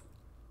treehouse.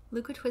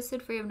 Luca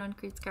twisted free of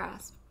Nuncreed's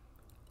grasp.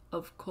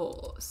 Of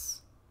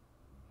course.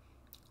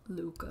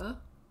 Luca,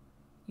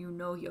 you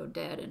know your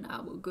dad and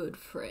I were good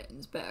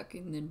friends back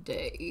in the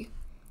day.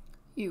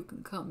 You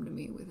can come to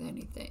me with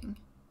anything.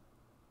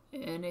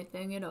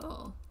 Anything at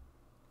all.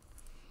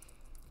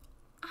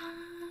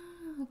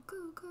 go,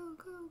 go,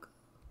 go, go.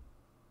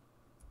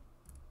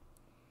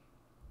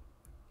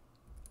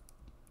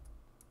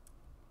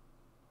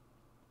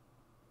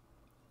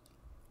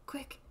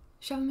 Quick,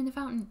 shove him in the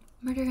fountain.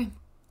 Murder him.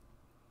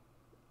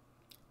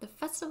 The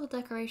festival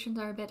decorations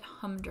are a bit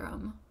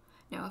humdrum.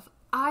 Now, if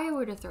I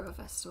were to throw a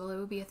festival, it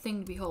would be a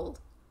thing to behold.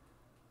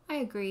 I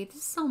agree, this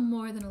is so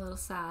more than a little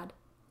sad.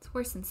 It's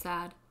worse than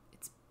sad.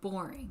 It's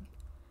boring.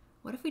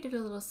 What if we did a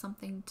little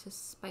something to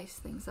spice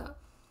things up?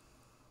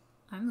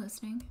 I'm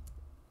listening.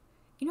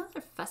 You know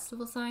that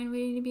festival sign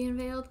waiting to be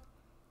unveiled?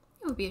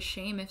 It would be a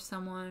shame if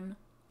someone...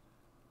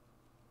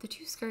 The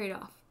two scurried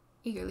off,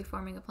 eagerly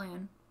forming a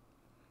plan.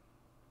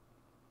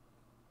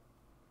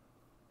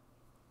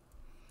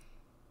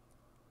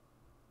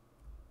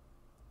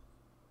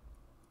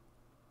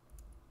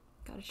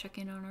 Gotta check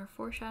in on our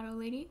foreshadow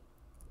lady.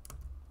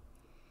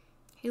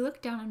 He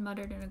looked down and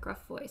muttered in a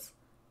gruff voice.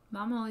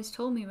 Mom always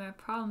told me my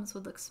problems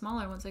would look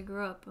smaller once I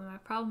grew up, but my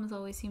problems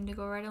always seemed to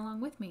go right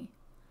along with me.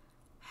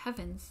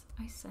 Heavens,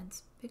 I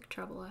sense big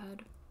trouble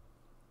ahead.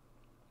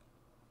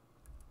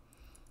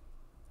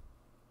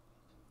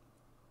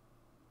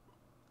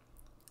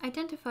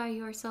 Identify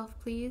yourself,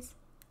 please.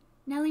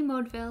 Nellie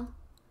Modeville.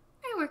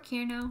 I work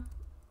here now.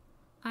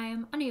 I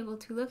am unable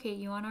to locate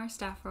you on our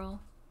staff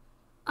roll.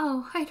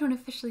 Oh, I don't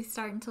officially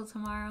start until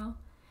tomorrow.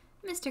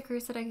 Mr. Kerr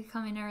said I could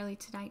come in early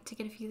tonight to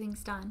get a few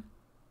things done.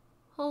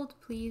 Hold,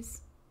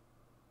 please.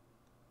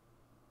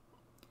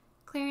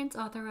 Clearance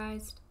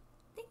authorized.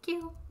 Thank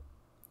you.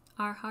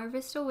 Our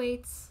harvest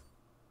awaits.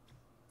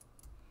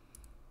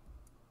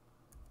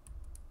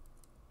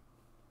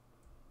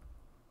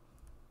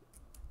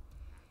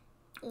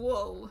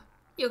 Whoa.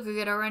 You could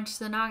get a wrench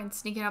to the noggin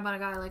sneaking up on a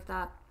guy like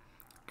that.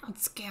 Don't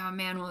scare a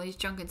man while he's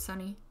drunken,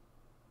 Sonny.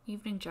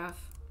 Evening,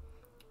 Jeff.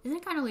 Isn't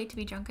it kind of late to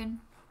be drunken?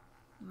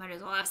 Might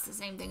as well ask the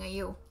same thing of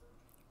you.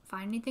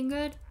 Find anything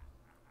good?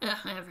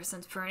 Ever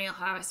since Perennial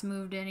Harvest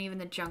moved in, even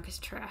the junk is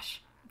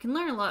trash. You can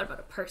learn a lot about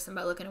a person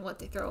by looking at what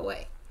they throw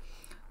away.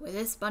 With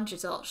this bunch,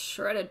 it's all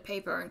shredded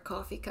paper and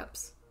coffee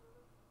cups.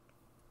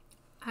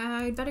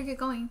 I'd better get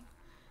going.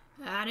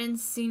 I didn't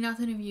see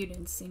nothing if you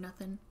didn't see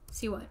nothing.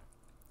 See what?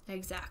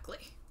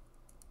 Exactly.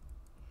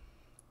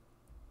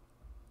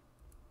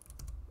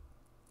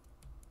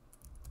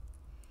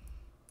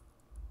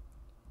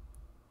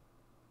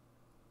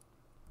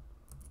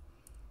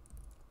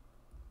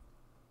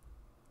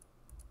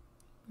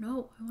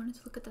 No, I wanted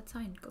to look at that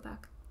sign. Go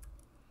back.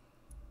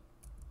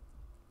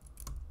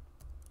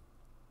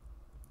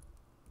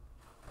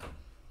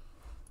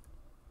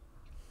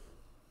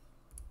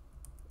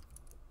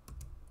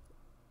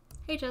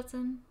 Hey,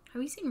 Judson.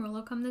 Have you seen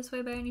Rollo come this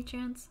way by any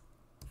chance?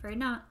 Afraid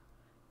not.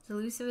 As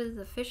elusive as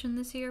the fish in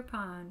this here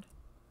pond.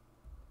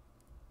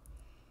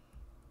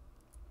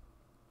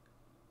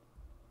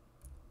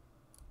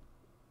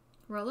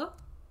 Rollo?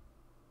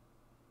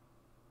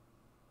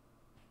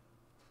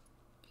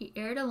 He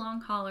aired a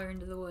long holler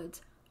into the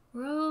woods.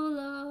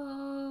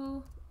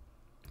 Rollo!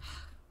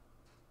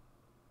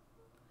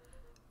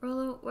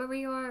 Rollo, wherever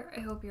you are,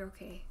 I hope you're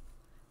okay.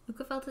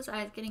 Luca felt his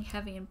eyes getting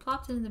heavy and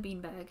plopped into the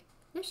beanbag.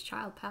 This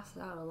child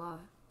passes out a lot.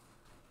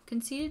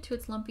 Conceded to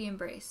its lumpy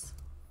embrace.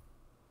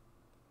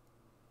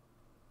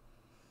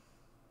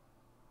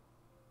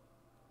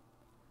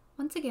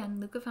 Once again,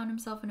 Luca found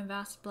himself in a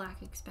vast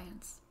black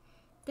expanse.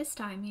 This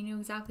time, he knew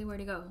exactly where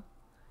to go.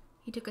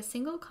 He took a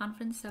single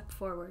confident step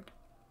forward.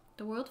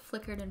 The world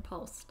flickered and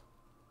pulsed.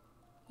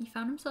 He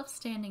found himself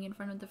standing in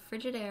front of the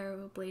frigid air of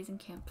a blazing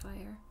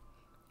campfire.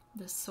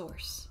 The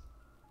source.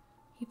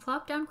 He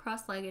plopped down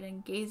cross-legged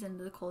and gazed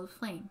into the cold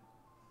flame,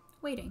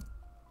 waiting.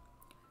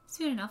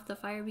 Soon enough, the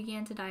fire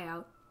began to die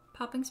out,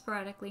 popping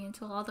sporadically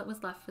until all that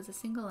was left was a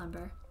single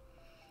ember.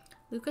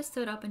 Luca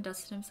stood up and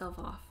dusted himself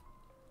off.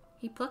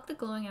 He plucked the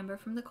glowing ember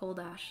from the cold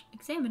ash,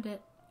 examined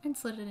it, and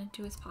slid it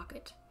into his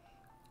pocket.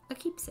 A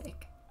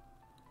keepsake.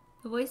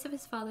 The voice of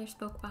his father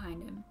spoke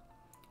behind him.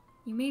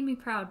 You made me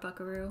proud,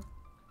 Buckaroo.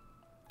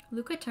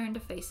 Luca turned to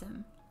face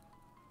him.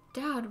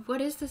 Dad, what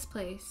is this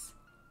place?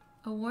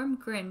 A warm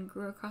grin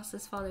grew across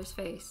his father's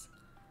face.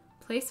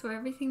 Place where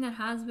everything that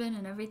has been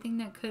and everything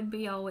that could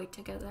be all wait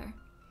together.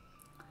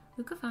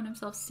 Luca found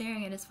himself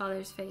staring at his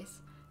father's face,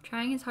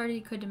 trying as hard as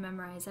he could to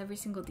memorize every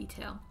single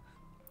detail.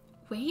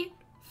 Wait?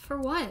 For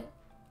what?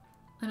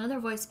 Another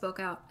voice spoke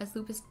out as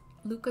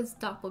Luca's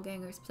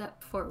doppelganger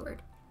stepped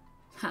forward.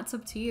 That's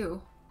up to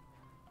you.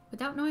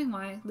 Without knowing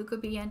why, Luca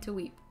began to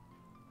weep.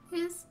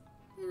 Is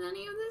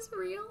any of this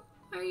real?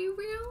 Are you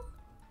real?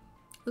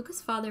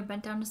 Luca's father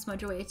bent down to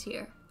smudge away a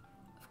tear.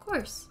 Of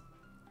course.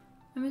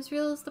 I'm as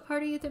real as the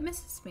part of you that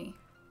misses me.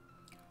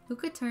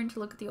 Luca turned to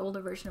look at the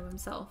older version of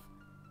himself.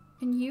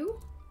 And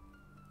you?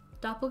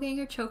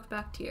 Doppelganger choked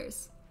back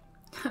tears.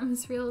 I'm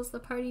as real as the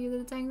part of you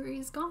that's angry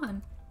is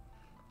gone.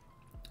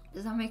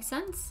 Does that make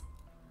sense?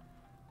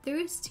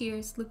 Through his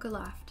tears, Luca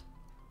laughed.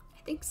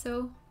 I think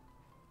so.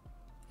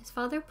 His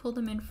father pulled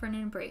him in for an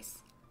embrace.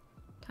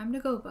 Time to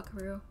go,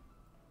 Buckaroo.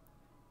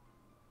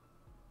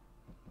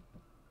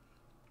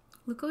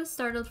 Luca was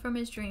startled from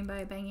his dream by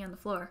a banging on the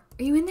floor.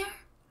 Are you in there?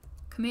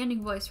 A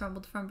commanding voice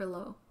rumbled from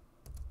below.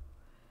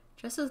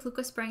 Just as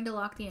Luca sprang to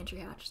lock the entry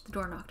hatch, the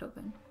door knocked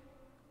open.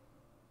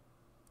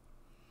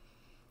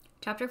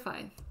 Chapter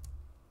 5.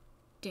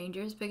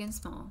 Dangers big and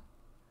small.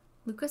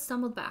 Luca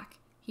stumbled back.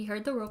 He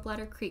heard the rope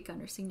ladder creak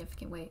under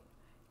significant weight.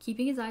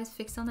 Keeping his eyes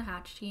fixed on the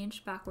hatch, he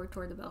inched backward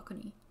toward the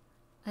balcony.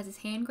 As his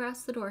hand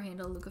grasped the door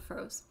handle, Luca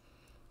froze.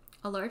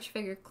 A large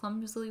figure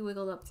clumsily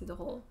wiggled up through the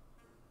hole.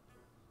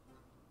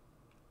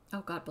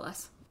 Oh, God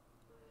bless.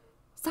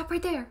 Stop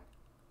right there,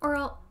 or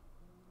I'll...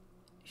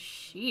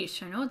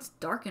 Sheesh, I know it's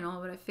dark and all,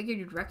 but I figured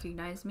you'd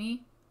recognize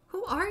me.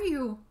 Who are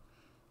you?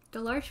 The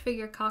large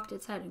figure cocked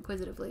its head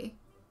inquisitively.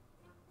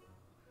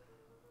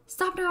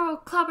 Stop now, or I'll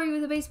clobber you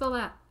with a baseball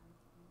bat.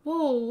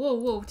 Whoa, whoa,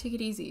 whoa, take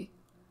it easy.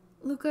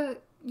 Luca,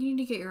 you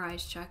need to get your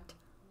eyes checked.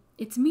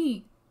 It's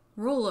me,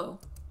 Rollo.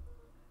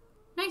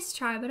 Nice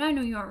try, but I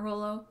know you aren't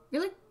Rollo.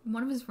 You're like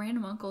one of his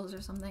random uncles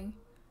or something.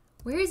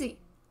 Where is he?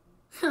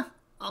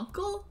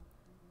 Uncle?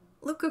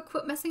 Luca,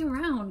 quit messing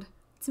around.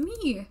 It's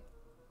me.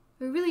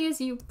 If it really is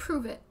you,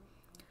 prove it.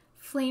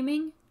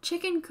 Flaming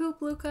chicken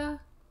coop,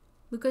 Luca.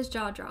 Luca's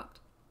jaw dropped.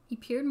 He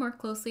peered more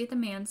closely at the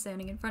man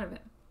standing in front of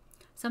him.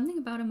 Something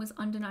about him was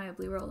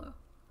undeniably Rollo.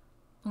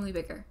 Only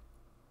bigger.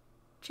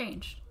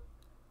 Changed.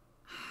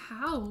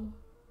 How?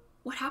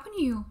 What happened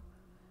to you?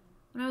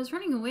 When I was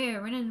running away, I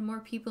ran into more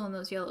people in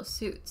those yellow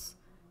suits.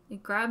 They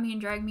grabbed me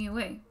and dragged me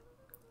away.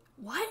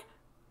 What?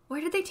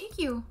 Where did they take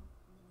you?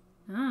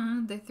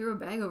 They threw a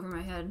bag over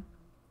my head.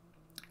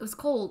 It was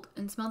cold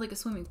and smelled like a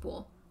swimming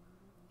pool.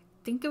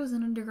 I think it was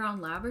an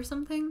underground lab or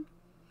something.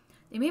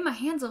 They made my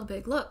hands all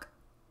big, look.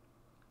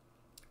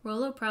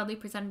 Rollo proudly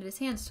presented his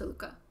hands to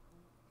Luca.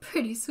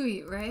 Pretty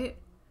sweet, right?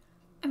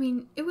 I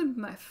mean, it wouldn't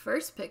be my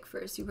first pick for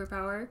a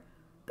superpower,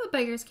 but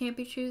beggars can't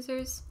be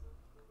choosers.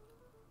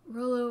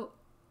 Rollo,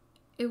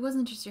 it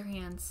wasn't just your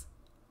hands.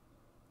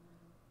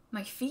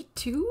 My feet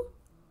too?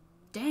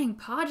 Dang,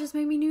 Pa just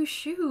made me new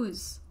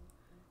shoes.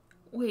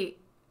 Wait,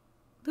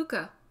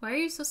 Luca, why are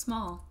you so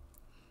small?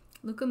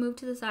 Luca moved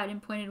to the side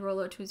and pointed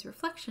Rollo to his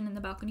reflection in the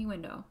balcony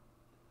window.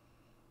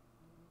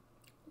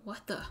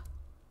 What the?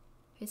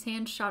 His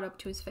hand shot up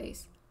to his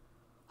face.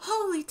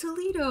 Holy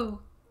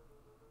Toledo!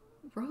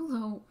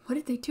 Rollo, what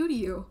did they do to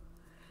you?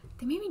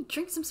 They made me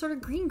drink some sort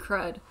of green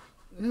crud.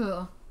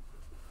 Ugh.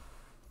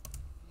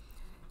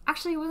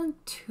 Actually, it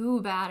wasn't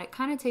too bad. It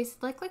kind of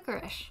tasted like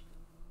licorice.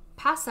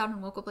 Passed out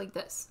and woke up like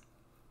this.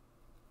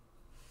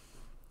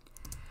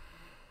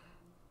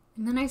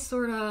 And then I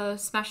sort of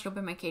smashed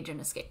open my cage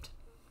and escaped.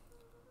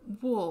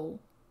 Whoa,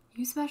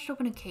 you smashed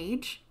open a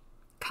cage?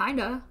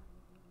 Kinda.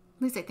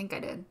 At least I think I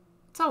did.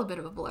 It's all a bit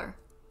of a blur.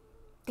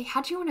 They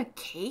had you in a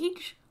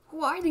cage?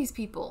 Who are these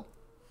people?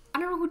 I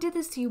don't know who did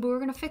this to you, but we're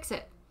gonna fix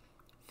it.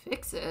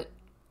 Fix it?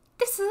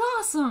 This is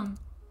awesome!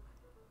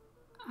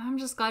 I'm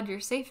just glad you're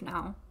safe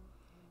now.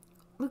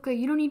 Luca,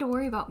 you don't need to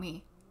worry about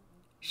me.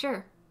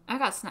 Sure, I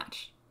got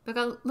snatched. But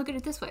look at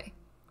it this way.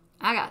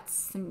 I got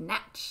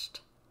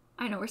snatched.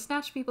 I know where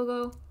snatched people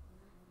go.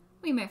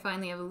 We might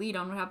finally have a lead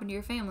on what happened to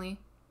your family.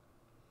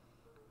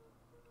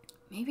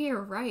 Maybe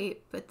you're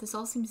right, but this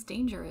all seems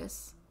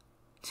dangerous.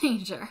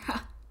 Danger.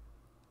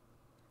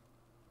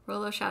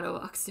 Rollo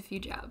shadowboxed a few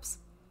jabs.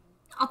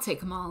 I'll take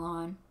them all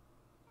on.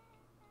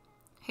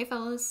 Hey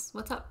fellas,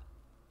 what's up?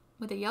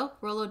 With a yelp,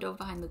 Rollo dove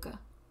behind Luca.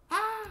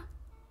 Ah!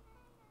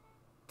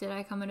 Did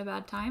I come at a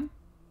bad time?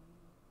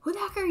 Who the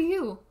heck are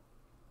you?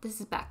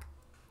 This is Beck.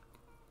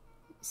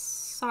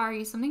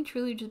 Sorry, something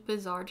truly just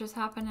bizarre just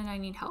happened and I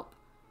need help.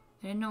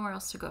 I didn't know where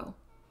else to go.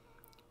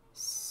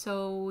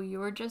 So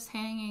you're just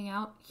hanging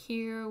out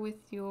here with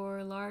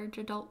your large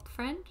adult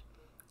friend?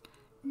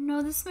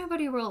 No, this is my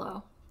buddy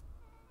Rollo.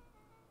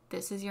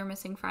 This is your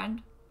missing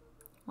friend?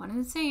 One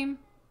and the same.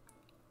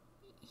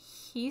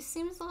 He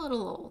seems a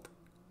little old.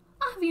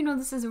 I'll have you know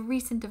this is a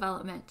recent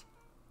development.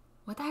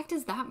 What the heck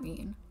does that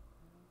mean?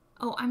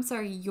 Oh, I'm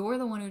sorry, you're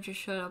the one who just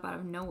showed up out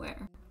of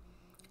nowhere.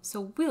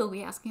 So we'll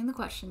be asking the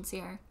questions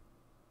here.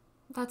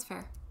 That's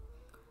fair.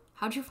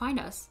 How'd you find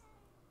us?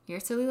 Your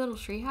silly little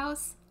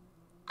treehouse?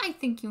 I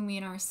think you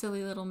mean our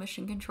silly little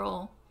mission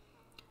control.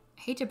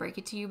 I hate to break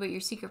it to you, but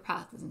your secret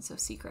path isn't so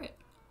secret.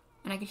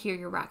 And I could hear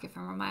your racket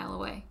from a mile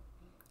away.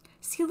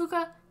 See,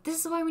 Luca, this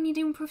is why we need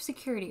to improve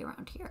security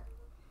around here.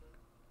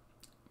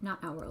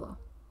 Not now, Rollo.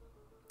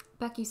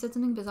 Beck, you said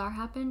something bizarre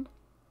happened?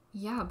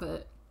 Yeah,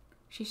 but...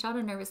 She shot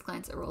a nervous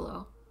glance at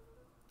Rollo.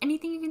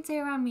 Anything you can say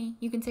around me,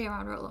 you can say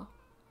around Rollo.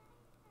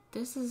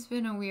 This has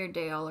been a weird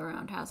day all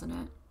around, hasn't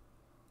it?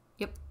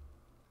 Yep.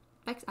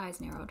 Beck's eyes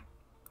narrowed.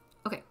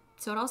 Okay,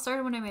 so it all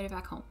started when I made it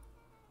back home.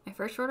 My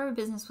first order of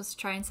business was to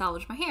try and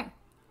salvage my hair,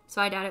 so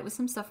I dyed it with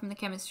some stuff from the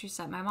chemistry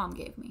set my mom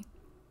gave me.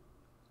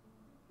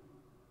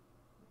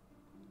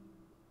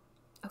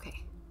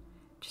 Okay,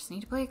 just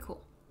need to play it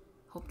cool.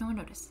 Hope no one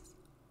notices.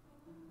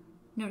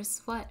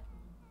 Notices what?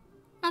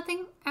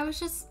 Nothing, I was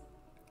just...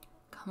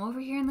 Come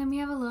over here and let me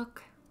have a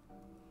look.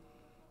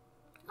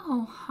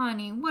 Oh,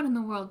 honey, what in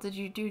the world did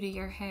you do to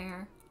your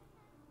hair?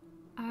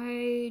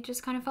 I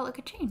just kind of felt like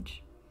a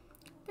change.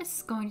 This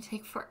is going to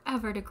take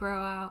forever to grow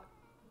out.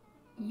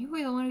 You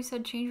were the one who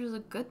said change was a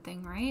good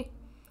thing, right?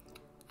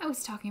 I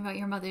was talking about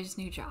your mother's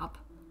new job.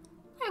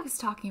 I was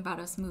talking about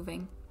us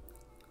moving.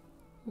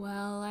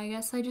 Well, I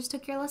guess I just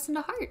took your lesson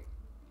to heart.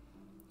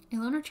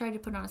 Ilona tried to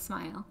put on a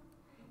smile.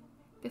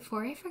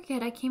 Before I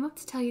forget, I came up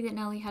to tell you that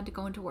Nellie had to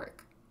go into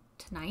work.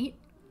 Tonight?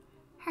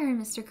 Her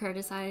and Mr. Kerr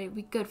decided it'd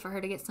be good for her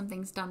to get some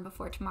things done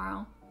before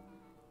tomorrow.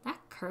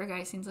 That Kerr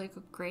guy seems like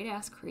a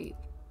great-ass creep.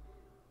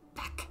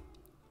 Beck!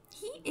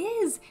 He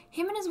is!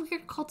 Him and his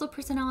weird cult of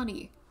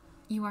personality.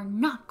 You are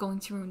not going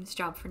to ruin this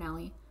job for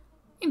Nellie.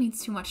 It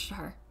means too much to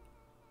her.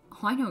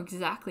 Oh, I know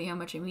exactly how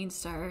much it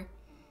means to her.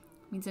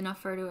 It means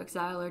enough for her to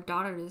exile her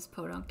daughter to this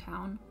podunk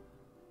town.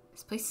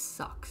 This place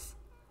sucks.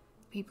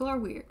 People are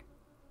weird.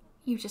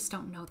 You just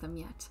don't know them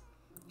yet.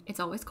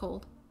 It's always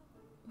cold.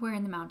 We're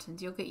in the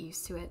mountains. You'll get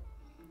used to it.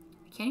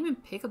 I can't even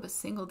pick up a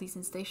single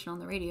decent station on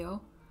the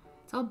radio.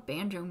 It's all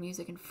banjo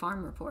music and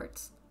farm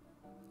reports.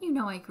 You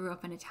know I grew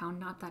up in a town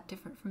not that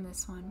different from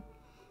this one.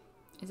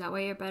 Is that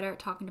why you're better at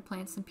talking to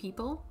plants than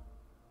people?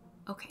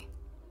 Okay.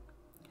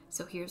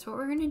 So here's what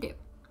we're gonna do.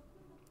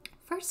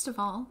 First of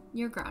all,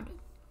 you're grounded.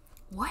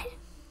 What?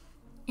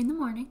 In the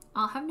morning,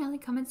 I'll have Nellie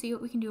come and see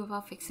what we can do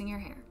about fixing your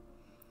hair.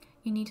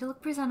 You need to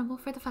look presentable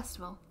for the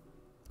festival.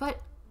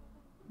 But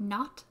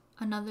not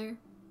another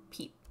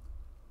peep.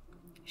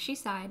 She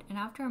sighed, and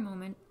after a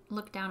moment,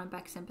 looked down at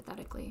Beck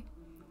sympathetically.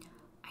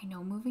 I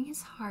know moving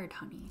is hard,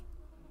 honey.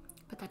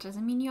 But that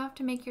doesn't mean you have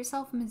to make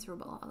yourself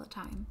miserable all the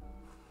time.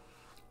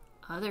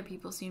 Other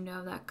people seem to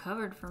have that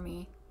covered for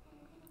me.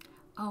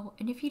 Oh,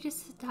 and if you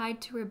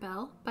decide to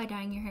rebel by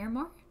dyeing your hair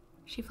more,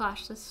 she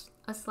flashed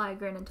a sly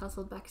grin and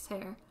tousled Beck's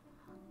hair,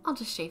 I'll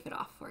just shave it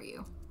off for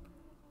you.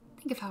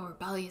 Think of how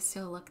rebellious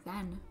you'll look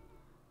then.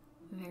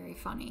 Very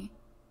funny.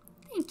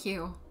 Thank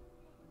you.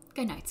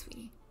 Good night,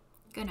 sweetie.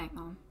 Good night,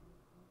 Mom.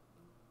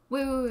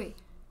 Wait.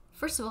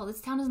 First of all,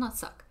 this town does not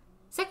suck.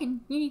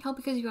 Second, you need help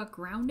because you got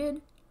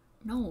grounded?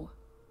 No.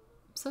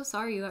 I'm so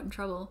sorry you got in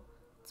trouble.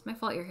 It's my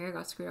fault your hair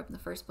got screwed up in the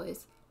first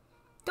place.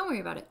 Don't worry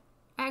about it.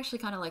 I actually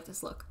kind of like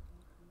this look.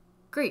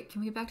 Great,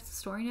 can we get back to the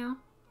story now?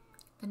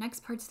 The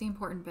next part's the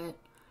important bit.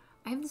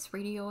 I have this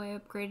radio I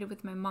upgraded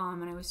with my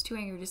mom and I was too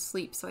angry to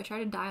sleep, so I tried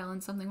to dial in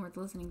something worth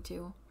listening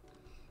to.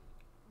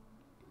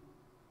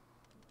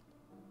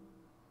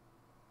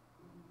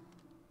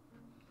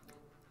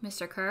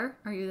 Mr. Kerr,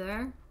 are you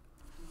there?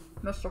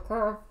 Mr.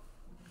 Kerr?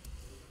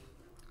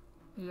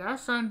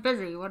 Yes, I'm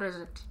busy. What is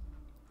it?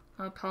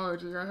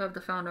 Apologies, I have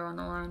the founder on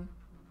the line.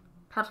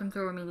 Pat him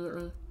through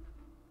immediately.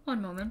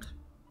 One moment.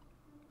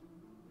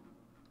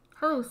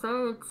 Hello,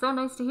 sir. It's so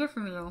nice to hear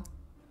from you.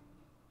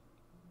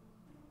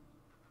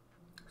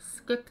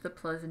 Skip the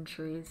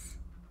pleasantries.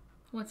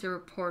 What's your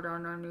report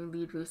on our new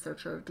lead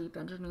researcher of deep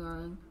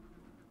engineering?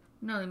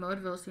 Nellie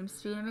Modeville seems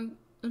to be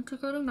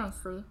integrating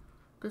nicely.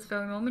 This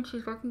very moment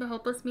she's working to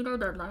help us meet our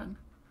deadline.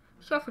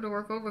 She offered to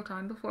work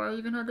overtime before I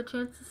even had the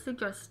chance to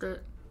suggest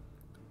it.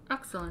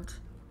 Excellent.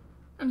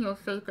 And you have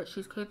faith that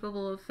she's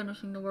capable of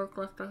finishing the work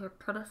left by her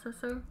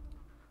predecessor?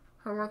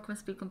 Her work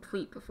must be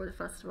complete before the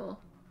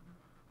festival.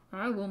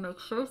 I will make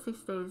sure she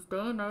stays day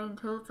and night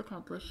until it's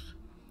accomplished.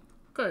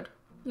 Good.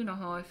 You know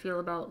how I feel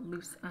about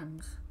loose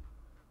ends.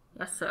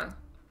 Yes, sir.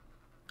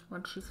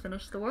 Once she's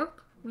finished the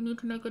work, we need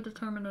to make a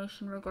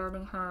determination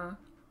regarding her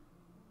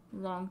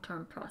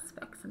long-term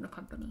prospects in the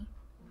company.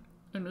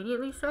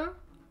 Immediately, sir?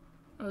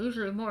 I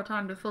usually have more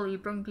time to fully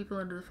bring people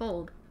into the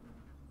fold.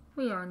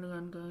 We are in the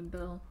endgame,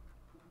 Bill.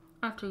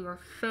 After your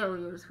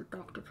failures with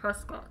Dr.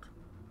 Prescott,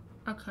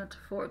 I can't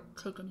afford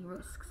to take any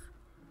risks.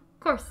 Of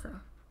course,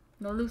 sir.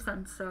 No loose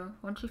ends, sir.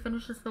 Once she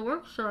finishes the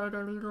work, she'll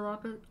either leave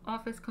the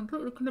office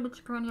completely committed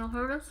to perennial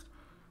harvest,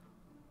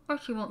 or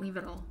she won't leave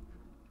at all.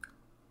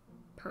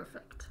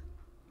 Perfect.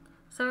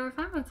 Sir, if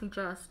I might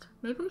suggest,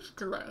 maybe we should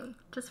delay,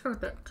 just for a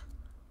bit.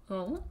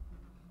 Oh?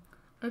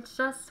 It's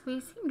just,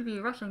 we seem to be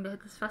rushing to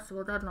hit this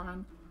festival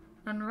deadline,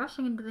 and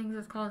rushing into things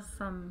has caused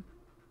some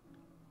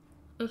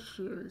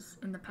issues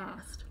in the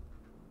past.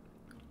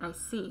 I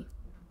see.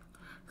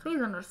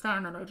 Please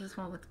understand that I just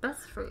want what's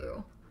best for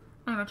you.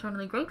 I'm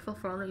eternally grateful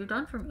for all that you've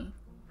done for me.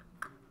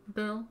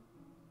 Bill,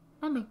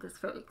 I'll make this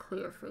very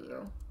clear for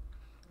you.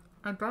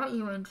 I brought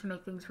you in to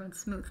make things run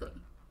smoothly,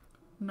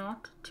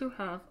 not to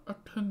have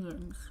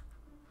opinions.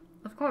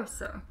 Of course,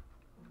 sir.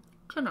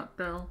 Chin up,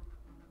 Bill.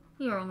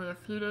 You're only a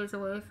few days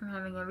away from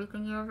having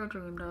everything you ever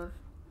dreamed of.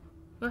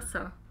 Yes,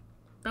 sir.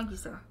 Thank you,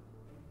 sir.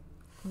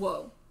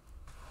 Whoa.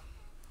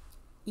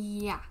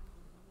 Yeah.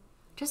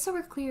 Just so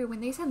we're clear,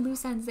 when they said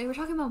loose ends, they were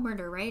talking about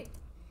murder, right?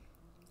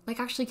 Like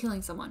actually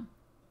killing someone.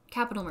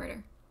 Capital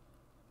murder.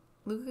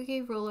 Luca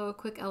gave Rollo a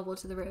quick elbow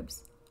to the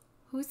ribs.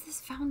 Who's this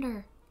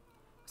founder?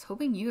 I was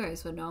hoping you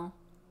guys would know.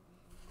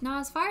 Now,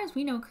 as far as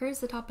we know, Kerr's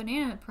the top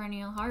banana at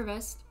Perennial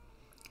Harvest.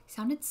 He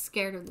sounded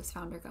scared of this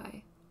founder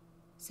guy.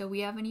 So we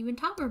haven't even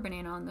topper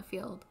banana on the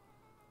field.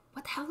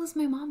 What the hell is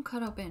my mom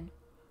caught up in?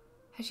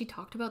 Has she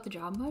talked about the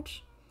job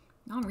much?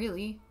 Not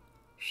really.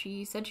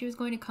 She said she was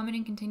going to come in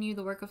and continue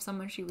the work of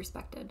someone she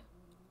respected.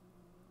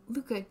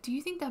 Luca, do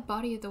you think that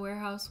body at the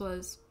warehouse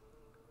was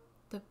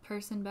the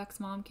person Beck's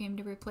mom came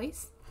to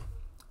replace?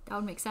 That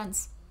would make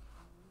sense.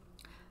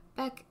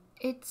 Beck,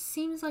 it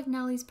seems like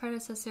Nellie's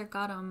predecessor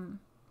got,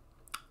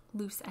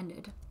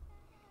 loose-ended.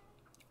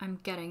 I'm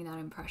getting that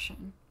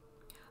impression.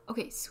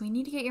 Okay, so we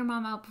need to get your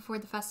mom out before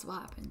the festival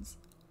happens.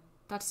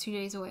 That's 2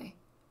 days away.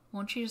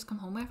 Won't she just come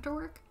home after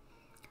work?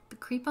 The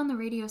creep on the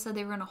radio said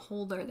they were gonna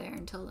hold her there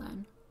until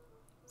then.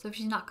 So if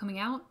she's not coming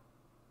out,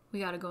 we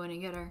gotta go in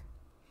and get her.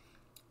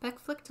 Beck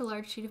flicked a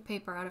large sheet of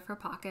paper out of her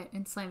pocket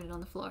and slammed it on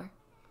the floor.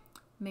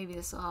 Maybe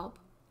this will help.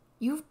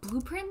 You have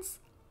blueprints?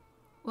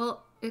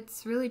 Well,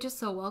 it's really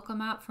just a welcome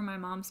mat for my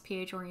mom's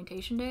PH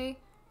orientation day,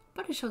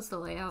 but it shows the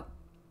layout.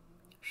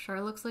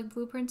 Sure looks like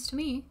blueprints to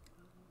me.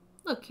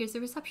 Look, here's the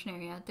reception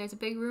area. There's a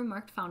big room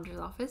marked Founder's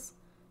Office.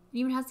 It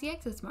even has the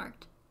exits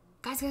marked.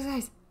 Guys!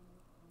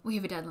 We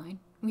have a deadline.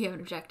 We have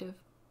an objective.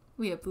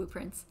 We have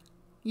blueprints.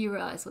 You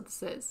realize what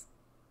this is,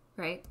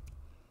 right?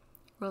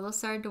 Rollo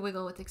started to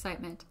wiggle with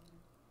excitement.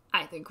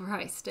 I think we're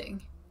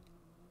heisting.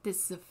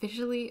 This is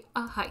officially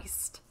a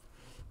heist.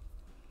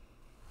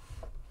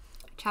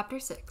 Chapter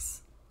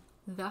 6.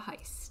 The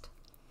Heist.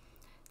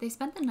 They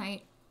spent the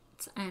night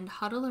and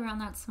huddled around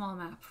that small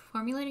map,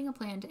 formulating a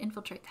plan to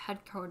infiltrate the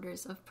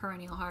headquarters of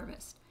Perennial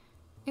Harvest.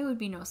 It would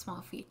be no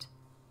small feat.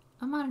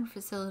 A modern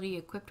facility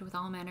equipped with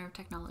all manner of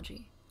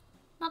technology.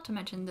 Not to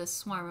mention this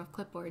swarm of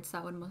clipboards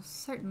that would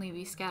most certainly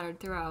be scattered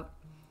throughout.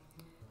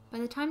 By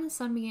the time the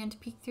sun began to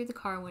peek through the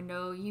car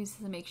window used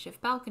as a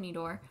makeshift balcony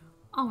door,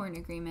 all were in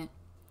agreement.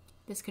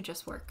 This could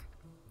just work.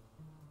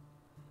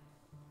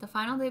 The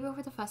final day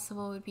before the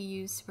festival would be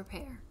used to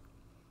prepare.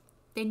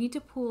 They need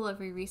to pool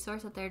every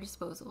resource at their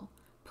disposal,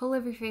 pull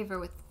every favor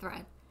with the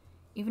thread,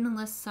 even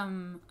enlist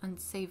some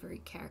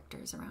unsavory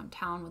characters around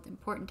town with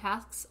important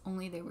tasks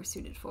only they were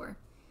suited for.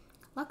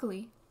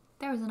 Luckily,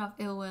 there was enough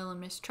ill will and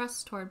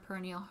mistrust toward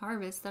Perennial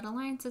Harvest that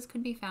alliances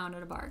could be found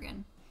at a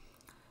bargain.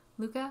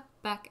 Luca,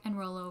 Beck, and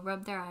Rollo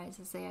rubbed their eyes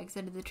as they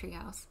exited the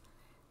treehouse.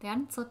 They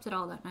hadn't slept at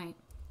all that night.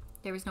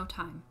 There was no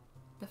time.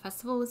 The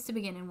festival was to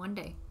begin in 1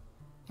 day,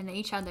 and they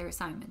each had their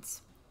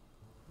assignments.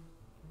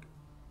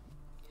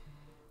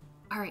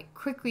 Alright,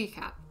 quick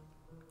recap.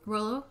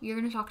 Rollo, you're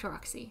going to talk to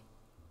Roxy.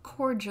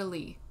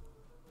 Cordially.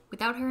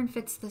 Without her and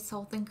Fitz, this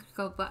whole thing could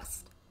go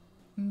bust.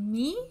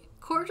 Me?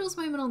 Cordial's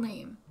my middle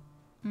name.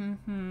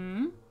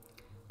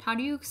 How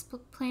do you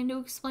plan to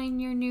explain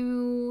your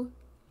new...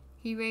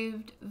 He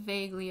raved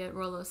vaguely at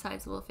Rollo's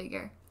sizable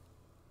figure.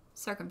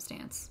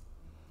 Circumstance.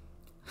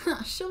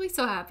 She'll be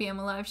so happy I'm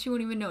alive she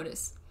won't even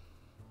notice.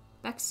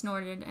 Beck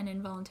snorted an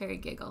involuntary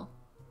giggle.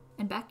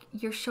 And Beck,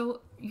 you're sure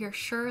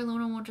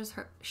Ilona won't just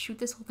shoot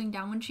this whole thing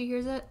down when she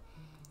hears it?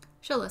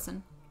 She'll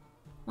listen.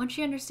 Once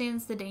she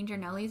understands the danger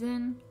Nellie's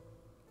in,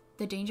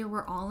 the danger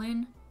we're all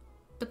in,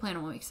 the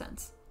plan will make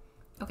sense.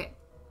 Okay,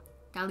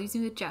 that leaves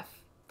me with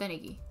Jeff, then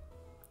Iggy.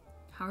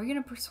 How are we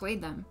going to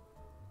persuade them?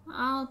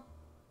 I'll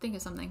think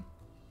of something.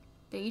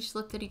 They each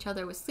looked at each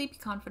other with sleepy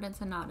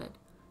confidence and nodded.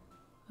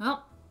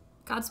 Well,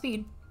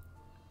 Godspeed.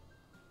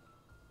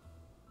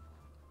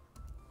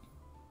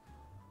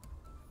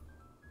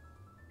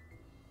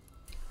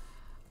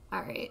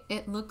 Alright,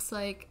 it looks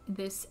like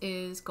this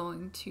is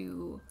going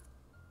to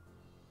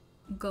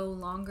go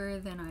longer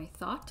than I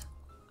thought.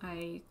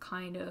 I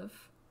kind of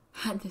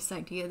had this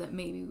idea that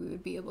maybe we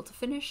would be able to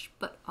finish,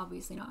 but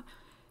obviously not.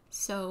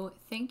 So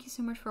thank you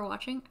so much for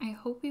watching. I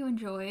hope you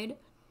enjoyed.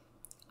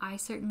 I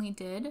certainly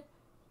did.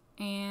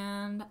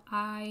 And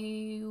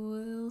I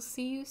will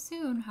see you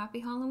soon. Happy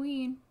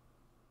Halloween.